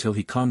up until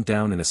he calmed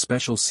down in a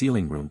special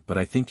sealing room, but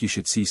I think you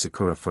should see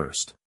Sakura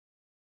first.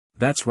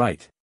 That's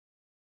right.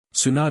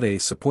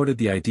 Tsunade supported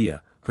the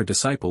idea, her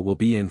disciple will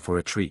be in for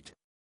a treat.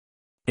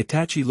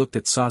 Itachi looked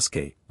at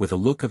Sasuke, with a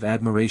look of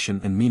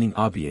admiration and meaning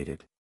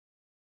obviated.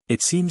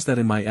 It seems that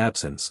in my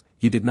absence,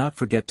 you did not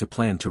forget to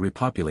plan to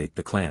repopulate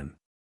the clan.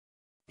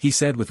 He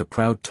said with a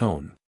proud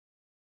tone.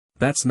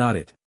 That's not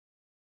it.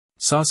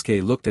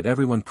 Sasuke looked at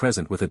everyone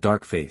present with a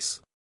dark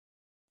face.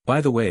 By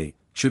the way,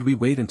 should we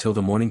wait until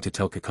the morning to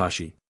tell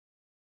Kakashi?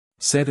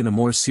 Said in a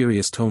more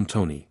serious tone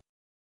Tony.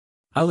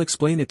 I'll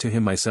explain it to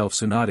him myself.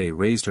 Tsunade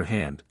raised her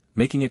hand,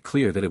 making it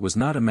clear that it was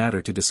not a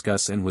matter to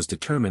discuss and was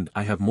determined.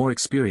 I have more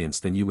experience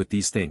than you with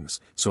these things,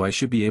 so I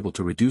should be able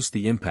to reduce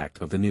the impact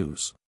of the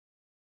news.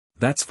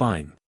 That's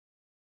fine.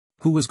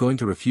 Who was going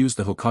to refuse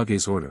the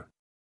Hokage's order?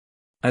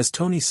 As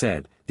Tony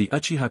said, the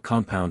Uchiha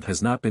compound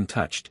has not been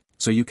touched,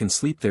 so you can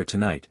sleep there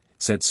tonight,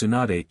 said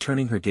Tsunade,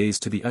 turning her gaze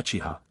to the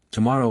Uchiha.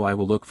 Tomorrow I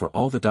will look for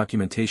all the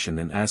documentation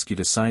and ask you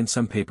to sign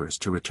some papers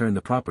to return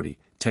the property,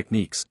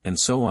 techniques, and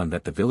so on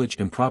that the village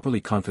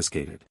improperly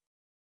confiscated.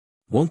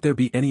 Won't there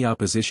be any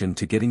opposition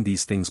to getting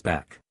these things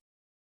back?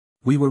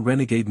 We were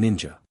renegade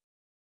ninja.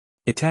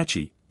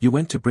 Itachi, you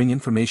went to bring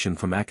information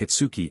from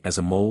Akatsuki as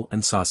a mole,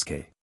 and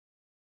Sasuke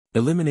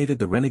eliminated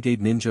the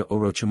renegade ninja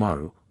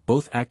Orochimaru,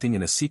 both acting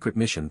in a secret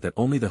mission that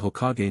only the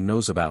Hokage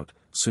knows about,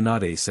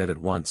 Tsunade said at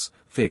once.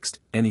 Fixed.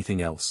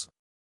 Anything else?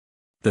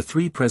 The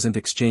three present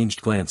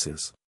exchanged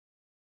glances.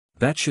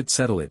 That should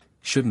settle it,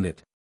 shouldn't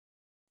it?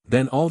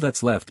 Then all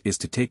that's left is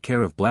to take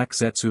care of Black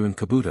Zetsu and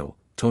Kabuto,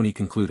 Tony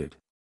concluded.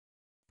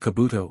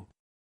 Kabuto?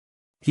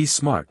 He's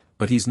smart,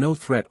 but he's no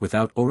threat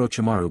without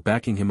Orochimaru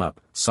backing him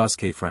up,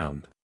 Sasuke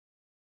frowned.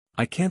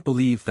 I can't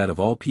believe that of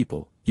all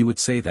people, you would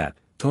say that,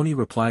 Tony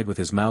replied with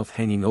his mouth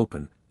hanging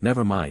open.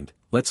 Never mind,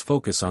 let's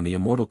focus on the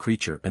immortal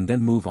creature and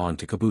then move on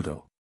to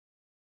Kabuto.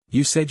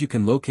 You said you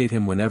can locate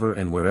him whenever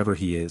and wherever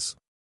he is?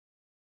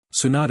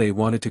 Tsunade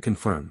wanted to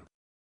confirm.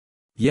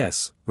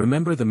 Yes,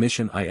 remember the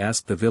mission I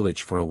asked the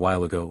village for a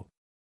while ago?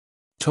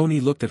 Tony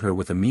looked at her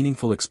with a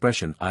meaningful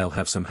expression. I'll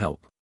have some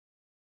help.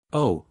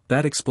 Oh,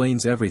 that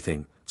explains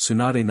everything,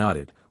 Tsunade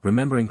nodded,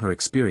 remembering her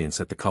experience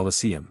at the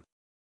Colosseum.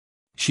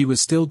 She was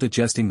still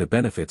digesting the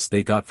benefits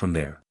they got from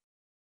there.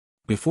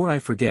 Before I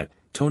forget,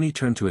 Tony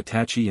turned to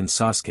Itachi and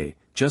Sasuke,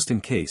 just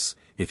in case,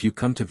 if you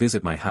come to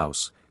visit my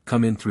house,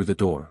 come in through the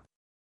door.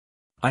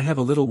 I have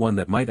a little one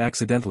that might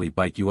accidentally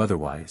bite you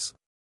otherwise.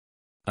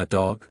 A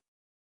dog?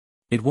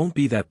 It won't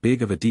be that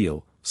big of a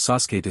deal,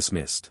 Sasuke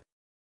dismissed.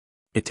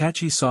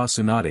 Itachi saw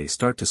Tsunade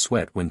start to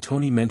sweat when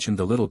Tony mentioned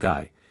the little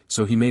guy,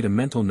 so he made a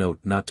mental note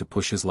not to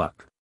push his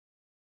luck.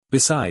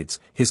 Besides,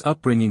 his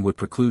upbringing would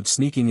preclude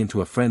sneaking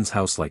into a friend's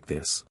house like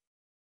this.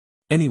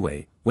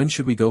 Anyway, when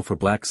should we go for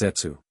Black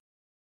Zetsu?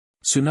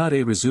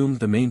 Tsunade resumed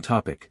the main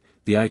topic.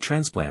 The eye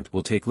transplant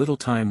will take little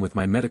time with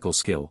my medical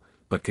skill,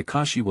 but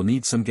Kakashi will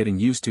need some getting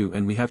used to,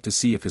 and we have to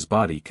see if his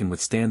body can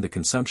withstand the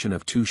consumption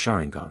of 2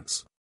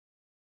 Sharingans.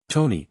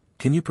 Tony,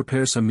 can you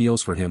prepare some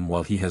meals for him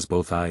while he has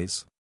both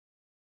eyes?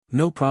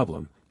 No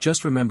problem,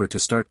 just remember to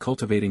start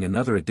cultivating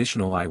another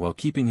additional eye while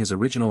keeping his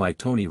original eye.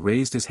 Tony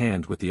raised his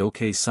hand with the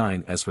OK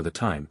sign. As for the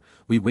time,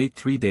 we wait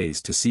 3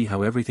 days to see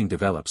how everything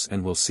develops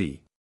and we'll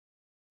see.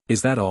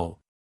 Is that all?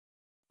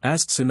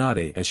 Asked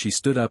Tsunade as she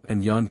stood up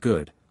and yawned.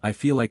 Good, I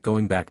feel like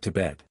going back to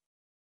bed.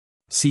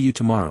 See you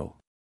tomorrow.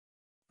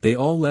 They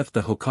all left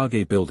the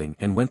Hokage building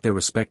and went their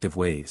respective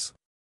ways.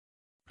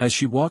 As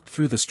she walked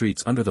through the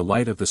streets under the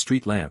light of the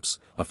street lamps,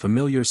 a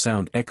familiar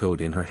sound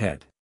echoed in her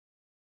head.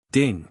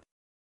 Ding!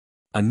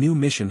 A new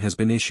mission has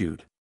been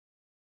issued.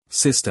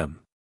 System.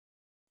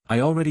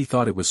 I already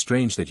thought it was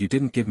strange that you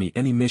didn't give me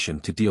any mission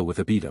to deal with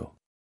Obito.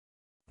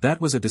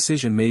 That was a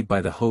decision made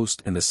by the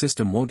host, and the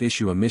system won't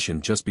issue a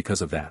mission just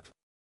because of that.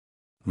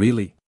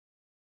 Really?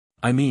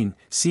 I mean,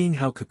 seeing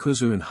how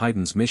Kakuzu and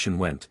Heiden's mission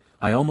went,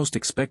 I almost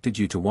expected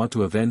you to want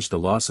to avenge the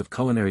loss of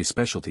culinary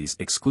specialties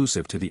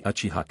exclusive to the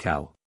Uchiha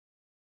Cal.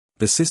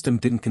 The system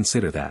didn't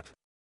consider that.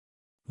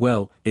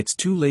 Well, it's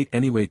too late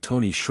anyway.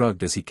 Tony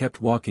shrugged as he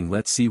kept walking.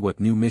 Let's see what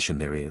new mission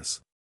there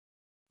is.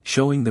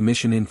 Showing the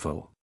mission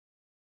info.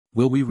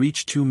 Will we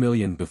reach 2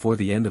 million before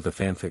the end of the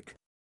fanfic?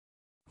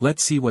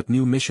 Let's see what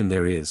new mission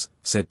there is,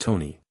 said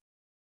Tony.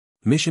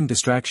 Mission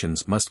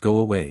distractions must go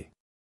away.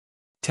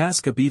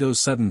 Task Obito's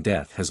sudden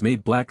death has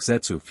made Black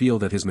Zetsu feel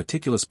that his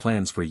meticulous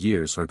plans for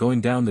years are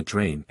going down the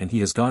drain, and he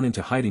has gone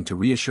into hiding to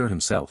reassure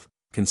himself,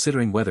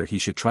 considering whether he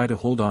should try to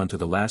hold on to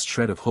the last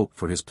shred of hope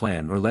for his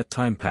plan or let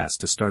time pass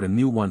to start a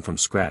new one from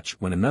scratch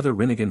when another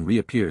Rinnegan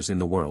reappears in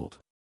the world.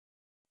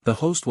 The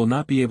host will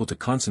not be able to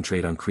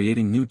concentrate on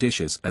creating new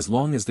dishes as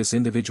long as this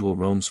individual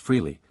roams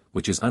freely,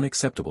 which is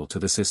unacceptable to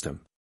the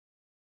system.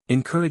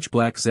 Encourage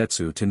Black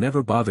Zetsu to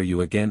never bother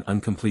you again.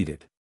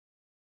 Uncompleted.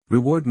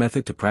 Reward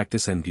method to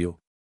practice Enbu.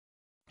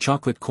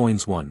 Chocolate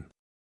coins 1.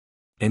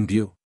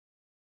 Enbu.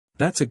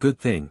 That's a good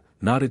thing,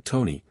 nodded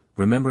Tony,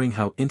 remembering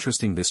how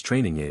interesting this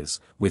training is.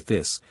 With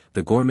this,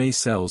 the gourmet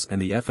cells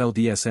and the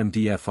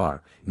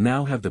FLDSMDFR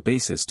now have the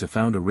basis to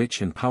found a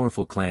rich and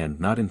powerful clan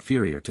not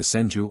inferior to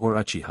Senju or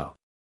Uchiha.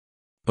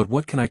 But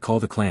what can I call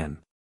the clan?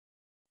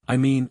 I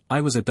mean,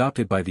 I was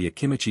adopted by the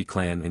Akimichi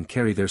clan and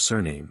carry their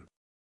surname.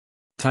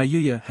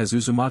 Taiyuya has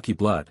Uzumaki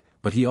blood,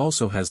 but he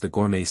also has the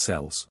gourmet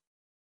cells.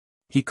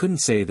 He couldn't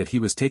say that he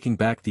was taking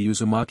back the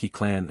Uzumaki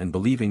clan, and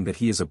believing that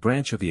he is a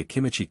branch of the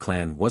Akimichi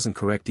clan wasn't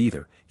correct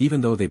either,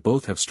 even though they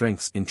both have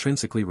strengths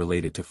intrinsically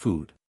related to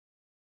food.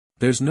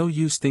 There's no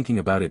use thinking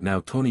about it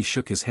now. Tony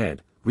shook his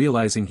head,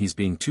 realizing he's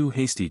being too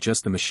hasty.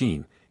 Just the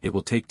machine, it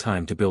will take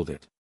time to build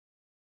it.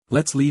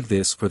 Let's leave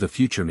this for the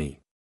future me.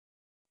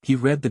 He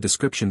read the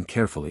description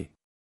carefully.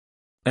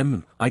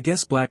 I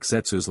guess Black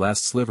Zetsu's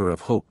last sliver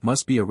of hope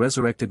must be a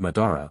resurrected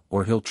Madara,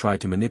 or he'll try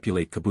to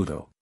manipulate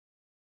Kabuto.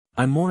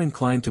 I'm more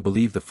inclined to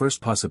believe the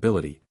first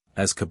possibility,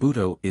 as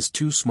Kabuto is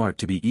too smart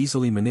to be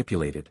easily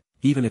manipulated,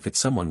 even if it's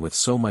someone with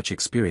so much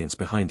experience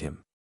behind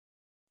him.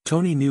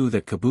 Tony knew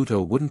that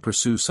Kabuto wouldn't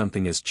pursue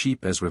something as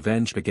cheap as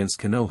revenge against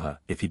Konoha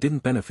if he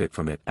didn't benefit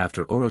from it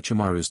after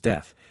Orochimaru's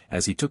death,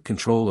 as he took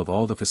control of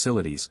all the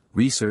facilities,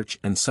 research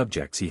and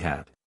subjects he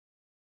had.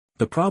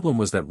 The problem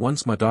was that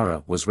once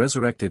Madara was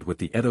resurrected with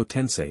the Edo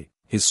Tensei,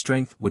 his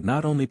strength would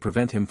not only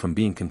prevent him from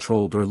being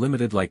controlled or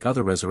limited like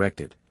other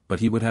resurrected, but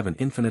he would have an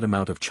infinite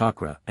amount of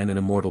chakra and an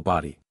immortal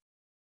body.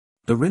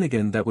 The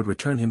Rinnegan that would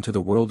return him to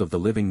the world of the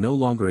living no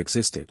longer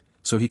existed,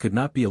 so he could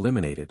not be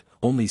eliminated,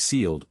 only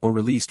sealed or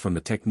released from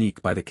the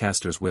technique by the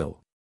caster's will.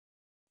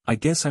 I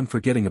guess I'm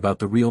forgetting about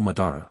the real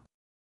Madara.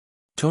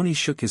 Tony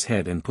shook his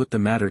head and put the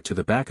matter to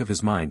the back of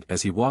his mind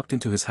as he walked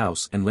into his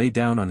house and lay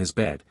down on his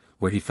bed,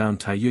 where he found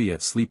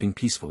Taiyuya sleeping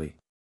peacefully.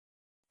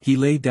 He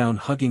lay down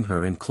hugging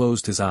her and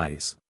closed his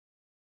eyes.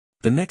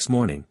 The next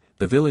morning,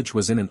 the village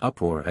was in an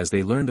uproar as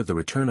they learned of the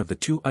return of the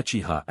 2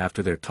 Uchiha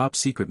after their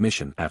top-secret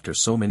mission after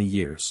so many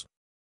years.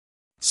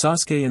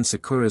 Sasuke and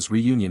Sakura's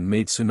reunion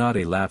made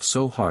Tsunade laugh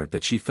so hard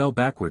that she fell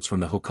backwards from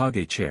the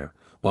Hokage chair,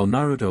 while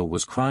Naruto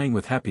was crying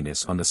with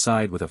happiness on the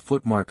side with a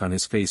footmark on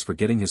his face for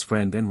getting his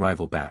friend and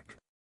rival back.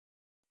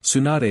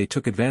 Tsunade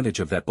took advantage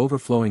of that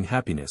overflowing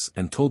happiness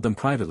and told them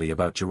privately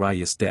about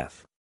Jiraiya's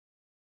death.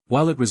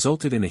 While it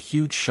resulted in a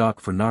huge shock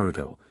for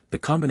Naruto, the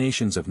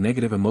combinations of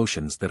negative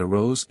emotions that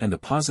arose and the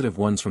positive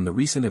ones from the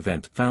recent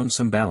event found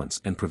some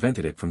balance and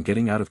prevented it from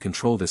getting out of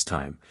control this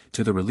time,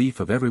 to the relief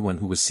of everyone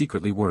who was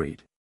secretly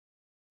worried.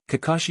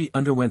 Kakashi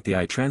underwent the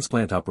eye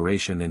transplant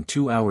operation and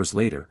 2 hours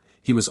later,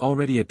 he was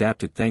already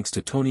adapted thanks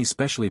to Tony's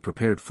specially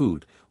prepared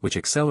food, which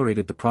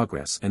accelerated the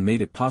progress and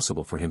made it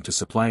possible for him to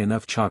supply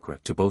enough chakra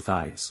to both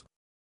eyes.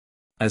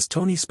 As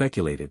Tony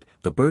speculated,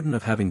 the burden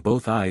of having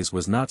both eyes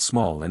was not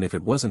small, and if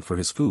it wasn't for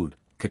his food,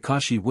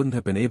 Kakashi wouldn't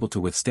have been able to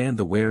withstand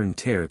the wear and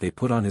tear they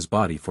put on his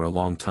body for a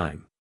long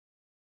time.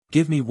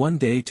 "Give me 1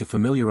 day to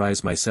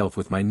familiarize myself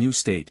with my new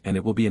state and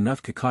it will be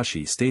enough,"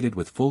 Kakashi stated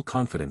with full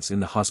confidence in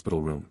the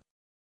hospital room.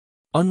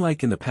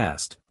 Unlike in the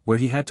past, where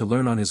he had to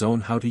learn on his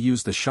own how to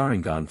use the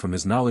Sharingan from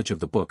his knowledge of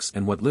the books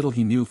and what little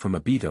he knew from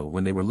Obito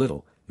when they were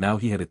little, now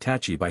he had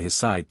Itachi by his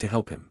side to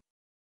help him.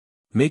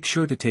 "Make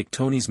sure to take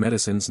Tony's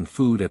medicines and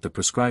food at the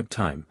prescribed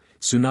time,"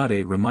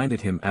 Tsunade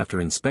reminded him after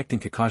inspecting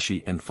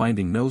Kakashi and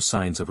finding no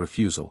signs of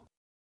refusal.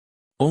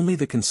 Only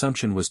the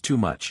consumption was too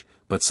much,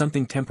 but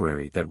something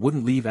temporary that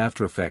wouldn't leave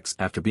after effects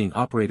after being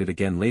operated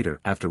again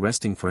later. After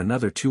resting for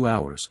another 2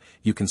 hours,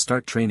 you can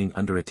start training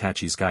under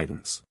Itachi's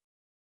guidance.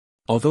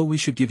 Although we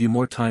should give you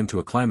more time to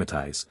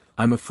acclimatize,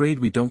 I'm afraid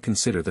we don't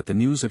consider that the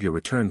news of your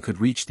return could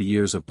reach the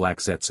ears of Black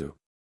Zetsu.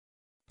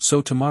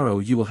 So tomorrow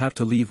you will have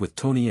to leave with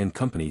Tony and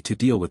company to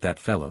deal with that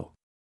fellow.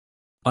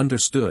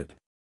 Understood.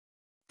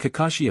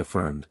 Kakashi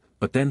affirmed,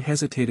 but then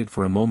hesitated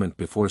for a moment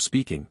before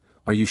speaking.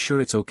 "Are you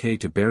sure it's okay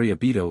to bury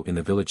Obito in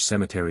the village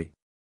cemetery?"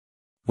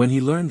 When he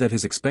learned that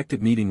his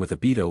expected meeting with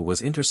Obito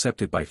was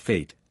intercepted by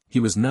fate, he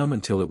was numb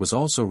until it was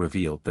also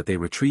revealed that they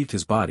retrieved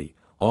his body,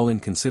 all in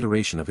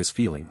consideration of his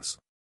feelings.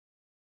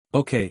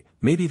 Okay,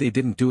 maybe they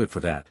didn't do it for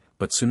that,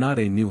 but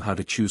Tsunade knew how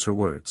to choose her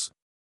words.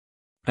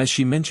 As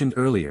she mentioned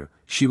earlier,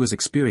 she was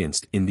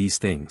experienced in these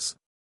things.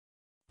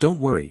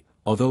 "Don't worry,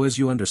 although as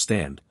you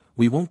understand,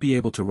 we won't be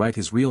able to write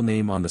his real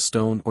name on the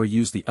stone or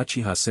use the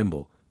Uchiha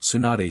symbol,"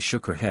 Tsunade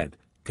shook her head,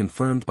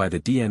 confirmed by the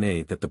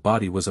DNA that the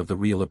body was of the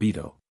real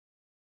Obito.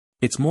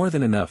 "It's more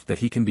than enough that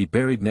he can be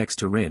buried next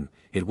to Rin."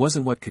 It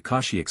wasn't what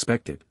Kakashi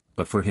expected,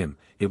 but for him,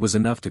 it was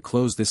enough to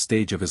close this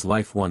stage of his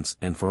life once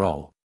and for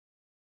all.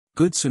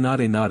 Good.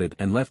 Tsunade nodded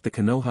and left the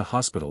Konoha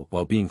hospital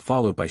while being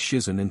followed by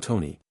Shizune and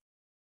Tony.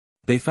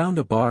 They found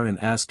a bar and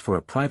asked for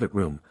a private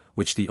room,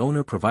 which the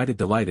owner provided,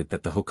 delighted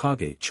that the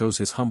Hokage chose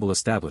his humble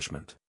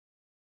establishment.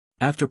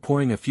 After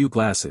pouring a few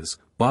glasses,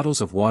 bottles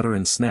of water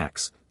and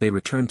snacks, they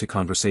returned to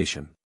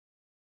conversation.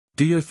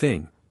 "Do your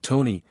thing,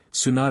 Tony,"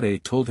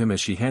 Tsunade told him as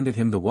she handed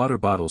him the water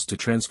bottles to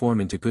transform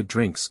into good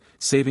drinks,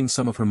 saving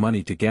some of her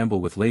money to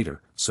gamble with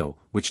later. "So,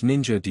 which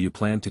ninja do you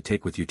plan to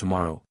take with you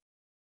tomorrow?"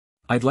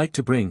 "I'd like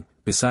to bring,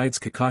 besides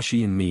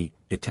Kakashi and me,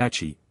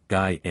 Itachi,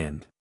 Guy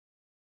and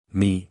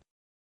me."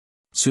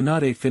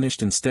 Tsunade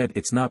finished instead.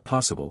 "It's not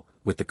possible,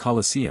 with the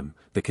Colosseum,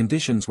 the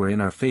conditions were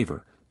in our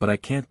favor, but I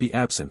can't be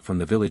absent from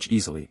the village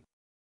easily.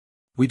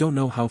 We don't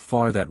know how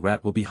far that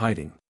rat will be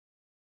hiding.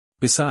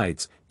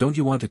 Besides, don't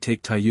you want to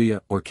take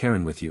Tayuya or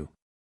Karen with you?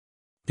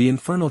 The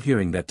infernal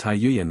hearing that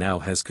Tayuya now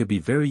has could be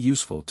very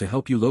useful to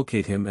help you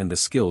locate him, and the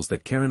skills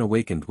that Karen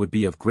awakened would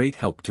be of great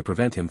help to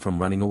prevent him from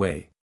running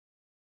away."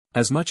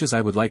 "As much as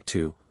I would like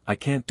to, I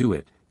can't do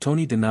it,"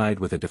 Tony denied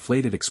with a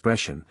deflated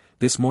expression.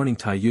 "This morning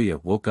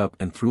Tayuya woke up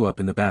and threw up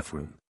in the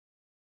bathroom.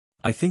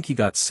 I think he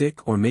got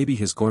sick, or maybe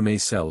his gourmet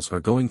cells are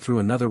going through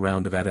another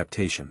round of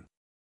adaptation.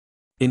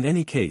 In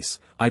any case,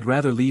 I'd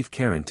rather leave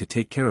Karen to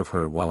take care of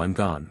her while I'm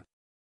gone."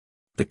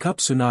 The cup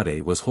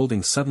Tsunade was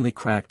holding suddenly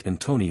cracked and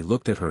Tony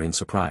looked at her in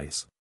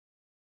surprise.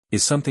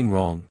 "Is something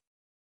wrong?"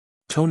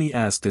 Tony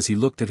asked as he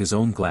looked at his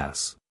own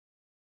glass.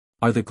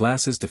 "Are the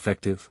glasses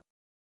defective?"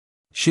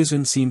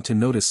 Shizune seemed to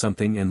notice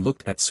something and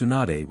looked at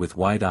Tsunade with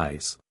wide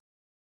eyes.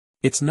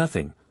 "It's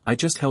nothing, I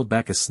just held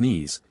back a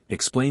sneeze,"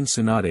 explained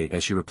Tsunade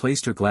as she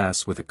replaced her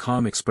glass with a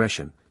calm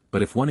expression,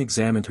 but if one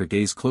examined her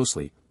gaze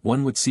closely,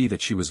 one would see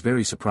that she was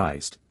very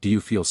surprised. "Do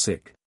you feel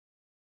sick?"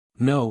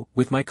 "No,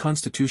 with my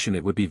constitution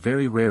it would be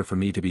very rare for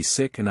me to be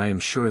sick, and I am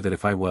sure that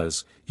if I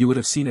was, you would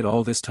have seen it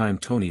all this time."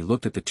 Tony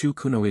looked at the two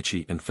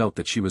kunoichi and felt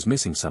that she was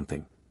missing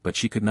something, but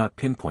she could not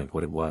pinpoint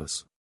what it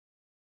was.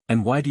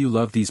 "And why do you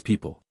love these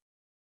people?"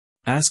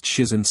 asked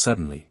Shizune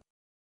suddenly.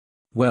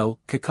 "Well,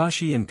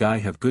 Kakashi and Guy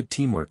have good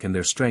teamwork and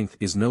their strength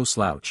is no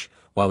slouch,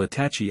 while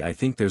Itachi, I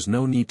think there's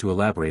no need to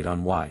elaborate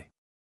on why.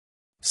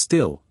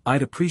 Still,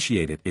 I'd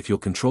appreciate it if you'll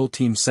control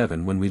Team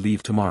 7 when we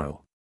leave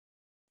tomorrow."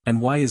 "And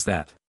why is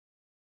that?"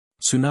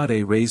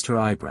 Tsunade raised her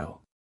eyebrow.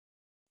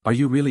 "Are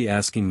you really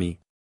asking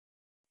me?"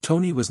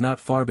 Tony was not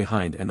far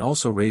behind and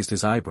also raised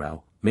his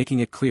eyebrow, making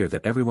it clear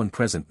that everyone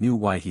present knew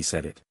why he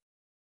said it.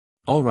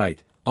 "All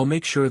right, I'll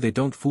make sure they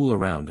don't fool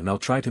around, and I'll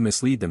try to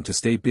mislead them to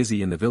stay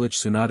busy in the village."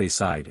 Tsunade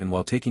sighed, and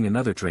while taking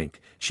another drink,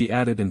 she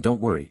added, "And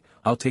don't worry,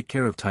 I'll take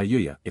care of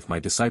Tayuya if my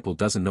disciple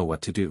doesn't know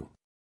what to do.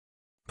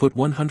 Put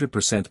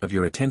 100% of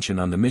your attention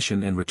on the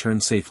mission and return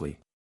safely."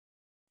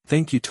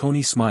 "Thank you."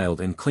 Tony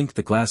smiled and clinked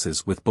the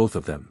glasses with both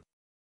of them.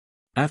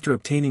 After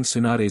obtaining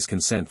Tsunade's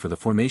consent for the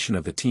formation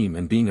of the team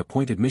and being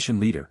appointed mission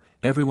leader,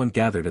 everyone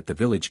gathered at the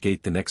village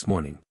gate the next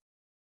morning.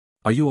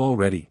 "Are you all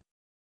ready?"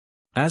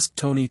 asked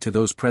Tony to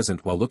those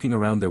present. While looking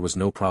around, there was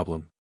no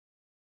problem.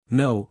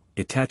 "No,"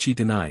 Itachi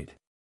denied.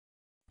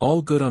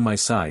 "All good on my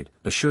side,"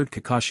 assured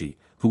Kakashi,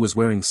 who was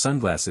wearing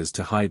sunglasses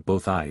to hide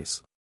both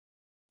eyes.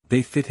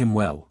 They fit him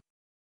well.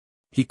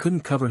 He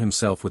couldn't cover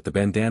himself with the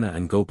bandana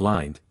and go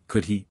blind,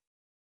 could he?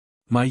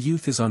 My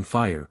youth is on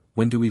fire,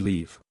 when do we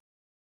leave?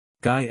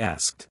 Guy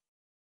asked.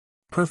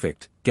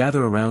 Perfect,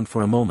 gather around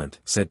for a moment,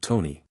 said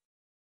Tony.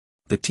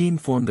 The team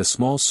formed a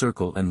small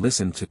circle and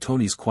listened to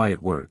Tony's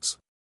quiet words.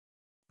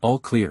 All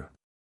clear.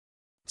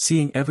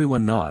 Seeing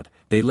everyone nod,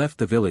 they left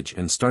the village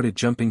and started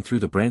jumping through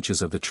the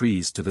branches of the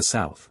trees to the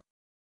south.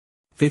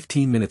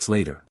 15 minutes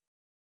later.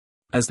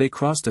 As they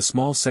crossed a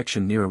small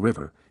section near a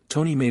river,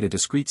 Tony made a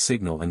discreet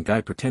signal and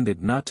Guy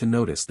pretended not to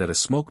notice that a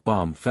smoke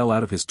bomb fell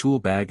out of his tool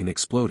bag and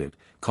exploded,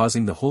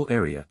 causing the whole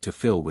area to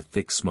fill with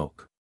thick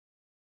smoke.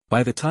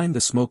 By the time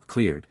the smoke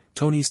cleared,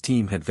 Tony's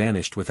team had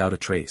vanished without a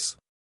trace.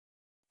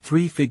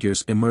 3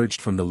 figures emerged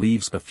from the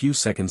leaves a few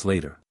seconds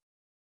later.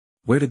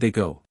 Where did they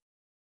go?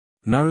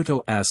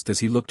 Naruto asked as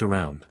he looked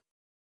around.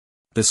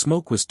 The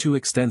smoke was too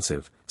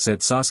extensive, said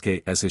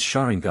Sasuke as his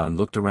Sharingan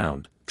looked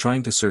around,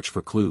 trying to search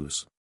for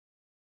clues.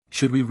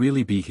 Should we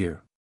really be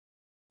here?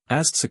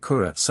 Asked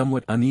Sakura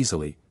somewhat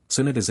uneasily.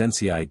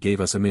 Cadenadeaventuras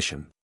gave us a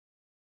mission.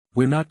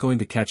 We're not going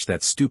to catch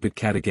that stupid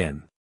cat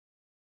again.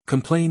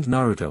 Complained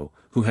Naruto,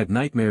 who had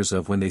nightmares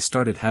of when they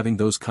started having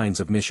those kinds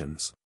of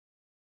missions.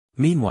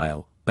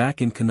 Meanwhile,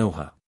 back in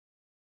Konoha.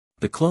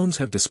 The clones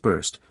have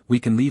dispersed, we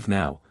can leave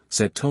now,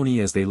 said Tony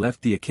as they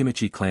left the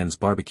Echimichi clan's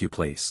barbecue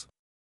place.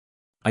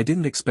 I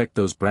didn't expect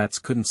those brats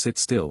couldn't sit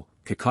still,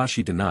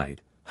 Kakashi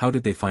denied. How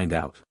did they find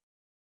out?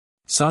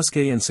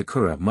 Sasuke and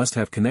Sakura must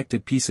have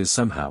connected pieces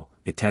somehow,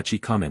 Itachi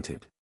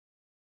commented.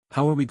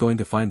 How are we going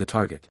to find the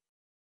target?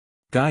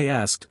 Guy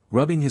asked,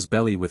 rubbing his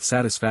belly with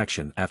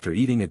satisfaction after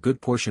eating a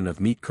good portion of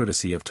meat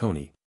courtesy of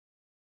Tony.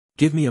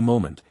 Give me a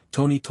moment,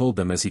 Tony told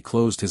them as he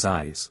closed his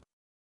eyes.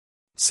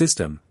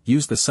 System,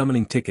 use the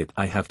summoning ticket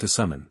I have to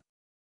summon.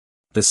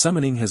 The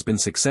summoning has been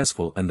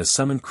successful and the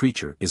summoned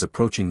creature is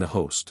approaching the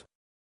host.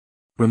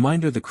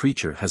 Reminder: the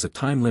creature has a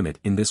time limit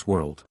in this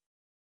world.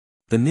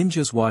 The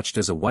ninjas watched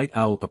as a white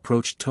owl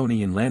approached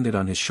Tony and landed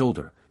on his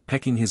shoulder,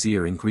 pecking his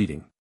ear in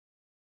greeting.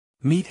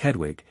 Meet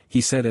Hedwig, he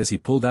said as he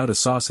pulled out a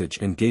sausage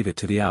and gave it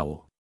to the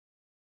owl.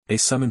 A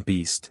summoned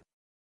beast?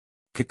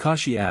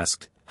 Kakashi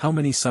asked, how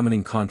many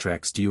summoning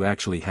contracts do you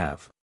actually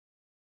have?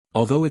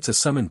 Although it's a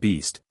summoned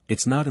beast,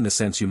 it's not in the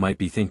sense you might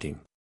be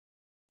thinking.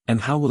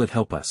 And how will it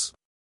help us?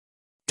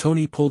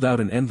 Tony pulled out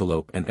an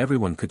envelope and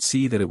everyone could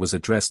see that it was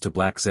addressed to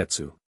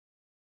𝒏𝒆𝒑.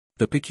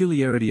 The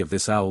peculiarity of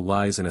this owl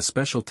lies in a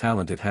special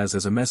talent it has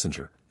as a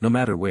messenger. No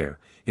matter where,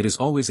 it is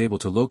always able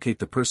to locate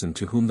the person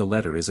to whom the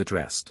letter is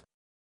addressed.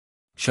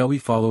 Shall we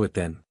follow it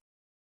then?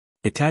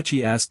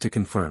 Itachi asked to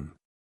confirm.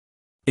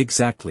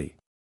 Exactly.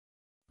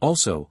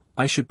 Also,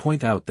 I should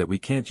point out that we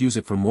can't use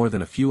it for more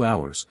than a few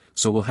hours,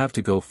 so we'll have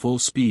to go full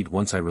speed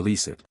once I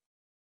release it.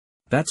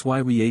 That's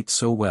why we ate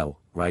so well,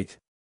 right?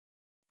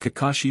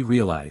 Kakashi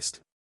realized.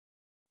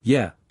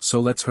 Yeah, so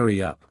let's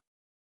hurry up.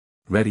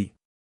 Ready?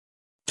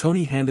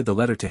 Tony handed the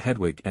letter to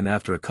Hedwig and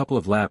after a couple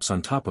of laps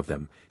on top of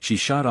them, she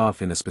shot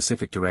off in a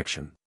specific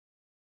direction.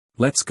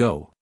 Let's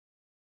go.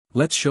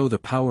 Let's show the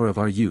power of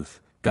our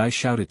youth, Guy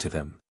shouted to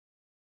them.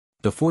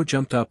 The 4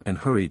 jumped up and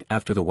hurried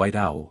after the white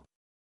owl.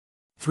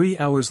 3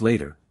 hours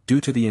later, due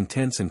to the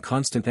intense and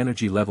constant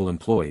energy level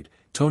employed,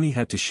 Tony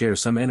had to share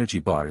some energy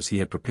bars he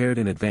had prepared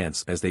in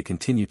advance as they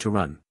continued to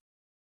run.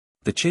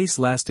 The chase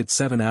lasted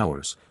 7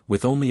 hours,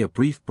 with only a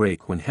brief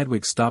break when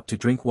Hedwig stopped to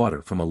drink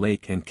water from a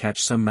lake and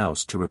catch some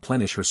mouse to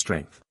replenish her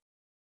strength.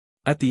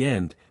 At the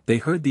end, they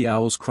heard the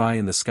owl's cry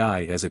in the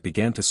sky as it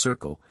began to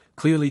circle,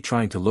 clearly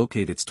trying to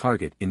locate its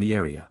target in the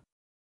area.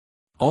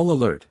 All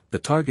alert, the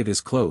target is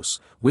close,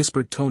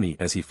 whispered Tony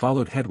as he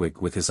followed Hedwig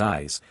with his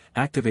eyes.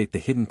 Activate the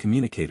hidden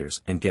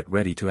communicators and get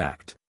ready to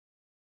act.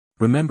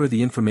 Remember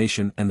the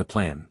information and the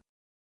plan.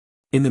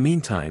 In the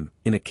meantime,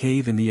 in a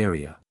cave in the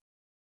area.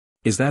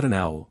 Is that an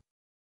owl?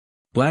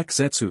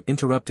 𝒏𝒆𝒑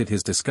interrupted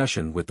his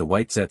discussion with the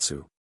white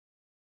zetsu.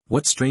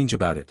 What's strange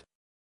about it?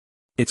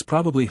 It's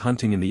probably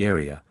hunting in the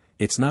area.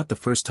 It's not the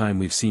first time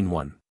we've seen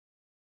one.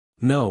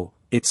 No,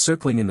 it's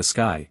circling in the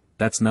sky.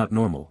 That's not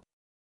normal.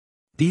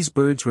 These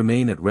birds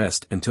remain at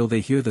rest until they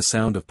hear the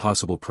sound of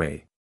possible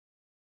prey.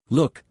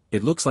 Look,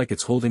 it looks like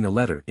it's holding a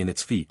letter in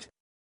its feet.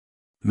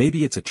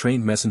 Maybe it's a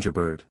trained messenger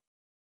bird.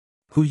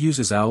 Who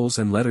uses owls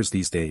and letters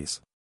these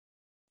days?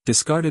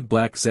 Discarded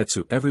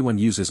 �𝒆𝒑. Everyone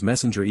uses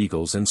messenger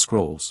eagles and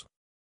scrolls.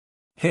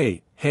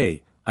 Hey,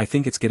 I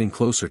think it's getting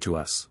closer to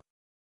us.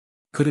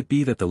 Could it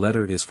be that the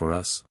letter is for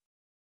us?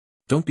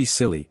 Don't be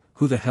silly,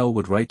 who the hell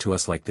would write to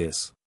us like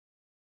this?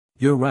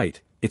 You're right,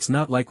 it's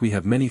not like we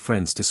have many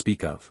friends to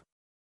speak of.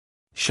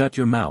 Shut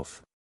your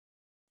mouth.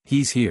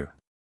 He's here.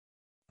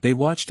 They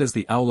watched as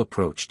the owl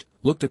approached,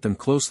 looked at them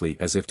closely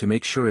as if to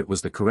make sure it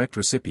was the correct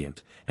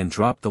recipient, and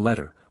dropped the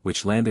letter,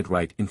 which landed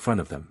right in front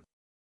of them.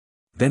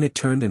 Then it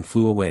turned and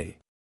flew away.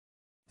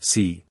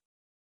 See?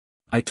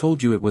 I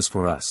told you it was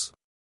for us.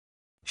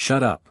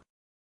 Shut up.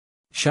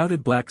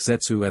 Shouted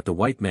 �𝒆𝒑 at the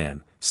white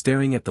man,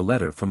 staring at the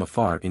letter from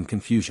afar in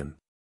confusion.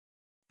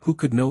 Who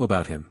could know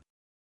about him?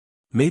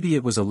 Maybe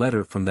it was a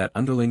letter from that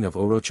underling of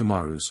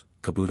Orochimaru's,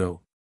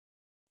 Kabuto.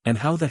 And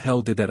how the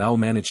hell did that owl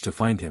manage to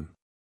find him?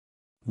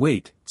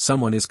 Wait,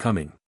 someone is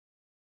coming.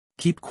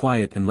 Keep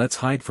quiet and let's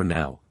hide for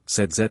now,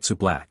 said Zetsu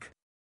Black.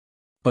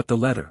 But the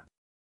letter.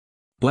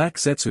 Black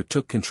Zetsu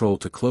took control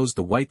to close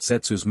the white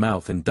Zetsu's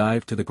mouth and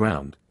dived to the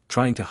ground,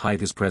 trying to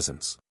hide his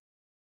presence.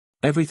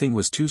 Everything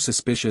was too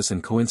suspicious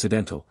and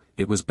coincidental,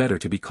 it was better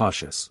to be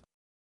cautious.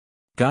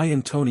 Guy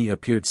and Tony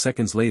appeared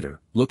seconds later,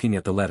 looking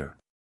at the letter.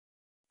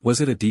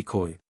 Was it a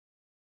decoy?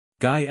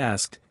 Guy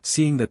asked,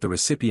 seeing that the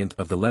recipient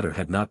of the letter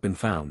had not been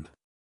found.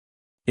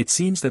 It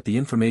seems that the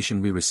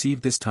information we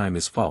received this time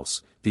is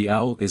false. The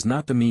owl is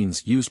not the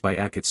means used by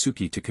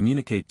Akatsuki to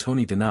communicate,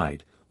 Tony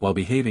denied, while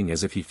behaving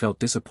as if he felt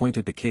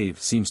disappointed. The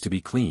cave seems to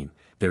be clean,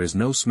 there is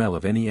no smell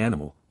of any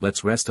animal,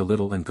 let's rest a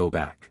little and go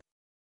back.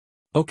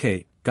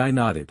 Okay, Guy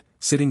nodded,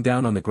 sitting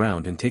down on the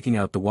ground and taking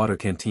out the water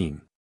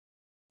canteen.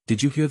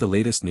 Did you hear the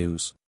latest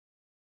news?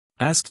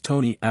 Asked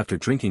Tony after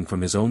drinking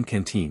from his own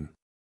canteen.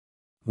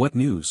 What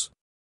news?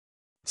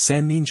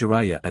 Sannin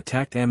Jiraiya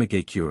attacked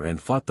Amigakure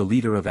and fought the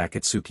leader of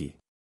Akatsuki.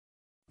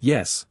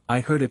 Yes,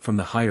 I heard it from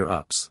the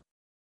higher-ups.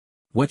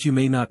 What you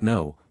may not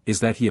know, is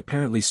that he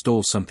apparently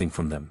stole something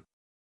from them.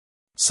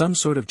 Some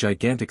sort of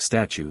gigantic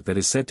statue that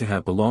is said to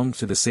have belonged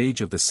to the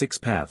Sage of the Six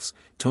Paths.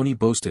 Tony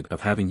boasted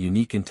of having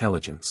unique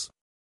intelligence.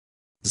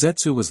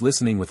 Zetsu was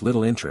listening with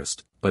little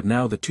interest, but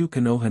now the two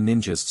Konoha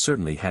ninjas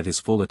certainly had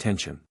his full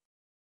attention.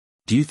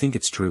 Do you think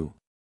it's true?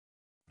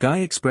 Guy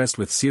expressed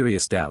with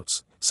serious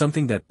doubts,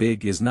 something that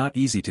big is not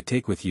easy to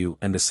take with you,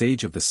 and the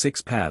Sage of the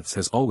Six Paths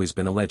has always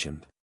been a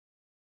legend.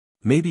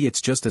 Maybe it's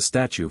just a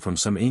statue from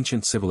some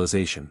ancient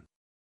civilization.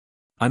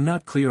 I'm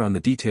not clear on the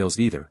details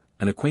either,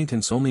 an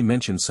acquaintance only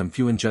mentioned some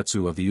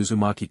fuinjutsu of the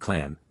Uzumaki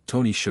clan.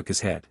 Tony shook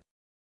his head.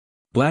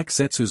 Black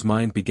Zetsu's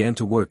mind began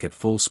to work at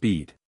full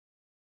speed.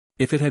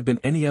 If it had been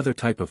any other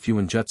type of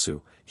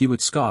fuinjutsu, he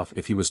would scoff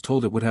if he was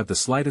told it would have the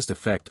slightest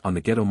effect on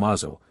the Geto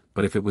Mazo,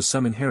 but if it was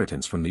some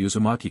inheritance from the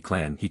Uzumaki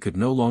clan, he could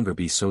no longer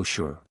be so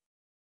sure.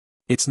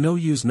 It's no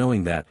use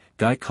knowing that,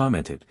 Guy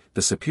commented,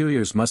 the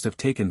superiors must have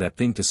taken that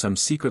thing to some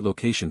secret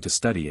location to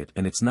study it,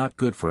 and it's not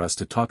good for us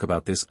to talk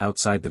about this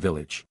outside the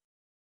village.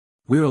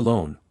 We're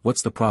alone,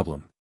 what's the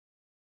problem?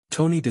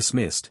 Tony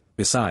dismissed,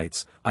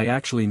 besides, I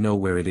actually know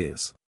where it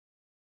is.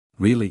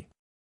 Really?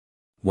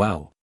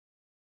 Wow.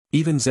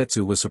 Even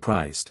Zetsu was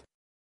surprised.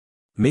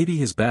 Maybe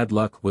his bad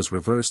luck was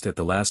reversed at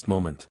the last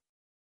moment.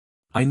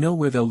 I know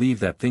where they'll leave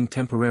that thing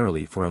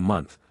temporarily for a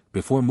month,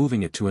 before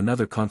moving it to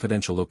another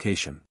confidential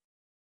location.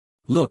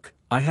 Look,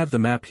 I have the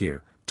map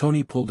here.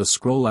 Tony pulled a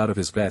scroll out of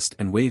his vest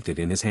and waved it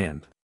in his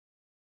hand.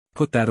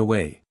 Put that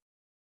away.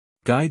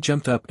 Guy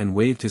jumped up and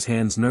waved his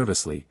hands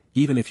nervously.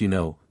 Even if you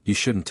know, you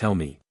shouldn't tell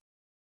me.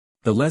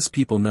 The less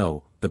people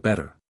know, the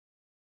better.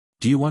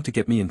 Do you want to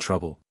get me in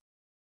trouble?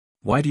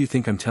 Why do you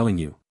think I'm telling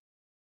you?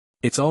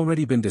 It's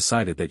already been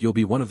decided that you'll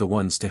be one of the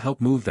ones to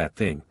help move that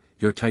thing.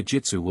 Your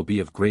taijutsu will be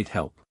of great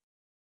help.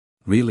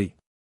 Really?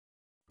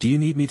 Do you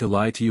need me to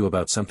lie to you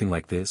about something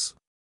like this?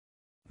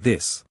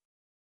 This.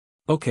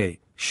 Okay,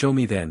 show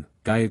me then,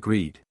 Guy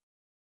agreed.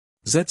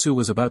 Zetsu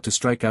was about to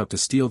strike out to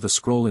steal the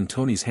scroll in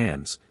Tony's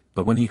hands,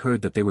 but when he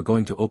heard that they were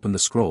going to open the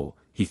scroll,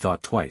 he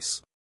thought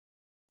twice.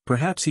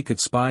 Perhaps he could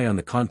spy on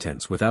the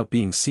contents without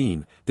being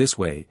seen. This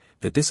way,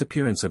 the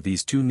disappearance of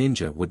these two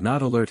ninja would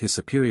not alert his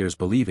superiors,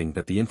 believing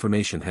that the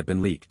information had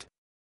been leaked.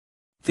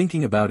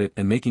 Thinking about it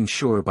and making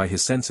sure by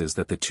his senses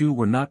that the two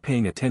were not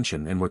paying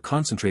attention and were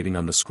concentrating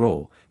on the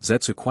scroll,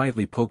 Zetsu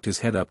quietly poked his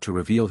head up to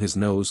reveal his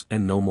nose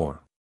and no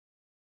more.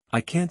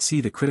 I can't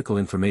see the critical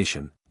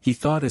information, he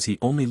thought as he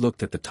only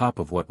looked at the top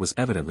of what was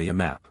evidently a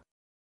map.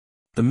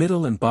 The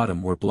middle and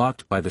bottom were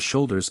blocked by the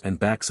shoulders and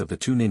backs of the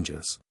two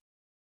ninjas.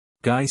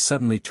 Guy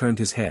suddenly turned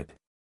his head.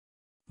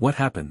 What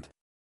happened?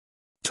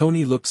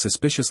 Tony looked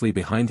suspiciously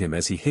behind him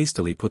as he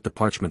hastily put the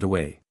parchment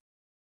away.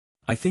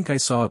 I think I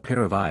saw a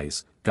pair of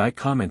eyes, Guy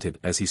commented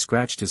as he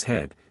scratched his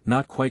head,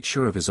 not quite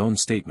sure of his own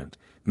statement.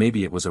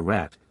 Maybe it was a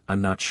rat,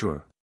 I'm not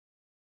sure.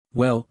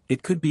 Well,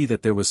 it could be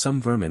that there was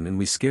some vermin and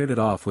we scared it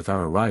off with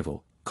our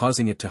arrival,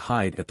 causing it to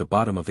hide at the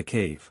bottom of the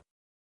cave.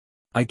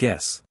 I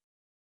guess.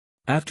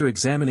 After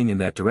examining in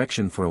that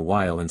direction for a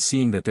while and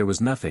seeing that there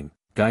was nothing,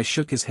 Guy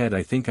shook his head.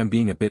 I think I'm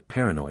being a bit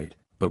paranoid,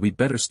 but we'd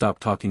better stop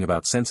talking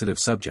about sensitive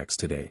subjects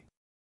today.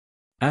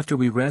 After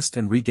we rest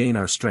and regain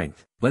our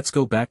strength, let's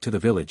go back to the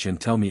village and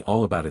tell me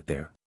all about it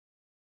there.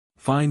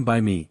 Fine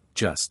by me,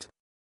 just.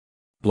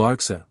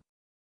 Blargsa.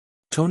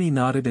 Tony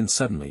nodded, and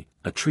suddenly,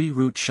 a tree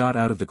root shot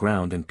out of the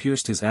ground and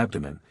pierced his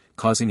abdomen,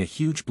 causing a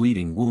huge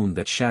bleeding wound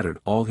that shattered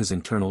all his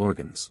internal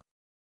organs.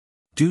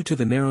 Due to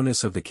the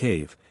narrowness of the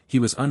cave, he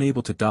was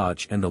unable to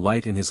dodge and the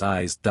light in his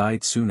eyes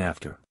died soon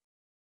after.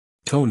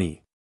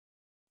 Tony.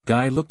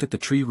 Guy looked at the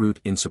tree root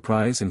in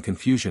surprise and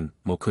confusion.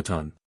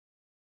 Mokutan.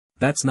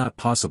 That's not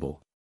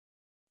possible.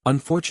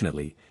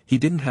 Unfortunately, he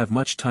didn't have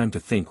much time to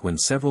think when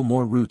several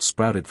more roots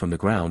sprouted from the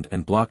ground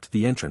and blocked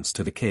the entrance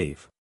to the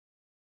cave.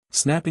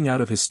 Snapping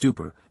out of his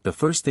stupor, the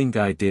first thing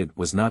Guy did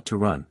was not to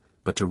run,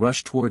 but to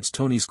rush towards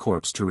Tony's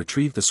corpse to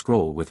retrieve the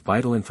scroll with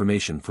vital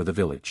information for the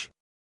village.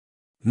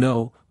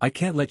 No, I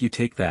can't let you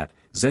take that,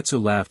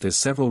 Zetsu laughed as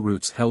several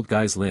roots held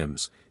Guy's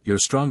limbs. "You're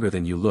stronger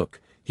than you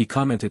look," he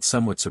commented,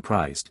 somewhat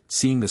surprised,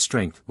 seeing the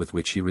strength with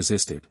which he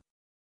resisted.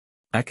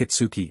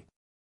 "Akatsuki."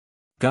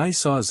 Guy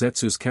saw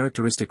Zetsu's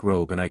characteristic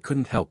robe and I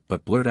couldn't help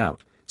but blurt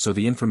out, "So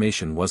the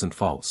information wasn't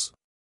false.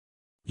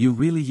 You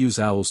really use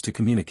owls to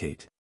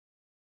communicate?"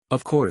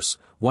 Of course,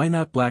 why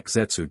not? Black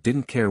Zetsu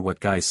didn't care what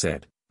Guy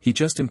said, he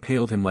just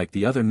impaled him like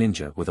the other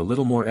ninja with a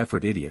little more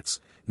effort. "Idiots,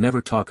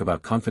 never talk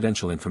about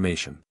confidential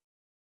information.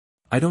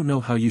 I don't know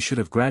how you should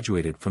have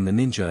graduated from the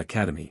ninja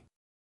academy."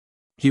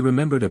 He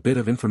remembered a bit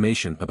of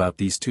information about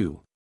these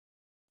two.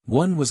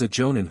 One was a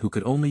jonin who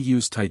could only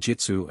use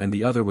taijutsu and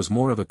the other was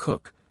more of a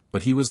cook,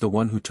 but he was the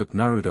one who took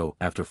Naruto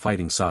after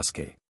fighting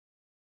Sasuke.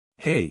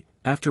 "Hey,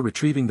 after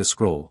retrieving the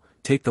scroll,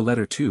 take the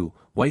letter too,"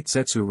 White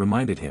Zetsu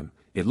reminded him.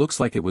 "It looks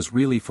like it was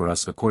really for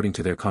us according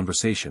to their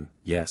conversation,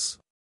 yes?"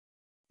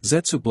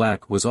 Zetsu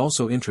Black was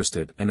also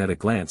interested, and at a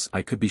glance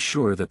I could be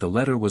sure that the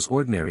letter was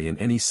ordinary in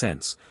any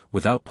sense,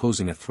 without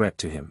posing a threat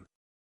to him.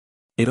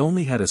 It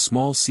only had a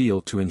small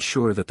seal to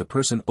ensure that the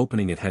person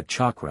opening it had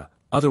chakra,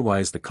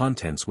 otherwise the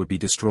contents would be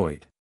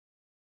destroyed.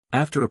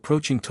 After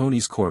approaching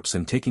Tony's corpse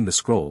and taking the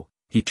scroll,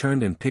 he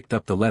turned and picked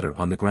up the letter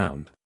on the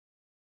ground.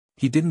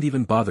 He didn't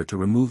even bother to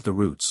remove the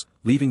roots,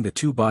 leaving the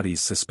two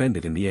bodies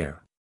suspended in the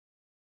air.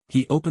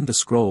 He opened the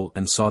scroll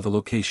and saw the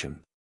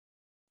location.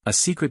 A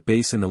secret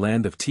base in the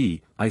land of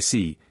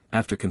𝒌.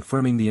 After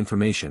confirming the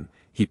information,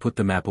 he put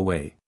the map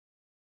away.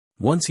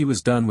 Once he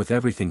was done with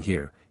everything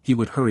here, he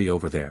would hurry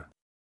over there.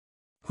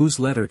 "Whose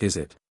letter is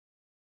it?"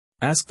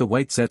 asked the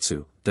White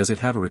Zetsu. "Does it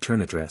have a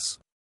return address?"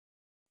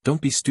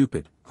 "Don't be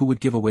stupid, who would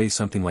give away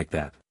something like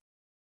that?"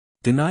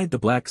 denied the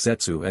Black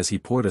Zetsu as he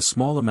poured a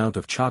small amount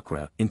of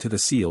chakra into the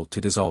seal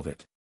to dissolve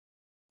it.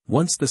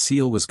 Once the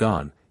seal was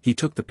gone, he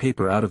took the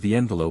paper out of the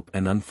envelope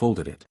and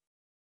unfolded it.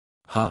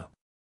 "Huh.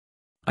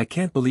 I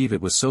can't believe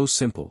it was so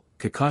simple,"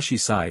 Kakashi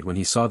sighed when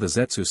he saw the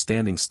Zetsu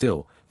standing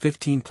still.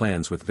 15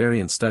 plans with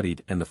variants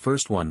studied and the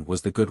first one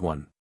was the good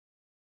one.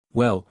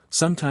 "Well,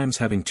 sometimes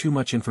having too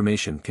much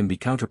information can be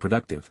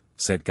counterproductive,"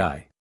 said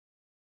Guy.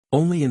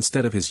 Only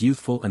instead of his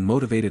youthful and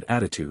motivated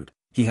attitude,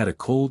 he had a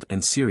cold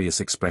and serious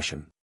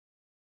expression.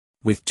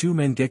 With 2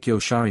 Mangekyo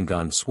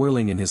Sharingan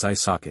swirling in his eye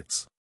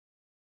sockets.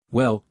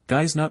 "Well,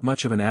 Guy's not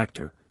much of an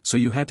actor, so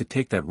you had to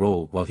take that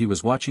role while he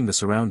was watching the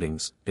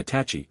surroundings,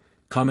 Itachi,"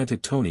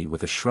 commented Tony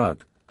with a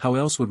shrug. "How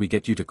else would we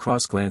get you to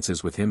cross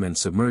glances with him and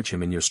submerge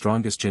him in your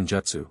strongest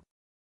genjutsu?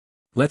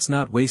 Let's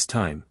not waste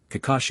time,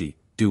 Kakashi,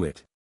 do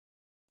it."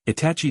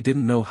 Itachi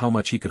didn't know how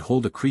much he could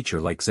hold a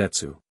creature like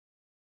Zetsu.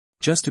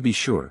 Just to be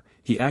sure,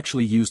 he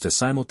actually used a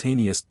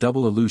simultaneous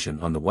double illusion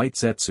on the White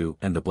Zetsu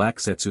and the Black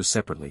Zetsu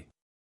separately.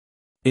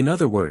 In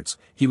other words,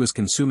 he was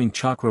consuming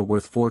chakra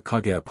worth 4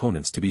 Kage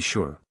opponents to be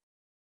sure.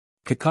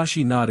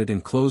 Kakashi nodded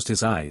and closed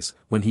his eyes.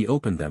 When he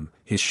opened them,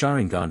 his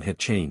Sharingan had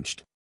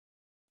changed.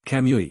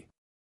 Kamui.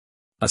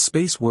 A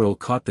space whirl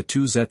caught the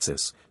 2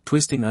 Zetsus,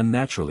 twisting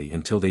unnaturally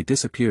until they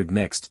disappeared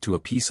next to a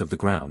piece of the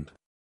ground.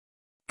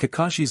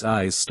 Kakashi's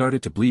eyes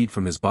started to bleed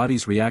from his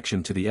body's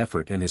reaction to the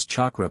effort and his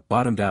chakra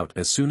bottomed out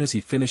as soon as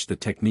he finished the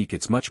technique.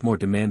 "It's much more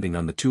demanding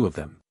on the 2 of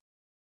them,"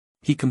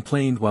 he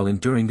complained while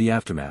enduring the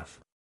aftermath.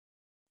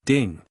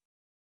 Ding.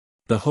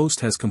 The host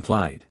has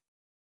complied.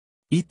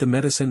 "Eat the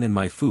medicine and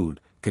my food,"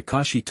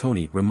 Kakashi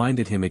Tony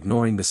reminded him,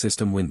 ignoring the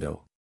system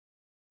window.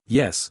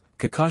 Yes,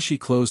 Kakashi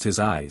closed his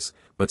eyes,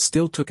 but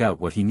still took out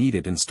what he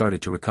needed and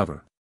started to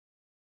recover.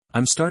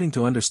 "I'm starting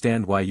to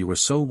understand why you were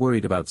so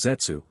worried about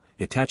Zetsu,"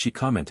 Itachi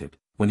commented.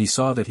 When he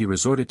saw that he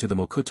resorted to the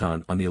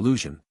Mokuton on the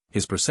illusion,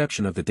 his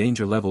perception of the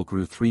danger level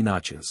grew 3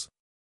 notches.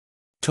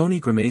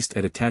 Tony grimaced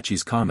at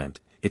Itachi's comment.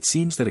 "It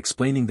seems that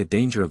explaining the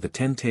danger of the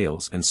 10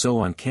 tails and so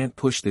on can't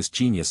push this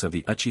genius of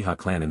the Uchiha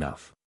clan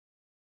enough."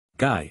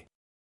 "Guy!"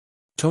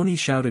 Tony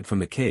shouted from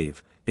the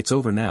cave, "It's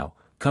over now,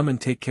 come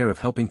and take care of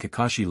helping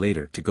Kakashi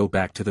later to go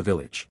back to the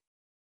village.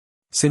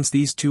 Since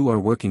these 2 are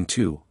working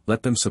too,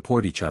 let them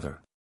support each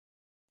other."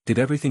 Did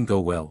everything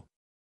go well?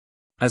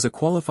 As a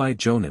qualified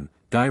jonin,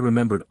 Guy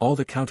remembered all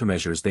the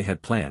countermeasures they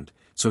had planned,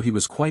 so he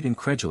was quite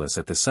incredulous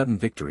at the sudden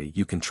victory.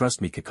 "You can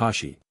trust me,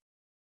 Kakashi.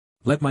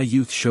 Let my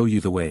youth show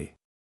you the way.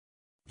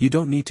 You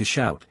don't need to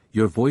shout,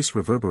 your voice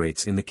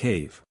reverberates in the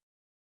cave,"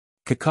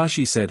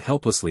 Kakashi said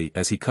helplessly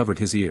as he covered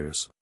his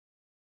ears.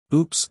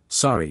 "Oops,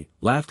 sorry,"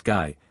 laughed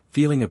Guy,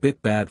 feeling a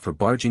bit bad for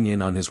barging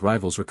in on his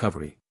rival's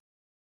recovery.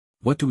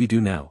 "What do we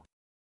do now?"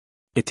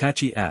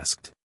 Itachi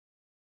asked.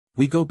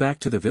 "We go back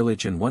to the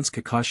village and once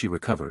Kakashi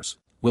recovers,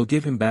 we'll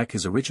give him back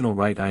his original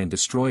right eye and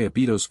destroy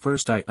Obito's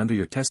first eye under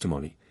your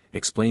testimony,"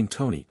 explained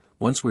Tony.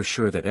 "Once we're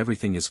sure that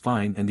everything is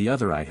fine and the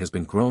other eye has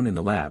been grown in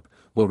the lab,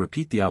 we'll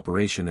repeat the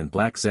operation and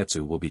Black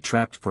Zetsu will be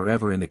trapped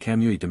forever in the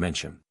Kamui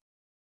dimension.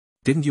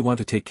 Didn't you want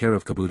to take care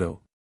of Kabuto?"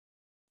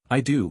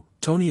 "I do,"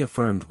 Tony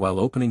affirmed while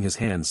opening his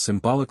hands,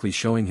 symbolically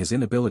showing his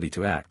inability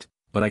to act,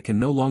 "but I can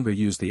no longer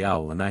use the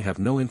owl and I have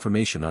no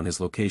information on his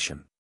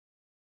location.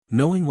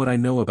 Knowing what I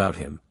know about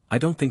him, I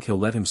don't think he'll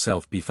let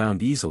himself be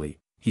found easily,"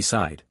 he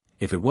sighed.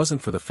 "If it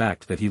wasn't for the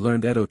fact that he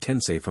learned Edo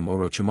Tensei from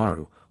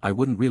Orochimaru, I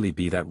wouldn't really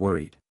be that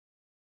worried."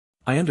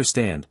 I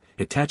understand,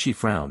 Itachi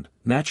frowned.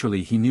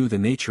 Naturally he knew the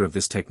nature of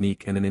this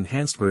technique and an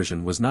enhanced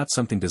version was not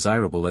something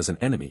desirable as an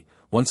enemy.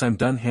 Once I'm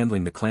done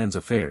handling the clan's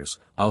affairs,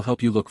 I'll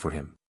help you look for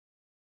him.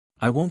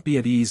 I won't be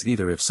at ease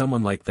either if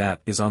someone like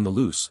that is on the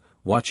loose,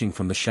 watching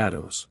from the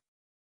shadows.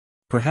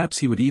 Perhaps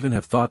he would even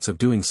have thoughts of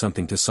doing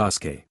something to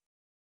Sasuke.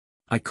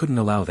 I couldn't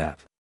allow that.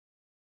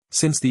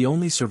 Since the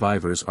only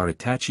survivors are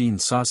Itachi and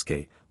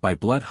Sasuke, by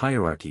blood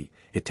hierarchy,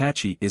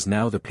 Itachi is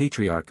now the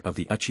patriarch of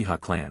the Uchiha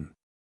clan.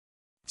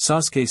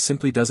 Sasuke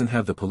simply doesn't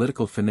have the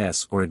political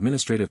finesse or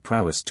administrative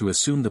prowess to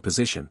assume the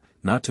position,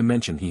 not to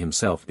mention he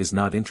himself is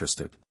not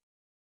interested.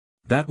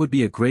 That would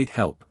be a great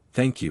help,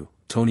 thank you,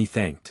 Tony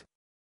thanked.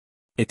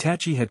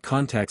 Itachi had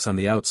contacts on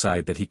the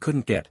outside that he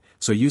couldn't get,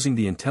 so using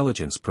the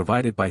intelligence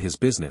provided by his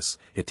business,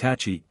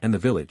 Itachi, and the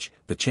village,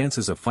 the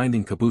chances of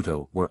finding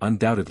Kabuto were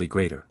undoubtedly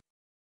greater.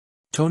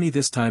 Tony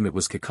this time it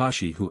was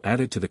Kakashi who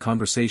added to the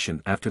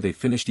conversation after they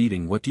finished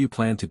eating. What do you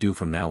plan to do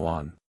from now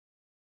on?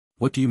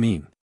 What do you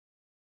mean?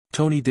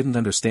 Tony didn't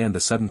understand the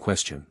sudden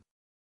question.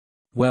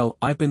 Well,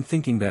 I've been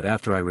thinking that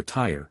after I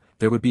retire,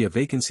 there would be a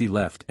vacancy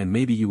left and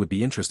maybe you would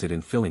be interested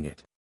in filling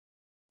it.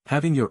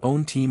 Having your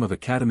own team of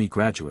academy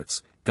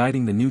graduates,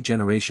 guiding the new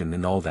generation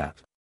and all that.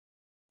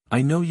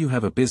 I know you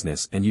have a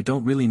business and you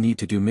don't really need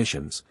to do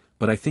missions,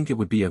 but I think it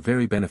would be a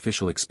very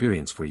beneficial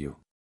experience for you.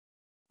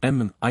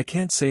 I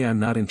can't say I'm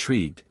not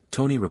intrigued,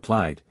 Tony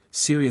replied,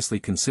 seriously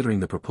considering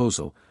the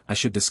proposal. I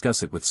should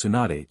discuss it with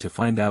Tsunade to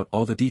find out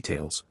all the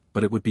details,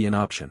 but it would be an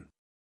option.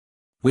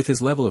 With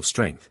his level of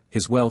strength,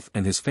 his wealth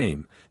and his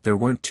fame, there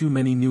weren't too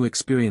many new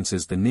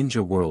experiences the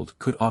ninja world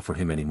could offer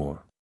him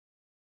anymore.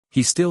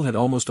 He still had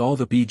almost all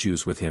the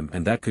bijus with him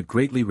and that could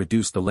greatly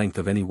reduce the length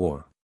of any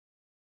war.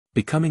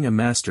 Becoming a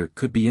master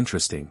could be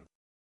interesting.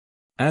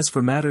 As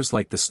for matters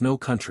like the Snow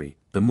Country,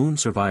 the Moon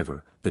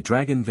Survivor, the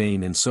Dragon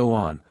Vein and so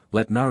on,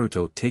 let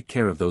Naruto take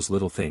care of those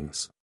little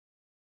things.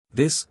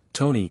 This,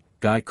 Tony,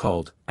 Guy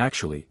called,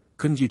 actually,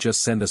 couldn't you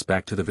just send us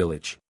back to the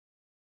village?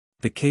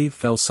 The cave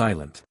fell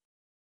silent.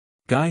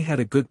 Guy had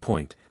a good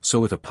point, so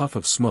with a puff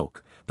of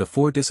smoke, the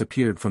four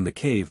disappeared from the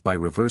cave by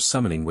reverse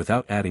summoning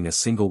without adding a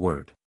single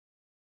word.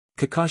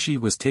 Kakashi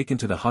was taken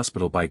to the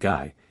hospital by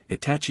Guy.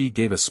 Itachi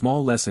gave a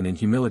small lesson in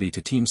humility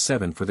to Team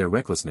 7 for their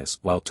recklessness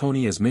while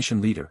Tony as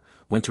mission leader,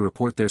 went to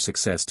report their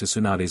success to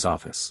Tsunade's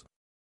office.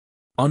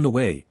 On the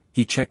way,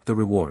 he checked the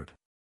reward.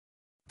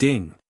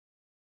 Ding!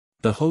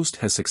 The host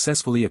has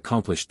successfully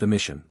accomplished the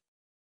mission.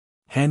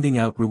 Handing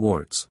out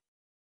rewards.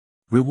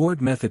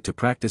 Reward method to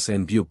practice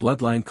and view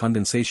bloodline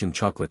condensation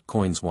chocolate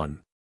coins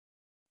 1.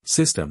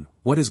 System,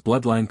 what is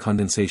bloodline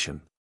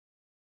condensation?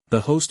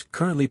 The host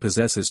currently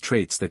possesses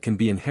traits that can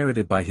be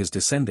inherited by his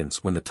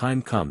descendants when the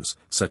time comes,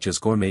 such as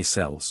gourmet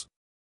cells.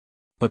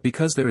 But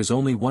because there is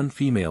only one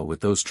female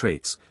with those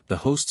traits, the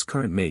host's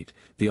current mate,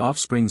 the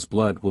offspring's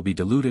blood will be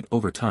diluted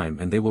over time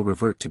and they will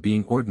revert to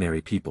being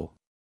ordinary people.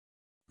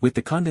 With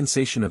the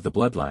condensation of the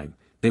bloodline,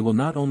 they will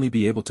not only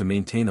be able to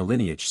maintain a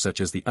lineage such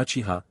as the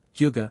Uchiha,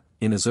 Hyuga,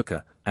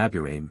 Inuzuka,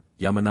 Aburame,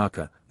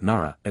 Yamanaka,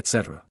 Nara,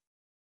 etc.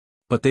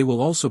 But they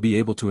will also be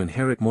able to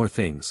inherit more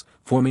things,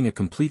 forming a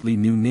completely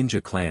new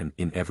ninja clan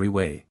in every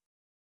way.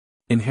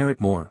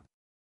 Inherit more?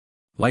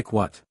 Like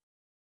what?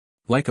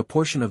 Like a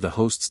portion of the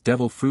host's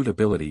devil fruit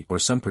ability or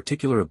some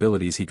particular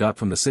abilities he got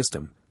from the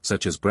system,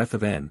 such as Breath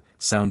of N,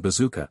 Sound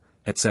Bazooka,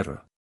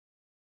 etc.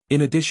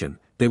 In addition,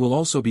 they will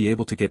also be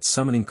able to get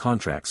summoning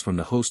contracts from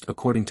the host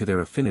according to their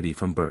affinity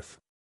from birth.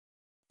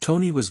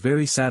 Tony was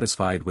very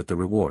satisfied with the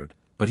reward,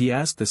 but he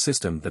asked the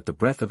system that the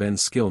Breath of N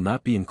skill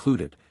not be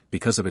included,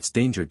 because of its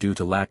danger due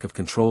to lack of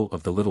control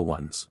of the little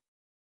ones.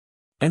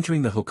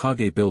 Entering the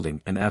Hokage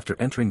building and after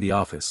entering the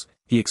office,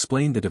 he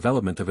explained the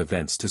development of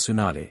events to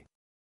Tsunade.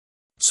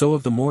 So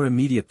of the more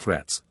immediate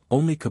threats,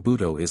 only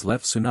Kabuto is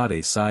left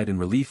Tsunade's side in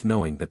relief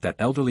knowing that that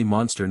elderly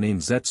monster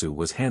named Zetsu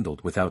was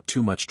handled without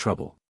too much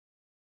trouble.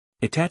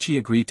 Itachi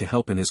agreed to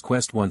help in his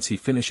quest once he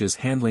finishes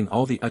handling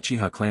all the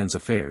Uchiha clan's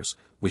affairs,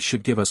 which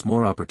should give us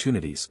more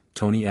opportunities,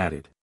 Tony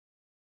added.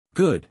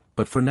 Good,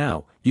 but for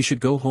now, you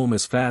should go home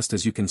as fast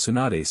as you can.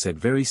 Tsunade said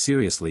very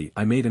seriously.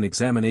 I made an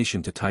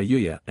examination to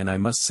Taiyuya and I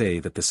must say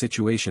that the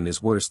situation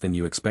is worse than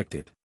you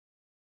expected.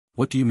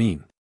 What do you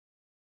mean?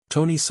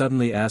 Tony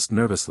suddenly asked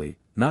nervously,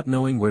 not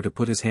knowing where to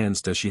put his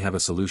hands. Does she have a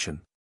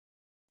solution?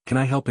 Can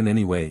I help in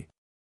any way?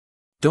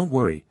 Don't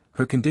worry,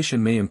 her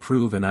condition may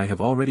improve and I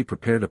have already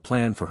prepared a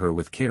plan for her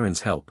with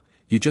Karen's help.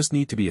 You just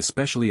need to be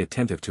especially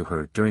attentive to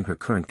her during her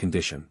current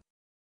condition.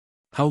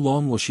 How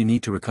long will she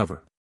need to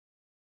recover?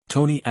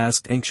 Tony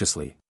asked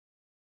anxiously.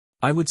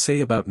 I would say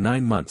about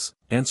 9 months,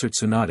 answered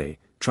Tsunade,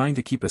 trying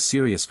to keep a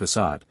serious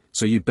facade,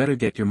 so you'd better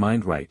get your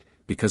mind right,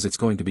 because it's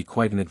going to be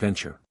quite an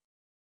adventure.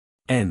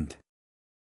 End.